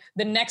so like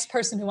the next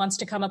person who wants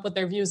to come up with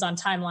their views on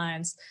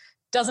timelines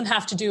doesn't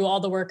have to do all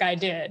the work I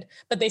did,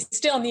 but they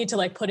still need to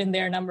like put in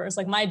their numbers.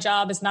 Like my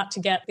job is not to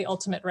get the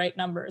ultimate right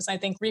numbers. I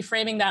think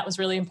reframing that was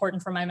really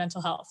important for my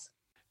mental health.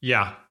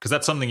 Yeah, because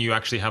that's something you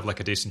actually have like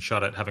a decent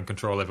shot at having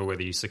control over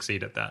whether you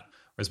succeed at that.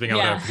 Whereas being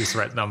able to produce the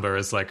right number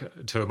is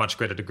like to a much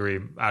greater degree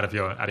out of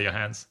your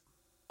hands.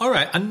 All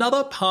right,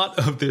 another part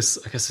of this,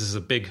 I guess this is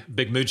a big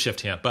mood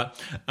shift here,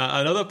 but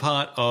another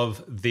part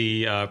of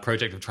the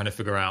project of trying to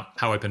figure out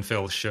how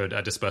OpenPhil should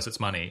disperse its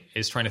money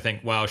is trying to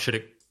think, well, should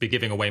it be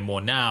giving away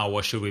more now,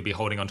 or should we be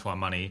holding onto our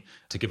money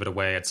to give it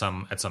away at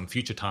some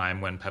future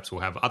time when perhaps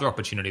we'll have other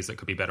opportunities that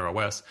could be better or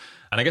worse?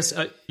 And I guess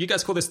you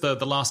guys call this the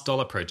last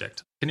dollar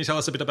project. Can you tell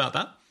us a bit about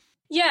that?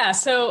 Yeah,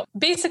 so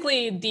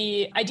basically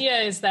the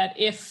idea is that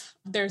if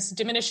there's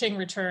diminishing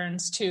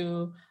returns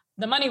to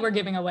the money we're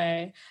giving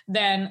away,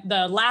 then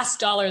the last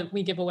dollar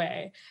we give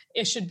away,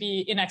 it should be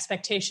in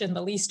expectation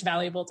the least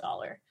valuable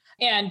dollar.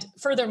 And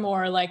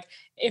furthermore, like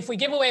if we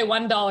give away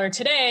 $1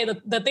 today,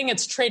 the thing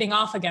it's trading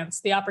off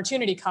against, the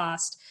opportunity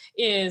cost,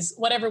 is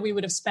whatever we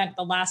would have spent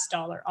the last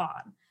dollar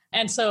on.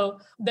 And so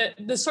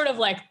the sort of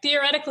like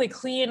theoretically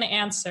clean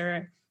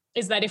answer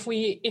is that if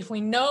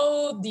we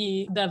know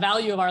the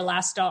value of our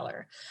last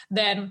dollar,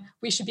 then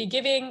we should be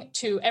giving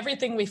to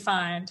everything we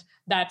find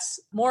that's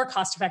more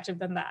cost effective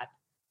than that.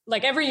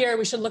 Like every year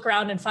we should look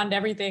around and fund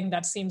everything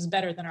that seems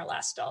better than our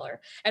last dollar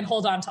and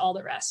hold on to all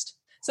the rest.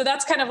 So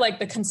that's kind of like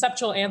the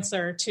conceptual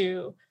answer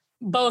to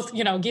both,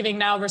 giving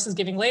now versus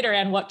giving later,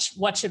 and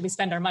what should we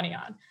spend our money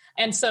on.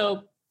 And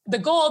so the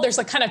goal, there's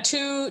like kind of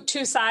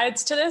two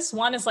sides to this.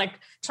 One is like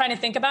trying to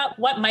think about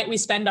what might we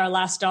spend our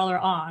last dollar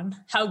on?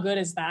 How good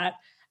is that?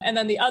 And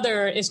then the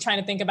other is trying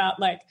to think about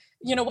like,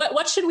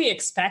 what should we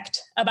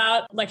expect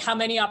about like how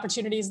many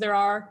opportunities there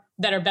are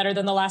that are better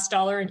than the last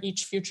dollar in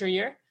each future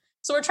year?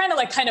 So we're trying to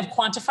like kind of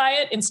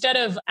quantify it instead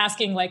of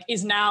asking like,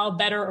 is now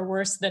better or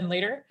worse than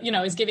later?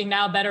 Is giving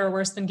now better or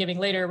worse than giving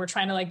later? We're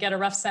trying to like get a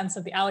rough sense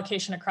of the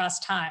allocation across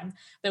time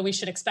that we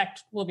should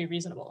expect will be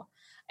reasonable.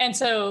 And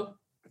so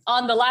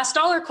on the last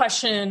dollar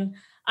question,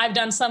 I've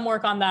done some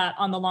work on that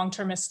on the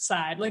long-termist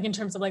side, like in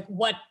terms of like,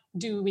 what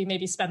do we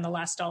maybe spend the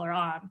last dollar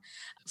on?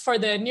 For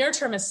the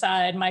near-termist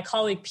side, my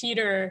colleague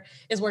Peter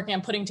is working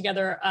on putting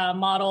together a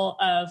model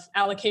of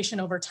allocation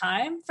over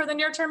time for the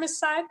near-termist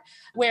side,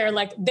 where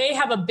like they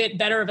have a bit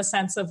better of a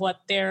sense of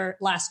what their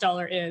last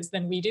dollar is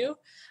than we do,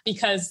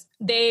 because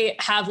they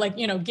have like,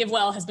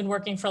 GiveWell has been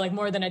working for like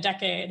more than a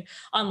decade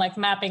on like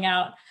mapping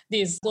out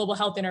these global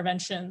health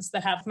interventions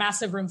that have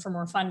massive room for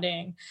more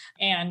funding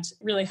and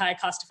really high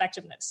cost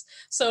effectiveness.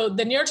 So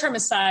the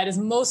near-termist side is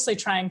mostly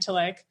trying to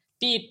like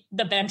beat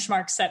the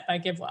benchmark set by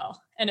GiveWell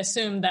and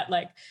assume that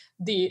like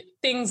the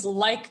things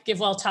like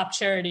GiveWell top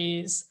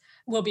charities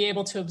will be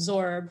able to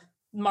absorb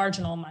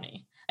marginal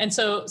money. And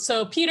so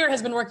Peter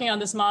has been working on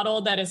this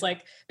model that is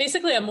like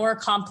basically a more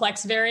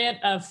complex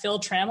variant of Phil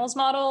Trammell's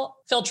model.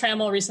 Phil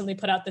Trammell recently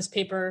put out this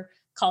paper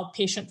called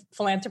Patient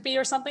Philanthropy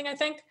or something, I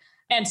think.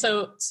 And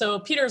so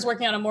Peter is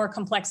working on a more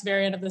complex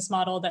variant of this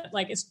model that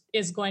like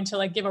is going to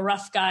like give a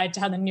rough guide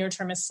to how the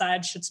near-termist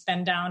side should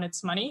spend down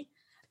its money.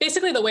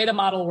 Basically, the way the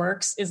model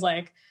works is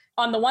like,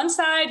 on the one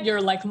side,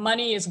 your like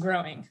money is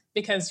growing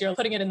because you're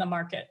putting it in the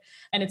market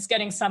and it's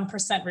getting some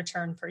percent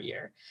return per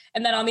year.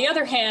 And then on the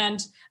other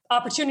hand,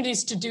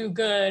 opportunities to do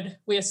good,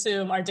 we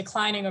assume, are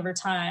declining over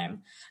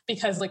time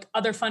because like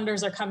other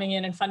funders are coming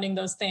in and funding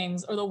those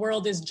things, or the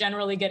world is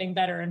generally getting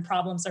better and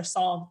problems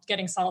are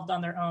getting solved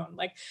on their own.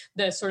 Like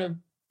the sort of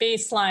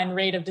baseline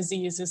rate of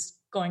disease is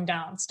going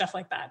down, stuff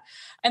like that.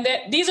 And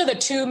these are the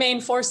two main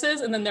forces.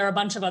 And then there are a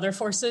bunch of other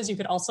forces you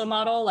could also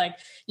model, like,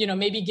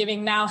 maybe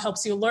giving now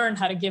helps you learn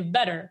how to give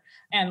better.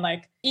 And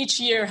like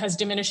each year has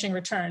diminishing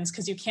returns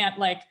because you can't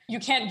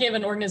give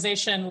an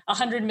organization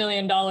 $100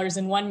 million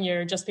in 1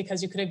 year just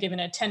because you could have given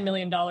it $10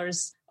 million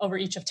over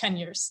each of 10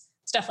 years,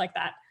 stuff like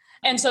that.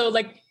 And so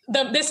like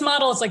this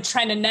model is like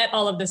trying to net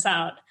all of this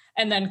out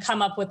and then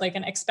come up with like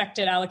an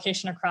expected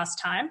allocation across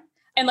time.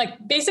 And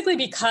like basically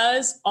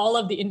because all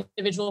of the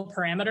individual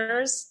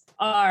parameters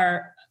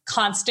are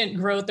constant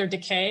growth or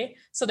decay.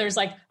 So there's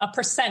like a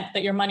percent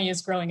that your money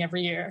is growing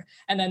every year.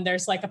 And then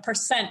there's like a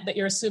percent that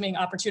you're assuming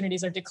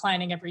opportunities are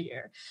declining every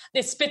year.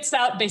 It spits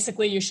out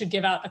basically you should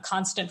give out a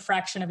constant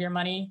fraction of your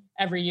money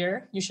every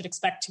year. You should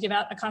expect to give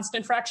out a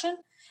constant fraction.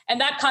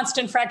 And that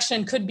constant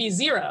fraction could be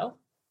zero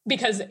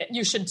because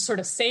you should sort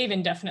of save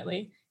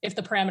indefinitely if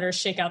the parameters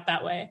shake out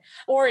that way.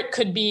 Or it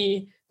could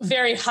be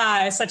very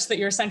high such that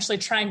you're essentially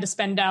trying to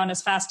spend down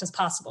as fast as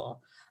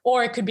possible.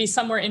 Or it could be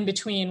somewhere in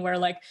between where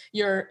like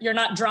you're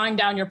not drawing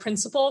down your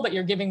principal, but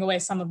you're giving away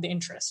some of the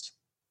interest.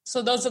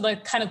 So those are the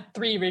kind of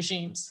three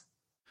regimes.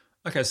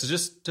 Okay, so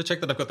just to check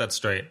that I've got that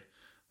straight,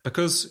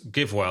 because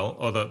GiveWell,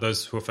 or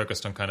those who are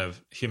focused on kind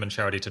of human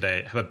charity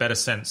today, have a better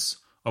sense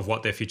of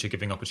what their future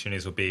giving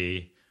opportunities will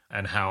be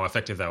and how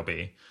effective they'll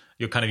be,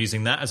 you're kind of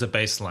using that as a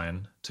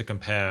baseline to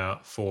compare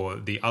for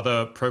the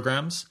other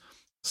programs,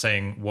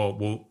 saying, well,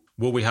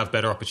 will we have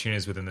better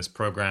opportunities within this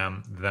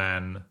program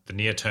than the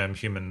near-term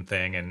human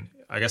thing? And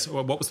I guess,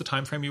 what was the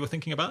time frame you were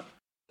thinking about?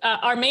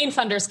 Our main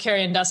funders,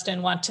 Carey and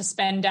Dustin, want to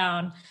spend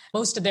down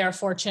most of their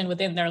fortune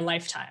within their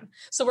lifetime.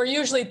 So we're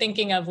usually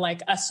thinking of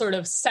like a sort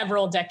of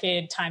several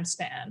decade time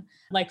span,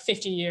 like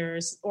 50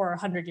 years or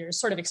 100 years,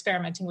 sort of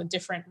experimenting with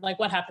different, like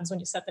what happens when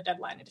you set the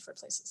deadline in different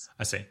places.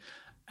 I see.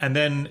 And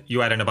then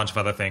you add in a bunch of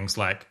other things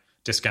like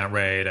discount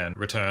rate and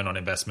return on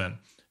investment,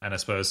 and I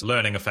suppose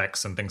learning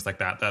effects and things like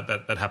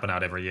that happen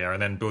out every year,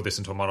 and then build this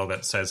into a model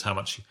that says how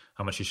much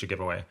you should give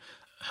away.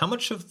 How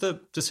much of the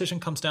decision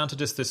comes down to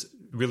just this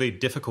really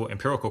difficult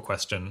empirical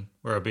question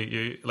where it'll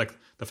be like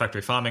the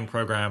factory farming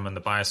program and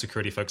the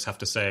biosecurity folks have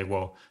to say,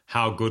 well,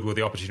 how good will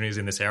the opportunities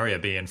in this area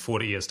be in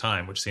 40 years'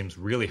 time, which seems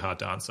really hard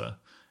to answer.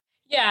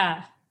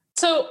 Yeah.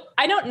 So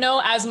I don't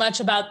know as much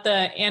about the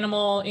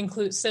animal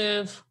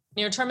inclusive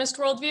near-termist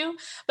worldview,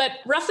 but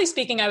roughly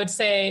speaking, I would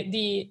say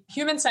the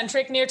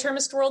human-centric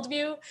near-termist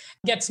worldview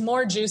gets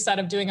more juice out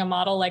of doing a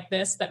model like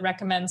this that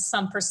recommends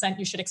some percent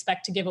you should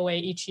expect to give away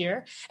each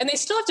year. And they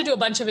still have to do a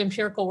bunch of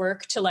empirical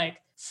work to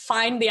like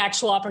find the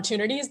actual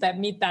opportunities that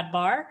meet that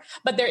bar,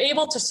 but they're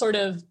able to sort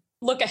of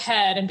look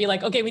ahead and be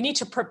like, okay, we need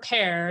to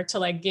prepare to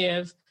like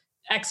give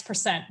X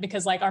percent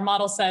because like our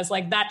model says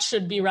like that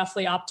should be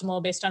roughly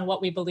optimal based on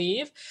what we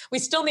believe. We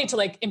still need to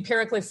like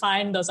empirically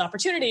find those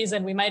opportunities,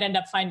 and we might end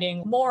up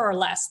finding more or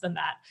less than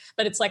that,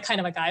 but it's like kind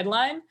of a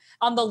guideline.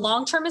 On the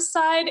long-termist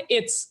side,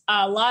 it's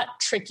a lot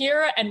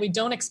trickier, and we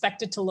don't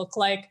expect it to look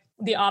like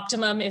the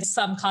optimum is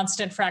some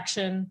constant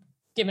fraction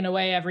given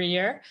away every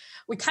year.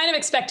 We kind of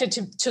expect it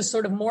to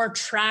sort of more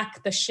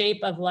track the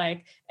shape of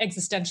like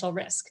existential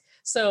risk.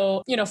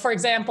 So, for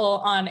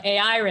example, on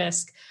AI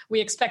risk, we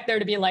expect there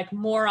to be like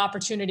more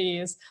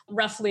opportunities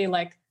roughly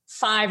like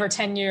 5 or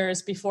 10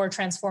 years before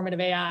transformative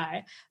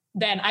AI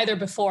than either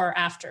before or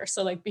after.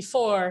 So like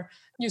before,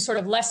 you sort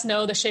of less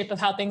know the shape of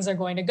how things are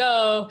going to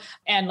go.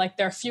 And like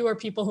there are fewer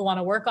people who want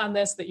to work on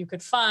this that you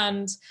could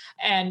fund.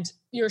 And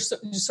your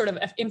sort of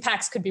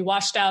impacts could be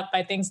washed out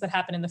by things that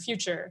happen in the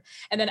future.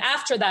 And then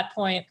after that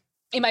point,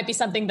 it might be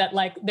something that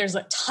like there's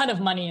a ton of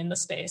money in the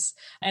space.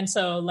 And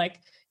so like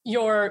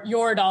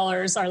your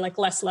dollars are like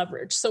less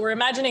leveraged. So we're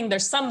imagining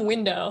there's some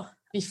window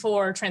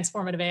before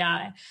transformative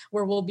AI,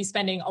 where we'll be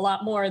spending a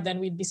lot more than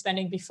we'd be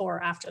spending before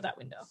or after that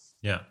window.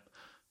 Yeah.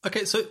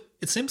 Okay, so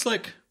it seems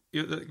like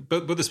you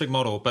built this big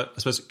model, but I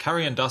suppose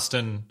Carrie and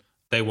Dustin,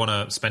 they want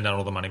to spend out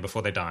all the money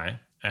before they die.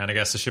 And I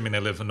guess assuming they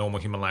live a normal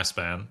human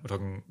lifespan,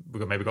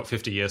 we've maybe got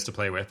 50 years to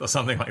play with or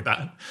something like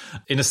that.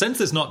 In a sense,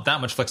 there's not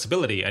that much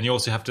flexibility. And you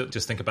also have to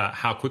just think about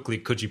how quickly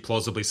could you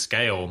plausibly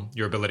scale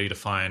your ability to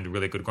find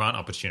really good grant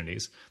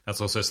opportunities.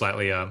 That's also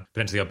slightly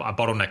potentially a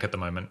bottleneck at the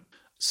moment.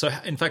 So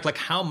in fact, like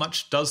how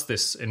much does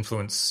this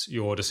influence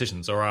your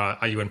decisions? Or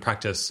are you in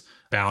practice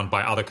bound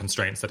by other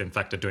constraints that in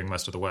fact are doing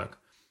most of the work?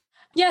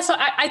 Yeah, so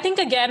I think,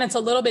 again, it's a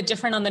little bit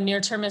different on the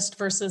near-termist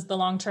versus the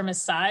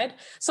long-termist side.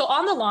 So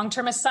on the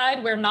long-termist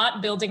side, we're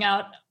not building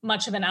out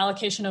much of an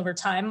allocation over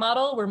time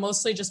model. We're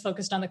mostly just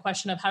focused on the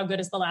question of how good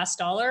is the last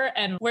dollar.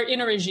 And we're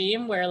in a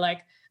regime where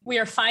like we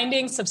are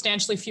finding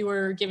substantially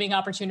fewer giving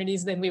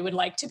opportunities than we would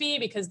like to be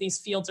because these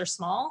fields are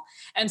small.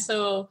 And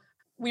so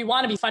we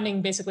want to be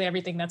funding basically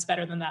everything that's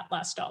better than that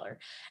last dollar.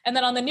 And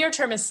then on the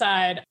near-termist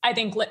side, I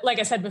think, like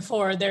I said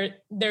before,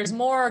 there's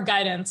more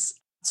guidance.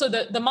 So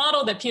the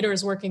model that Peter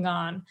is working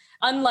on,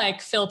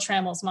 unlike Phil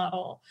Trammell's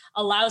model,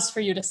 allows for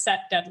you to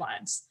set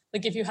deadlines.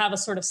 Like if you have a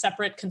sort of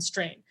separate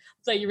constraint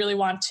that you really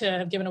want to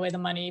have given away the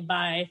money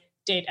by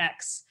date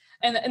X.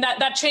 And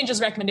that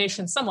changes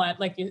recommendations somewhat,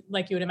 like you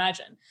would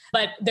imagine.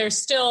 But there's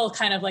still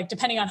kind of like,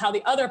 depending on how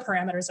the other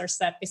parameters are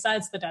set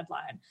besides the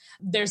deadline,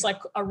 there's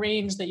like a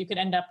range that you could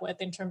end up with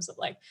in terms of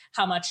like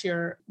how much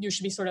you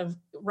should be sort of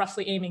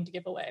roughly aiming to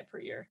give away per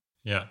year.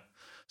 Yeah.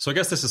 So I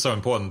guess this is so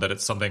important that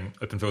it's something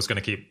OpenPhil is going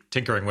to keep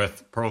tinkering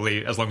with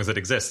probably as long as it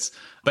exists.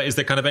 But is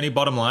there kind of any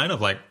bottom line of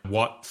like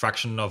what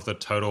fraction of the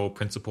total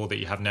principal that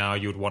you have now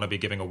you would want to be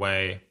giving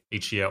away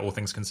each year, all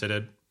things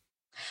considered?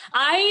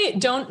 I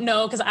don't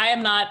know because I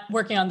am not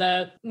working on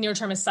the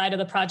near-termist side of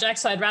the project,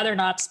 so I'd rather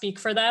not speak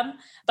for them.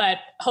 But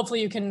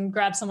hopefully you can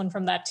grab someone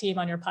from that team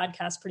on your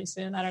podcast pretty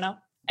soon. I don't know.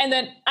 And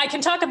then I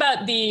can talk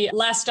about the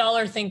last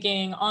dollar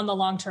thinking on the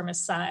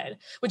long-termist side,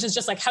 which is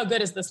just like, how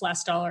good is this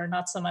last dollar?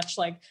 Not so much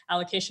like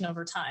allocation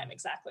over time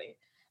exactly.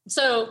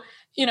 So,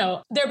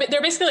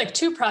 they're basically like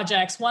two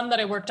projects, one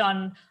that I worked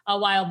on a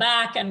while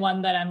back and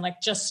one that I'm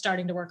like just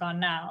starting to work on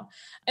now.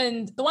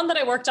 And the one that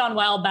I worked on a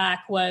while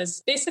back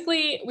was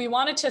basically we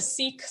wanted to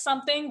seek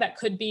something that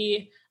could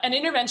be an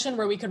intervention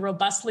where we could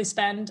robustly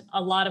spend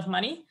a lot of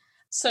money.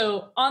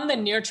 So on the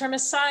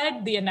near-termist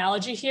side, the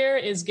analogy here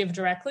is give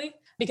directly.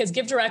 Because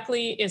give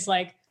directly is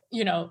like,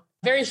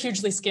 very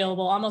hugely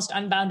scalable, almost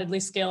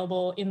unboundedly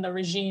scalable in the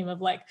regime of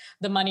like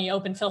the money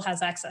OpenPhil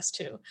has access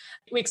to.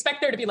 We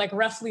expect there to be like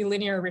roughly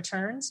linear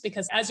returns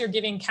because as you're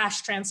giving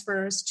cash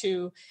transfers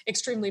to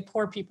extremely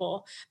poor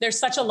people, there's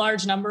such a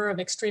large number of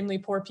extremely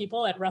poor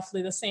people at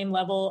roughly the same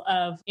level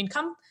of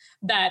income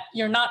that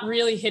you're not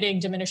really hitting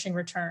diminishing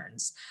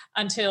returns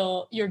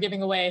until you're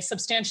giving away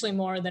substantially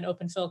more than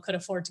OpenPhil could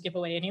afford to give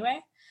away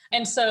anyway.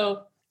 And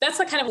so that's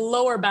the kind of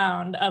lower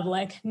bound of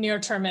like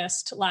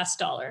near-termist last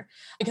dollar,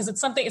 because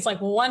it's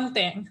like one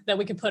thing that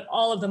we could put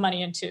all of the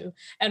money into,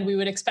 and we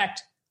would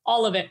expect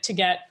all of it to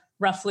get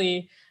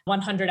roughly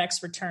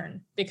 100x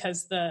return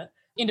because the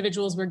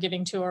individuals we're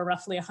giving to are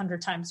roughly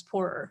 100 times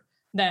poorer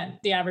than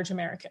the average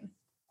American.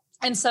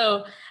 And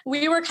so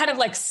we were kind of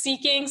like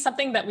seeking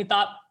something that we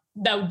thought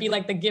that would be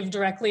like the give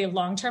directly of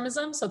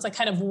long-termism. So it's like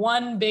kind of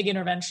one big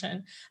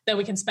intervention that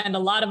we can spend a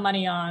lot of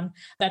money on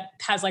that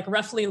has like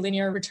roughly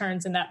linear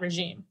returns in that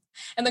regime.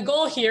 And the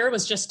goal here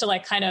was just to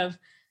like kind of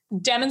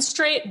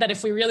demonstrate that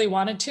if we really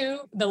wanted to,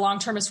 the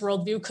long-termist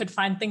worldview could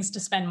find things to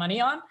spend money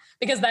on,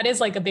 because that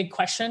is like a big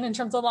question in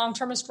terms of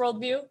long-termist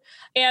worldview,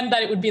 and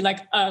that it would be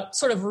like a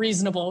sort of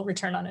reasonable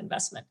return on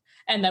investment.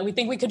 And that we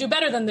think we could do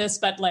better than this,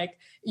 but like,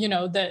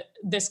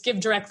 this give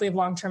directly of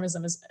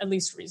long-termism is at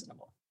least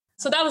reasonable.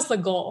 So that was the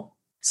goal.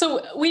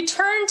 So we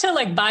turned to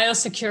like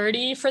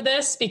biosecurity for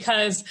this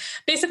because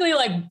basically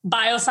like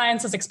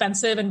bioscience is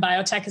expensive and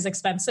biotech is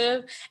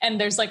expensive. And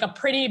there's like a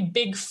pretty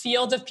big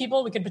field of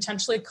people we could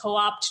potentially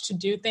co-opt to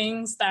do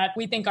things that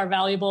we think are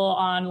valuable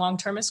on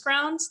long-termist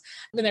grounds.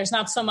 And there's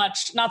not so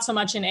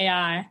much in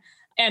AI.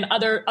 And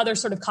other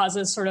sort of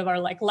causes sort of are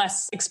like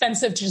less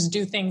expensive to just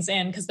do things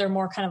in because they're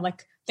more kind of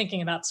like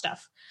thinking about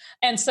stuff.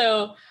 And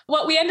so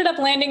what we ended up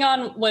landing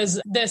on was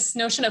this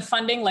notion of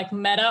funding like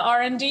meta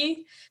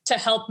R&D to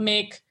help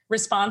make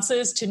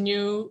responses to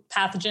new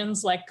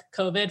pathogens like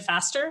COVID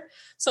faster.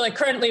 So like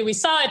currently we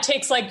saw it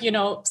takes like,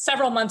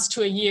 several months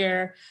to a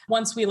year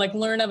once we like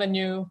learn of a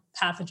new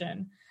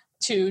pathogen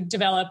to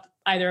develop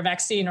either a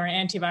vaccine or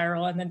an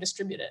antiviral and then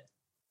distribute it.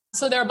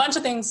 So there are a bunch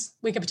of things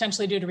we could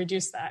potentially do to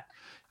reduce that.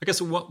 I guess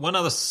one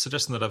other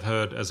suggestion that I've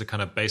heard as a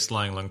kind of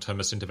baseline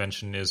long-termist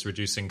intervention is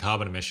reducing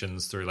carbon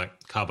emissions through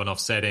like carbon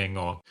offsetting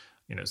or,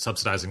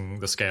 subsidizing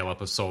the scale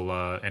up of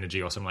solar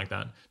energy or something like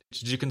that.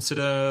 Did you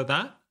consider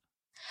that?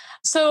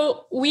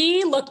 So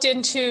we looked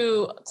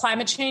into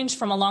climate change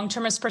from a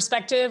long-termist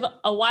perspective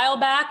a while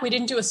back. We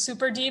didn't do a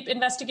super deep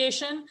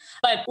investigation,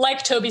 but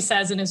like Toby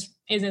says in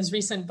his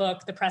recent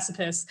book, The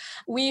Precipice,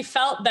 we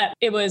felt that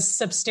it was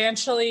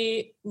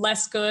substantially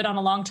less good on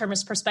a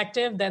long-termist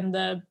perspective than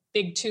the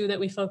big two that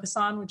we focus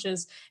on, which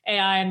is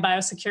AI and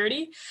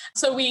biosecurity.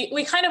 So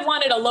we kind of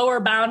wanted a lower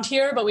bound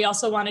here, but we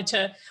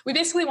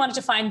basically wanted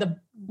to find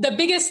the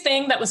biggest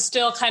thing that was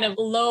still kind of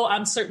low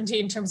uncertainty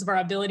in terms of our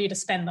ability to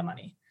spend the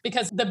money.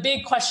 Because the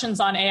big questions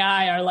on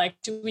AI are like,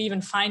 do we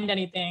even find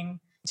anything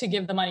to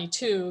give the money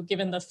to,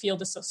 given the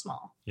field is so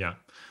small? Yeah.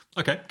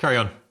 Okay, carry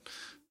on.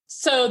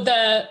 So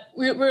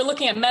we're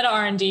looking at meta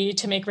R&D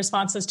to make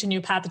responses to new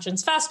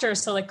pathogens faster.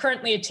 So like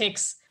currently it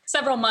takes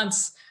several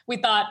months. We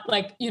thought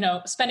like,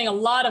 spending a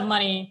lot of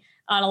money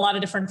on a lot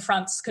of different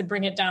fronts could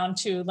bring it down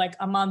to like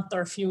a month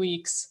or a few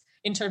weeks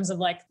in terms of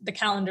like the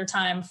calendar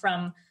time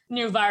from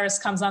new virus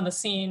comes on the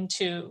scene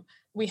to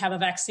we have a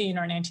vaccine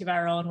or an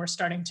antiviral and we're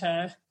starting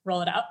to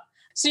roll it out.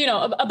 So,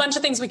 a bunch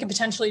of things we could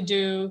potentially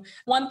do.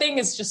 One thing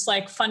is just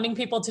like funding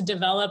people to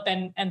develop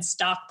and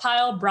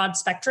stockpile broad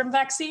spectrum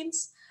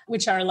vaccines,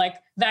 which are like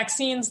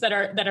vaccines that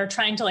are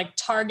trying to like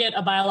target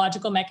a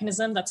biological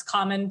mechanism that's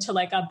common to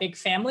like a big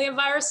family of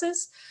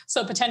viruses.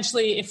 So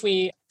potentially if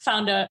we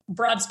found a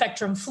broad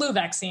spectrum flu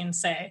vaccine,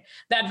 say,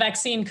 that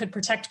vaccine could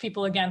protect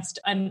people against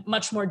a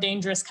much more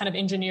dangerous kind of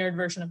engineered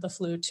version of the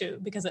flu too,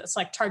 because it's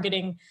like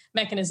targeting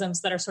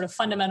mechanisms that are sort of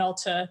fundamental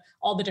to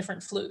all the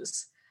different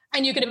flus.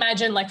 And you could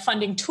imagine like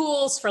funding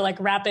tools for like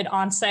rapid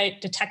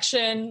on-site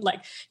detection.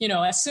 Like,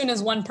 as soon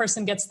as one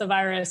person gets the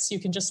virus, you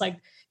can just like,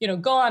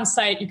 go on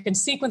site, you can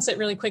sequence it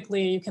really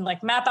quickly. You can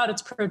like map out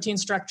its protein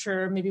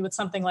structure, maybe with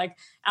something like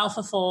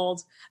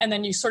AlphaFold. And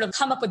then you sort of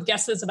come up with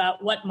guesses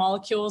about what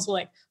molecules will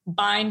like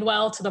bind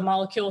well to the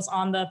molecules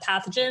on the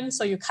pathogen.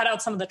 So you cut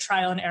out some of the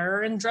trial and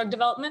error in drug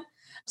development.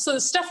 So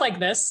stuff like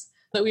this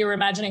that we were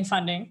imagining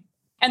funding.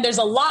 And there's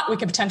a lot we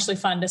could potentially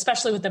fund,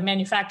 especially with the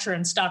manufacture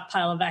and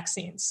stockpile of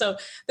vaccines. So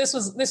this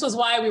was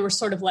why we were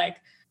sort of like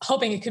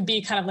hoping it could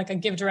be kind of like a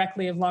give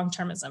directly of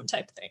long-termism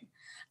type thing.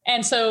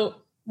 And so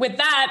with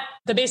that,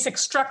 the basic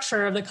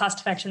structure of the cost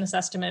effectiveness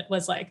estimate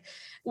was like,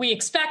 we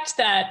expect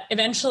that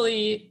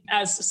eventually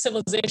as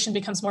civilization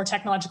becomes more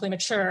technologically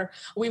mature,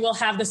 we will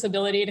have this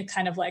ability to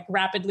kind of like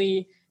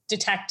rapidly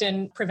detect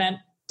and prevent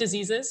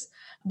diseases.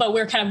 But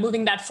we're kind of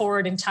moving that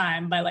forward in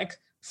time by like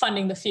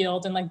funding the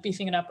field and like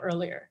beefing it up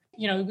earlier.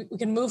 We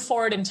can move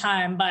forward in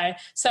time by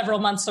several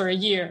months or a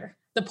year,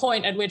 the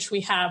point at which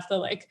we have the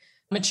like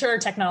mature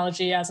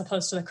technology as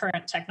opposed to the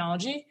current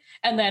technology.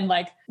 And then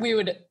like we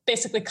would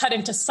basically cut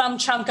into some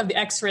chunk of the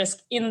X risk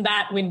in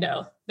that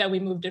window that we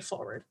moved it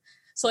forward.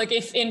 So like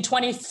if in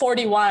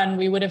 2041,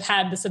 we would have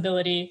had this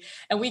ability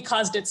and we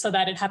caused it so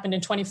that it happened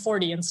in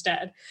 2040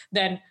 instead,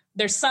 then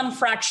there's some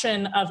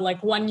fraction of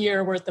like 1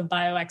 year worth of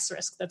bio X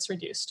risk that's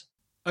reduced.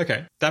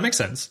 Okay, that makes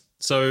sense.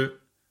 So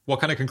what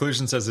kind of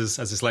conclusions has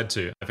this led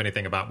to, if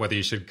anything, about whether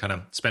you should kind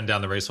of spend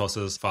down the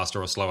resources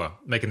faster or slower?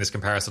 Making this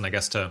comparison, I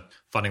guess, to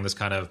funding this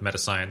kind of meta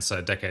science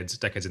decades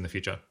in the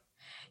future.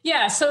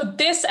 Yeah, so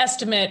this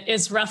estimate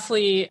is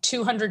roughly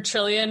 200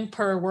 trillion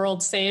per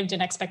world saved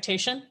in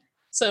expectation.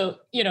 So,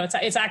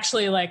 it's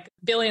actually like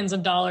billions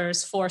of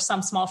dollars for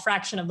some small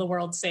fraction of the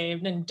world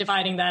saved, and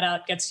dividing that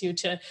out gets you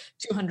to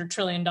 $200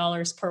 trillion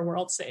per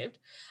world saved.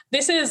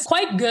 This is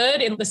quite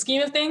good in the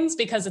scheme of things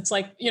because it's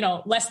like,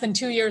 less than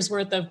 2 years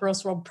worth of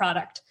gross world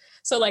product.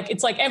 So like,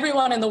 it's like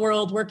everyone in the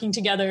world working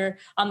together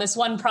on this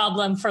one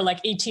problem for like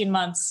 18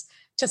 months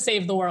to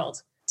save the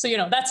world. So,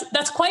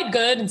 that's quite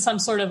good in some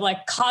sort of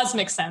like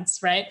cosmic sense,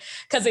 right?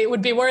 Because it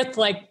would be worth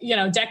like,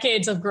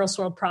 decades of gross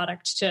world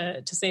product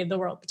to save the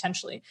world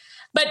potentially.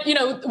 But,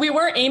 we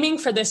were aiming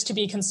for this to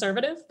be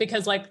conservative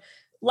because like,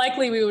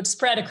 likely we would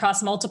spread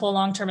across multiple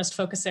long-termist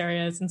focus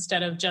areas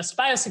instead of just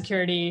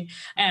biosecurity,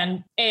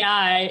 and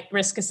AI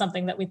risk is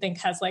something that we think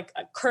has like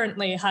a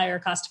currently higher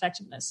cost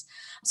effectiveness.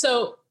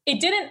 So it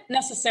didn't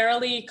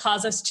necessarily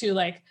cause us to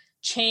like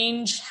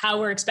change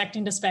how we're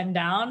expecting to spend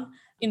down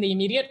in the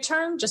immediate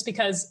term, just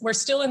because we're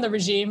still in the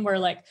regime where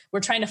like we're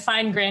trying to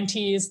find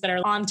grantees that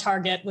are on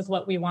target with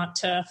what we want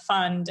to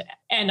fund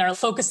and are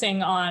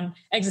focusing on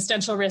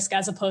existential risk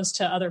as opposed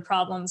to other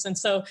problems. And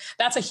so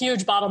that's a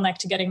huge bottleneck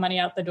to getting money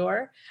out the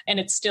door. And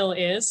it still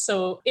is.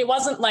 So it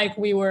wasn't like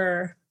we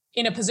were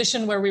in a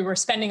position where we were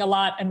spending a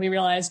lot and we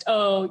realized,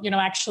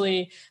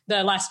 actually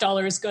the last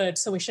dollar is good,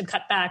 so we should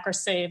cut back or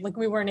save. Like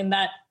we weren't in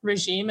that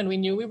regime and we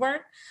knew we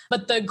weren't.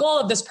 But the goal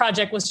of this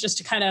project was just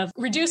to kind of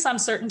reduce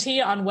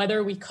uncertainty on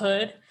whether we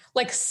could,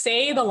 like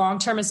say the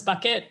long-termist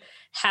bucket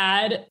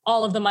had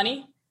all of the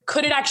money,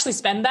 could it actually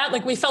spend that?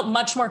 Like we felt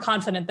much more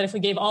confident that if we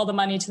gave all the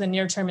money to the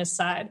near-termist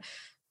side,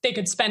 they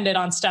could spend it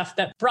on stuff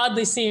that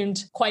broadly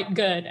seemed quite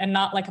good and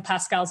not like a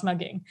Pascal's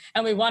mugging.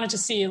 And we wanted to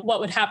see what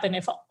would happen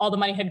if all the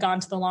money had gone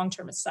to the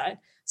long-termist side.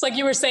 It's like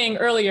you were saying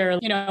earlier,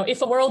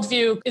 if a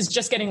worldview is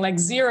just getting like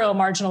zero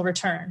marginal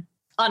return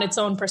on its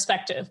own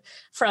perspective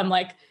from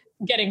like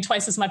getting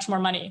twice as much more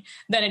money,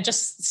 then it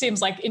just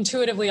seems like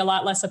intuitively a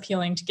lot less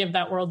appealing to give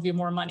that worldview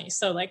more money.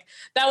 So like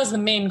that was the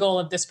main goal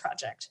of this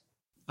project.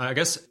 I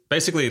guess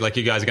basically like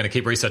you guys are going to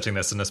keep researching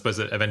this, and I suppose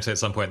that eventually at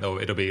some point though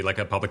it'll be like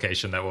a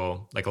publication that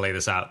will like lay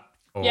this out.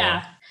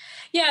 Yeah.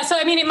 Yeah, so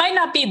I mean, it might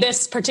not be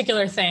this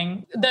particular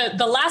thing.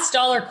 The last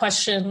dollar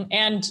question,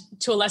 and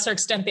to a lesser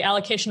extent, the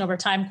allocation over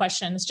time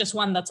question, is just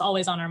one that's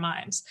always on our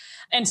minds.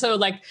 And so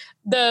like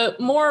the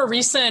more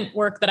recent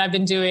work that I've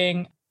been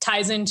doing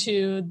ties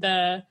into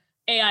the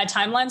AI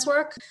timelines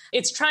work.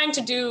 It's trying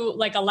to do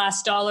like a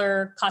last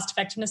dollar cost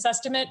effectiveness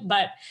estimate,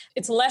 but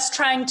it's less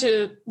trying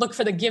to look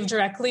for the give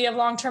directly of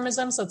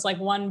long-termism. So it's like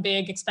one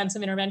big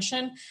expensive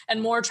intervention,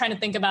 and more trying to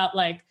think about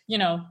like,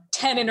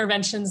 10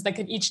 interventions that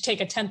could each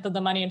take a tenth of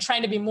the money, and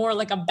trying to be more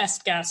like a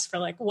best guess for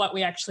like what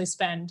we actually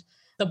spend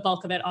the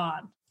bulk of it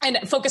on, and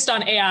focused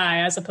on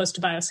AI as opposed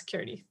to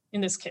biosecurity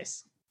in this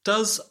case.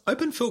 Does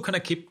OpenPhil kind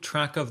of keep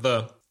track of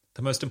the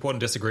most important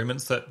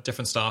disagreements that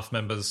different staff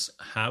members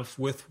have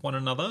with one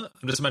another?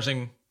 I'm just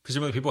imagining,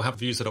 presumably people have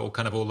views that are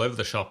all over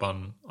the shop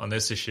on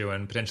this issue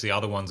and potentially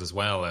other ones as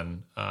well.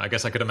 And I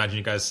guess I could imagine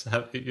you guys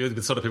you're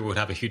the sort of people who would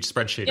have a huge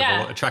spreadsheet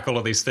of track all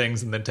of these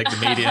things and then take the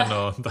median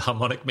or the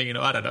harmonic mean,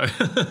 or I don't know.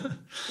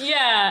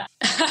 Yeah,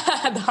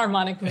 the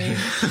harmonic mean.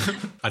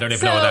 I don't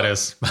even know what that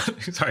is.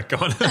 Sorry, go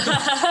on.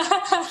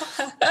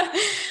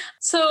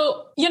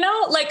 So,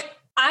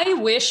 I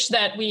wish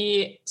that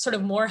we sort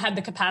of more had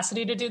the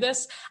capacity to do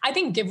this. I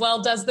think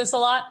GiveWell does this a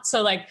lot.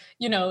 So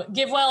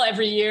GiveWell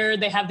every year,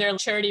 they have their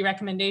charity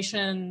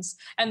recommendations,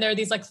 and there are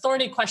these like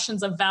thorny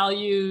questions of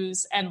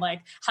values and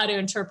like how to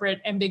interpret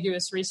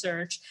ambiguous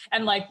research.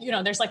 And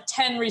there's like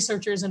 10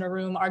 researchers in a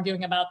room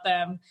arguing about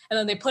them. And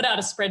then they put out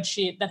a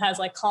spreadsheet that has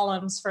like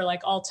columns for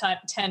like all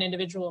 10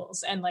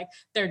 individuals and like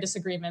their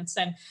disagreements.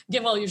 And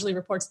GiveWell usually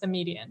reports the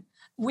median.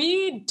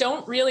 We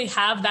don't really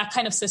have that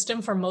kind of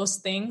system for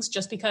most things,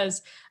 just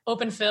because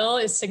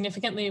OpenPhil is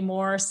significantly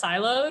more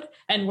siloed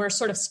and we're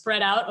sort of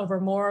spread out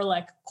over more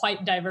like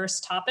quite diverse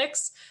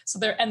topics. So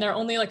there are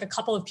only like a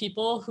couple of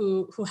people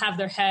who have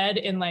their head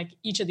in like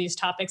each of these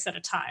topics at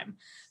a time.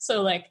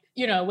 So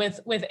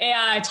with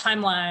AI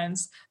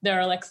timelines, there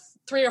are like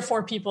 3 or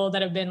 4 people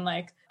that have been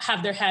like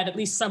have their head at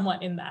least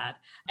somewhat in that.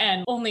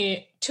 And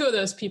only 2 of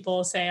those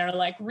people, say, are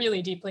like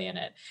really deeply in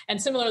it. And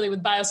similarly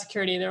with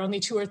biosecurity, there are only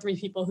 2 or 3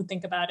 people who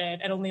think about it,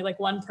 and only like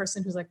 1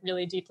 person who's like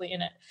really deeply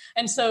in it.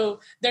 And so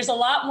there's a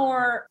lot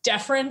more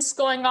deference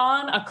going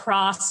on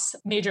across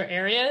major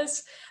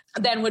areas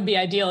than would be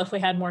ideal if we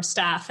had more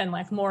staff and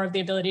like more of the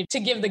ability to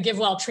give the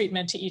GiveWell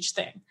treatment to each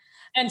thing.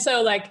 And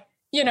so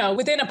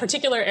within a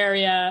particular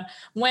area,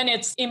 when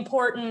it's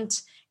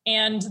important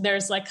and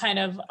there's like kind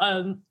of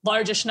a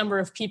largish number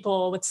of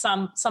people with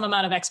some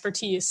amount of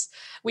expertise,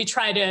 we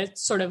try to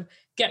sort of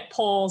get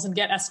polls and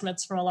get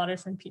estimates from a lot of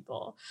different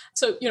people.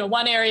 So,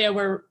 one area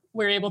where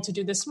we're able to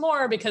do this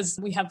more because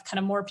we have kind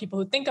of more people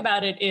who think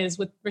about it is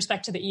with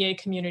respect to the EA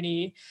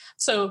community.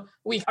 So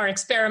we are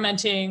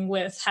experimenting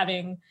with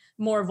having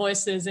more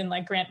voices in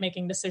like grant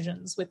making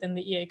decisions within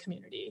the EA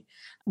community.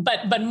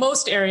 But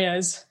most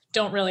areas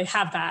don't really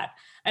have that.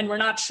 And we're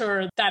not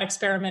sure that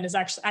experiment is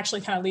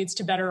actually kind of leads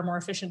to better or more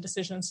efficient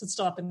decisions. It's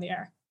still up in the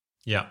air.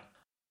 Yeah.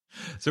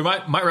 So we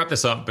might wrap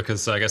this up,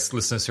 because I guess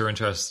listeners who are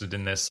interested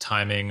in this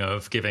timing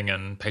of giving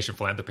and patient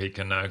philanthropy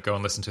can go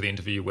and listen to the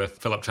interview with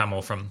Philip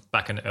Trammell from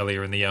back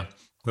earlier in the year,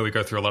 where we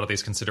go through a lot of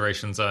these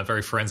considerations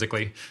very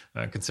forensically,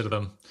 consider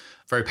them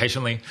very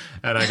patiently.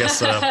 And I guess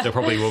there'll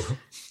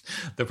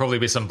probably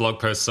be some blog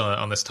posts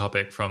on this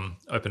topic from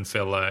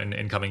OpenPhil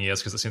in coming years,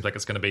 because it seems like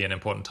it's going to be an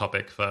important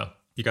topic for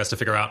you guys to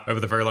figure out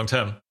over the very long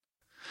term.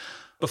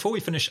 Before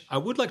we finish, I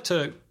would like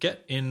to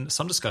get in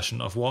some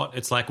discussion of what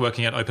it's like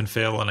working at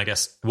OpenPhil, and I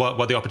guess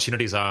what the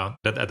opportunities are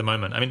at the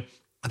moment. I mean,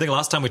 I think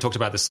last time we talked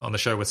about this on the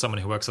show with someone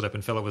who works at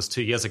OpenPhil, it was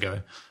 2 years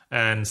ago.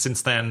 And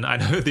since then, I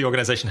know the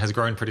organization has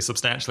grown pretty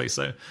substantially.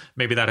 So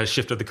maybe that has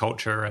shifted the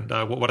culture and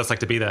what it's like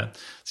to be there.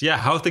 So yeah,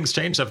 how have things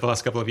changed over the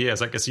last couple of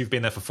years? I guess you've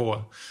been there for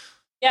 4.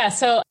 Yeah,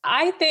 so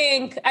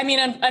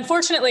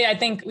unfortunately, I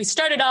think we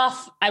started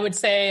off, I would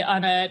say,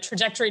 on a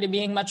trajectory to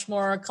being much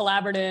more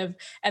collaborative,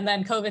 and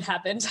then COVID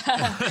happened.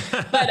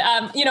 But,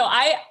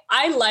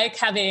 I like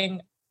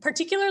having,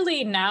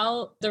 particularly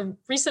now, the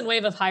recent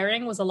wave of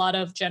hiring was a lot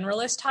of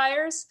generalist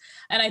hires.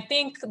 And I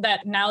think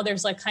that now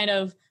there's like kind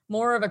of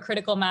more of a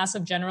critical mass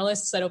of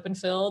generalists at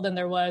OpenPhil than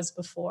there was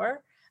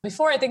before.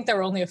 Before, I think there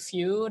were only a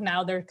few.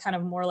 Now they're kind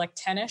of more like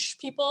 10-ish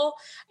people.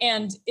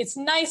 And it's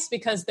nice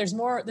because there's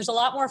a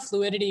lot more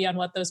fluidity on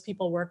what those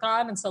people work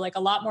on. And so like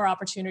a lot more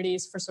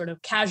opportunities for sort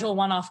of casual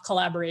one-off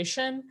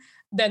collaboration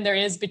than there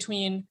is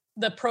between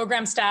the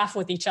program staff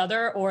with each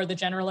other or the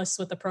generalists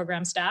with the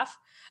program staff.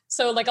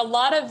 So like a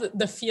lot of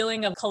the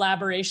feeling of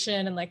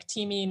collaboration and like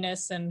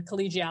teaminess and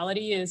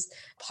collegiality is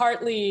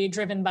partly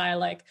driven by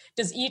like,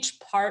 does each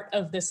part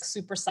of this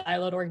super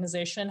siloed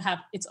organization have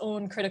its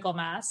own critical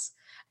mass?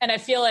 And I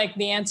feel like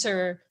the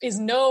answer is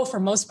no for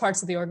most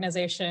parts of the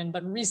organization.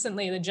 But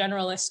recently, the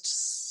generalist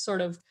sort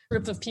of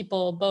group of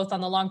people, both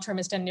on the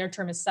long-termist and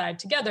near-termist side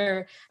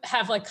together,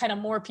 have like kind of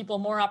more people,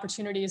 more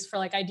opportunities for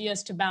like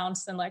ideas to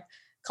bounce and like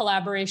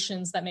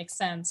collaborations that make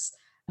sense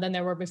than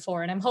there were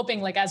before. And I'm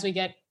hoping like as we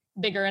get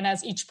bigger and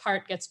as each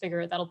part gets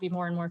bigger, that'll be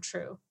more and more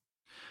true.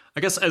 I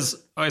guess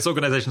as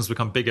organizations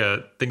become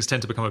bigger, things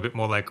tend to become a bit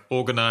more like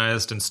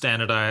organized and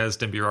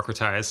standardized and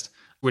bureaucratized.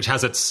 which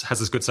has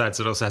its good sides.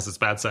 It also has its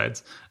bad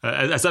sides.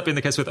 Has that been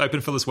the case with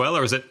OpenPhil as well,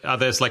 or are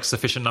there like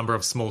sufficient number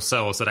of small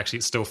cells that actually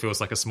it still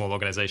feels like a small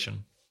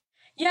organization?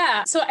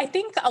 Yeah. So I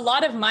think a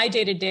lot of my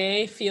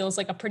day-to-day feels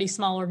like a pretty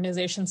small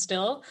organization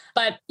still.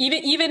 But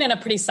even in a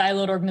pretty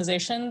siloed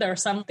organization, there are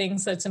some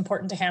things that's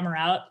important to hammer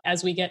out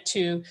as we get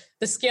to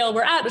the scale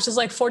we're at, which is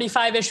like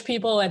 45-ish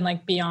people and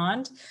like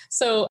beyond.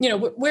 So,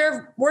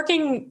 we're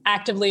working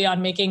actively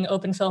on making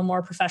OpenPhil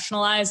more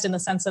professionalized in the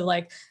sense of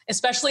like,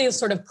 especially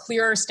sort of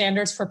clearer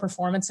standards for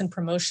performance and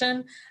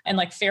promotion and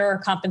like fairer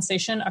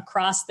compensation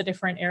across the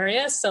different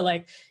areas. So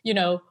like,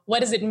 what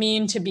does it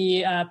mean to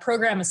be a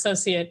program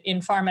associate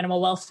in farm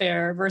animal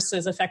welfare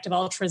versus effective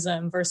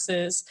altruism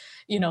versus,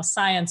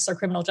 science or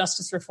criminal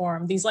justice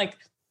reform? These like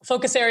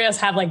focus areas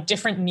have like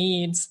different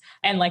needs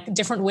and like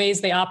different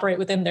ways they operate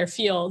within their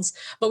fields.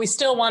 But we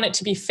still want it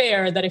to be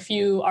fair that if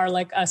you are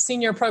like a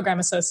senior program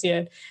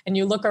associate and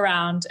you look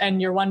around and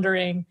you're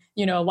wondering,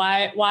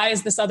 why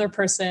is this other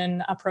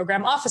person a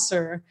program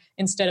officer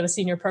instead of a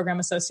senior program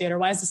associate? Or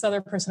why is this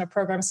other person a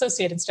program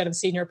associate instead of a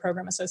senior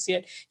program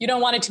associate? You don't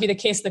want it to be the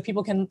case that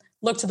people can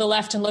look to the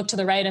left and look to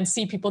the right and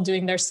see people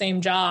doing their same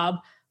job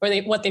or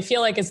what they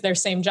feel like is their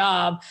same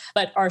job,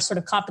 but are sort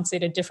of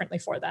compensated differently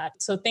for that.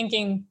 So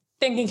thinking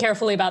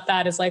carefully about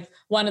that is like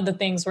one of the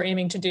things we're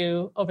aiming to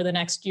do over the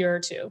next year or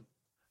two.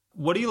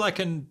 What do you like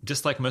and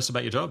dislike most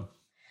about your job?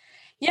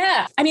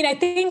 Yeah. I mean, I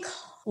think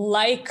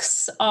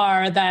likes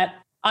are that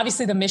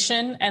obviously the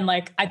mission, and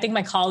like, I think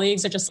my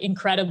colleagues are just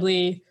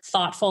incredibly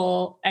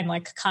thoughtful and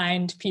like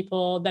kind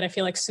people that I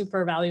feel like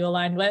super value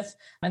aligned with.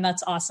 And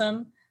that's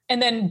awesome.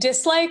 And then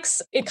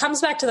dislikes, it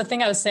comes back to the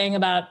thing I was saying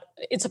about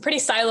it's a pretty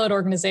siloed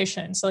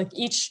organization. So like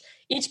each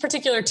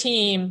particular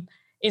team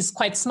is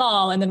quite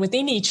small. And then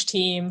within each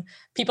team,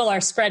 people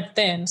are spread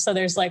thin. So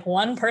there's like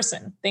one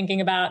person thinking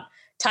about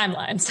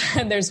timelines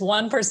and there's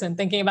one person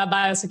thinking about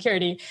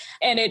biosecurity.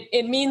 And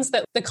it means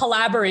that the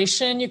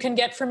collaboration you can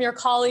get from your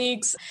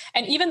colleagues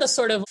and even the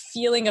sort of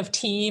feeling of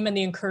team and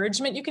the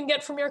encouragement you can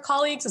get from your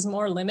colleagues is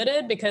more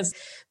limited because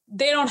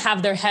they don't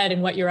have their head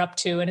in what you're up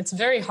to. And it's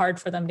very hard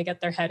for them to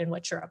get their head in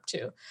what you're up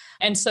to.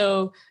 And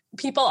so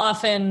people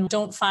often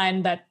don't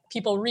find that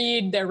people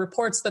read their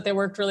reports that they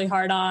worked really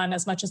hard on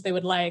as much as they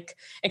would like,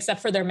 except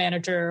for their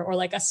manager or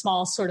like a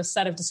small sort of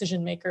set of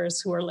decision makers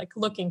who are like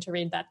looking to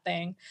read that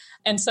thing.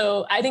 And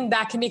so I think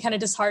that can be kind of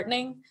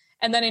disheartening.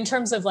 And then in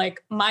terms of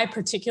like my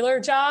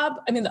particular job,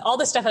 I mean, all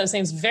the stuff I was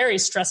saying is very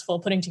stressful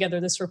putting together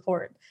this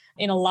report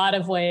in a lot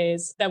of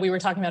ways that we were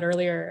talking about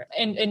earlier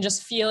and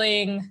just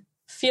feeling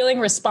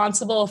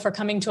responsible for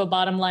coming to a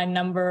bottom line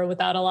number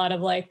without a lot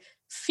of like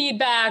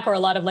feedback or a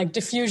lot of like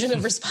diffusion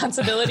of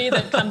responsibility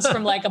that comes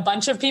from like a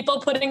bunch of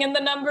people putting in the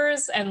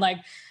numbers. And like,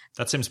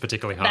 that seems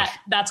particularly harsh.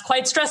 That's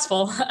quite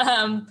stressful.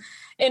 And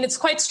it's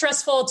quite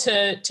stressful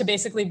to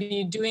basically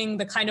be doing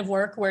the kind of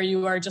work where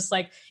you are just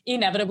like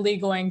inevitably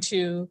going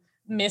to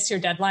miss your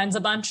deadlines a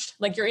bunch.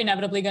 Like you're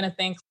inevitably going to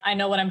think, I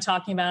know what I'm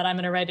talking about. I'm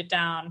going to write it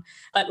down.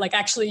 But like,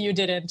 actually you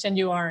didn't and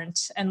you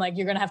aren't. And like,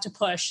 you're going to have to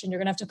push and you're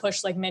going to have to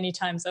push like many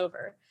times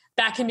over.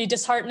 That can be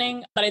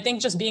disheartening. But I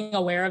think just being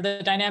aware of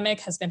the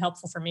dynamic has been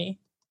helpful for me.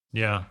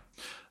 Yeah.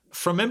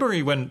 From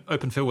memory, when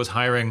OpenPhil was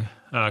hiring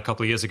a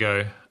couple of years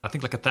ago, I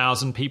think like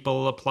 1,000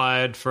 people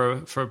applied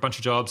for a bunch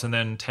of jobs and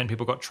then 10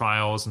 people got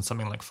trials and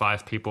something like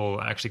 5 people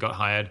actually got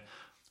hired.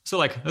 So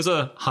like, those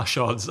are harsh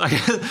odds.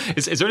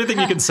 Is there anything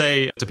you can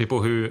say to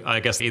people who, I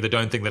guess, either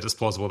don't think that it's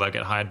plausible they'll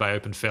get hired by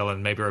OpenPhil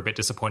and maybe are a bit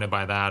disappointed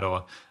by that,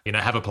 or,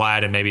 have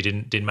applied and maybe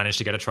didn't manage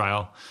to get a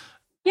trial?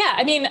 Yeah,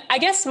 I mean, I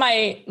guess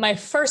my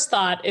first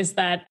thought is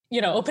that,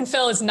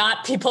 OpenPhil is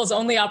not people's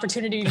only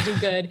opportunity to do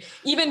good.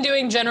 Even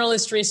doing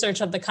generalist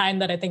research of the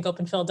kind that I think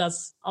OpenPhil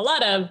does a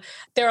lot of,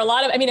 there are a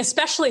lot of,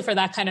 especially for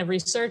that kind of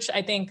research,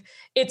 I think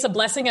it's a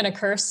blessing and a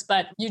curse,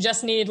 but you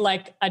just need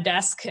like a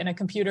desk and a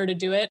computer to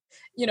do it.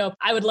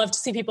 I would love to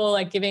see people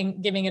like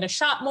giving it a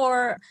shot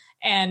more.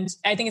 And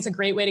I think it's a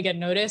great way to get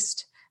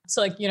noticed.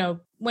 So like,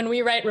 when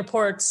we write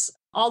reports,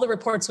 all the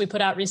reports we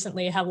put out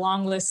recently have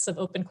long lists of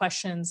open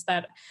questions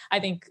that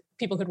I think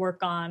people could work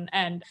on.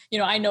 And,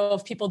 I know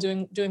of people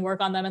doing work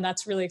on them, and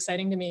that's really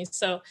exciting to me.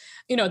 So,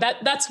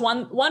 that's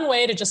one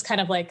way to just kind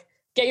of like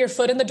get your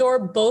foot in the door,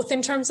 both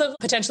in terms of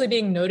potentially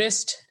being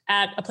noticed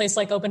at a place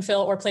like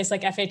OpenPhil or a place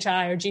like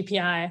FHI or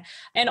GPI,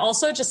 and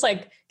also just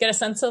like get a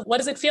sense of what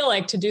does it feel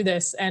like to do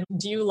this? And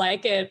do you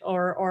like it,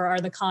 or are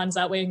the cons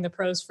outweighing the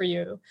pros for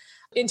you?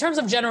 In terms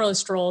of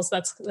generalist roles,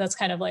 that's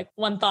kind of like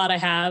one thought I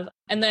have.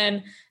 And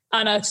then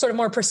on a sort of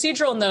more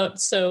procedural note,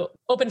 so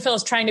OpenPhil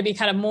is trying to be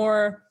kind of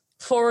more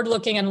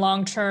forward-looking and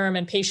long-term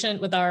and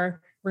patient with our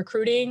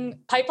recruiting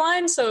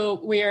pipeline. So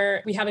we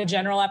have a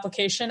general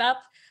application up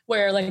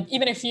where like,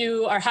 even if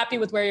you are happy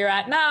with where you're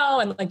at now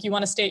and like you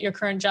want to stay at your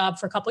current job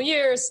for a couple of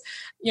years,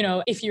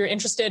 if you're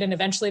interested in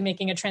eventually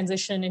making a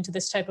transition into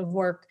this type of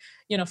work,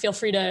 feel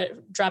free to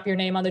drop your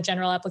name on the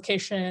general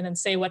application and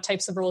say what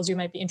types of roles you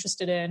might be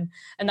interested in.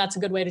 And that's a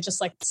good way to just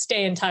like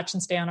stay in touch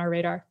and stay on our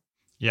radar.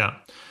 Yeah.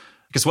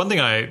 Because one thing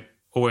I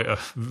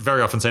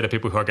very often say to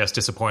people who are, I guess,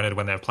 disappointed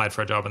when they applied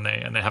for a job and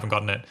they haven't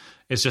gotten it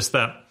is just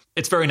that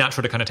it's very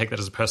natural to kind of take that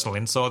as a personal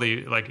insult,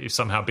 like you've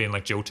somehow been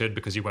like jilted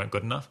because you weren't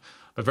good enough.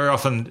 But very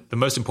often the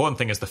most important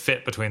thing is the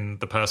fit between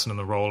the person and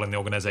the role in the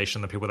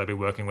organization, the people they'll be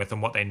working with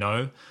and what they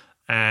know.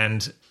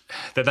 And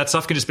that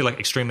stuff can just be like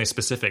extremely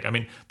specific. I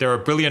mean, there are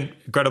brilliant,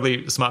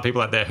 incredibly smart people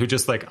out there who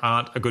just like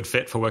aren't a good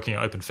fit for working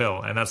at Open Phil.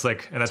 And that's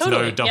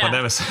totally, no dump on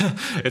them.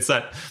 It's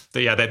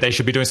they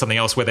should be doing something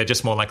else where they're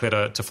just more likely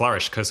to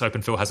flourish, because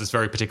Open Phil has this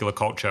very particular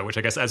culture, which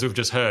I guess, as we've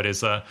just heard,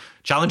 is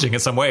challenging in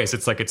some ways.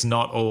 It's like, it's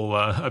not all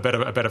a bed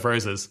of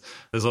roses.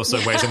 There's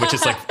also ways in which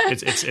it's like,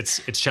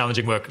 it's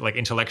challenging work, like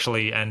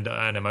intellectually and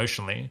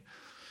emotionally.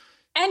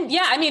 And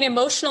yeah, I mean,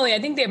 emotionally, I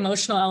think the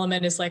emotional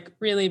element is like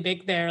really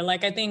big there.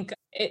 Like, I think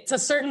it's a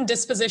certain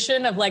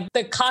disposition of like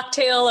the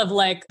cocktail of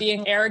like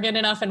being arrogant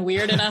enough and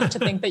weird enough to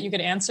think that you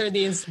could answer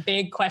these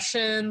big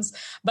questions,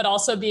 but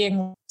also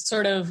being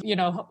sort of,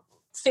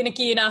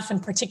 finicky enough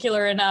and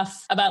particular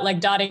enough about like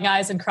dotting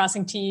I's and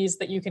crossing T's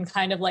that you can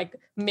kind of like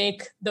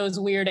make those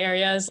weird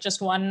areas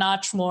just one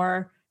notch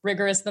more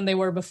rigorous than they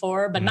were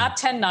before, but not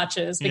 10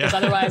 notches, because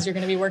otherwise you're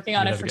going to be working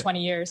on it for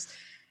 20 years.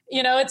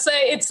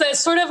 It's a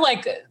sort of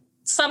like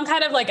some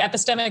kind of like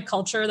epistemic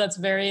culture that's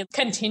very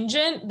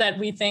contingent that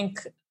we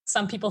think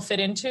some people fit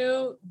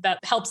into, that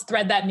helps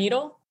thread that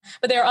needle.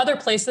 But there are other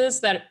places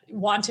that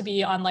want to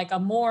be on like a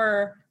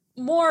more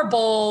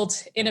bold,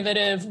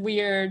 innovative,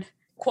 weird,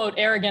 quote,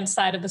 arrogant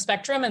side of the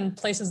spectrum, and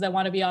places that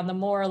want to be on the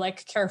more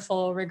like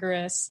careful,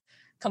 rigorous,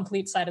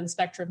 complete side of the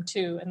spectrum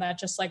too. And that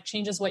just like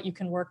changes what you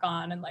can work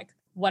on and like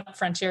what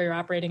frontier you're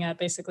operating at,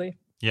 basically.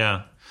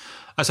 Yeah.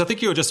 So I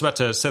think you were just about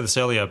to say this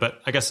earlier,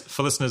 but I guess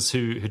for listeners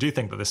who do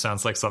think that this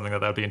sounds like something that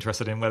they would be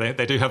interested in, where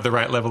they do have the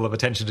right level of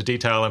attention to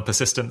detail and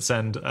persistence,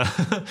 and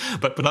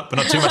but not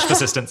too much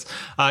persistence.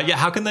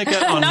 How can they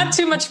get on? Not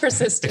too much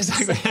persistence.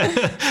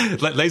 Exactly.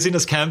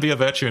 Laziness can be a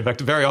virtue. In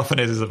fact, very often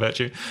it is a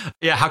virtue.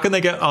 Yeah. How can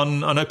they get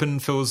on Open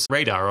Phil's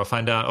radar, or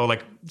find out, or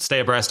like stay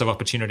abreast of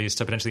opportunities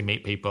to potentially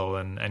meet people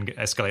and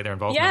escalate their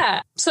involvement?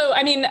 Yeah. So,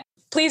 I mean,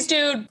 please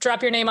do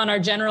drop your name on our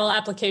general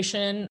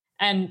application,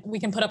 and we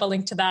can put up a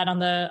link to that on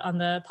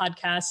the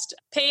podcast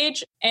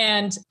page.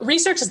 And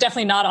research is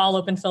definitely not all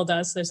Open Phil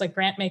does. There's like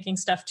grant making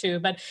stuff too.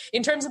 But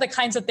in terms of the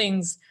kinds of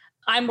things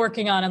I'm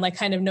working on and like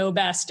kind of know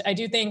best, I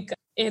do think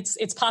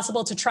it's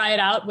possible to try it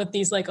out with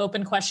these like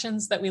open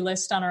questions that we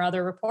list on our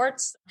other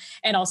reports.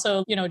 And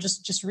also,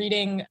 just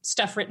reading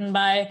stuff written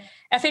by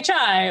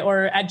FHI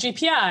or at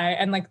GPI,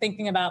 and like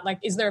thinking about like,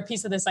 is there a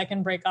piece of this I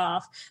can break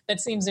off that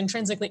seems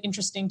intrinsically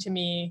interesting to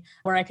me,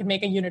 where I could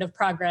make a unit of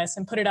progress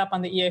and put it up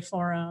on the EA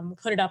forum,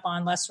 put it up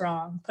on Less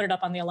Wrong, put it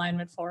up on the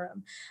alignment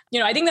forum.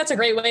 I think that's a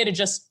great way to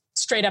just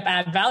straight up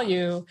add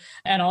value,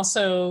 and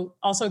also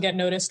get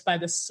noticed by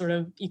this sort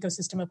of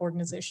ecosystem of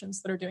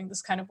organizations that are doing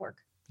this kind of work.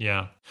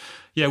 Yeah.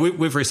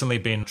 We've recently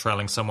been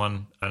trialing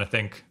someone, and I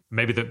think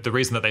maybe the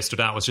reason that they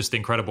stood out was just the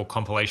incredible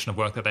compilation of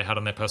work that they had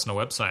on their personal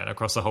website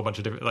across a whole bunch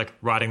of different, like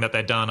writing that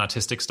they'd done,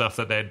 artistic stuff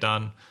that they'd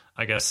done,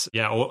 I guess.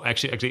 Yeah. Or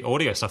actually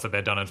audio stuff that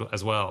they'd done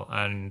as well.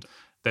 And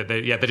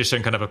they're just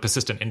showing kind of a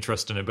persistent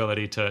interest and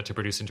ability to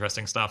produce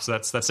interesting stuff. So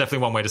that's definitely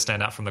one way to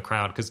stand out from the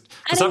crowd, because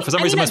for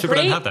some reason most people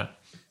don't have that.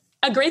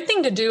 A great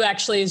thing to do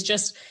actually is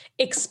just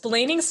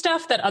explaining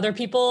stuff that other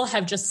people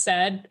have just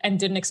said and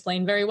didn't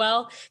explain very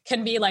well.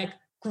 Can be like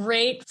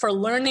great for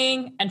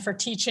learning and for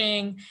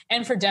teaching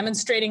and for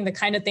demonstrating the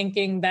kind of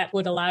thinking that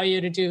would allow you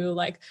to do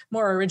like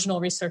more original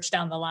research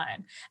down the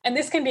line. And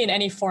this can be in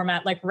any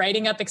format, like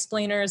writing up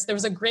explainers. There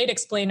was a great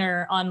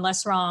explainer on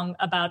Less Wrong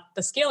about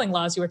the scaling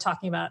laws you were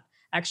talking about,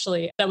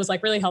 actually, that was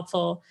like really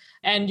helpful.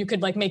 And you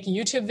could like make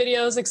YouTube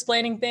videos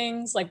explaining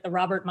things, like the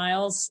Robert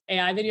Miles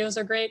AI videos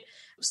are great.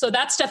 So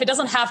that stuff, it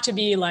doesn't have to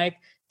be like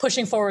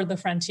pushing forward the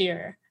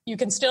frontier. You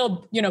can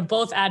still,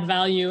 both add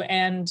value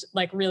and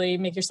like really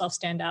make yourself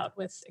stand out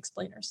with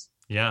explainers.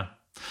 Yeah.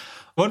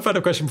 One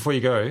final question before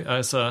you go.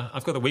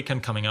 I've got the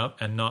weekend coming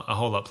up and not a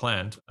whole lot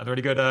planned. Are there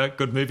any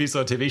good movies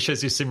or TV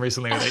shows you've seen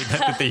recently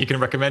that you can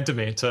recommend to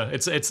me?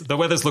 It's the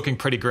weather's looking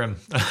pretty grim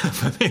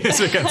for me this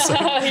weekend, so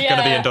I'm going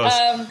to be indoors.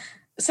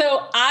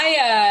 So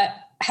I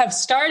have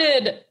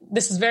started,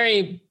 this is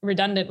very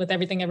redundant with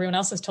everything everyone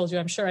else has told you,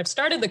 I'm sure. I've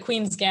started The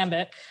Queen's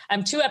Gambit.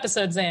 I'm 2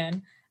 episodes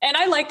in, and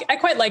I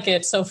quite like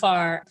it so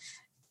far.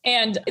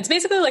 And it's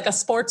basically like a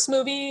sports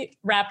movie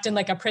wrapped in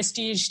like a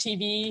prestige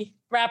TV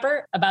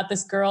wrapper about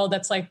this girl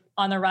that's like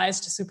on the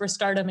rise to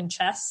superstardom in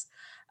chess.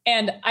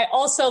 And I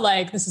also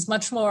like, this is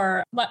much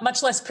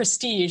less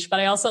prestige, but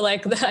I also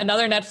like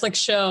another Netflix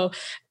show,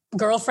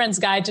 Girlfriend's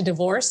Guide to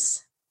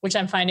Divorce, which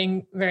I'm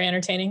finding very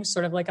entertaining,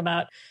 sort of like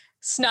about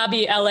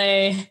snobby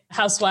LA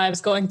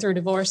housewives going through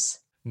divorce.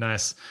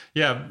 Nice.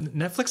 Yeah,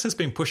 Netflix has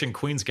been pushing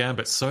Queen's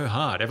Gambit so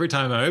hard. Every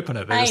time I open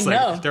it,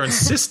 they're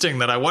insisting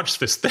that I watch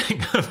this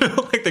thing. I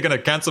feel like they're going to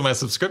cancel my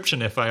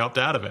subscription if I opt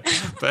out of it.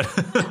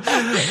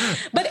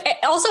 But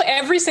also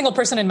every single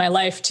person in my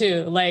life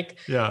too, like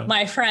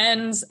my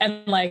friends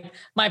and like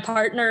my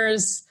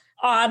partner's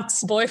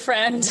aunt's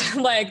boyfriend,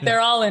 like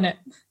they're all in it.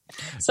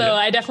 So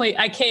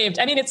I caved.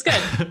 I mean, it's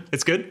good.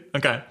 It's good?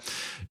 Okay.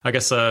 I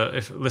guess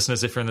if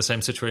you're in the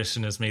same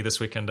situation as me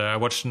this weekend, I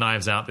watched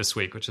Knives Out this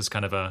week, which is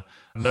kind of a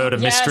murder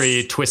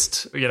mystery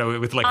twist,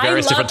 with like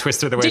various different twists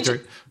through the way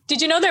through.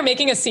 Did you know they're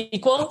making a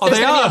sequel? Oh, There's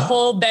they going to are? be a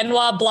whole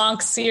Benoit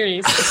Blanc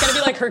series. It's going to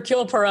be like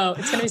Hercule Poirot.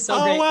 It's going to be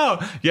so great. Oh, wow.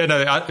 Yeah,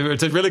 no,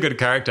 it's a really good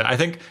character. I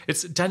think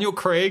it's Daniel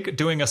Craig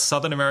doing a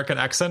Southern American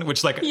accent,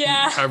 which rubbed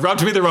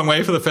me the wrong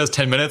way for the first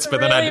 10 minutes,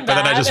 but then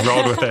I just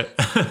rolled with it.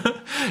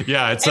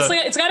 Yeah, it's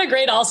got a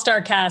great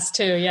all-star cast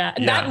too. Yeah.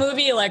 And Yeah. that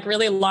movie like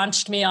really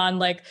launched me on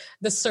like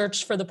the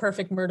search for the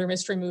perfect murder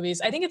mystery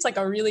movies. I think it's like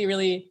a really,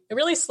 really,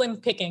 really slim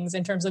pickings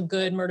in terms of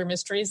good murder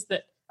mysteries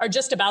that are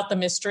just about the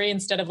mystery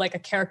instead of like a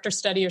character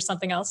study or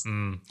something else.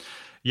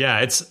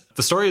 Yeah,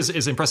 the story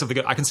is impressively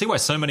good. I can see why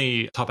so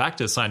many top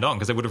actors signed on,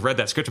 because they would have read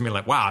that script and been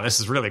like, wow, this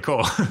is really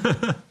cool.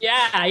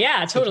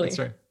 Yeah, totally. That's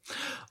right.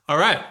 All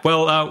right.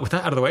 Well, with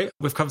that out of the way,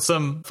 we've covered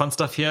some fun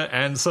stuff here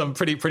and some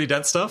pretty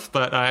dense stuff,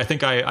 but I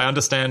think I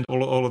understand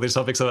all of these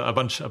topics a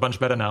bunch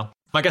better now.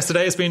 My guest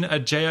today has been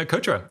Ajeya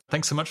Cotra.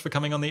 Thanks so much for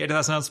coming on the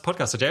 80,000 Hours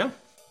podcast, Ajeya.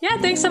 Yeah,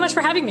 thanks so much for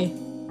having me.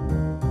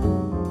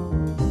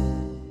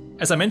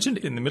 As I mentioned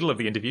in the middle of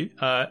the interview,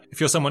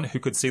 if you're someone who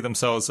could see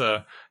themselves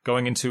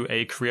going into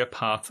a career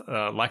path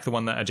like the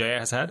one that Ajeya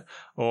has had,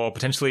 or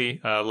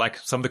potentially like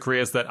some of the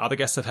careers that other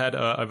guests have had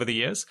over the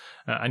years,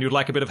 and you'd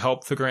like a bit of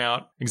help figuring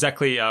out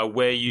exactly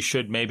where you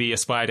should maybe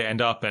aspire to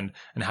end up and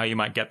how you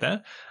might get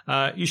there,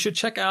 you should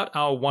check out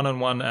our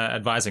one-on-one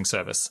advising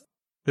service.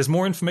 There's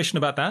more information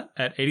about that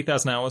at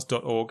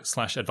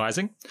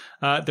 80,000hours.org/advising.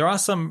 There are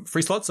some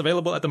free slots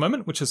available at the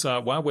moment, which is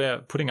why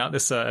we're putting out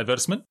this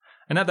advertisement.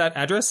 And at that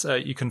address,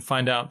 you can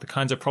find out the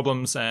kinds of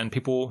problems and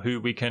people who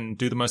we can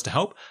do the most to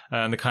help,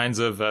 and the kinds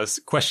of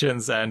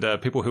questions and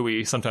people who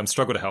we sometimes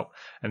struggle to help,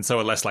 and so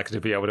are less likely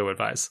to be able to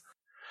advise.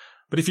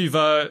 But if you've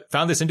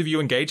found this interview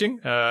engaging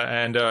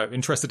and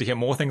interested to hear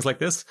more things like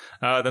this,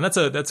 then that's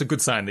a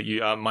good sign that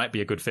you might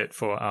be a good fit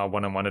for our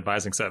one-on-one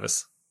advising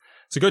service.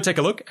 So go take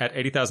a look at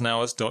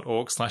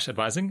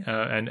 80,000hours.org/advising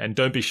and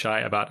don't be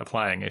shy about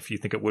applying if you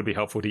think it would be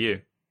helpful to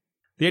you.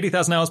 The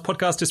 80,000 Hours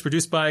podcast is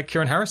produced by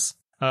Kieran Harris.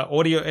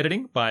 Audio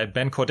editing by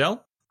Ben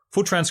Cordell.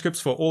 Full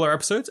transcripts for all our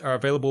episodes are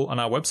available on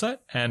our website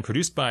and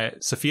produced by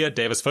Sophia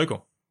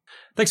Davis-Fogel.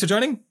 Thanks for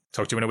joining.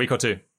 Talk to you in a week or two.